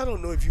 and I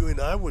don't know if you and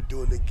I were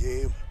doing the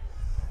game.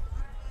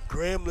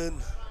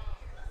 Grambling,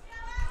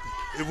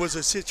 it was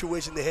a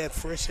situation they had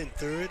first and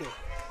third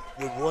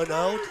with one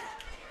out,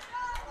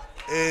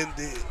 and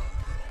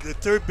the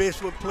third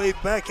baseman played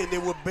back and they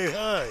were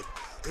behind.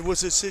 It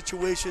was a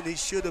situation he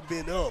should have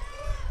been up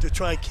to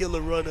try and kill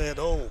a runner at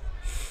home,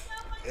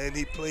 and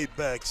he played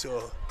back.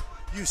 So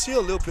you see a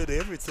little bit of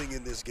everything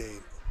in this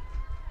game.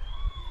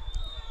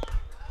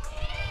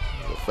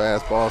 The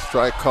fastball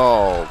strike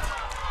called.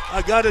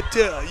 I got to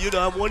tell you,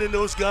 I'm one of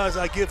those guys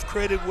I give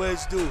credit where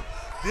it's due.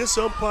 This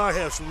umpire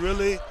has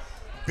really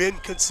been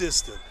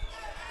consistent.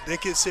 They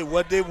can say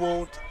what they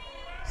want.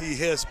 He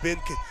has been,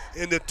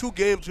 in the 2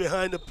 games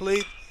behind the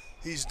plate,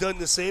 he's done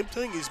the same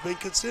thing. He's been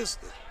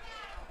consistent.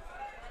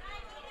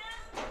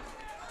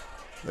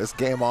 This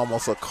game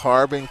almost a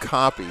carbon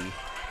copy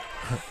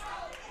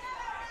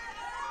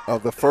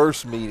of the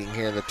first meeting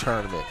here in the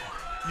tournament.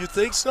 You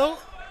think so?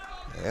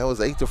 Yeah, it was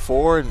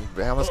 8-4, and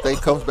Bama State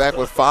comes back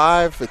with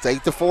 5. It's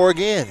 8-4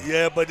 again.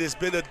 Yeah, but it's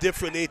been a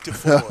different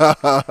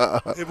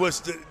 8-4. It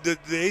was the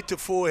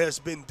 8-4 has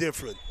been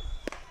different.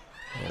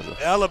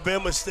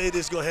 Alabama State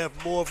is going to have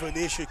more of an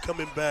issue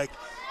coming back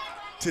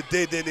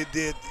today than it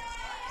did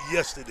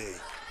yesterday.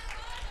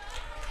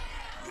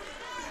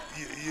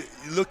 You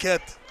look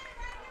at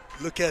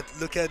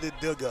the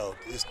dugout.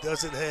 It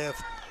doesn't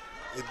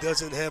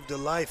have the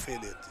life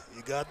in it.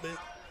 You got me?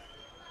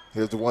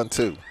 Here's the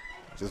 1-2.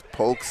 Just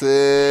pokes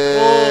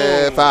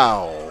it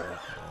foul.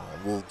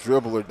 Will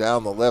dribble her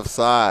down the left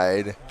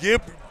side.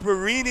 Give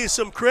Perini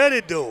some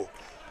credit, though.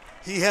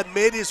 He had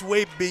made his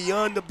way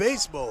beyond the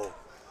baseball.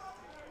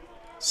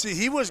 See,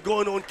 he was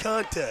going on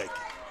contact.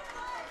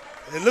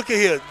 And look at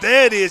here.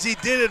 There it is. He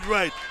did it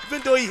right.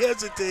 Even though he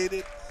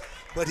hesitated,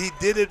 but he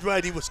did it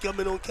right. He was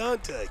coming on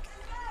contact.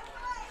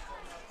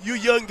 You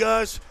young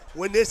guys,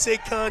 when they say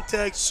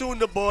contact, soon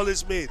the ball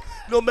is made.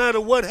 No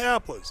matter what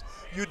happens,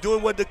 you're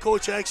doing what the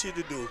coach asks you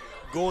to do.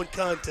 Go in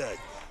contact.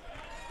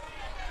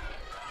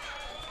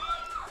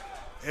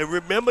 And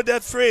remember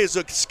that phrase,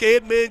 a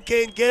scared man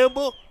can't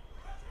gamble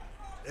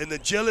and a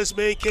jealous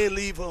man can't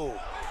leave home.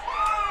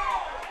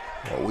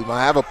 Well, we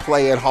might have a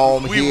play at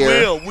home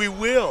here. We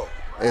will.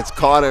 It's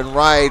caught in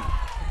right.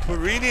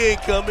 Perini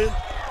ain't coming.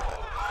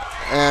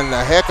 And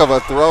a heck of a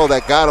throw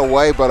that got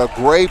away, but a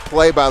great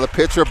play by the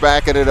pitcher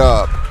backing it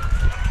up.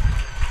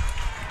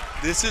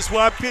 This is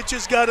why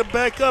pitchers got to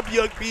back up,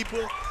 young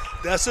people.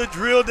 That's a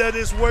drill that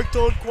is worked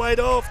on quite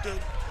often.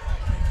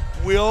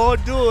 We all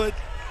do it.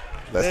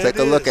 Let's take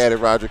a look at it,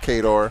 Roger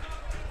Cador.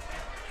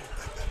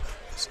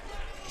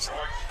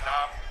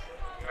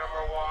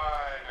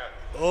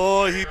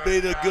 Oh, he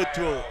made a good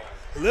throw.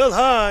 A little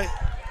high.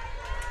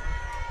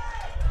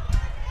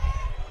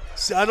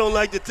 See, I don't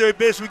like the third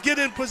base. We get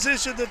in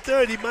position to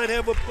third, he might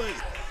have a play.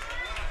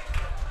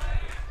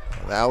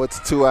 Now it's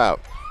 2 out.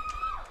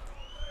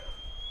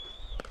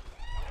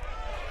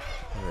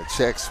 And a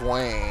check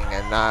swing,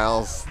 and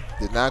Niles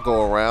did not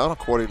go around,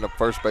 according to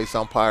first base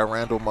umpire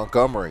Randall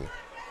Montgomery.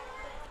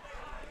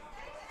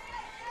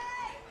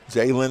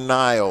 Jalen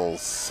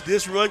Niles.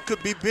 This run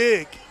could be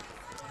big.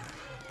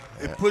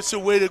 It puts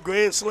away the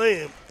grand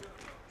slam.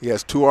 He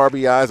has 2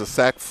 RBIs, a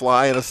sac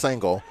fly, and a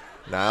single.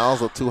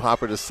 Niles a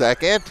 2-hopper to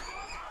second.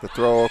 The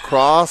throw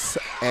across,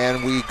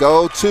 and we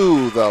go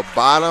to the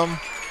bottom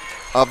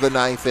of the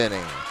 9th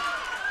inning.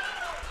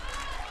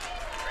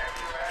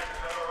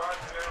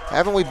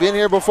 Haven't we been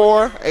here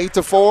before?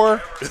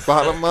 8-4,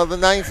 bottom of the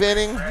 9th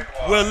inning.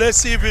 Well, let's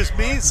see if it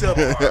means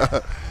something.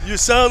 You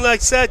sound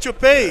like Satchel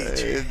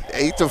Paige.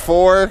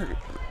 8-4.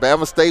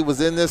 Bama State was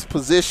in this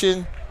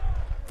position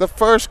the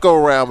first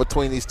go-round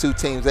between these two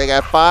teams. They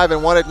got 5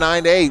 and 1 at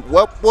 9-8.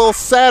 What will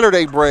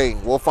Saturday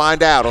bring? We'll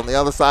find out on the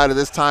other side of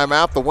this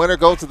timeout. The winner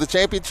goes to the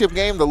championship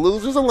game. The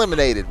loser's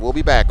eliminated. We'll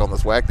be back on the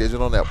SWAC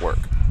Digital Network.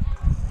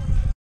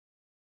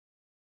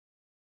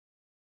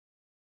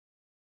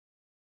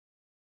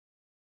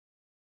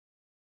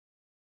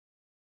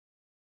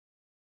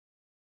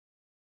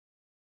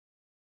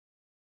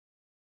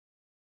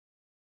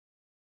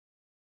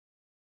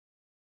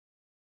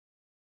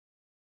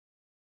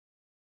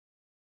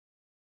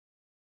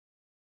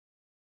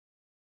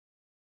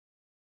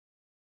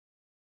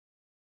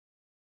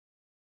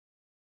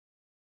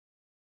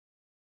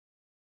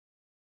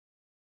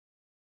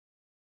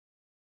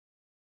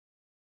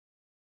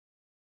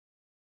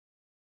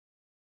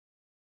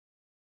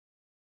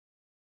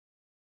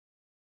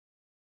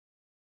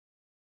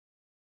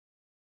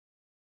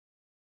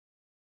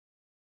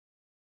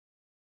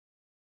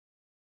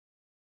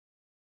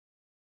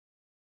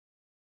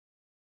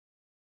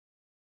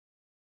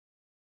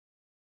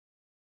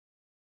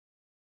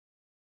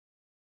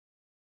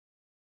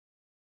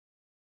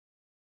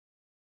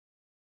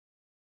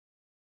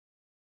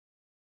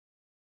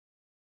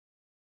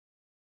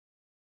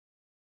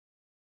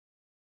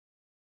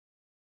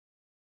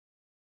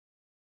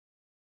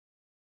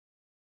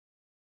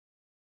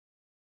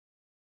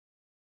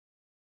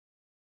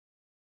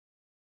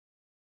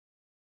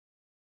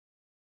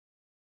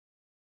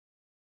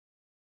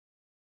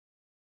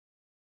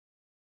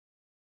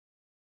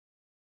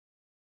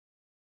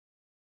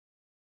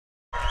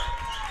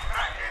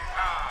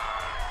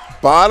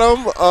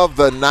 Bottom of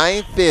the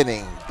 9th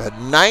inning. The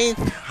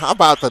 9th, how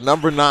about the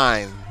number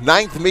 9?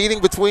 9th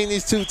meeting between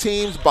these two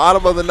teams,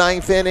 bottom of the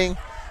 9th inning.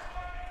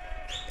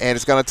 And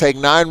it's going to take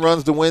 9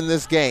 runs to win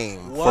this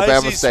game for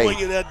Bama State. Why is he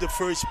swinging at the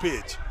first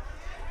pitch?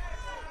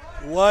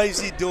 Why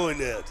is he doing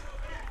that?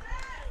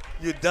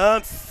 You're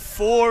down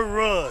 4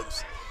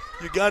 runs.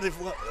 You got it.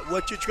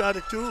 What you try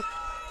to do?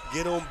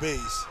 Get on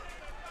base.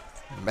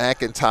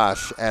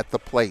 McIntosh at the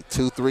plate.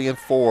 2, 3, and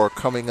 4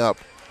 coming up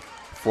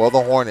for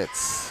the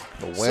Hornets.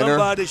 The winner.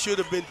 Somebody should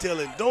have been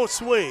telling, don't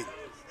swing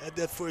at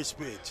that first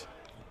pitch.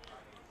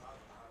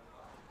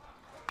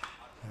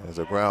 There's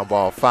a ground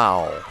ball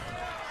foul.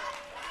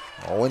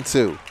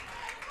 0-2.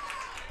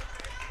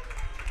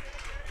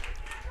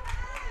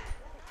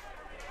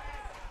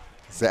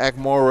 Zach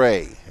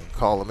Moray.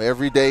 Call him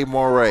Everyday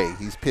Moray.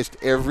 He's pitched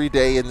every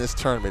day in this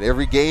tournament,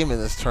 every game in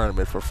this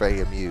tournament for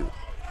FAMU.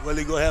 Well,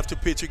 they're going to have to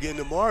pitch again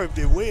tomorrow if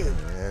they win.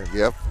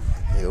 Yep.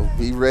 He'll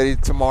be ready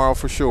tomorrow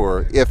for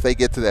sure if they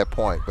get to that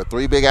point. But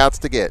 3 big outs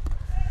to get.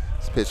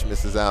 This pitch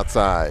misses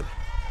outside.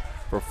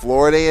 For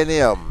Florida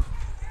A&M,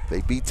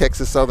 they beat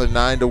Texas Southern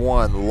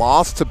 9-1.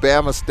 Lost to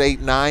Bama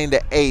State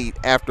 9-8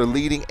 after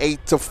leading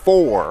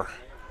 8-4.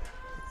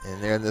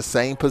 And they're in the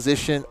same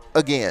position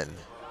again.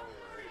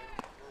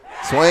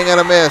 Swing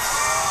and a miss.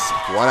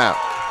 1 out.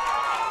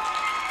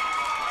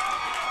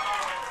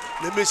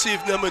 Let me see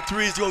if number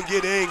 3 is going to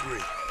get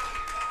angry.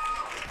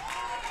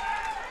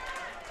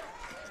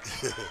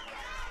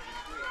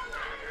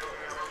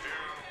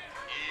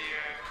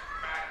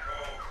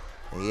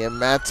 Ian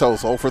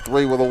Matos 0 for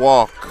 3 with a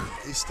walk.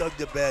 He stuck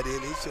the bat in.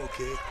 He's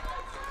okay.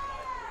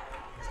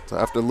 So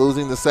after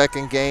losing the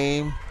second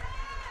game,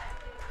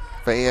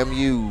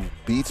 FAMU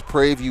beats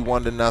Prairie View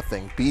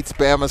 1-0. Beats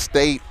Bama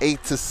State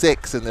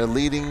 8-6, and they're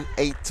leading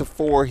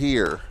 8-4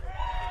 here.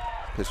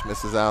 Pitch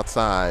misses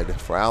outside.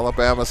 For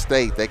Alabama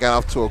State, they got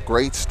off to a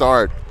great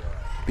start,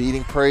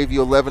 beating Prairie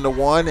View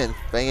 11-1 and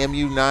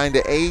FAMU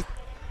 9-8.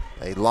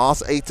 They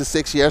lost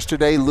 8-6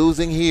 yesterday,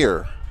 losing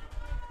here.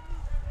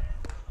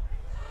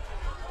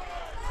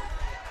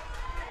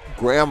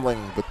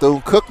 Grambling,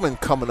 Bethune-Cookman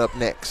coming up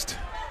next.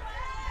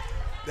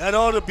 That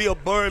ought to be a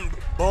bone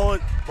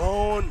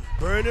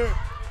burner.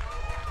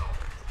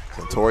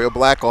 Santoria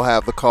Black will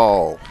have the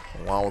call,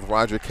 along with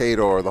Roger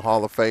Cador, the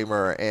Hall of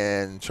Famer,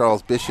 and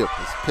Charles Bishop.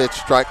 His pitch,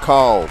 strike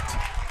called.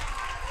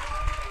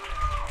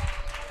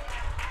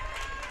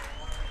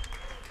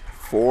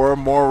 For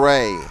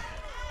Moray.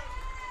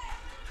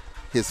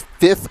 His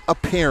 5th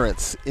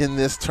appearance in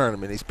this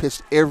tournament. He's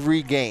pitched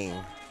every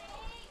game.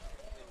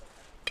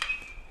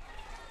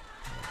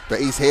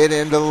 Base hit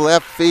into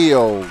left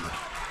field.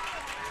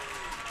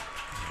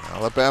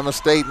 Alabama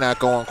State not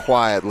going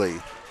quietly.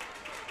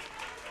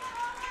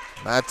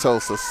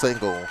 Matos a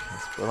single.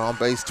 He's been on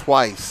base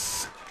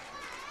twice.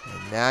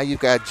 And now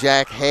you've got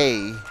Jack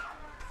Hay,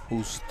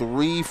 who's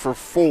 3 for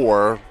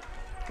 4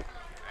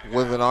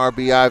 with an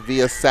RBI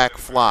via sac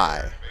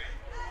fly.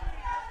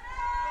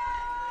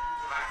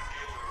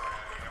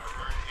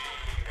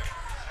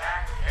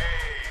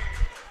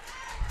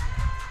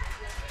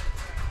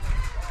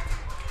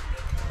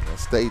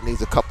 State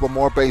needs a couple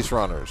more base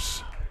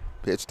runners.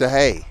 Pitch to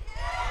Hay.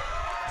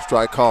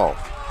 Strike call.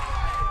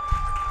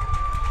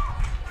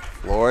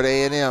 Florida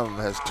A&M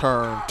has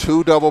turned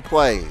 2 double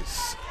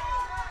plays.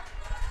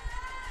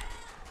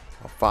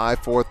 A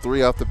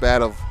 5-4-3 off the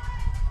bat of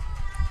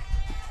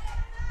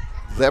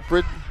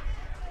Leopard.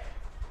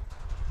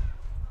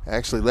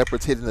 Actually,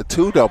 Leopard's hitting the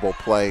 2 double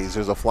plays.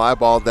 There's a fly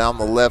ball down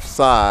the left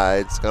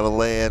side. It's going to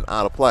land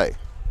out of play.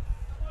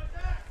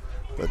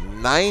 The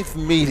 9th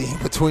meeting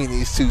between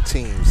these two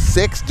teams.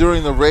 6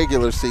 during the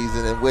regular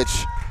season, in which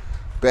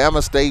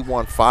Bama State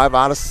won 5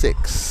 out of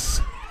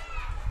 6.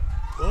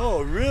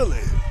 Oh,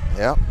 really?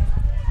 Yep.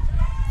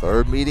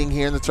 3rd meeting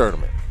here in the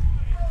tournament.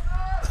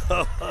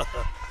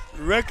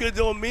 Record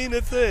don't mean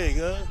a thing,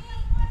 huh?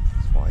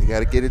 That's why you got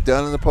to get it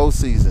done in the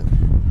postseason.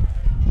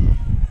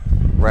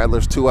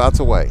 Rattlers 2 outs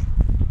away.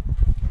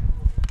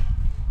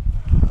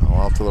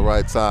 Off to the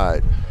right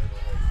side.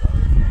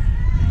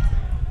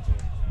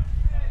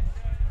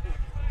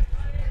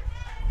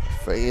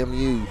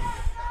 FAMU.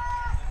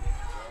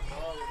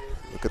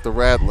 Look at the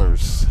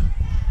Rattlers.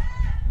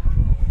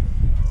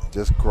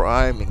 Just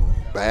grinding,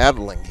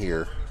 battling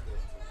here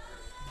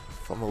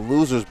from the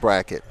loser's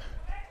bracket.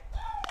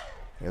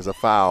 There's a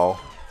foul.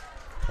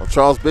 Well,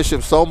 Charles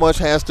Bishop, so much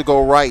has to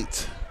go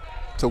right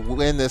to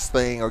win this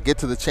thing or get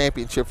to the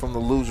championship from the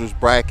loser's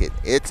bracket.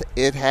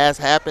 It has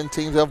happened.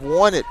 Teams have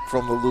won it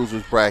from the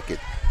loser's bracket.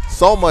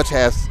 So much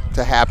has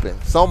to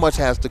happen. So much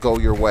has to go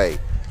your way.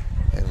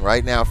 And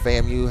right now,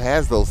 FAMU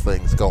has those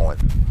things going.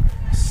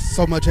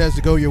 So much has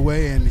to go your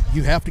way, and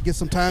you have to get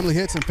some timely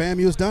hits, and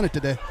FAMU has done it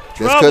today.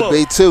 This could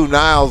be 2.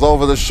 Niles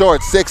over the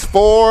short.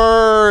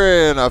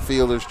 6-4 and a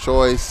fielder's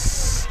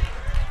choice.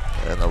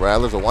 And the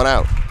Rattlers are 1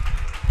 out.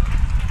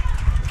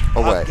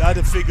 Away. I've got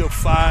to figure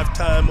 5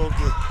 time of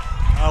the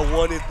I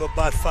won it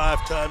about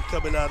 5 times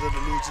coming out of the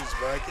losers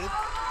bracket.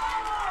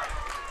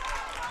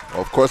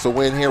 Well, of course, a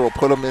win here will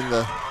put them in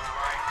the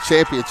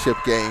championship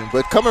game.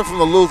 But coming from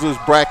the losers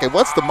bracket,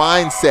 what's the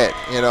mindset,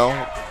 you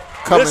know,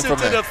 coming Listen from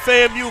to that? the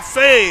FAMU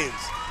fans.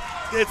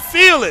 They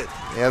feel it.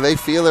 Yeah, they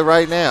feel it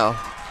right now.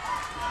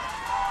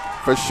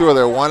 For sure,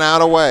 they're 1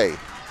 out away.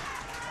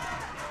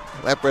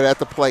 Leopard at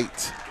the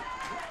plate.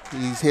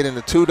 He's hitting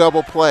the 2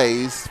 double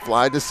plays.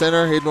 Fly to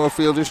center, hit no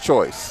fielder's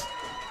choice.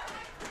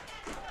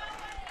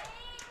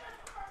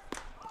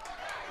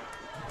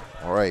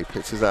 All right,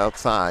 pitches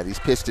outside. He's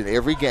pitched in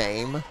every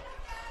game.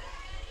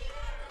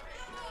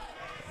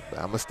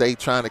 Bama State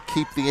trying to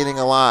keep the inning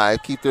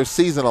alive, keep their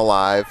season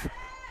alive.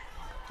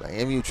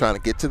 FAMU trying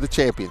to get to the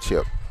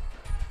championship.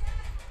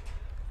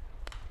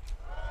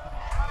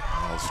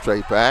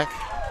 Straight back.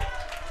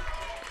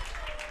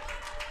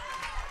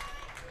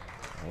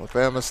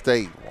 Alabama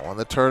State won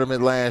the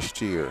tournament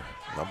last year.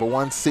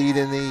 #1 seed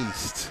in the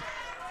East.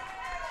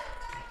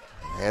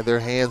 Had their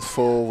hands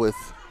full with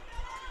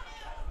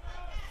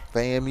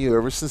FAMU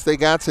ever since they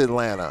got to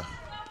Atlanta.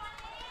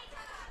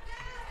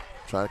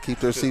 Trying to keep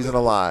their season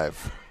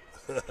alive.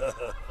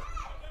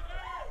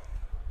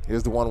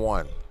 Here's the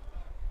 1-1.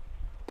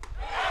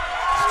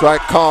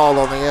 Strike call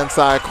on the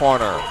inside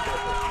corner.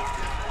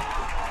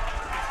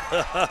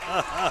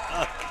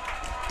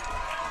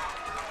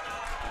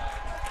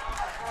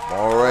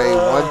 Moray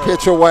 1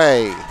 pitch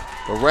away.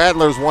 The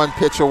Rattlers 1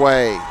 pitch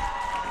away.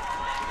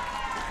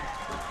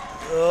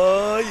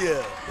 Oh,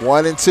 yeah.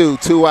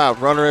 1-2, 2 out,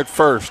 runner at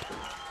first.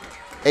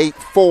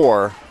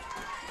 8-4.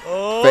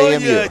 Oh,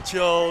 FAMU. yeah,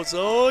 Charles.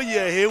 Oh,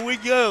 yeah, here we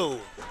go.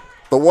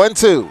 The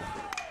 1-2.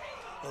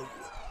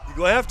 You're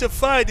going to have to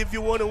fight if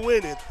you want to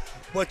win it.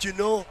 But, you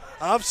know,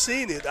 I've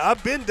seen it.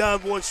 I've been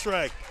down 1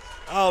 strike.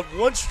 Out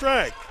 1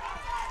 strike.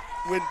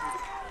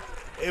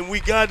 And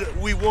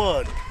we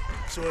won.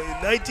 So in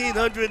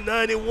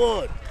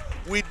 1991,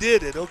 we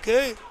did it,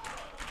 okay?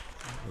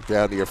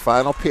 Down to your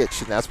final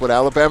pitch, and that's what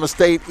Alabama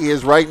State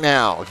is right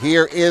now.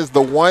 Here is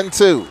the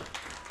 1-2.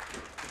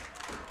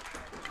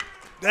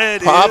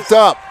 That Popped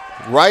up,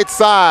 right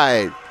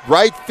side,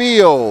 right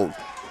field.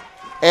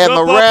 And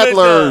the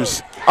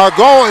Rattlers are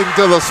going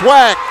to the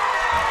SWAC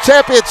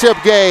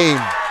championship game.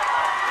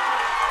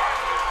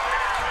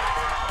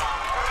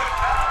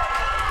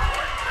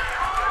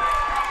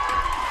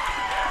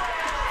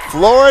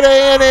 Florida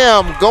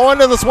A&M going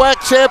to the SWAC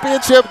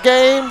championship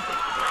game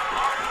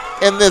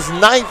in this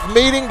 9th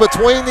meeting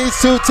between these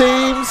two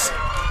teams.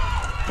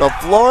 The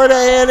Florida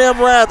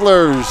A&M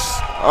Rattlers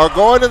are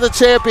going to the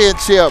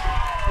championship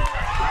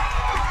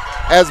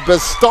as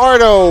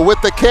Bastardo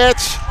with the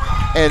catch,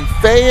 and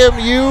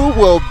FAMU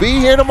will be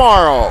here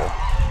tomorrow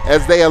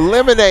as they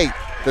eliminate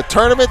the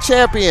tournament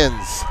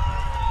champions,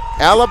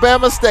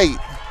 Alabama State,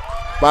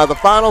 by the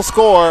final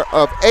score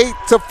of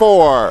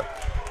 8-4.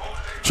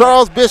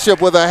 Charles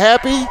Bishop with a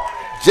happy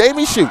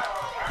Jamie Shoup.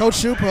 Coach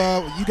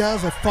Shoup, you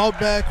guys have fought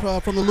back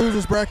from the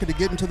losers bracket to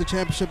get into the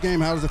championship game.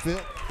 How does it feel?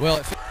 Well,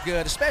 it feels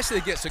good, especially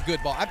against a good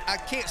ball. I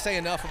can't say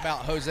enough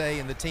about Jose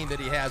and the team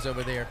that he has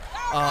over there.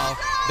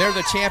 They're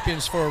the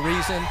champions for a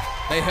reason.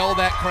 They held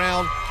that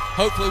crown.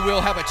 Hopefully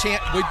we'll have a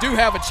chance. We do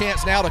have a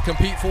chance now to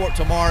compete for it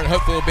tomorrow, and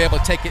hopefully we'll be able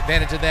to take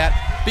advantage of that.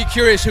 be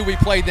curious who we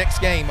play next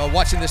game.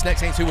 Watching this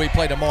next game, who we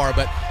play tomorrow.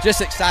 But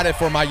just excited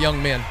for my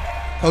young men.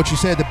 Coach, you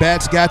said the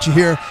bats got you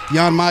here.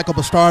 Jan Michael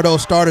Bastardo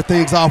started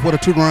things off with a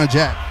 2-run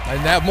jack.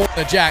 And that more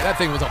than a jack, that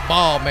thing was a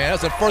bomb, man.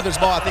 That's the furthest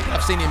ball I think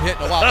I've seen him hit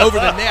in a while. Over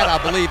the net,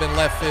 I believe, in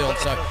left field.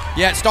 So,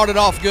 yeah, it started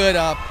off good.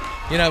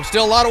 You know,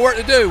 still a lot of work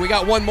to do. We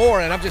got one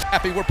more, and I'm just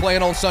happy we're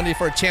playing on Sunday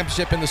for a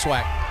championship in the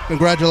SWAC.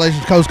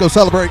 Congratulations, Coach. Go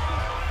celebrate.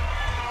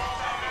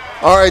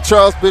 All right,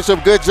 Charles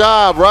Bishop, good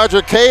job.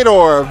 Roger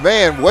Cador,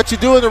 man, what you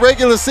do in the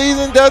regular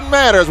season doesn't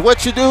matter. It's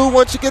what you do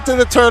once you get to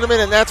the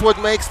tournament, and that's what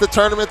makes the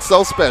tournament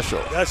so special.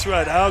 That's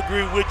right. I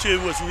agree with you.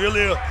 It was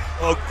really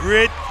a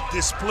great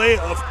display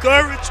of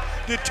courage,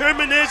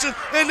 determination,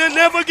 and to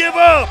never give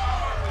up.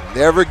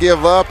 Never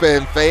give up,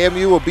 and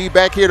FAMU will be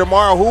back here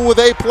tomorrow. Who will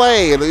they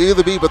play? It'll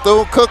either be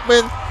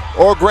Bethune-Cookman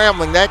or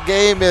Grambling. That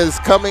game is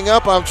coming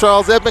up. I'm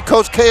Charles Edmond.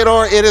 Coach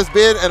Cador, it has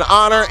been an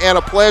honor and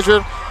a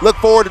pleasure. Look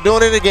forward to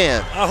doing it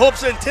again. I hope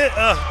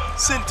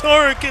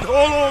Centurion can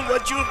hold on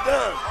what you've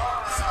done.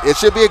 It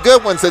should be a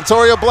good one.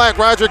 Centurion Black,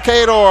 Roger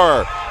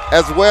Cador,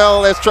 as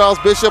well as Charles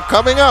Bishop.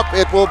 Coming up,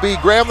 it will be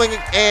Grambling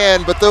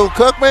and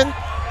Bethune-Cookman.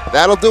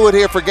 That'll do it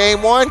here for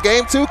Game 1.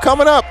 Game 2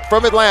 coming up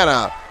from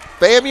Atlanta.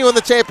 FAMU in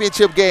the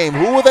championship game.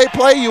 Who will they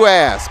play, you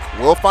ask?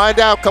 We'll find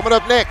out coming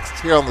up next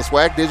here on the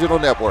SWAC Digital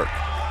Network.